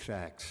look at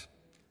facts.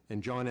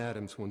 And John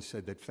Adams once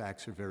said that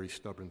facts are very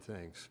stubborn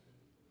things.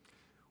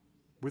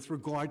 With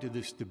regard to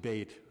this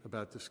debate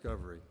about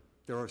discovery,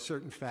 there are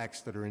certain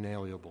facts that are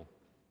inalienable.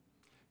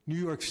 New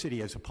York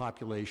City has a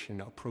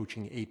population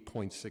approaching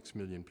 8.6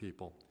 million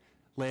people.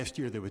 Last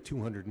year, there were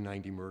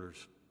 290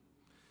 murders.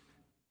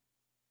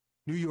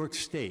 New York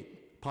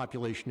State,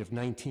 population of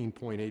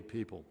 19.8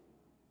 people,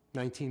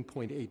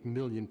 19.8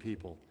 million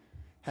people,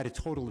 had a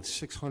total of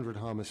 600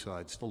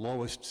 homicides, the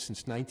lowest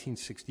since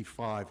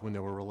 1965 when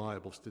there were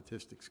reliable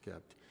statistics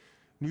kept.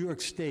 New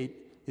York State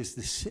is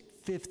the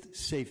fifth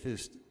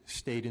safest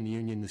state in the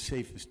Union, the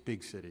safest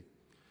big city.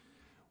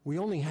 We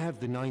only have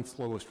the 9th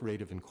lowest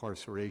rate of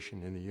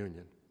incarceration in the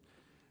Union.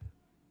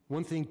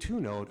 One thing to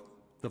note,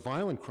 the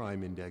violent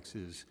crime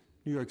indexes,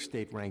 New York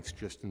State ranks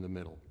just in the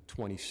middle,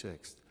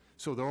 26th.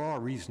 So there are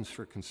reasons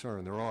for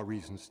concern. There are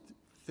reasons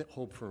to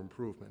hope for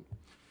improvement.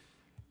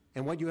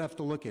 And what you have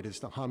to look at is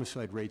the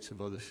homicide rates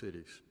of other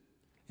cities.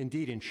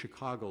 Indeed, in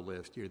Chicago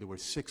last year, there were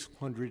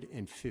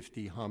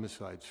 650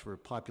 homicides for a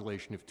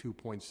population of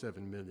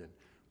 2.7 million,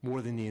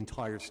 more than the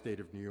entire state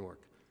of New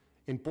York.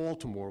 In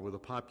Baltimore, with a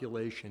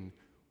population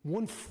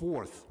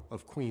 1/4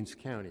 of Queens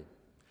County,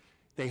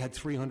 they had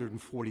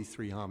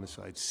 343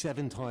 homicides,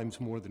 7 times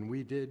more than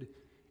we did,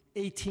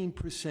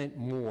 18%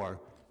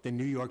 more than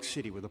New York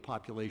City, with a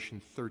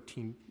population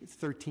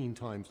 13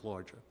 times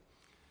larger.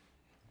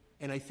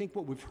 And I think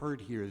what we've heard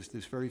here is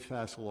this very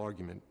facile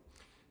argument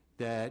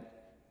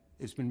that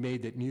has been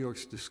made that New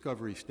York's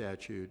discovery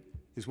statute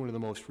is one of the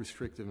most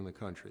restrictive in the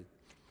country,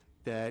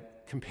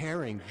 that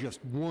comparing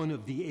just one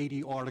of the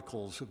 80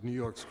 articles of New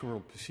York's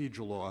criminal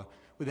procedure law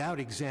without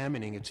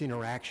examining its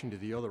interaction to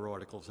the other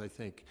articles, I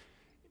think,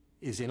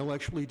 is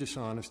intellectually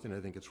dishonest, and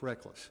I think it's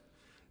reckless.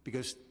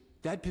 Because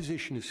that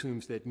position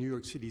assumes that New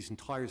York City's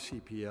entire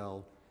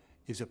CPL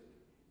is a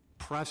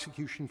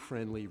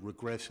prosecution-friendly,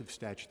 regressive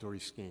statutory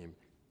scheme.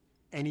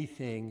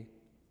 Anything,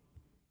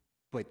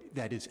 but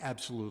that is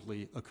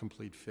absolutely a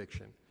complete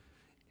fiction.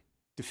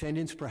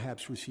 Defendants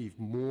perhaps receive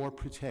more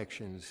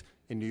protections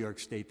in New York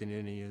State than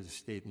any other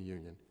state in the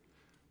Union.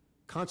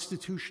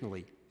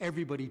 Constitutionally,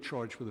 everybody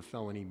charged with a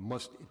felony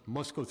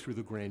must go through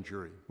the grand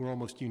jury. We're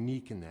almost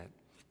unique in that.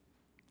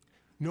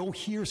 No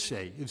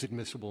hearsay is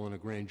admissible in a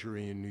grand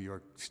jury in New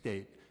York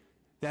State.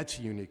 That's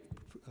a unique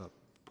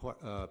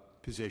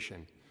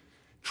position.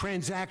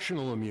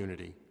 Transactional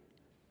immunity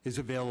is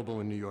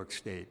available in New York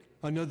State,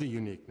 another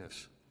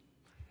uniqueness.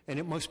 And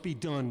it must be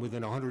done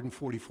within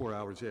 144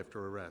 hours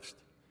after arrest.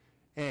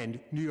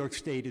 And New York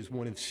State is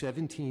one of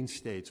 17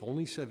 states,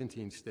 only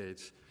 17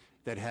 states,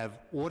 that have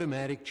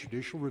automatic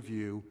judicial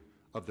review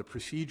of the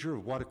procedure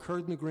of what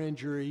occurred in the grand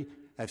jury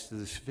as to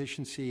the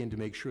sufficiency and to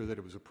make sure that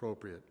it was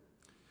appropriate.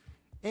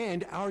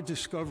 And our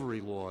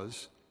discovery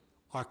laws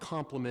are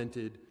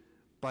complemented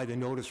by the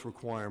notice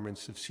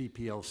requirements of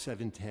CPL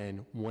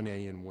 710,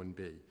 1A and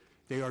 1B.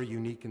 They are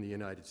unique in the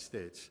United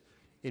States.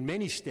 In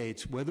many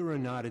states, whether or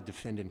not a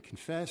defendant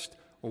confessed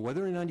or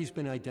whether or not he's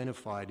been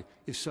identified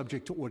is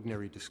subject to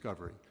ordinary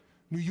discovery.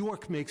 New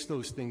York makes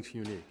those things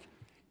unique.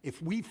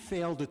 If we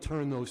fail to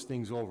turn those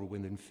things over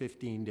within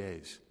 15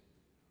 days,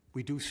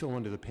 we do so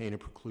under the pain of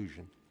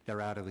preclusion.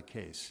 They're out of the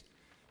case.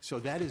 So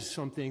that is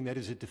something that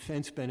is a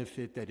defense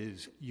benefit that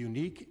is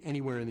unique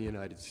anywhere in the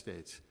United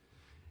States.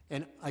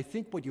 And I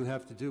think what you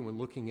have to do in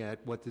looking at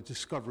what the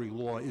discovery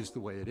law is the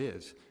way it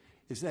is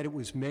that it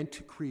was meant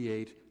to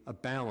create a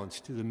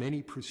balance to the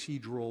many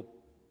procedural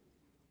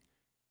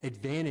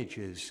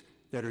advantages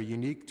that are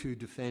unique to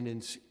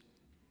defendants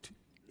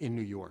in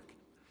New York.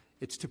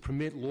 It's to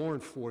permit law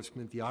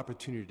enforcement the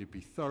opportunity to be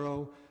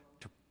thorough,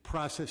 to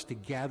process, to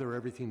gather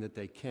everything that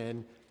they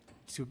can,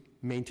 to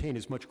maintain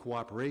as much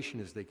cooperation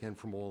as they can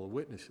from all the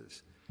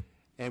witnesses.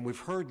 And we've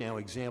heard now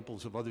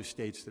examples of other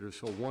states that are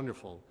so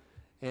wonderful.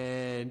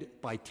 And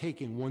by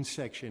taking one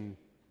section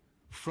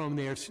from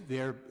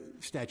their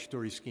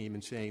statutory scheme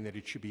and saying that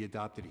it should be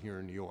adopted here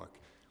in New York.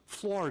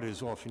 Florida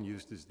is often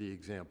used as the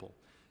example.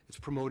 It's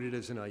promoted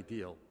as an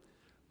ideal.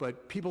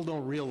 But people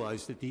don't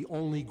realize that the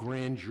only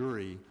grand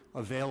jury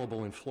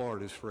available in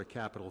Florida is for a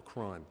capital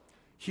crime.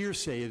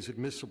 Hearsay is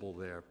admissible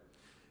there.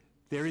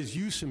 There is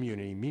use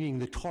immunity, meaning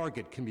the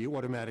target can be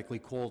automatically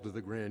called to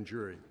the grand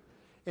jury.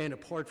 And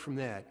apart from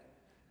that,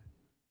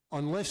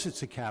 unless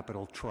it's a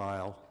capital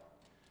trial,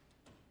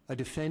 a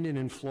defendant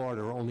in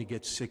Florida only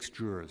gets 6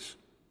 jurors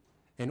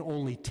and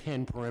only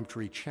 10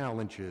 peremptory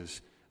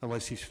challenges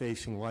unless he's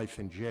facing life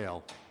in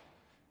jail,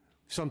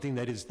 something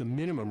that is the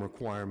minimum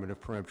requirement of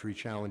peremptory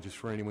challenges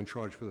for anyone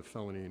charged with a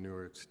felony in New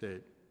York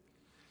State.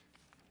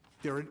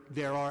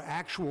 There are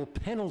actual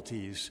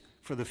penalties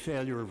for the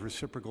failure of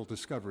reciprocal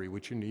discovery,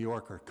 which in New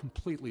York are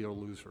completely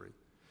illusory.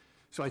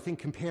 So I think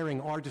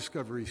comparing our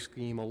discovery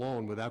scheme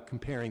alone without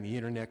comparing the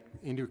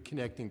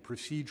interconnecting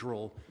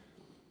procedural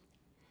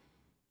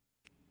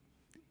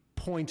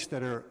points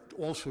that are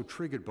also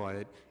triggered by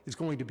it is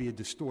going to be a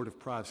distortive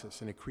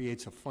process, and it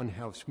creates a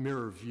funhouse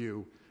mirror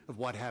view of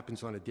what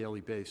happens on a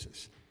daily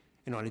basis.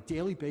 And on a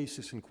daily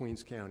basis in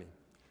Queens County,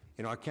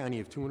 in our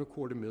county of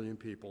 2.25 million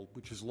people,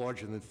 which is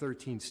larger than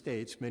 13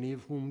 states, many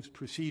of whom's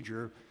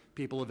procedure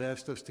people have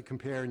asked us to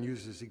compare and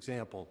use as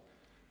example.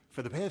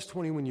 For the past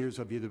 21 years,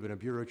 I've either been a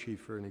bureau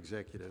chief or an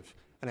executive,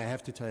 and I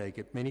have to tell you, I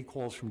get many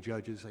calls from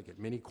judges, I get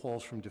many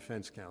calls from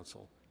defense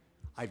counsel.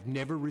 I've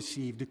never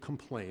received a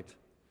complaint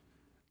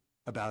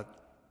about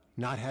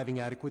not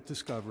having adequate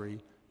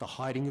discovery, the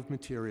hiding of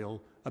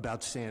material,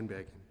 about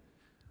sandbagging.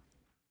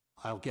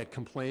 I'll get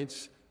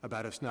complaints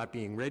about us not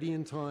being ready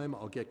in time.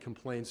 I'll get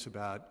complaints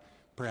about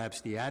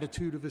perhaps the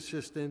attitude of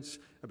assistants,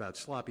 about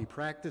sloppy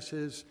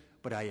practices,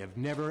 but I have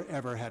never,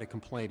 ever had a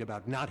complaint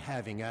about not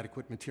having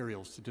adequate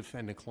materials to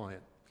defend a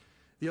client.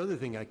 The other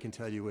thing I can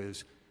tell you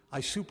is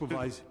I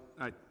supervise...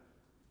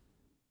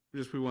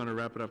 we want to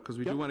wrap it up because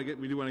we do want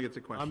to get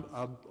to questions.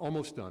 I'm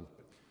almost done.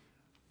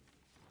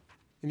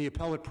 In the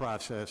appellate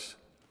process,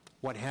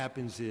 what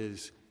happens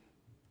is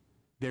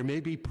there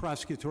may be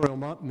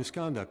prosecutorial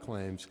misconduct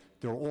claims.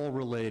 They're all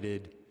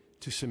related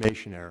to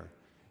summation error.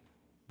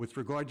 With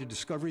regard to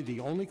discovery, the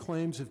only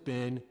claims have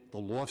been the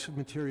loss of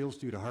materials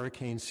due to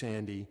Hurricane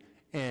Sandy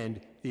and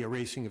the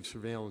erasing of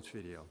surveillance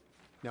video.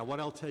 Now,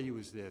 what I'll tell you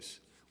is this.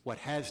 What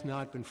has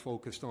not been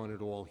focused on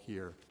at all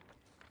here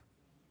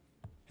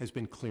has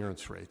been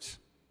clearance rates.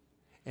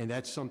 And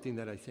that's something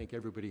that I think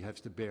everybody has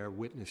to bear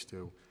witness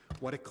to.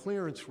 What a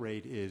clearance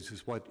rate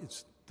is what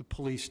it's the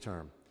police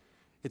term.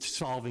 It's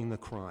solving the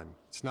crime.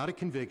 It's not a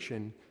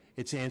conviction.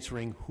 It's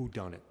answering who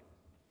done it.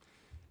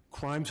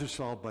 Crimes are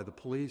solved by the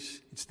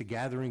police. It's the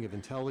gathering of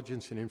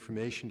intelligence and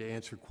information to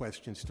answer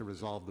questions to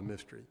resolve the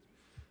mystery.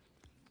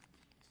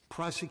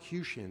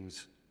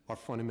 Prosecutions are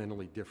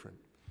fundamentally different.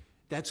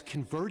 That's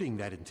converting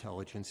that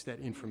intelligence, that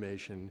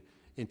information,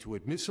 into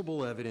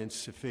admissible evidence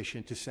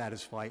sufficient to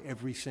satisfy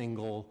every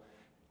single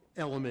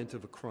element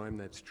of a crime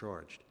that's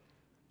charged.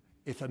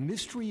 If a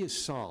mystery is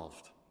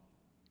solved,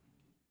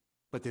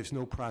 but there's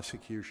no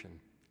prosecution,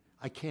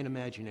 I can't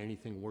imagine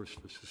anything worse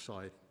for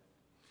society,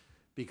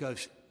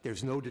 because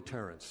there's no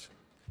deterrence.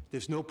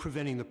 There's no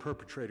preventing the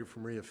perpetrator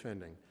from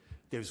reoffending.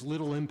 There's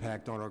little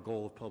impact on our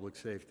goal of public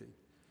safety.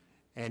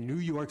 And New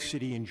York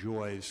City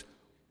enjoys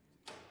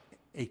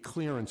a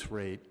clearance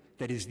rate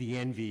that is the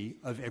envy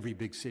of every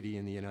big city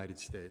in the United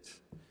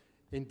States.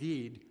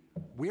 Indeed,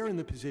 we're in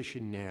the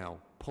position now,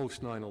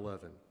 post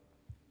 9/11.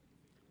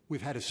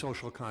 We've had a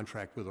social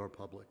contract with our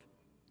public.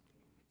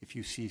 If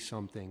you see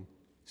something,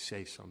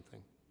 say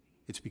something.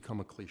 It's become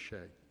a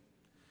cliche.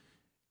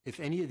 If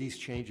any of these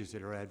changes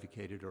that are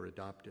advocated are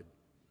adopted,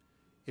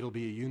 it'll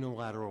be a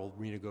unilateral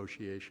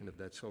renegotiation of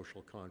that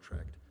social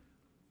contract.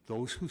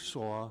 Those who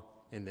saw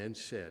and then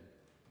said,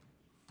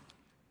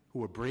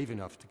 who are brave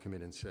enough to come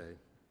in and say,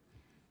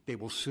 they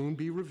will soon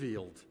be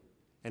revealed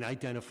and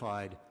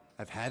identified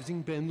as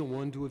having been the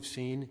one to have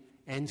seen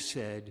and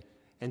said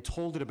and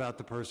told it about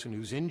the person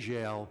who's in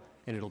jail,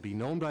 and it'll be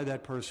known by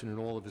that person and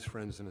all of his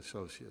friends and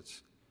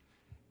associates.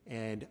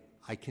 And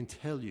I can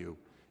tell you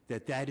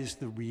that that is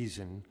the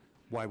reason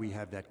why we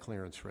have that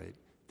clearance rate.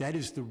 That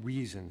is the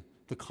reason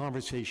the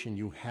conversation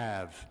you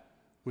have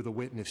with a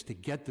witness to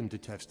get them to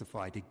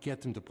testify, to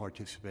get them to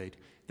participate,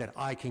 that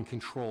I can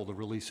control the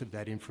release of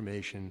that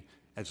information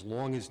as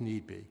long as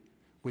need be.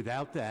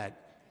 Without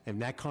that,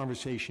 and that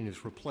conversation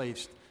is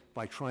replaced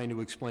by trying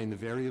to explain the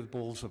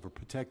variables of a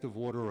protective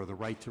order or the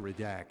right to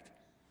redact,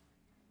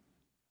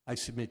 I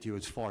submit to you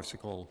it's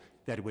farcical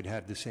that it would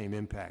have the same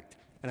impact.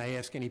 And I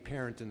ask any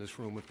parent in this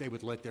room if they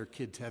would let their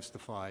kid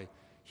testify,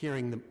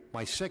 hearing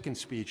my second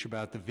speech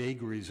about the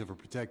vagaries of a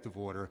protective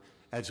order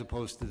as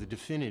opposed to the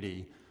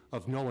definity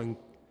of knowing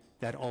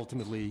that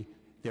ultimately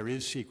there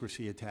is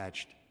secrecy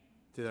attached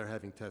to their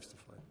having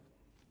testified.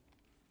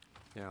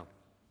 Now,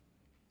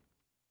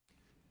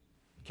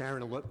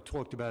 Karen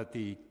talked about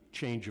the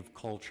change of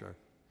culture,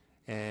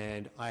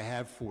 and I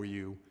have for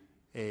you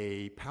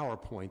a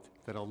PowerPoint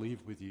that I'll leave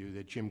with you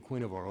that Jim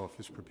Quinn of our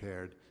office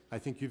prepared. I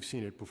think you've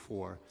seen it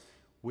before,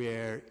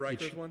 where...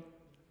 Rikers one?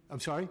 I'm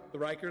sorry? The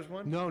Rikers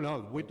one?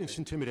 No, witness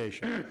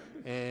intimidation.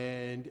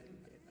 And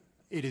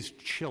it is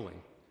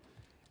chilling.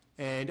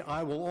 And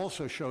I will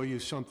also show you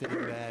something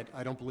that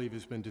I don't believe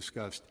has been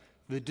discussed.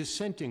 The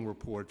dissenting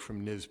report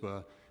from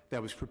NYSBA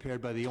that was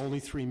prepared by the only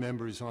 3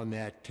 members on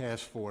that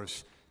task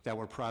force that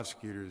were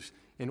prosecutors,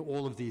 and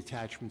all of the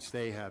attachments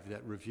they have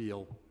that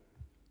reveal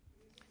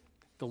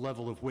the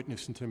level of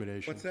witness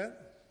intimidation. What's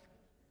that?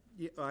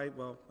 Yeah, I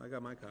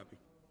got my copy.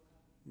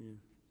 Yeah.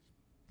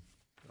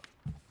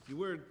 You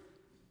were,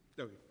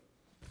 okay.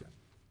 Yeah.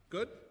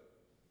 Good?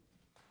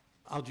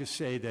 I'll just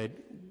say that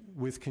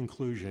with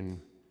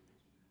conclusion,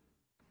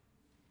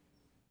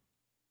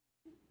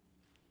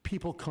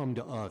 people come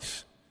to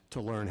us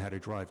to learn how to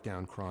drive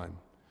down crime.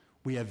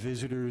 We have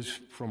visitors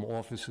from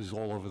offices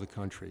all over the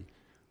country.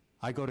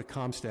 I go to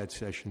CompStat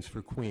sessions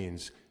for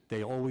Queens.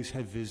 They always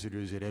have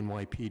visitors at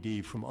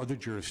NYPD from other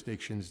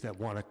jurisdictions that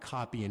want to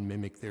copy and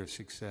mimic their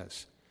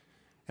success.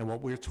 And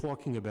what we're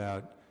talking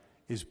about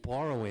is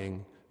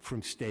borrowing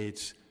from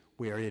states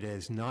where it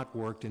has not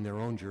worked in their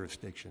own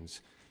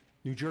jurisdictions.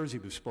 New Jersey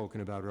was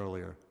spoken about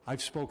earlier.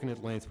 I've spoken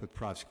at length with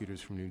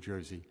prosecutors from New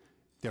Jersey.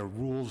 Their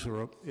rules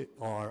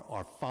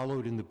are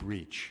followed in the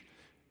breach.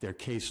 Their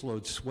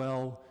caseloads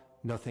swell,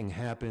 nothing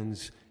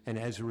happens, and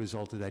as a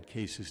result of that,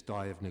 cases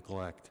die of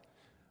neglect.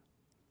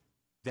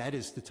 That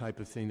is the type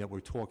of thing that we're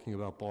talking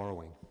about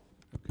borrowing.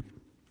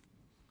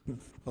 Okay.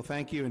 Well,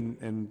 thank you,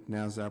 and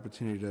now's the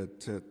opportunity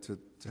to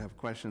have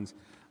questions.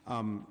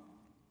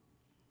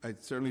 I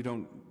certainly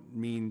don't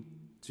mean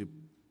to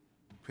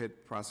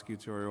pit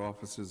prosecutorial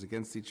officers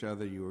against each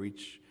other. You are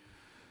each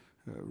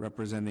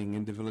representing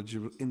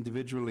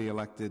individually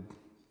elected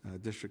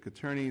district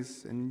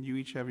attorneys, and you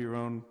each have your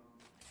own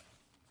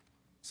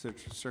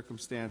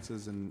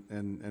circumstances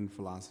and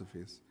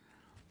philosophies.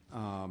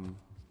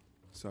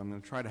 So I'm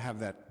going to try to have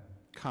that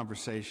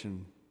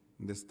conversation,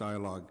 this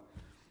dialogue,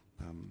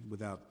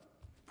 without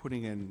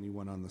putting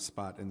anyone on the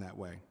spot in that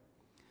way.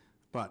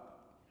 But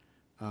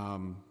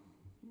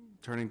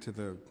turning to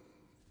the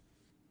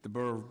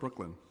Borough of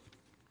Brooklyn,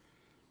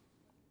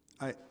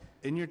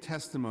 in your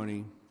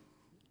testimony,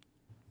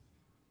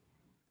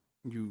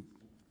 you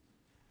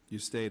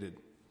stated,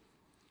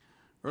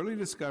 early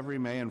discovery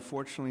may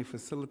unfortunately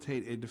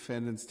facilitate a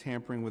defendant's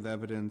tampering with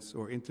evidence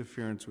or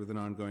interference with an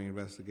ongoing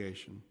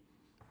investigation.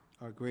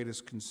 Our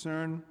greatest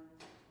concern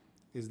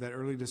is that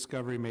early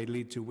discovery may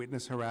lead to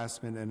witness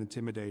harassment and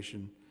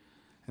intimidation,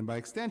 and by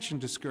extension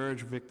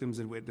discourage victims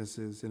and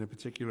witnesses in a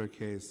particular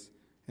case,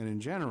 and in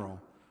general,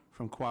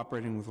 from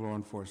cooperating with law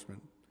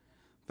enforcement.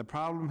 The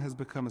problem has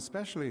become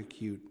especially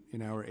acute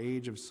in our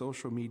age of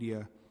social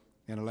media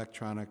and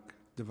electronic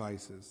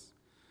devices.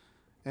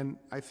 And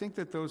I think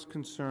that those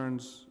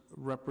concerns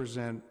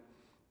represent,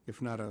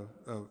 if not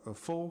a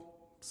full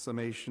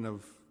summation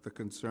of the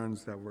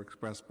concerns that were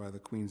expressed by the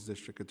Queens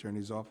District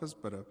Attorney's Office,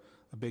 but a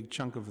big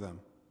chunk of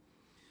them.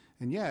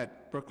 And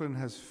yet, Brooklyn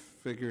has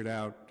figured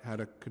out how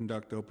to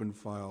conduct open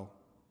file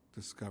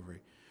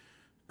discovery.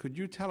 Could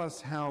you tell us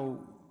how,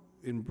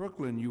 in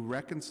Brooklyn, you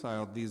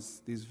reconciled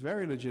these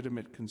very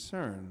legitimate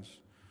concerns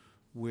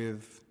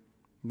with,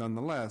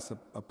 nonetheless,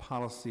 a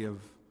policy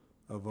of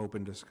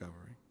open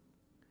discovery?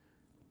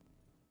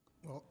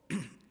 Well,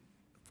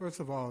 first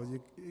of all,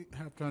 you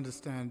have to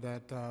understand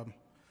that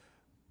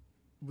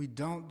we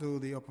don't do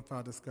the open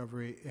file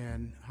discovery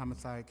in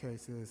homicide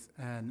cases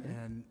and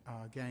in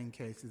gang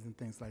cases and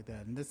things like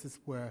that. And this is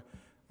where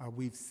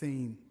we've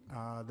seen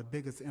the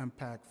biggest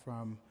impact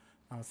from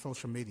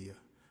social media.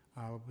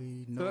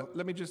 We know. So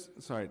let me just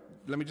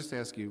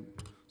ask you.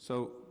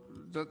 So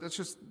let's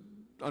just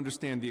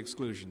understand the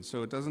exclusion.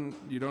 So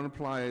you don't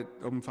apply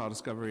open file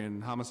discovery in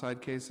homicide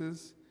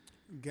cases,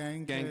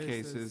 Gang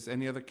cases.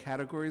 Any other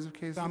categories of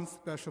cases? Some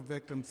special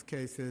victims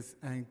cases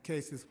and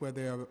cases where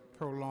there are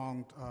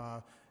prolonged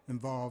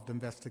involved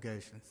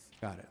investigations.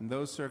 Got it. In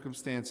those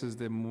circumstances,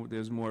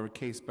 there's more of a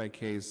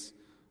case-by-case,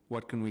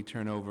 what can we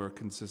turn over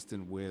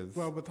consistent with?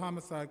 Well, with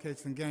homicide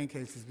cases and gang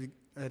cases, we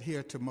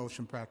adhere to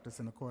motion practice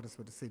in accordance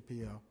with the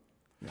CPO.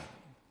 Yeah.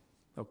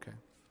 Okay.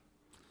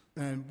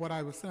 And what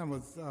I was saying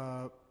was,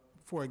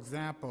 for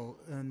example,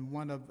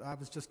 I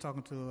was just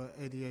talking to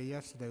ADA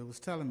yesterday, who was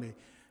telling me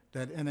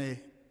that in a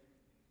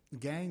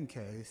gang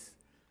case,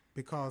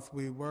 because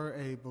we were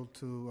able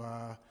to,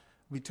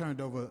 we turned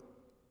over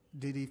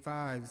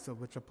DD5s,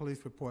 which are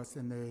police reports,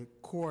 in the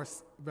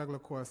regular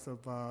course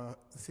of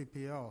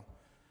CPO.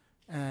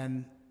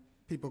 And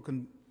people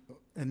can,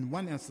 in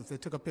one instance, they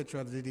took a picture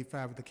of the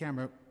DD5 with the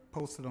camera,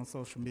 posted on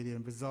social media,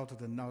 and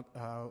resulted in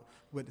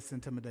witness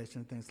intimidation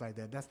and things like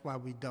that. That's why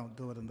we don't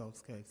do it in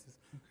those cases.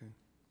 Okay.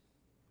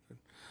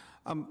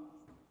 Good.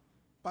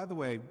 By the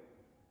way,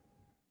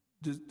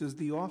 does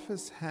the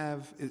office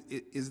have,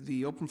 is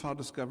the open file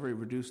discovery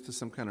reduced to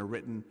some kind of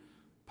written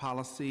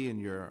policy in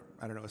your,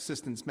 I don't know,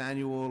 assistance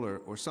manual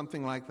or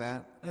something like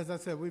that? As I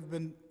said,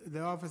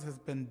 the office has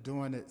been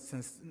doing it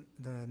since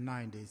the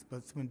 90s,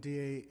 but when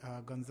DA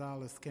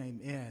Gonzalez came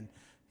in,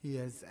 he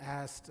has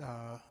asked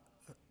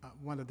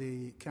one of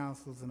the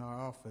counsels in our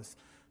office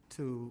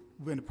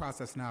we're in the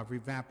process now of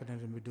revamping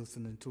it and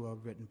reducing it into a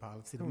written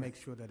policy to make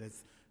sure that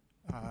it's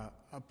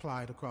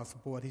applied across the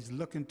board. He's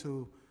looking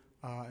to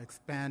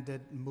expand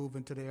it, move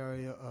into the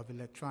area of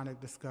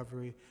electronic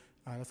discovery.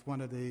 That's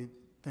one of the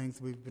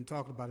things we've been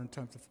talking about in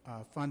terms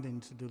of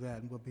funding to do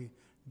that, and we'll be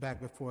back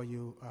before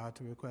you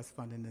to request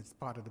funding as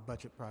part of the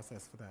budget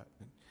process for that.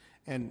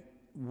 And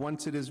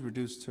once it is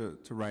reduced to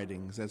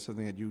writing, is that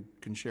something that you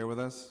can share with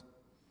us?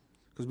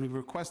 Because we've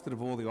requested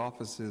of all the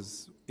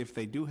offices, if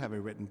they do have a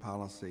written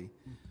policy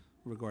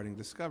regarding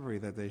discovery,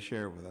 that they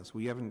share it with us.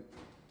 We haven't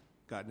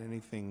gotten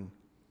anything,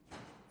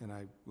 and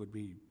I would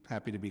be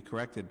happy to be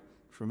corrected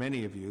from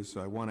any of you,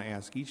 so I want to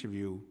ask each of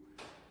you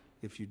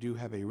if you do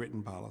have a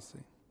written policy.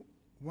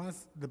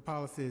 Once the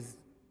policy is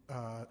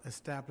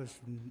established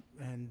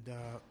and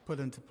put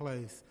into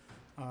place,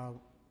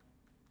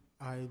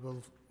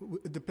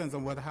 it depends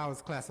on how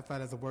it's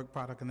classified as a work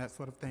product and that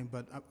sort of thing,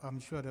 but I'm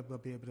sure that we'll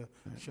be able to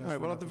share. All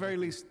right, well, at the very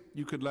least,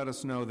 you could let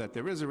us know that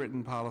there is a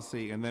written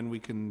policy, and then we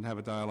can have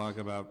a dialogue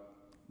about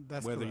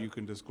whether correct. you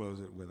can disclose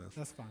it with us.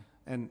 That's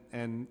fine.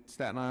 And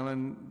Staten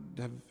Island,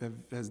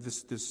 has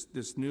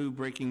this new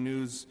breaking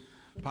news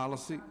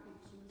policy?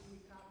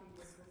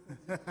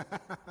 Okay,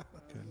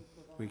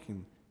 we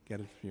can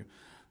get it for you.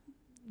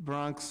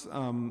 Bronx,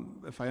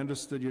 if I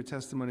understood your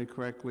testimony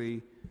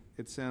correctly,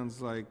 it sounds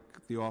like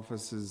the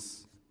office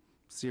is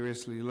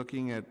seriously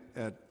looking at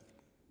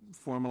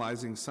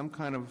formalizing some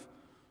kind of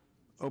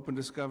open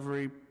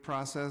discovery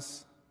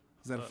process.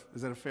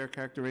 Is that a fair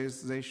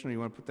characterization, or you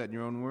want to put that in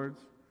your own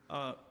words?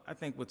 I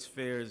think what's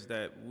fair is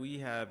that we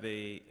have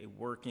a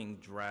working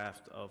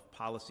draft of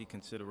policy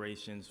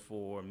considerations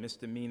for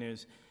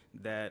misdemeanors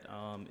that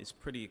is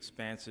pretty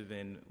expansive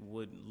and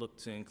would look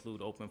to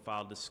include open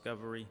file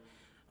discovery.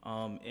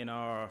 In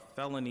our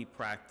felony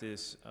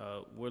practice,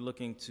 we're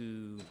looking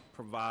to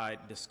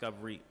provide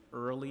discovery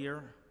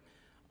earlier.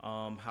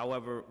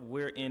 However,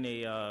 we're in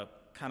a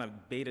kind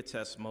of beta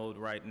test mode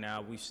right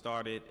now. We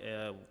started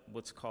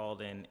what's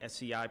called an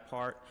SEI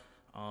part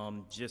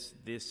just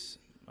this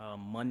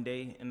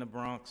Monday in the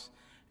Bronx.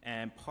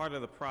 And part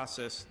of the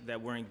process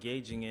that we're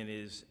engaging in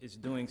is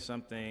doing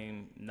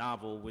something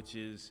novel, which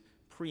is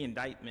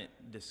pre-indictment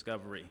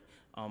discovery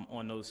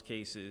on those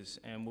cases.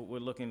 And what we're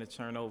looking to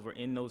turn over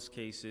in those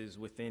cases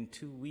within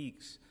 2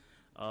 weeks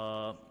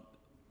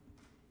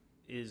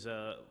is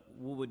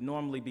what would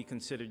normally be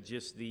considered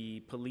just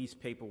the police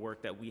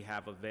paperwork that we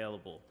have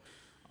available.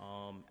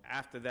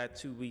 After that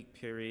 2-week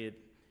period,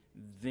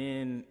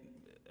 then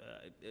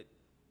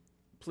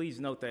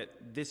please note that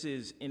this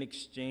is in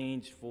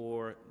exchange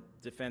for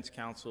defense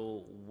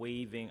counsel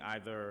waiving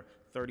either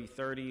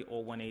 3030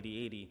 or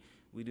 18080.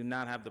 We do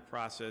not have the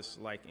process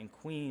like in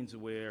Queens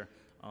where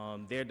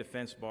their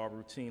defense bar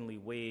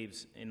routinely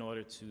waives in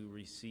order to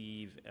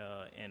receive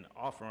an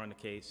offer on the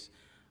case.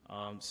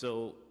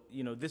 So,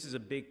 this is a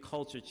big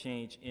culture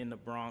change in the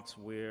Bronx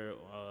where,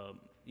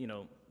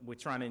 we're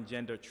trying to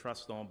engender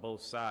trust on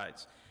both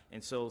sides.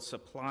 And so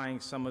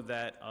supplying some of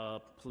that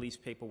police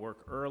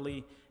paperwork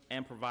early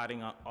and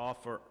providing an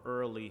offer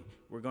early,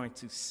 we're going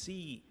to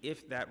see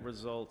if that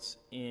results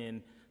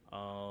in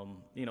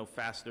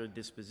faster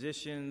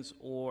dispositions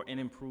or an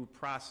improved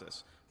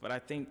process. But I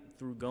think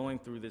through going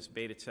through this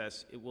beta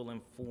test, it will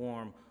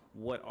inform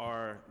what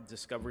our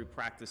discovery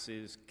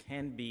practices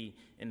can be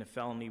in the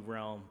felony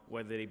realm,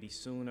 whether they be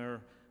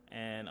sooner,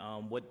 and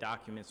what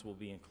documents will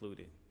be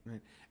included. Right.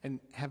 And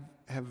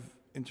have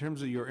in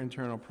terms of your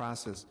internal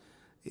process,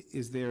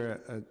 is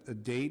there a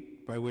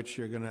date by which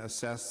you're going to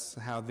assess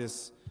how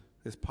this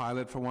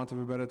pilot, for want of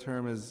a better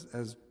term, is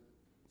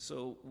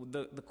So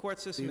the court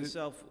system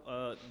itself,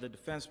 the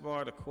defense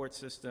bar, the court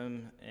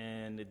system,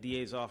 and the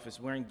DA's office,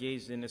 we're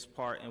engaged in this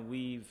part, and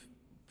we've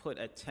put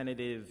a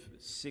tentative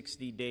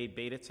 60-day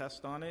beta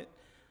test on it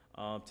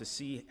to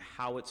see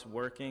how it's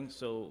working,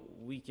 so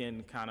we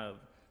can kind of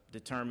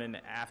determine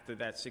after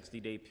that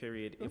 60-day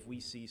period if we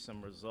see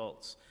some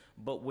results.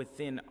 But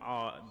within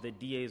the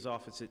DA's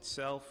office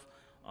itself,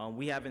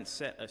 we haven't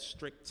set a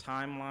strict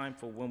timeline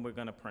for when we're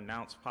going to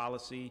pronounce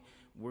policy.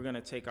 We're going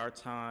to take our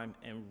time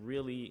and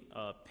really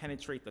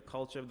penetrate the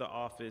culture of the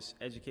office,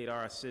 educate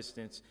our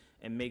assistants,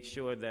 and make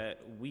sure that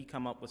we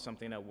come up with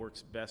something that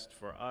works best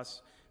for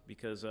us,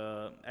 because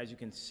as you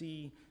can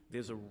see,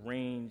 there's a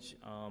range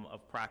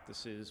of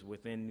practices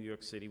within New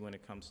York City when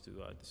it comes to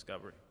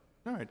discovery.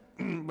 All right,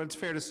 but it's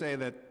fair to say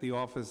that the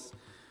office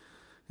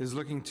is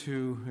looking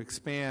to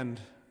expand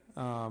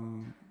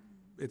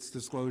its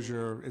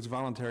disclosure, its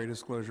voluntary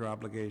disclosure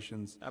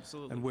obligations.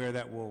 Absolutely. And where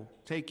that will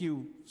take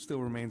you still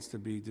remains to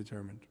be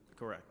determined.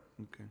 Correct.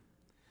 Okay.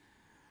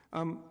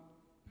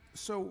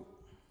 So,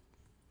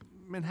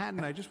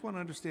 Manhattan, I just want to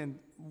understand,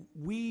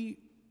 we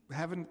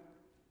haven't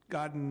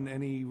gotten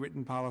any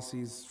written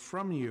policies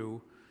from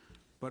you,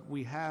 but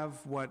we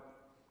have what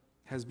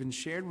has been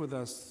shared with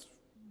us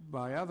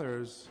by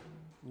others,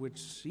 which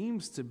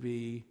seems to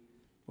be,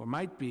 or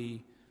might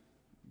be,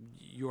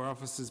 your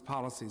office's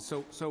policies.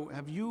 So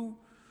have you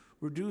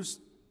reduced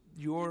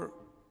your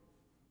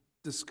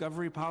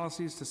discovery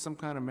policies to some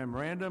kind of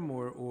memorandum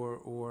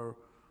or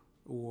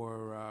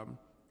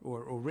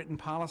written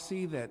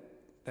policy that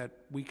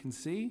we can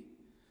see?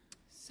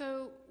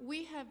 So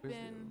we have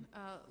been,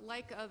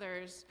 like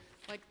others,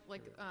 like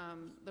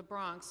the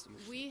Bronx,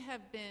 we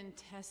have been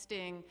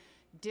testing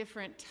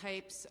different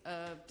types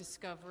of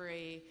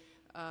discovery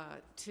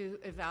to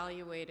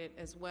evaluate it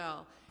as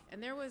well.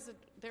 And there was a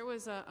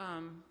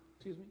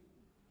excuse me?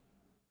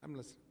 I'm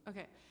listening.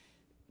 Okay.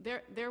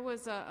 There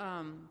was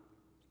a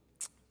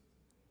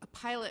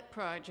pilot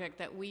project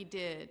that we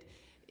did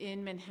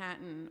in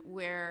Manhattan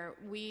where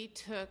we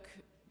took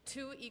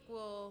 2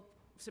 equal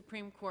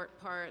Supreme Court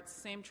parts,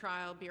 same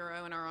trial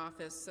bureau in our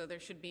office, so there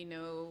should be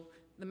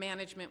the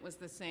management was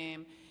the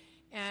same.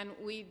 And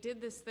we did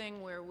this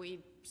thing where we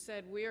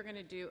said we are going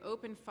to do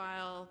open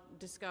file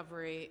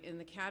discovery in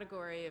the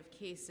category of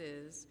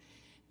cases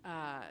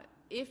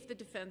if the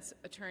defense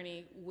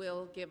attorney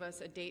will give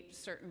us a date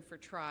certain for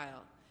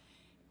trial.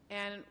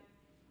 And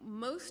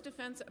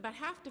about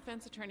half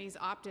defense attorneys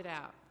opted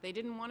out. They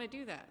didn't want to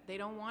do that. They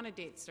don't want a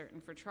date certain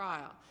for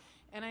trial.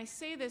 And I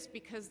say this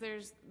because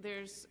there's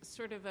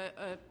sort of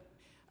a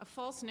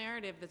false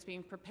narrative that's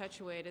being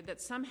perpetuated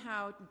that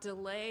somehow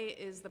delay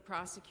is the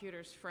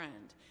prosecutor's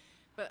friend.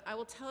 But I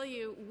will tell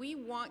you, we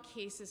want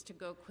cases to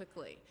go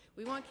quickly.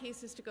 We want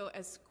cases to go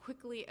as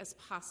quickly as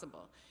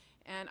possible.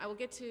 And I will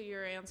get to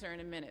your answer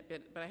in a minute,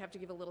 but I have to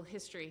give a little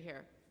history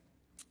here.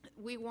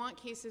 We want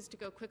cases to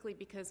go quickly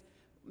because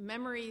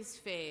memories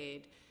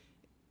fade,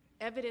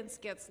 evidence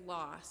gets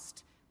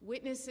lost,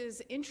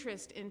 witnesses'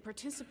 interest in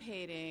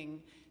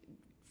participating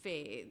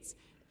fades,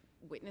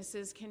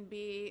 witnesses can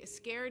be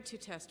scared to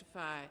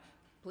testify,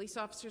 police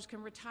officers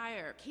can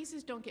retire.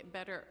 Cases don't get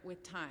better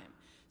with time.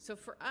 So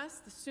for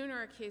us, the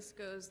sooner a case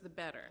goes, the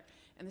better.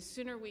 And the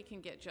sooner we can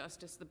get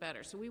justice, the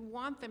better. So we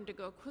want them to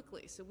go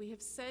quickly. So we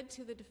have said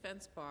to the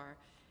defense bar,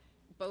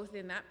 both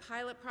in that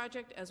pilot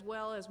project as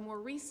well as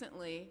more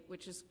recently,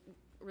 which is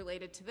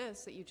related to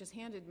this that you just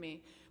handed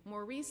me,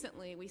 more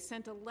recently we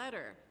sent a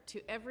letter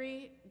to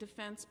every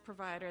defense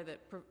provider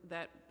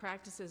that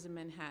practices in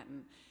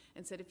Manhattan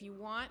and said, if you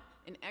want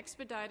an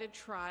expedited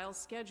trial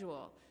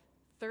schedule,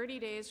 30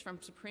 days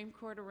from Supreme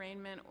Court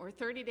arraignment or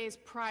 30 days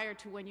prior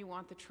to when you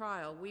want the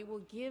trial, we will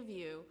give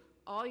you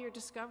all your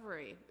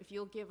discovery if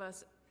you'll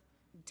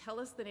tell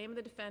us the name of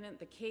the defendant,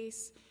 the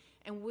case,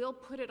 and we'll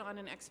put it on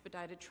an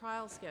expedited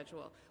trial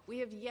schedule. We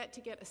have yet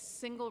to get a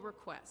single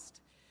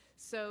request.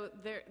 So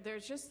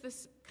there's just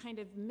this kind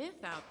of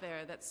myth out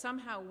there that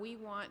somehow we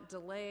want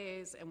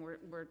delays and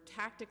we're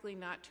tactically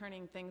not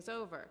turning things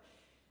over.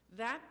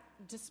 That,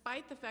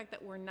 despite the fact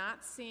that we're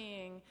not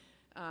seeing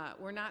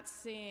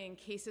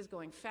cases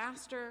going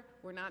faster,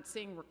 we're not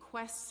seeing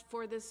requests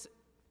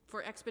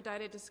for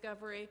expedited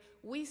discovery,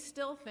 we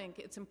still think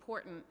it's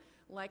important,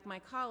 like my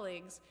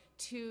colleagues,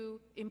 to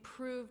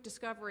improve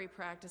discovery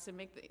practice and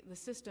make the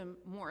system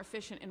more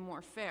efficient and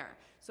more fair.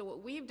 So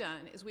what we've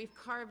done is we've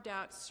carved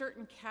out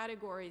certain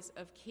categories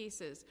of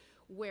cases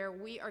where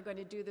we are going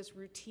to do this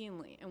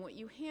routinely. And what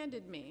you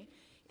handed me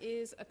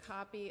is a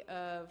copy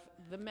of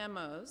the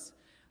memos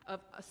of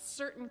a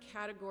certain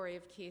category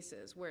of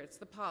cases where it's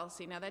the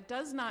policy. Now, that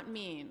does not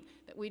mean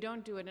that we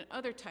don't do it in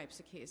other types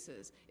of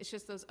cases. It's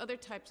just those other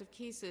types of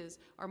cases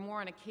are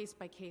more on a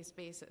case-by-case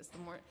basis.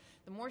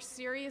 The more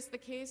serious the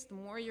case, the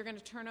more you're going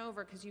to turn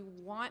over because you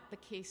want the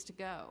case to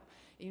go.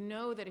 You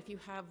know that if you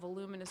have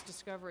voluminous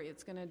discovery,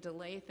 it's going to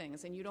delay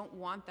things, and you don't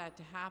want that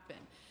to happen.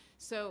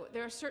 So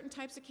there are certain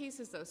types of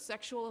cases, though.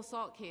 Sexual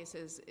assault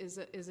cases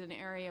is an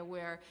area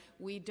where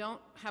we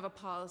don't have a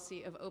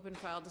policy of open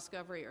file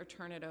discovery or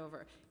turn it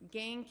over.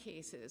 Gang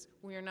cases,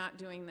 we are not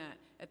doing that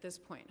at this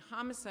point.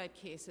 Homicide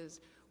cases,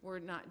 we're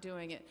not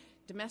doing it.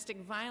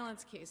 domestic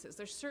violence cases.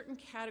 There's certain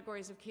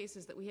categories of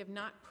cases that we have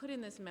not put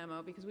in this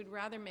memo because we'd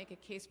rather make a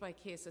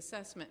case-by-case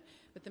assessment.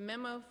 But the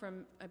memo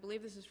from, I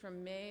believe this is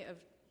from May of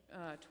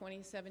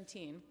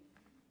 2017.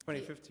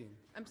 2015.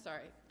 I'm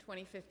sorry,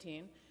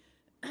 2015.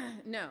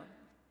 No,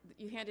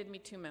 you handed me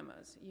two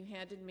memos. You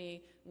handed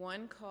me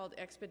one called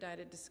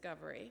Expedited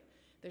Discovery.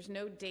 There's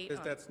no date on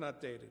it. That's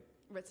not dated.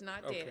 It's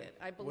not Okay. dated.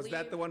 I believe. Was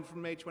that the one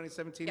from May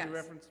 2017 Yes, you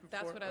referenced before?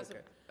 that's what I was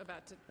Okay.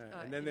 about to All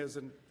right. And then there's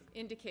an...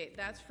 indicate.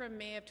 That's from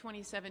May of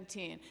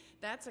 2017.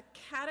 That's a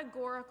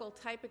categorical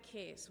type of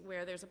case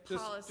where there's a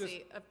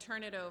policy of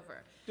turn it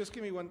over. Just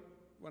give me one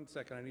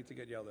second. I need to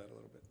get yelled at a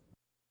little bit.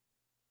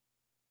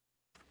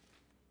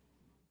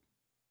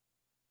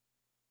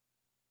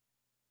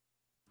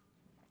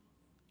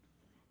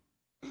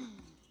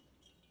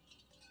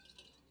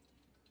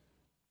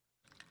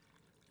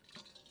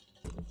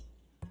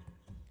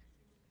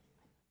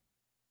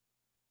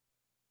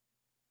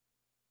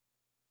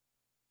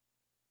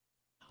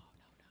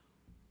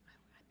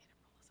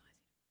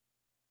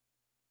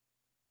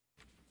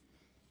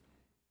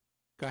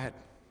 Go ahead.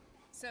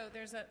 So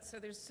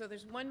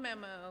there's one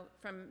memo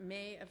from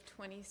May of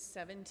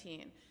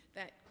 2017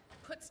 that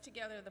puts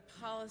together the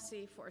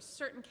policy for a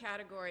certain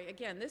category.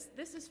 Again,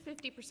 this is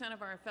 50%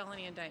 of our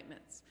felony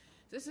indictments.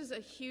 This is a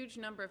huge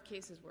number of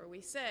cases where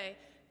we say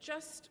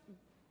just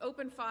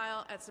open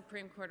file at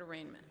Supreme Court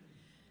arraignment.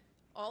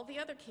 All the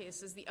other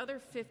cases, the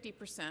other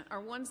 50%, are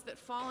ones that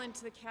fall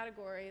into the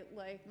category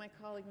like my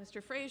colleague,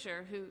 Mr.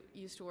 Frazier, who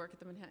used to work at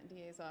the Manhattan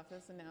DA's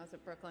office and now is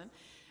at Brooklyn.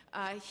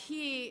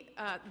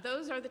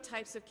 Those are the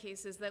types of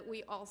cases that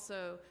we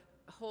also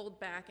hold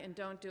back and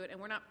don't do it, and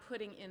we're not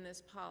putting in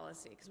this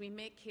policy because we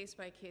make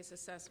case-by-case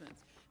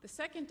assessments. The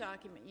second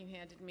document you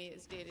handed me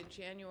is dated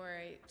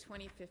January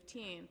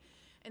 2015,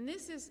 and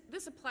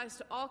this applies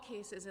to all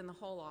cases in the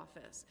whole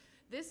office.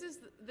 This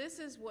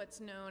is what's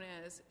known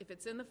as, if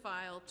it's in the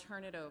file,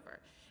 turn it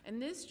over. And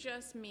this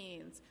just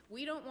means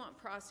we don't want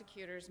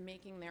prosecutors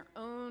making their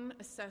own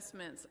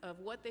assessments of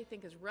what they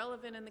think is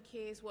relevant in the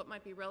case, what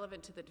might be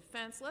relevant to the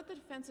defense. Let the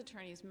defense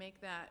attorneys make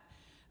that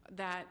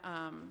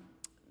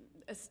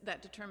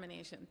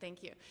determination.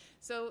 Thank you.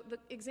 So the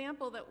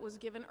example that was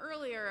given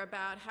earlier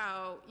about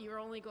how you're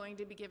only going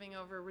to be giving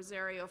over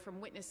Rosario from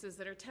witnesses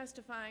that are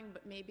testifying,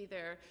 but maybe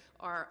there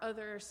are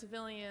other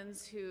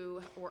civilians who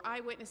were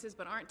eyewitnesses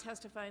but aren't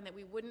testifying, that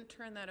we wouldn't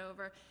turn that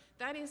over.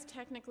 That is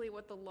technically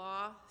what the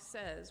law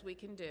says we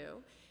can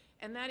do,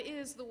 and that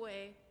is the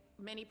way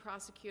many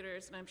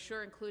prosecutors, and I'm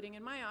sure including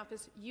in my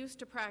office, used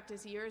to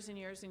practice years and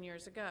years and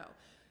years ago.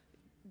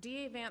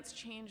 DA Vance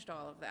changed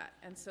all of that,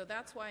 and so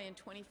that's why in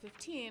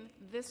 2015,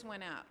 this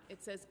went out.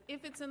 It says,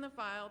 if it's in the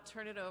file,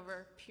 turn it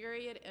over,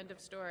 period, end of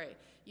story.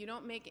 You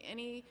don't make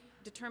any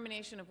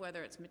determination of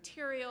whether it's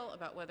material,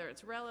 about whether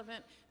it's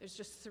relevant. There's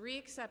just 3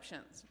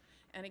 exceptions.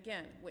 And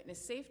again, witness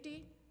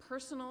safety,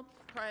 personal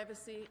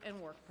privacy, and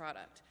work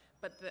product.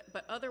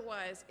 But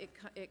otherwise,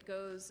 it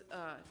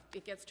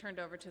gets turned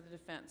over to the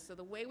defense. So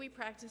the way we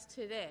practice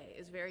today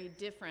is very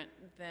different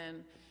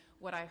than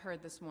what I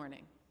heard this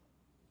morning.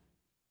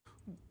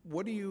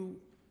 What do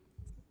you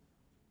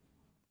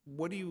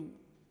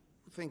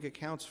think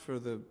accounts for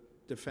the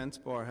defense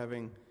bar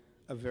having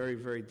a very,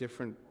 very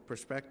different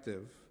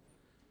perspective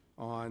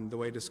on the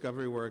way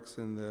discovery works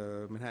in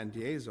the Manhattan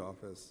DA's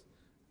office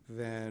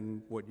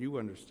than what you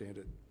understand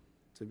it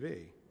to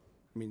be?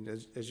 I mean,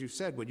 as you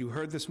said, what you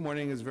heard this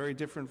morning is very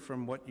different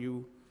from what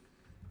you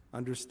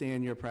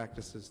understand your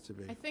practices to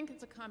be. I think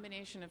it's a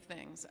combination of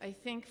things. I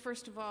think,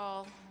 first of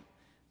all,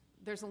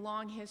 there's a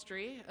long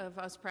history of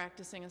us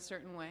practicing a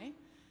certain way,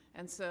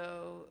 and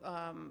so,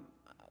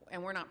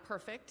 and we're not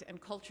perfect,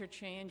 and culture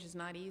change is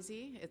not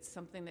easy. It's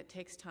something that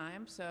takes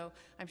time, so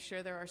I'm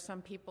sure there are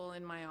some people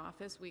in my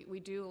office. We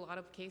do a lot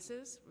of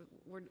cases.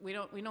 We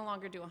no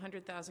longer do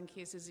 100,000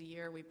 cases a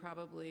year.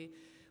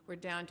 We're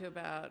down to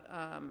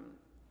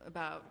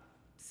about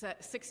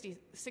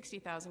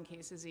 60,000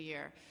 cases a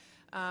year.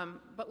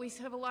 But we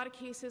have a lot of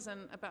cases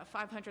and about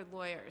 500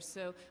 lawyers.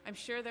 So I'm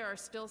sure there are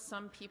still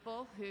some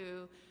people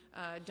who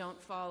don't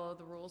follow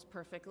the rules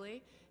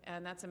perfectly,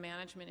 and that's a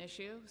management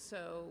issue.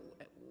 So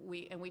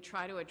we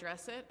try to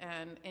address it,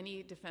 and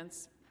any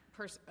defense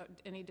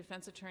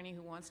attorney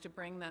who wants to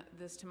bring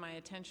this to my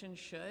attention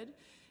should.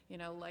 You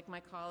know, like my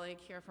colleague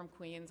here from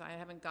Queens, I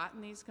haven't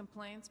gotten these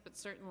complaints, but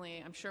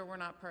certainly I'm sure we're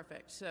not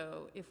perfect.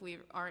 So if we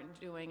aren't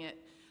doing it,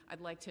 I'd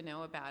like to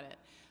know about it.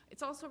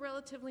 It's also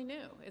relatively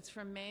new. It's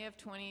from May of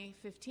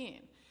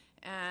 2015.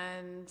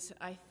 And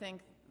I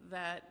think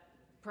that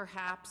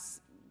perhaps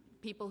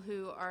people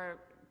who are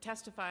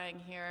testifying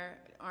here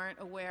aren't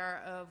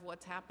aware of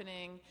what's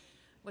happening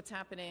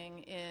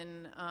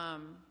in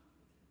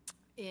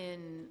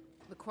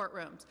the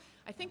courtrooms.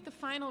 I think the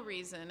final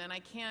reason, and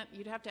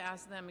you'd have to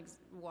ask them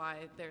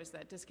why there's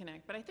that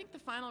disconnect, but I think the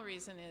final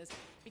reason is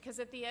because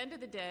at the end of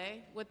the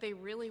day, what they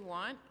really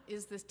want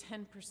is this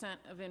 10%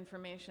 of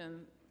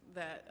information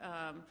that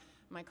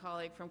my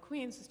colleague from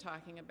Queens was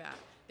talking about.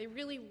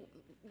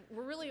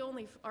 we're really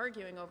only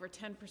arguing over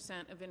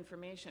 10% of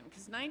information,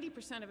 because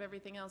 90% of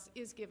everything else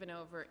is given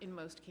over in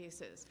most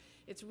cases.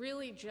 It's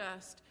really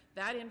just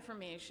that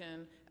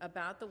information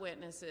about the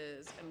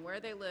witnesses and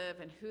where they live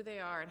and who they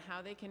are and how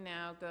they can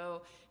now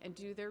go and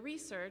do their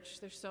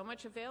research. There's so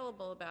much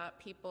available about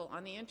people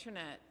on the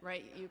internet,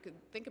 right? You could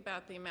think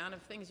about the amount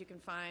of things you can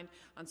find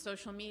on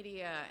social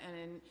media and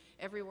in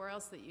everywhere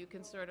else that you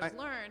can sort of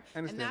learn,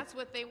 and that's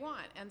what they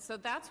want. And so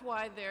that's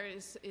why there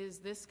is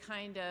this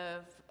kind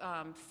of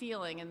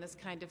feeling and this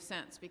kind of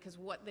sense, because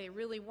what they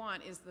really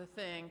want is the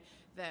thing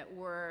that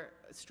we're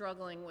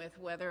struggling with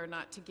whether or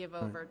not to give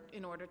over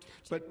in order to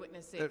protect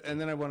witness safety. And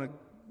then I want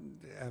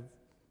to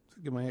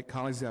give my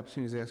colleagues the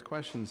opportunity to ask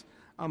questions.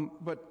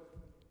 But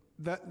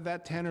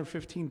that 10 or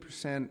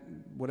 15%,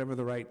 whatever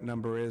the right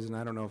number is, and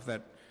I don't know if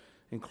that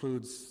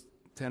includes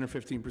 10 or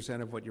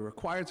 15% of what you're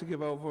required to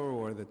give over,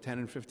 or the 10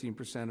 and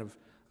 15%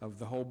 of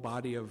the whole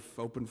body of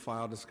open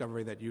file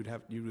discovery that you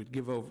would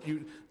give over,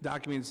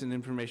 documents and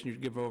information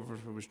you'd give over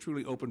if it was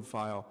truly open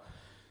file,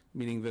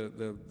 meaning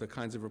the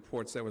kinds of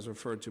reports that was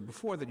referred to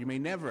before that you may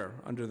never,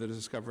 under the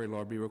discovery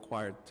law, be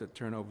required to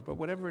turn over. But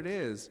whatever it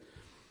is,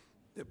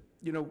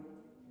 you know,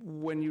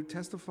 when you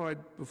testified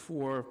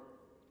before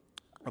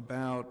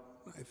about,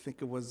 I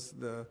think it was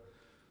the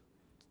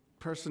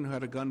person who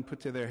had a gun put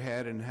to their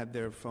head and had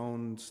their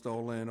phone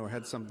stolen or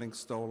had something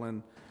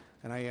stolen,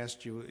 and I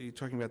asked you, you're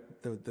talking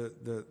about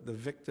the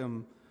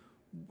victim,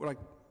 like,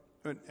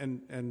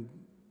 and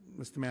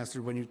Mr.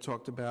 Master, when you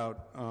talked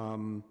about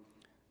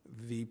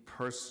the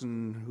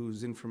person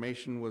whose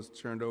information was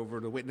turned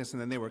over to witness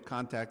and then they were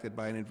contacted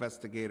by an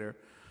investigator,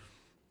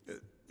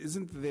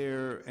 isn't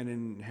there an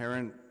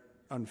inherent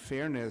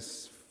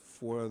unfairness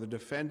for the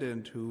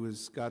defendant who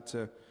has got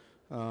to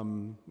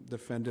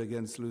defend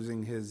against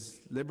losing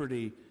his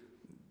liberty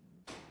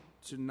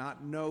to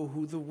not know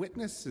who the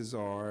witnesses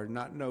are,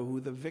 not know who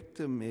the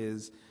victim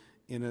is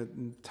in a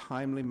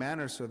timely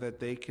manner so that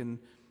they can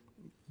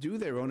do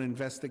their own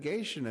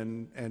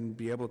investigation and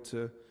be able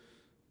to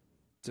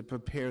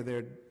prepare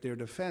their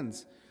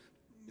defense?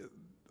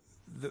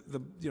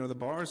 The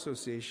Bar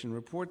Association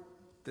report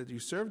that you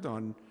served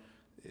on,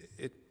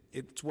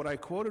 it's what I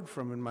quoted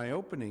from in my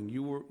opening.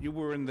 You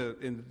were in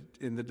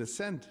the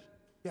dissent.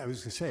 Yeah, I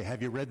was going to say,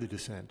 have you read the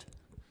dissent?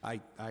 I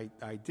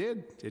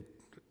did.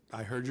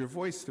 I heard your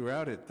voice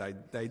throughout it.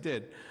 I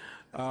did.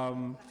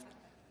 That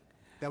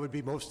would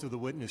be most of the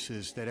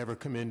witnesses that ever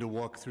come in to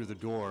walk through the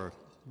door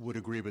would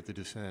agree with the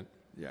dissent.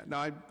 Yeah,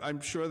 no,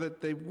 I'm sure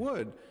that they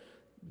would.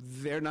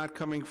 They're not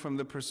coming from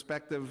the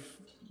perspective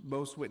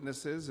most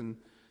witnesses, and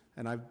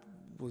I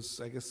was,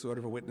 I guess, sort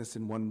of a witness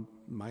in one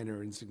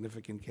minor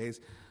insignificant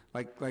case.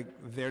 Like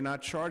they're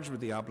not charged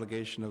with the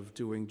obligation of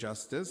doing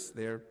justice.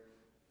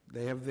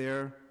 They have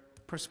their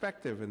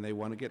perspective, and they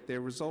want to get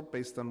their result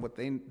based on what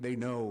they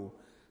know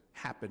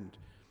happened.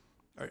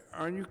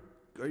 Are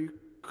you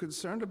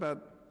concerned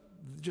about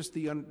just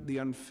the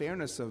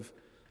unfairness of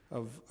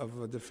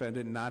a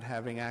defendant not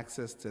having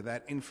access to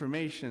that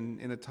information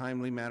in a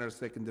timely manner so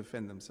they can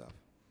defend themselves?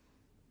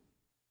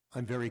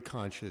 I'm very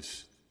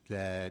conscious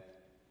that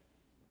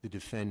the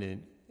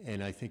defendant,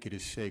 and I think it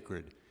is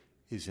sacred,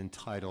 is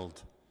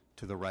entitled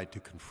to the right to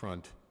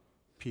confront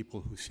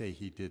people who say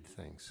he did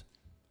things.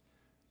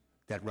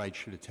 That right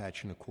should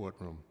attach in a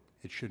courtroom.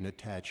 It shouldn't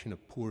attach in a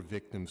poor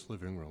victim's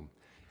living room.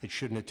 It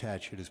shouldn't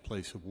attach at his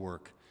place of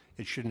work.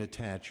 It shouldn't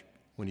attach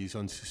when he's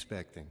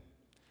unsuspecting.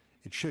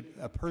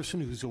 A person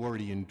who's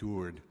already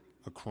endured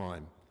a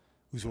crime,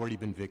 who's already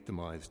been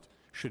victimized,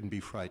 shouldn't be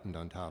frightened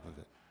on top of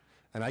it.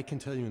 And I can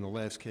tell you in the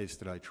last case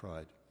that I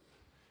tried,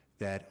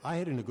 that I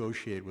had to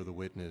negotiate with a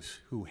witness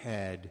who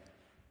had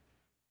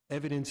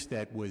evidence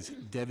that was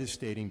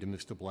devastating to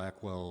Mr.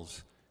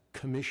 Blackwell's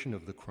commission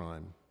of the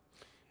crime,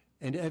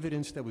 and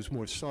evidence that was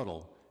more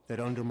subtle that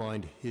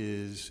undermined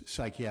his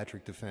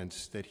psychiatric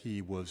defense that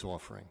he was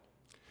offering.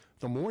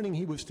 The morning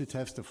he was to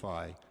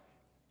testify,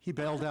 he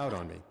bailed out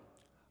on me.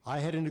 I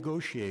had to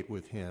negotiate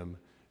with him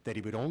that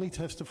he would only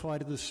testify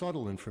to the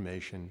subtle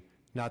information,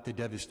 not the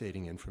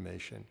devastating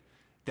information.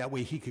 That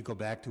way he could go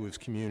back to his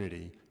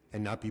community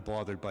and not be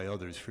bothered by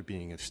others for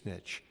being a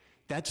snitch.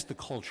 That's the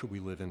culture we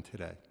live in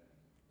today.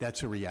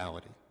 That's a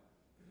reality.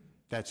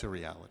 That's a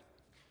reality.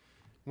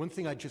 One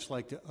thing I'd just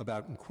like to,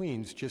 about in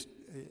Queens,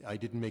 I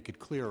didn't make it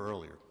clear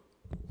earlier.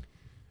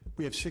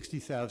 We have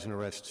 60,000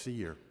 arrests a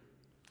year.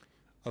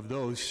 Of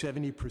those,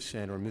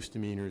 70% are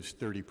misdemeanors,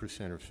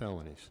 30% are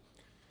felonies.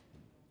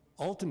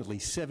 Ultimately,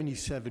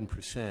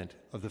 77%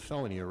 of the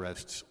felony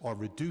arrests are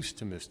reduced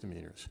to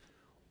misdemeanors.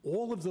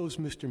 All of those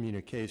misdemeanor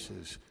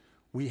cases,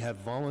 we have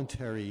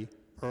voluntary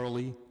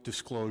early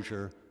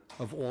disclosure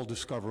of all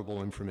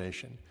discoverable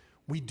information.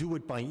 We do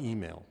it by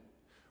email.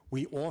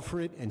 We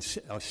offer it, and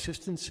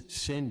assistants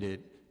send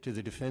it to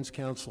the defense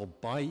counsel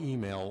by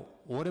email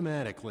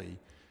automatically.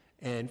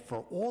 And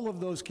for all of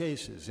those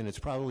cases, and it's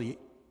probably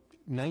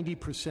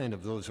 90%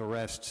 of those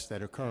arrests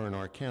that occur in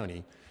our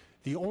county,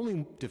 the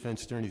only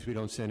defense attorneys we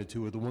don't send it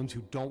to are the ones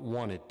who don't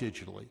want it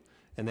digitally,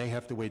 and they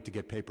have to wait to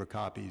get paper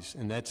copies.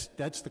 And that's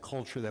the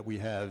culture that we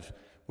have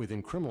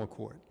within criminal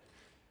court.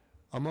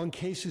 Among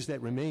cases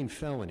that remain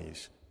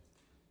felonies,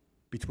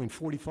 between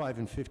 45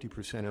 and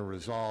 50% are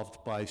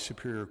resolved by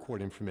Superior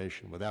Court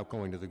information without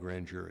going to the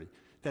grand jury.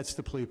 That's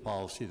the plea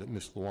policy that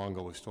Ms.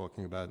 Luongo was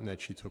talking about and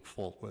that she took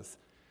fault with.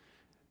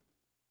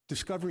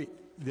 Discovery,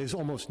 there's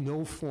almost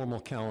no formal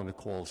calendar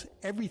calls.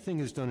 Everything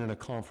is done in a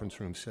conference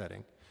room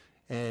setting.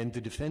 And the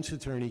defense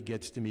attorney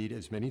gets to meet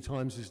as many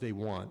times as they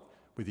want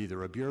with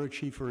either a bureau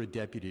chief or a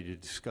deputy to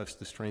discuss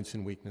the strengths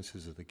and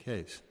weaknesses of the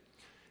case.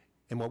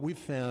 And what we've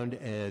found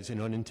as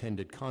an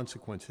unintended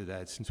consequence of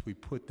that, since we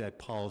put that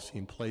policy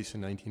in place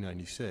in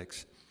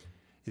 1996,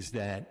 is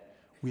that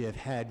we have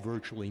had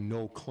virtually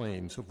no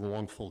claims of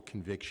wrongful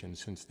conviction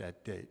since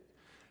that date.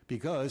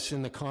 Because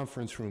in the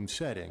conference room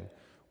setting,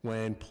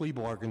 when plea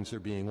bargains are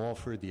being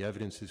offered, the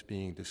evidence is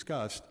being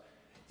discussed,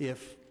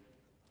 if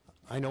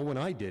I know when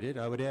I did it,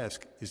 I would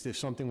ask, is there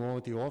something wrong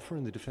with the offer?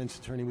 And the defense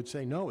attorney would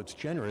say, no, it's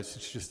generous,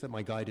 it's just that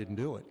my guy didn't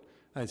do it.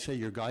 I'd say,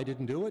 your guy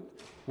didn't do it?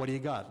 What do you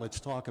got? Let's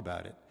talk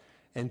about it.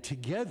 And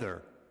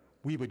together,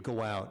 we would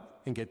go out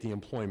and get the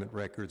employment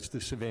records,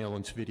 the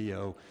surveillance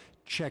video,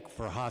 check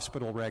for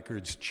hospital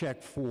records,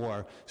 check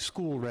for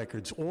school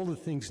records, all the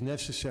things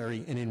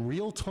necessary, and in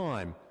real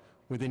time,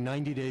 within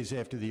 90 days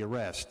after the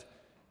arrest,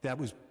 that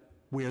was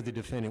where the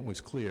defendant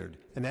was cleared.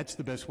 And that's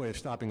the best way of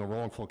stopping a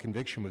wrongful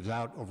conviction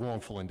without a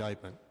wrongful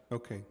indictment.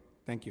 Okay,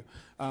 thank you.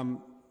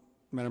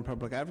 Madam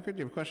Public Advocate,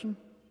 do you have a question?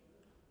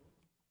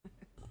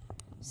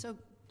 So,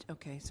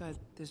 okay, so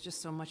there's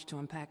just so much to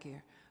unpack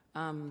here.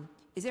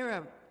 Is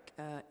there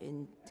a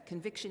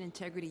conviction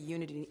integrity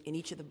unit in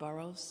each of the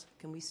boroughs?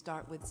 Can we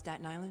start with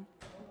Staten Island?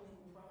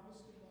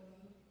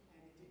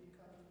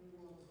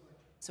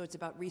 So it's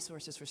about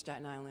resources for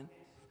Staten Island.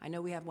 I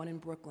know we have one in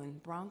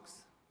Brooklyn. Bronx?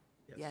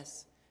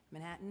 Yes.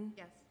 Manhattan?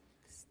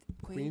 Yes.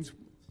 Queens,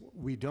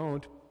 we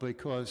don't,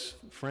 because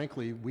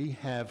frankly, we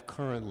have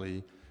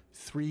currently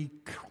three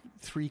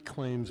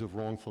claims of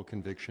wrongful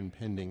conviction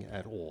pending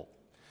at all.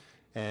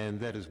 And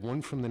that is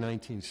one from the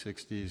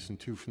 1960s and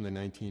two from the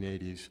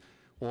 1980s.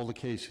 All the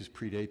cases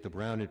predate the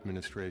Brown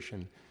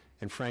administration.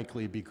 And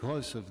frankly,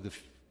 because of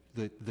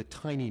the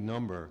tiny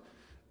number,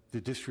 the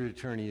district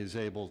attorney is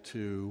able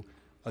to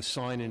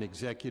assign an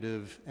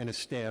executive and a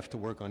staff to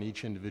work on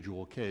each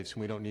individual case,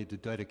 and we don't need to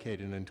dedicate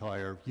an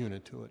entire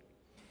unit to it.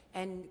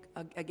 And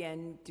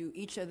again, do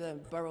each of the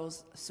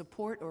boroughs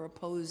support or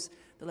oppose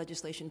the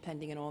legislation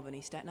pending in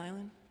Albany? Staten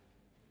Island?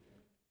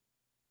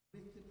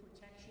 With the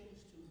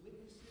protections to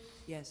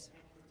witnesses? Yes.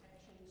 And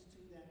protections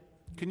to them.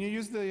 Can you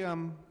use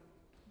the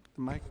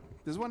mic?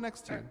 There's one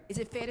next to you. Is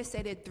it fair to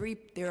say that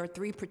there are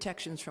three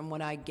protections from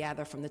what I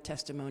gather from the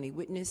testimony?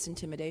 Witness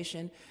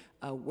intimidation,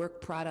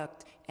 work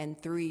product, and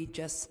three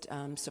just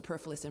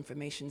superfluous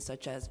information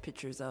such as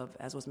pictures of,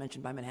 as was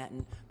mentioned by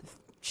Manhattan,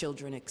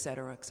 children, et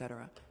cetera, et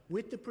cetera.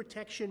 With the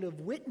protection of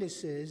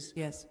witnesses,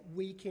 yes,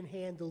 we can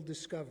handle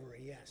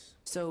discovery, yes.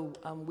 So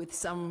with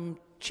some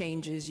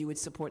changes, you would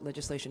support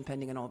legislation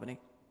pending in Albany?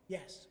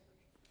 Yes.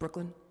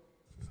 Brooklyn?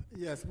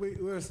 Yes,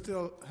 we'll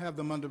still have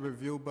them under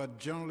review, but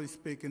generally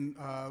speaking,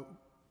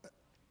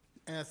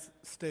 as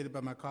stated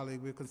by my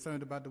colleague, we're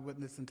concerned about the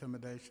witness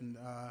intimidation.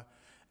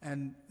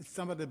 And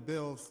some of the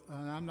bills,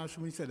 I'm not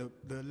sure when you said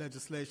the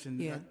legislation,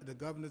 the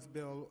governor's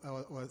bill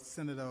or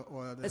senator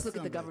or the Let's look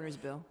at the Assembly. governor's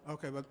bill.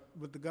 Okay, but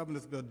with the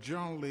governor's bill,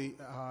 generally,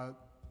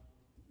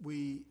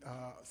 we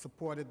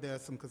support it. There are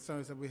some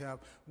concerns that we have.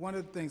 One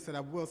of the things that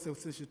I will say,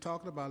 since you're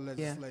talking about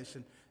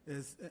legislation,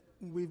 is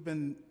we've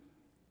been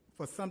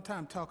for some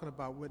time talking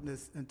about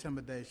witness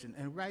intimidation.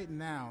 And right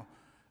now,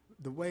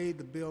 the way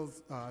the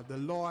bills, the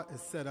law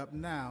is set up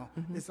now,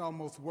 it's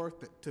almost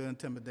worth it to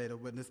intimidate a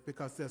witness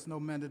because there's no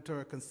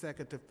mandatory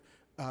consecutive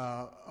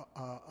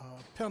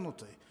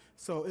penalty.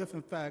 So if,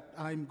 in fact,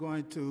 I'm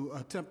going to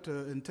attempt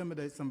to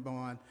intimidate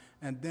someone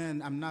and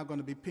then I'm not going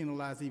to be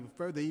penalized even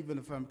further, even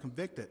if I'm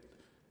convicted,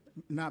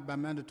 not by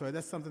mandatory,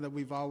 that's something that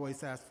we've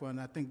always asked for, and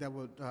I think that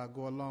would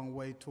go a long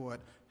way toward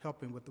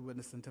helping with the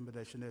witness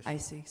intimidation issue. I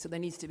see. So there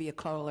needs to be a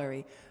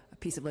corollary, a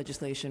piece of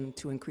legislation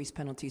to increase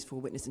penalties for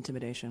witness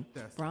intimidation.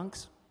 Yes.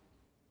 Bronx?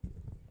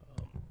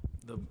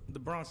 The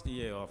Bronx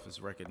DA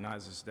office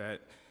recognizes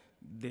that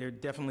there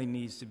definitely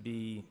needs to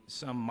be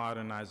some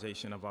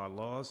modernization of our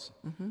laws,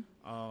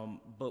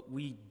 but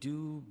we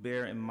do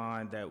bear in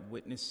mind that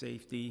witness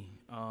safety,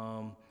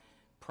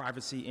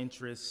 privacy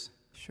interests,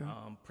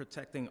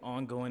 protecting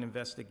ongoing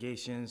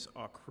investigations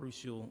are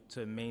crucial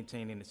to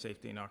maintaining the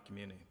safety in our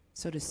community.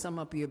 So to sum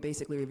up, you're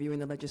basically reviewing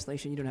the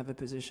legislation. You don't have a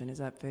position. Is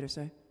that fair to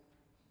say?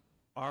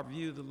 Our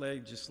view of the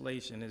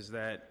legislation is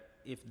that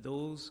if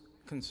those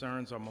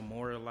concerns are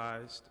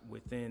memorialized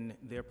within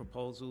their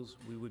proposals,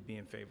 we would be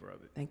in favor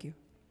of it. Thank you.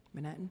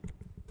 Manhattan?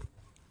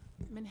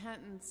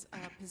 Manhattan's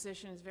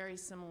position is very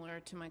similar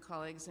to my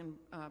colleagues in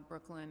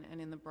Brooklyn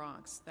and in the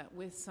Bronx, that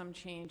with some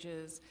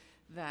changes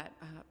that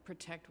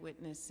protect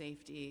witness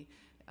safety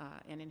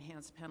and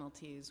enhance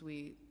penalties,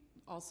 we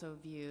also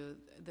view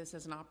this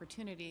as an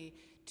opportunity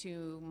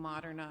to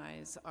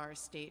modernize our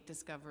state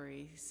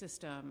discovery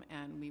system,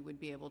 and we would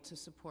be able to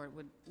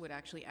would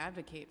actually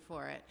advocate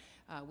for it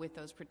with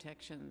those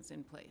protections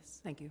in place.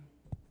 Thank you.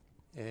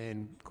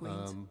 And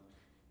Queens.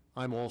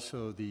 I'm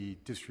also the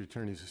District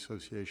Attorneys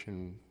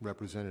Association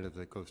representative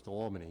that goes to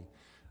Albany.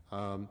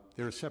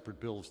 There are separate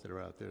bills that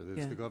are out there.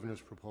 There's the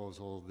governor's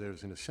proposal,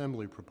 there's an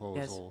assembly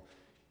proposal.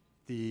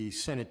 The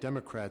Senate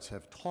Democrats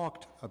have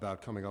talked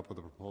about coming up with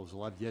a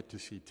proposal. I've yet to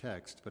see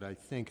text, but I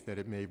think that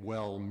it may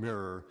well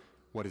mirror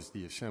what is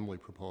the assembly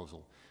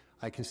proposal.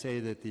 I can say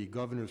that the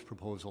governor's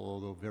proposal,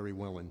 although very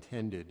well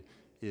intended,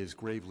 is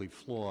gravely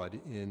flawed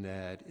in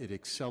that it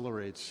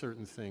accelerates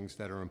certain things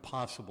that are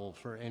impossible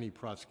for any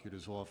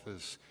prosecutor's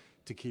office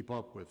to keep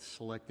up with.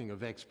 Selecting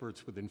of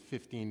experts within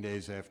 15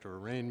 days after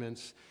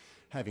arraignments,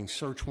 having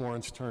search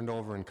warrants turned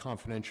over and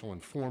confidential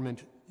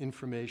informant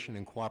information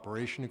and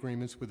cooperation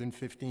agreements within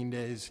 15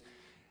 days.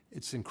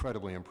 It's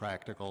incredibly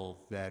impractical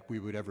that we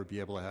would ever be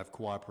able to have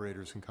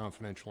cooperators and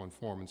confidential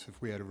informants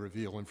if we had to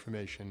reveal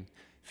information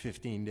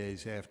 15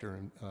 days after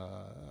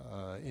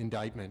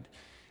indictment.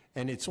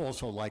 And it's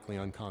also likely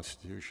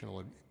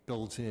unconstitutional. It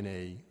builds in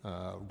a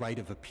right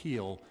of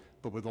appeal,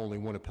 but with only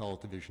one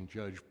appellate division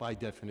judge. By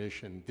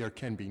definition, there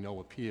can be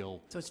no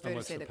appeal. So it's fair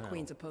to say that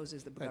Queens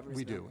opposes the governor's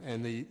We bill? do.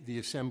 And the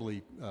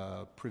assembly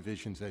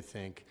provisions, I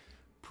think,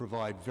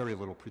 provide very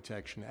little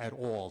protection at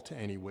all to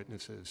any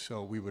witnesses.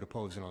 So we would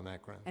oppose it on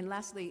that ground. And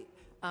lastly,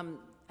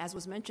 as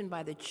was mentioned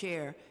by the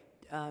chair,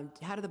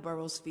 how do the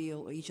boroughs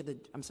feel, or each of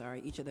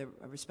the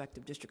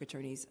respective district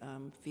attorneys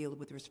feel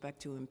with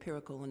respect to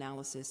empirical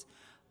analysis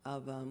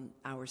of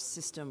our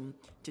system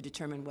to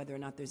determine whether or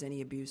not there's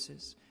any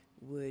abuses?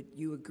 Would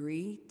you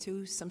agree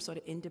to some sort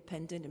of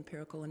independent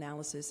empirical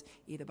analysis,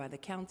 either by the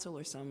council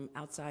or some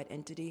outside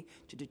entity,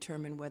 to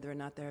determine whether or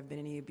not there have been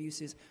any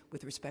abuses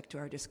with respect to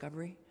our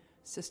discovery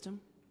system?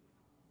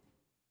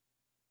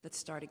 Let's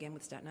start again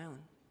with Staten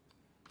Island.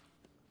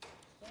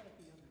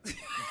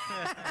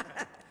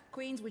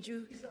 Queens, would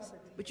you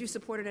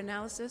support an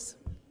analysis?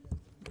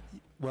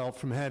 Well,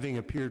 from having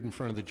appeared in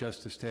front of the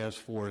Justice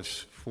Task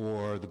Force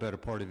for the better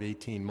part of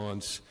 18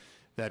 months,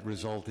 that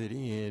resulted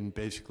in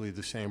basically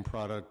the same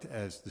product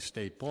as the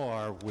State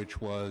Bar,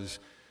 which was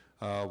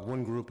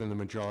one group in the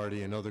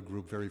majority, another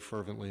group very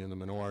fervently in the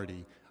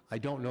minority. I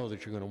don't know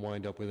that you're going to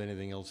wind up with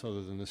anything else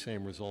other than the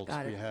same results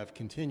we have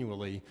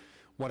continually.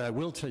 What I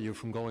will tell you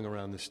from going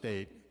around the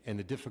state and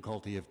the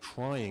difficulty of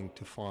trying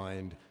to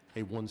find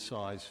a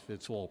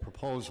one-size-fits-all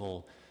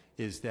proposal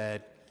is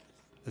that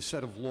a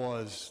set of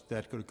laws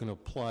that can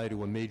apply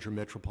to a major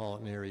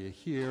metropolitan area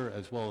here,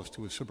 as well as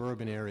to a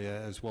suburban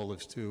area, as well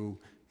as to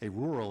a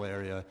rural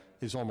area,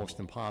 is almost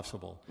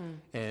impossible.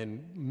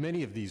 And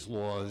many of these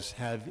laws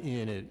have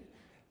in it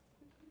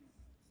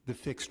the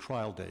fixed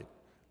trial date,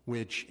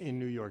 which in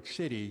New York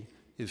City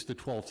is the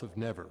 12th of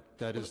never.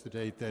 That is the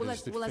date that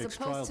is the fixed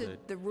trial date. As opposed to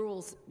the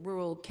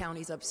rural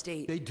counties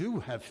upstate. They do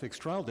have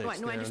fixed trial dates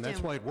there, and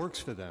that's why it works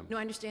for them. No,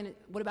 I understand it.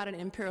 What about an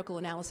empirical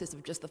analysis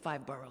of just the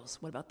 5 boroughs?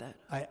 What about that?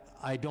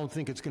 I don't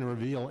think it's going to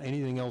reveal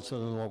anything else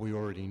other than what we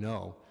already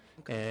know.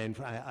 Okay. And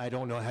I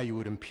don't know how you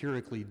would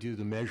empirically do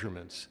the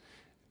measurements,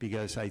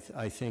 because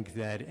I think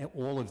that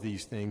all of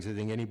these things, I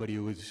think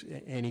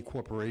any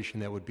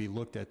corporation that would be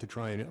looked at to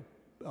try and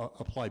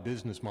apply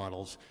business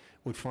models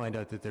would find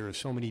out that there are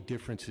so many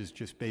differences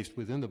just based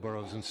within the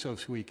boroughs and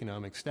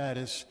socioeconomic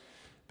status.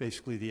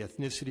 Basically, the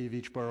ethnicity of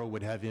each borough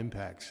would have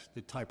impacts,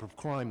 the type of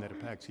crime that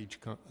impacts each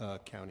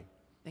county.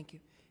 Thank you.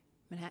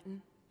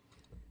 Manhattan?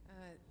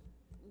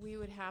 We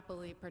would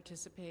happily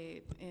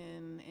participate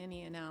in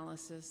any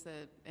analysis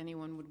that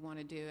anyone would want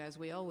to do, as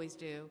we always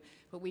do,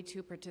 but we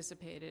too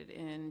participated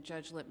in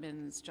Judge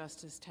Lippman's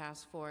Justice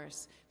Task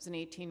Force. It was an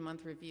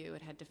 18-month review.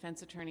 It had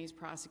defense attorneys,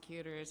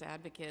 prosecutors,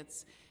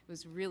 advocates. It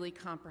was really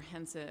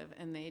comprehensive,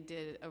 and they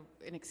did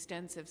an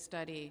extensive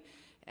study,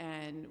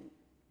 and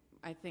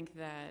I think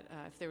that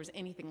if there was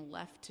anything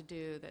left to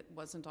do that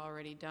wasn't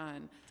already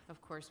done,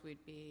 of course,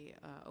 we'd be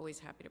always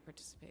happy to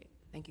participate.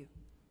 Thank you.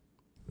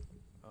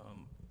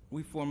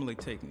 We formally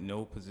take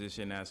no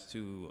position as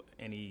to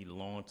any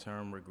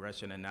long-term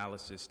regression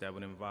analysis that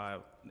would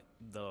involve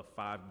the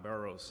 5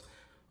 boroughs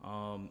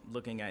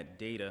looking at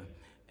data.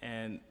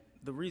 And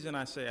the reason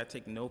I say I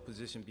take no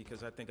position,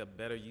 because I think a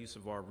better use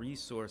of our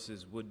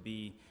resources would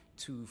be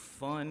to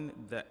fund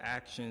the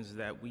actions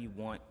that we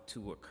want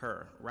to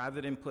occur.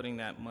 Rather than putting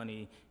that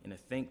money in a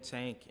think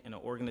tank, in an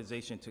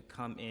organization to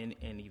come in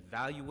and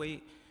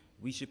evaluate,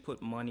 we should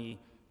put money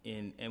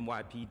in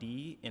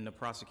NYPD, in the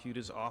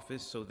prosecutor's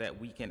office, so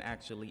that we can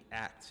actually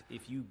act.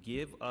 If you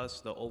give us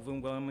the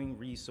overwhelming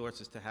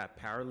resources to have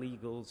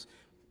paralegals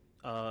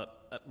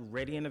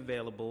ready and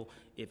available,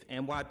 if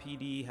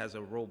NYPD has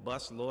a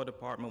robust law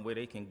department where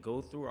they can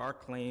go through our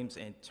claims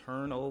and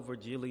turn over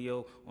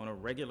Giglio on a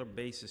regular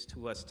basis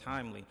to us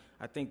timely,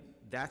 I think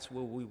that's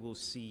where we will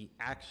see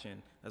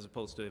action as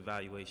opposed to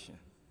evaluation.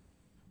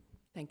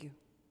 Thank you.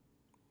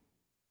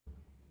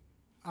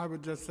 I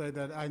would just say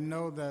that I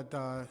know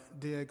that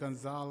DA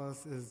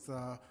Gonzalez is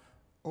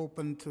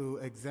open to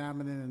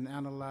examining and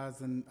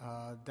analyzing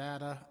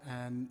data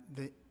and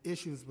the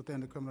issues within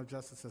the criminal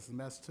justice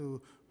system. As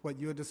to what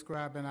you're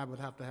describing, I would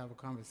have to have a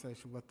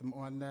conversation with them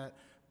on that,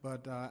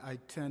 but I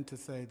tend to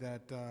say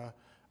that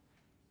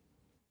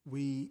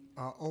we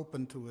are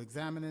open to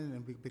examining,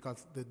 and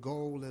because the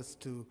goal is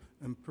to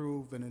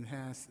improve and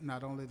enhance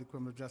not only the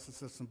criminal justice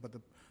system, but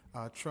the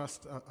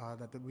trust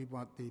that we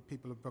want the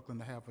people of Brooklyn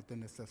to have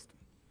within the system.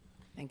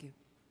 Thank you.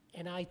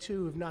 And I,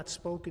 too, have not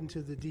spoken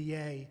to the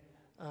DA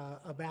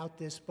about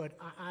this, but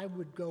I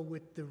would go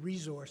with the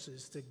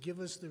resources, to give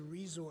us the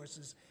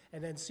resources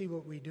and then see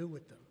what we do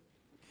with them.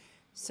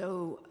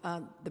 So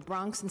the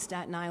Bronx and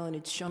Staten Island,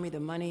 it's show me the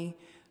money.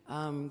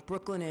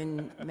 Brooklyn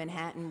and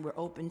Manhattan, we're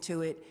open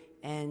to it.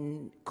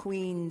 And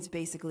Queens,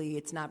 basically,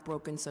 it's not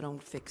broken, so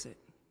don't fix it.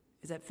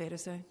 Is that fair to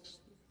say?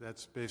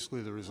 That's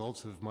basically the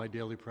results of my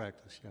daily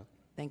practice, yeah.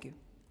 Thank you.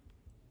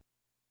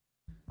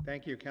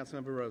 Thank you.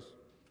 Councilmember Rose.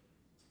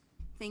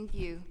 Thank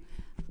you.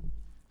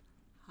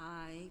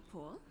 Hi,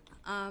 Paul.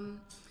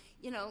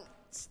 You know,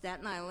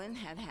 Staten Island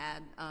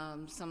had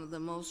some of the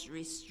most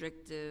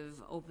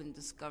restrictive open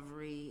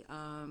discovery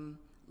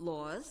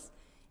laws.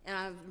 And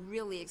I'm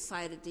really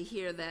excited to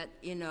hear that,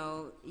 you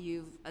know,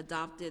 you've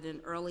adopted an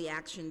early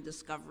action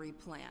discovery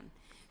plan.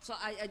 So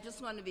I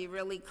just want to be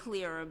really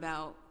clear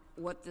about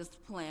what this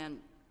plan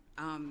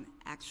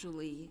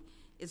actually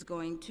is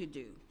going to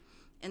do.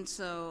 And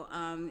so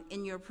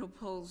in your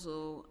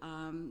proposal,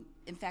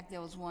 in fact, there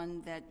was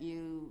one that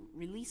you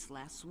released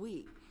last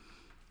week.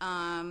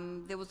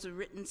 There was a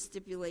written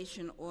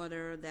stipulation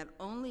order that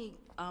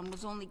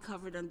was only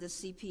covered under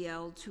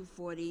CPL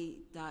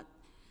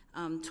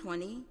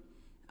 240.20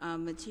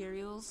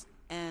 materials.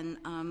 And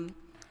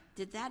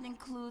did that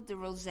include the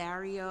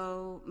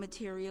Rosario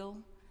material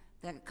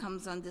that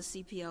comes under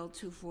CPL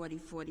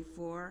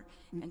 240.44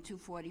 and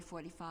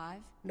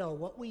 240.45? No,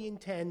 what we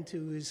intend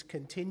to is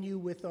continue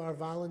with our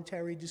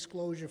voluntary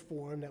disclosure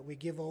form that we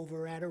give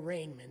over at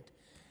arraignment,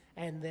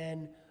 and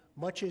then,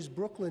 much as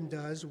Brooklyn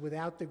does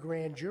without the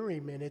grand jury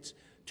minutes,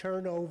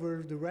 turn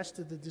over the rest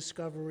of the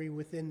discovery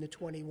within the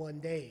 21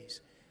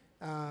 days.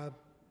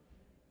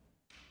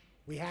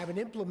 We haven't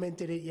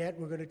implemented it yet.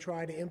 We're going to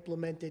try to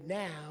implement it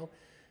now.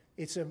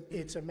 It's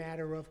a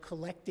matter of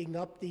collecting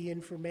up the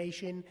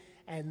information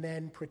and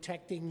then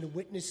protecting the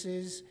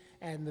witnesses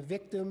and the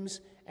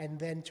victims and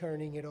then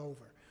turning it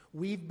over.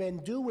 We've been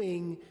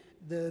doing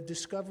the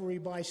discovery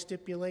by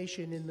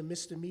stipulation in the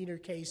misdemeanor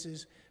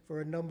cases for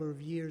a number of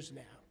years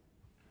now.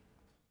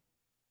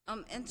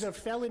 And these are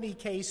felony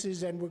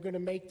cases, and we're going to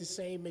make the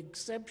same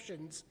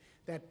exceptions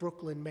that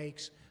Brooklyn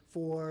makes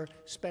for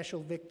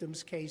special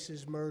victims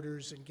cases,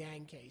 murders, and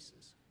gang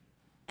cases.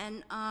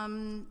 And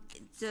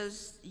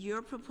does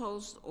your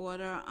proposed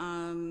order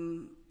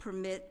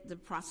permit the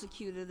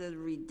prosecutor to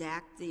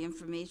redact the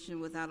information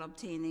without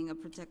obtaining a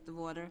protective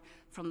order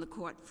from the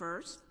court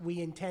first?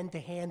 We intend to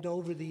hand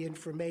over the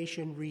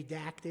information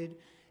redacted,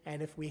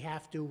 and if we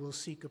have to, we'll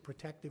seek a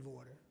protective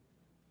order.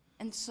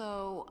 And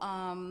so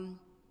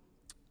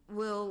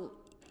will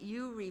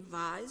you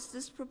revise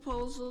this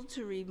proposal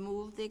to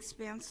remove the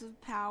expansive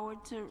power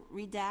to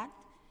redact,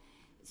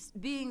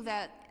 being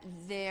that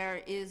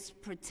there is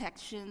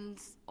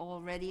protections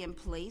already in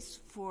place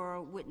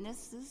for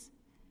witnesses?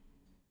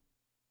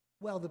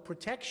 Well, the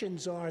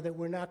protections are that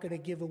we're not going to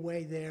give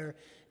away their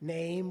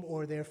name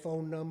or their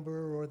phone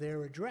number or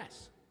their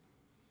address.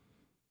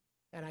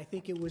 And I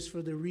think it was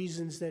for the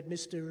reasons that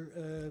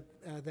Mr.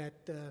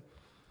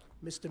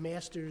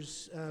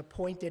 Masters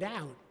pointed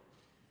out.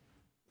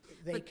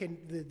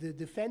 The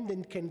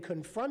defendant can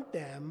confront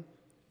them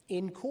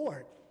in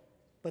court,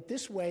 but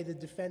this way the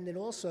defendant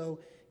also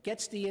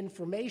gets the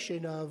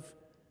information of,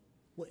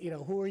 you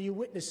know, who are you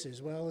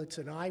witnesses? Well, it's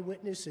an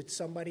eyewitness, it's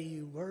somebody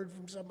you heard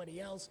from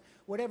somebody else,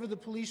 whatever the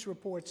police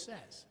report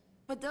says.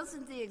 But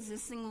doesn't the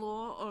existing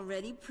law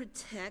already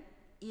protect,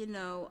 you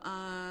know,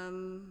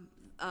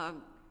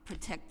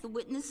 protect the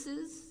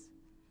witnesses?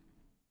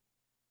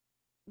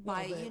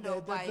 By, well, you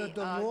know, by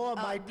the law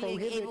might being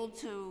prohibit able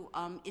to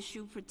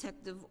issue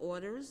protective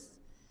orders?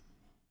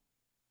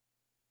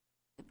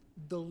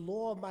 The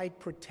law might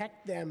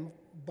protect them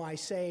by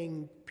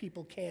saying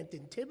people can't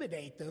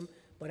intimidate them,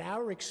 but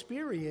our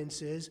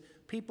experience is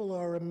people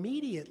are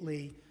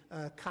immediately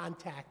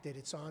contacted.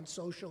 It's on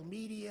social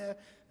media.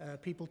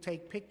 People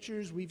take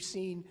pictures. We've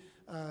seen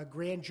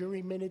grand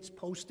jury minutes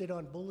posted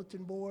on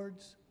bulletin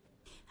boards.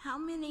 How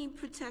many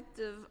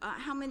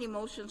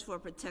motions for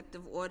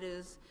protective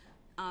orders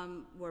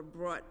were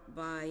brought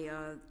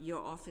by your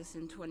office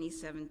in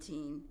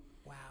 2017?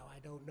 Wow, I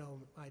don't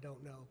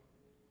know.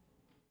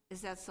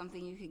 Is that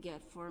something you could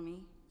get for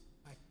me?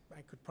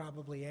 I could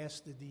probably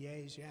ask the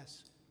DAs,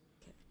 yes.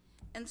 Okay.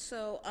 And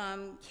so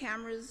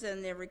cameras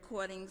and their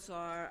recordings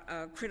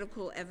are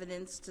critical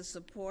evidence to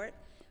support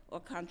or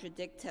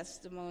contradict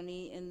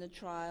testimony in the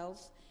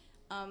trials.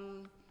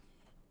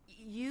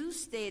 You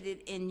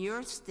stated in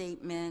your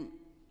statement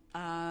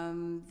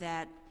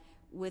that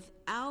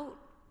without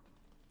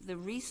the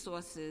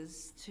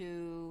resources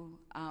to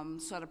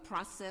sort of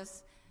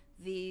process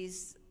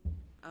these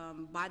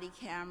body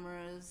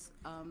cameras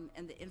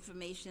and the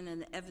information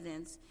and the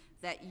evidence,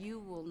 that you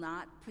will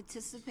not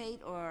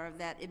participate, or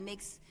that it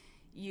makes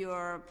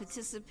your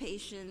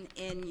participation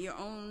in your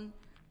own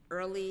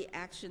early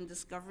action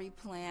discovery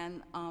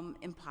plan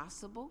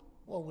impossible?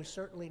 Well, we're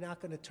certainly not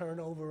going to turn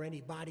over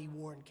any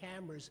body-worn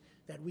cameras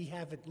that we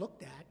haven't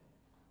looked at.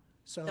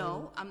 So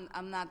No,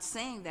 I'm not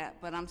saying that,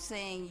 but I'm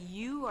saying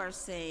you are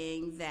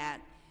saying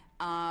that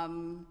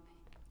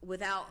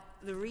without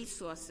the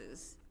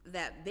resources,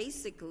 that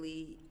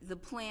basically the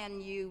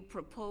plan you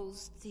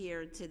proposed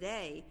here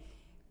today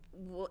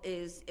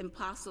is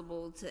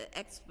impossible to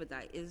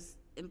expedite, is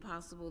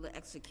impossible to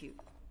execute.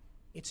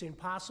 it's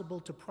impossible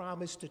to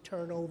promise to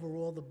turn over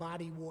all the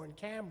body-worn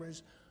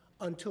cameras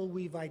until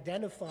we've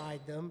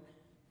identified them,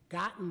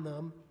 gotten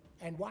them,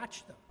 and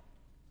watched them.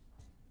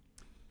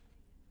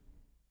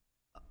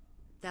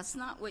 That's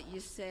not what you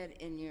said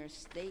in your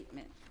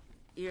statement.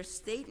 Your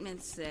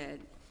statement said,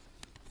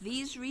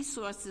 these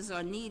resources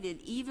are needed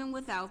even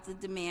without the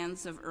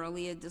demands of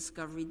earlier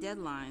discovery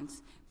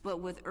deadlines, but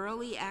with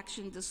early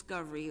action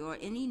discovery or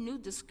any new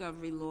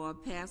discovery law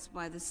passed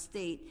by the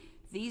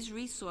state, these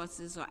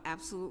resources are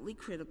absolutely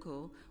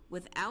critical.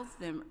 Without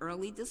them,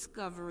 early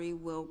discovery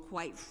will,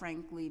 quite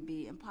frankly,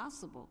 be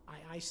impossible.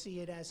 I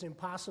see it as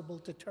impossible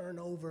to turn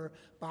over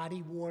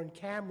body-worn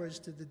cameras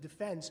to the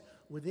defense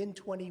within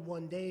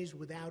 21 days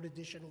without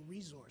additional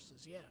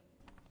resources, yeah.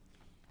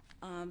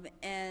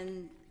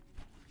 And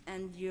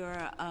in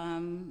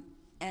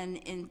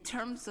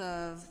terms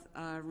of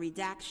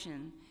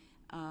redaction,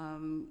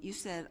 you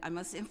said, I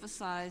must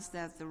emphasize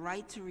that the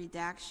right to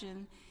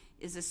redaction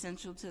is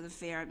essential to the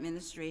fair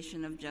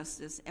administration of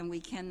justice, and we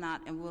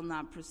cannot and will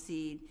not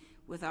proceed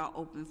with our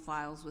open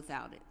files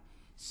without it.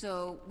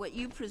 So what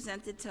you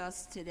presented to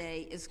us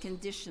today is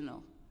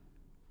conditional.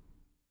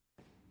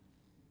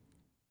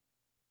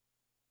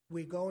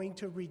 We're going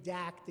to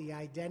redact the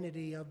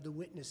identity of the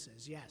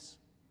witnesses, yes.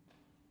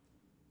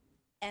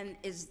 And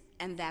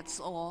that's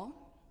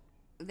all?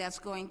 That's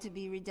going to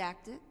be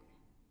redacted?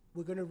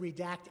 We're going to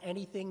redact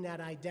anything that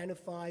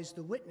identifies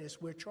the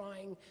witness. We're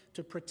trying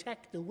to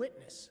protect the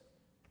witness.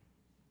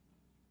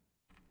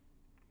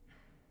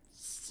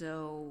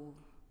 So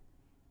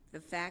the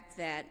fact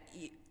that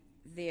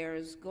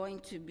there's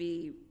going to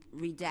be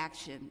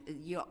redaction,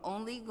 you're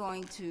only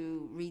going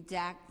to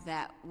redact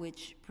that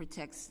which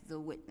protects the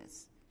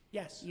witness?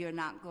 Yes. You're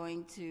not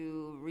going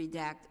to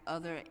redact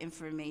other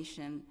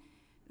information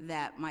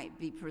that might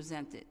be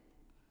presented?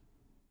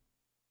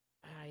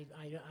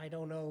 I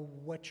don't know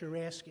what you're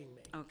asking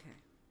me. Okay,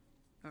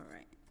 all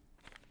right.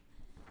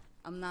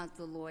 I'm not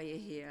the lawyer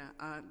here,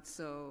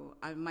 so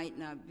I might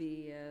not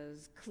be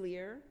as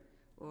clear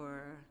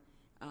or,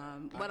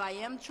 what I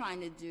am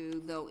trying to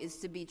do, though, is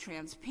to be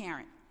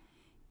transparent.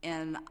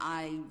 And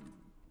I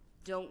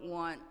don't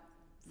want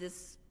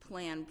this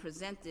plan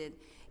presented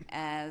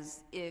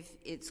as if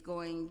it's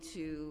going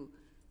to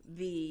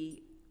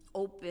be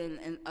open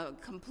and a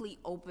complete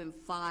open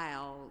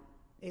file.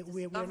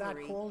 We're not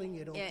calling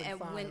it open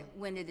file.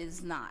 When it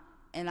is not.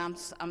 And I'm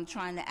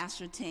trying to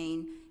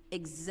ascertain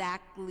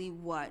exactly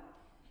what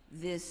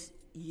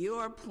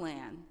your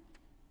plan,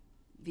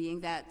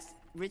 being that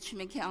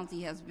Richmond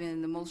County has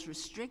been the most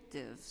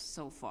restrictive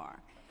so far.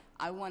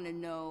 I want to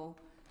know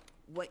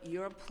what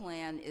your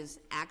plan is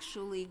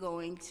actually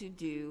going to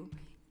do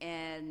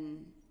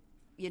and,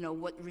 you know,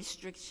 what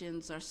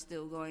restrictions are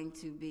still going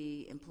to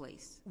be in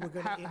place.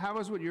 How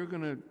is what you're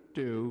going to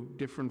do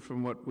different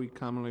from what we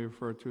commonly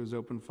refer to as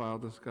open file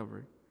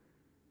discovery?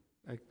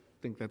 I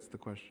think that's the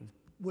question.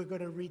 We're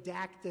going to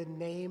redact the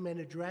name and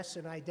address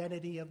and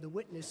identity of the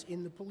witness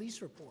in the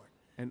police report.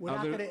 And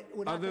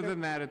other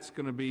than that, it's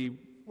going to be...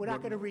 We're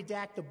not going to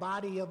redact the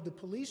body of the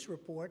police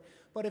report,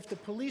 but if the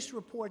police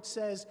report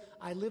says,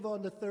 I live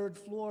on the 3rd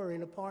floor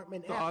in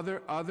apartment F...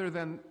 Other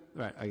than...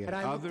 Right, I get it. And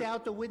I looked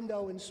out the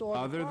window and saw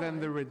Other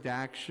than the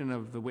redaction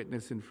of the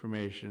witness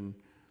information...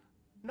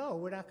 No,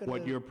 we're not going to...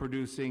 What you're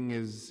producing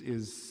is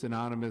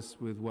synonymous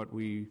with what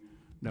we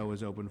know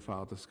as open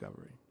file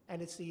discovery. And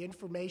it's the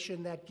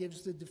information that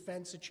gives the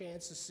defense a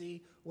chance to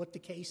see what the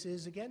case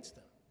is against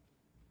them.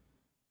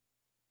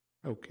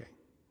 Okay.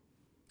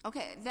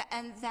 Okay,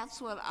 and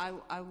that's what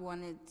I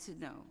wanted to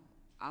know.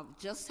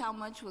 Just how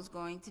much was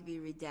going to be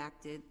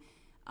redacted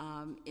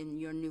in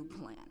your new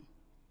plan?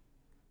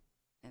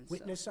 And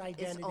witness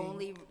identity. It's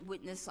only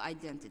witness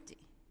identity?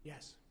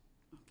 Yes.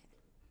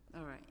 Okay,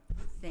 all right,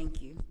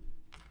 thank you.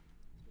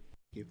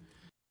 Thank you.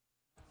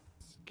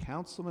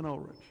 Councilman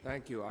Ulrich.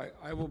 Thank you.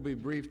 I will be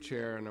brief,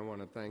 Chair, and I want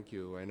to thank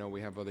you. I know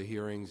we have other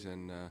hearings,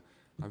 and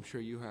I'm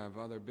sure you have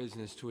other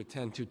business to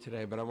attend to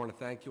today, but I want to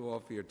thank you all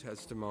for your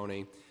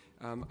testimony.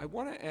 I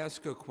want to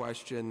ask a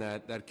question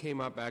that came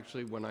up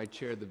actually when I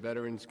chaired the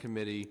Veterans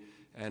Committee,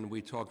 and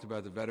we talked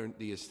about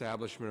the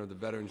establishment of the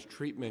Veterans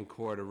Treatment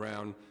Court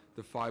around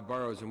the 5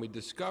 boroughs, and we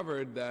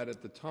discovered that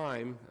at the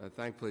time,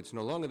 thankfully it's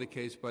no longer the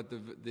case, but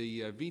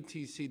the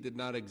VTC did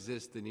not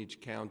exist in each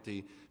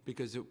county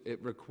because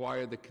it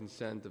required the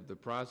consent of the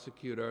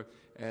prosecutor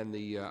and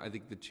I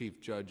think the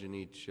chief judge in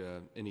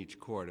each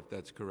court, if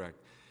that's correct.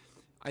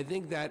 I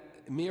think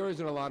that mirrors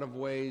in a lot of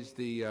ways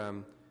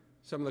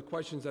some of the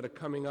questions that are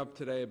coming up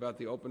today about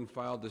the open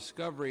file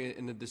discovery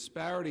and the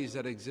disparities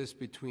that exist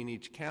between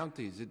each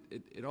counties.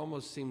 It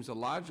almost seems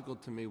illogical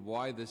to me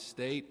why the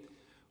state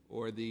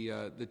or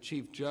the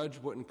chief judge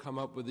wouldn't come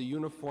up with a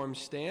uniform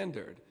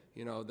standard,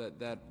 you know,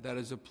 that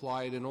is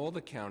applied in all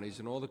the counties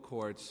and all the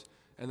courts,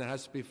 and that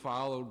has to be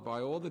followed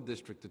by all the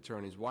district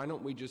attorneys. Why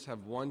don't we just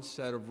have one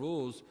set of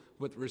rules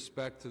with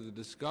respect to the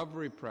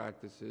discovery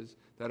practices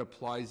that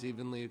applies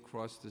evenly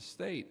across the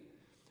state?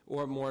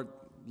 Or more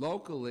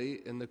locally,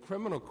 in the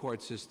criminal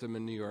court system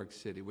in New York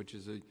City, which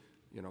is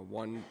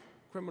one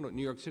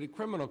New York City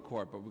criminal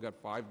court, but we've got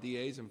 5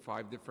 DAs and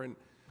 5 different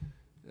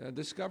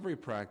discovery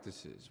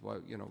practices.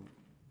 Well,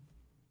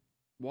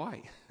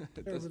 why?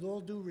 Sir, with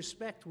all due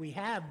respect, we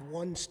have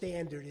one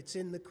standard. It's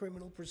in the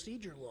criminal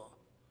procedure law.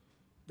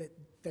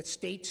 That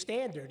state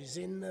standard is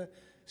in the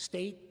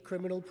state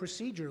criminal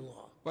procedure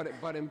law.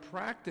 But in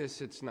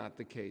practice, it's not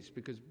the case,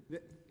 because...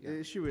 The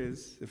issue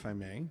is, if I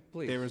may,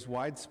 Please. there is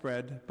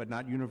widespread, but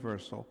not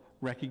universal,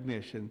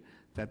 recognition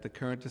that the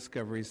current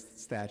discovery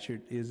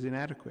statute is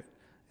inadequate.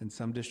 And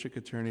some district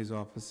attorneys'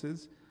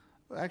 offices,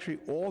 actually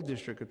all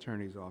district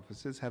attorneys'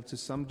 offices, have to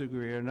some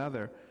degree or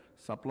another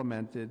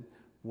supplemented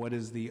what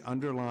is the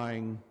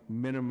underlying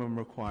minimum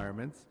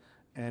requirements.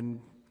 And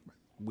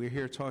we're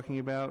here talking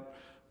about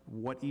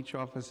what each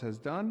office has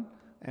done,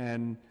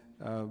 and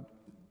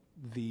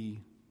the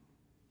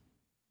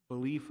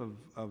belief of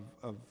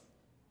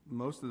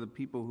most of the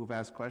people who've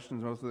asked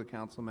questions, most of the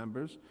council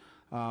members,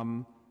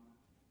 and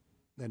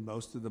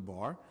most of the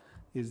bar,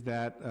 is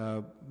that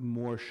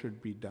more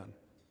should be done.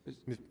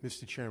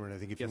 Mr. Chairman, I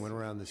think if Yes. you went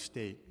around the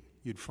state,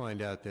 you'd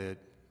find out that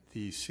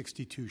the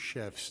 62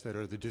 chefs that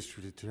are the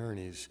district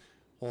attorneys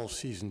all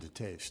season to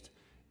taste.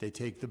 They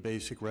take the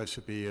basic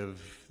recipe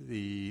of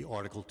the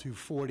Article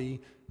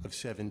 240 of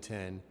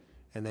 710,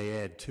 and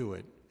they add to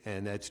it.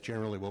 And that's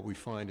generally what we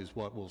find is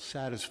what will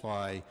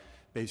satisfy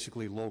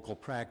basically local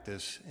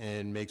practice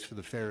and makes for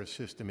the fairest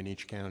system in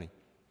each county.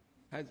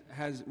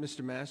 Has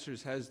Mr.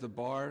 Masters, has the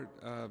Bar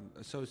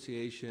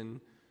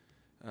Association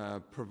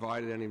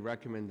provided any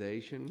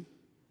recommendation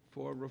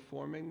for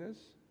reforming this?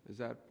 Is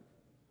that...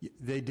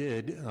 They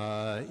did.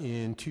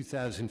 In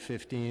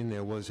 2015,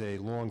 there was a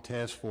long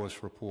task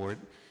force report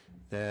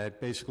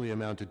that basically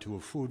amounted to a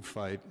food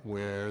fight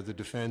where the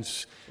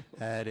defense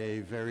had a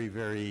very,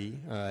 very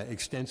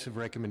extensive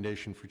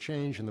recommendation for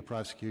change, and the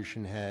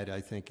prosecution had,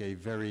 I think, a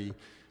very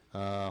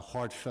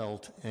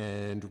heartfelt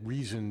and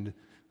reasoned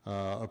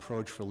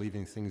approach for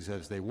leaving things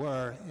as they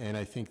were. And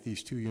I think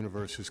these two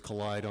universes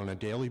collide on a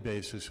daily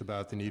basis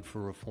about the need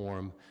for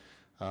reform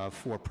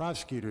for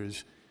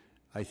prosecutors,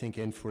 I think,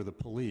 and for the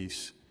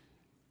police.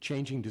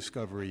 Changing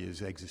discovery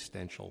is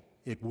existential.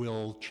 It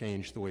will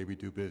change the way we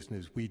do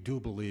business. We do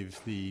believe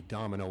the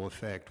domino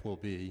effect will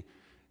be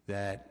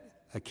that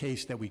a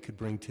case that we could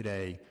bring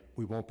today,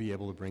 we won't be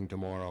able to bring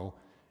tomorrow,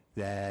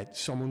 that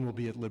someone will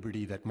be at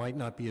liberty that might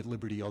not be at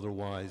liberty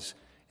otherwise,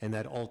 and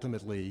that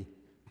ultimately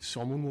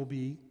someone will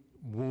be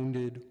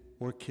wounded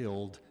or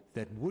killed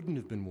that wouldn't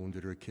have been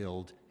wounded or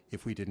killed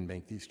if we didn't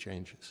make these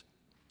changes.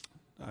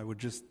 I would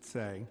just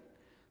say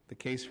the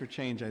case for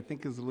change, I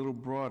think, is a little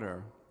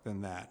broader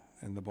than that.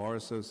 And the Bar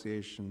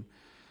Association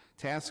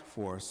task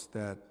force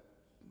that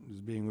is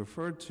being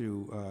referred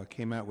to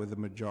came out with a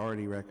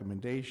majority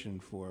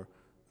recommendation for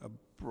a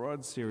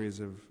broad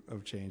series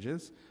of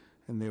changes.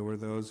 And there were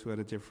those who had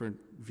a different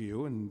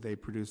view, and they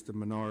produced a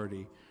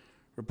minority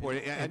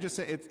report. I just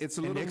say it's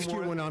a little more... Next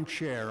year when I'm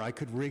chair, I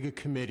could rig a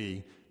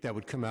committee that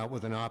would come out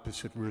with an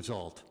opposite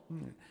result.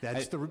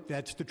 That's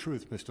the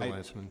truth, Mr.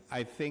 Lansman.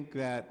 I think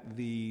that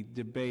the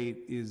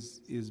debate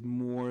is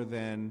more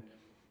than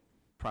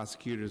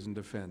prosecutors and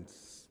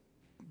defense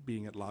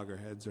being at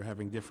loggerheads or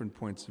having different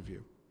points of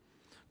view.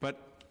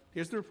 But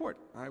here's the report.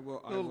 I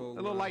will, a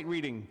little light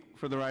reading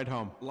for the ride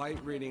home. Light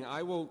reading.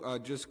 I will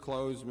just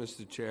close,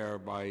 Mr. Chair,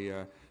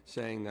 by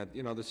saying that,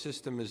 the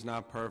system is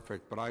not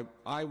perfect, but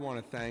I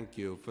want to thank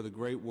you for the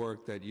great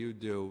work that you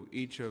do,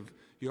 each of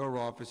your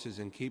offices,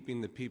 in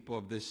keeping the people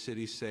of this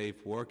city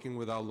safe, working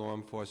with our law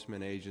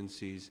enforcement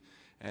agencies,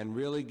 and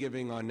really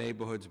giving our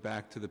neighborhoods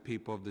back to the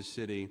people of the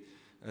city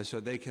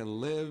so they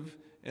can live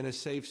in a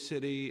safe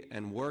city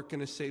and work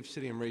in a safe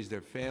city and raise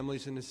their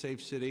families in a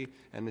safe city.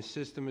 And the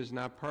system is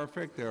not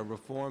perfect. There are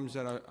reforms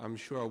that I'm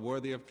sure are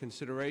worthy of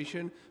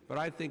consideration, but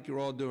I think you're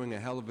all doing a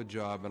hell of a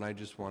job, and I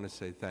just want to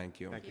say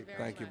thank you. Thank you.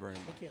 Thank you very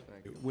much.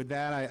 Thank you. With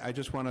that, I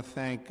just want to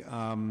thank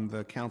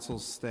the council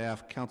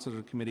staff, council of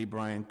the committee,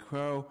 Brian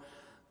Crow,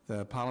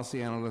 the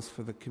policy analyst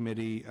for the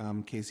committee,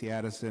 Casey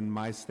Addison,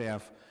 my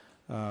staff,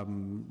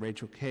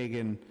 Rachel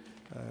Kagan,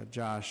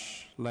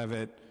 Josh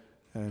Levitt,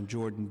 and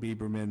Jordan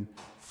Bieberman,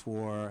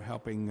 for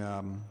helping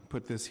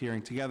put this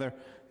hearing together,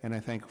 and I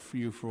thank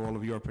you for all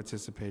of your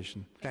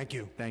participation. Thank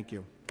you. Thank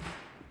you.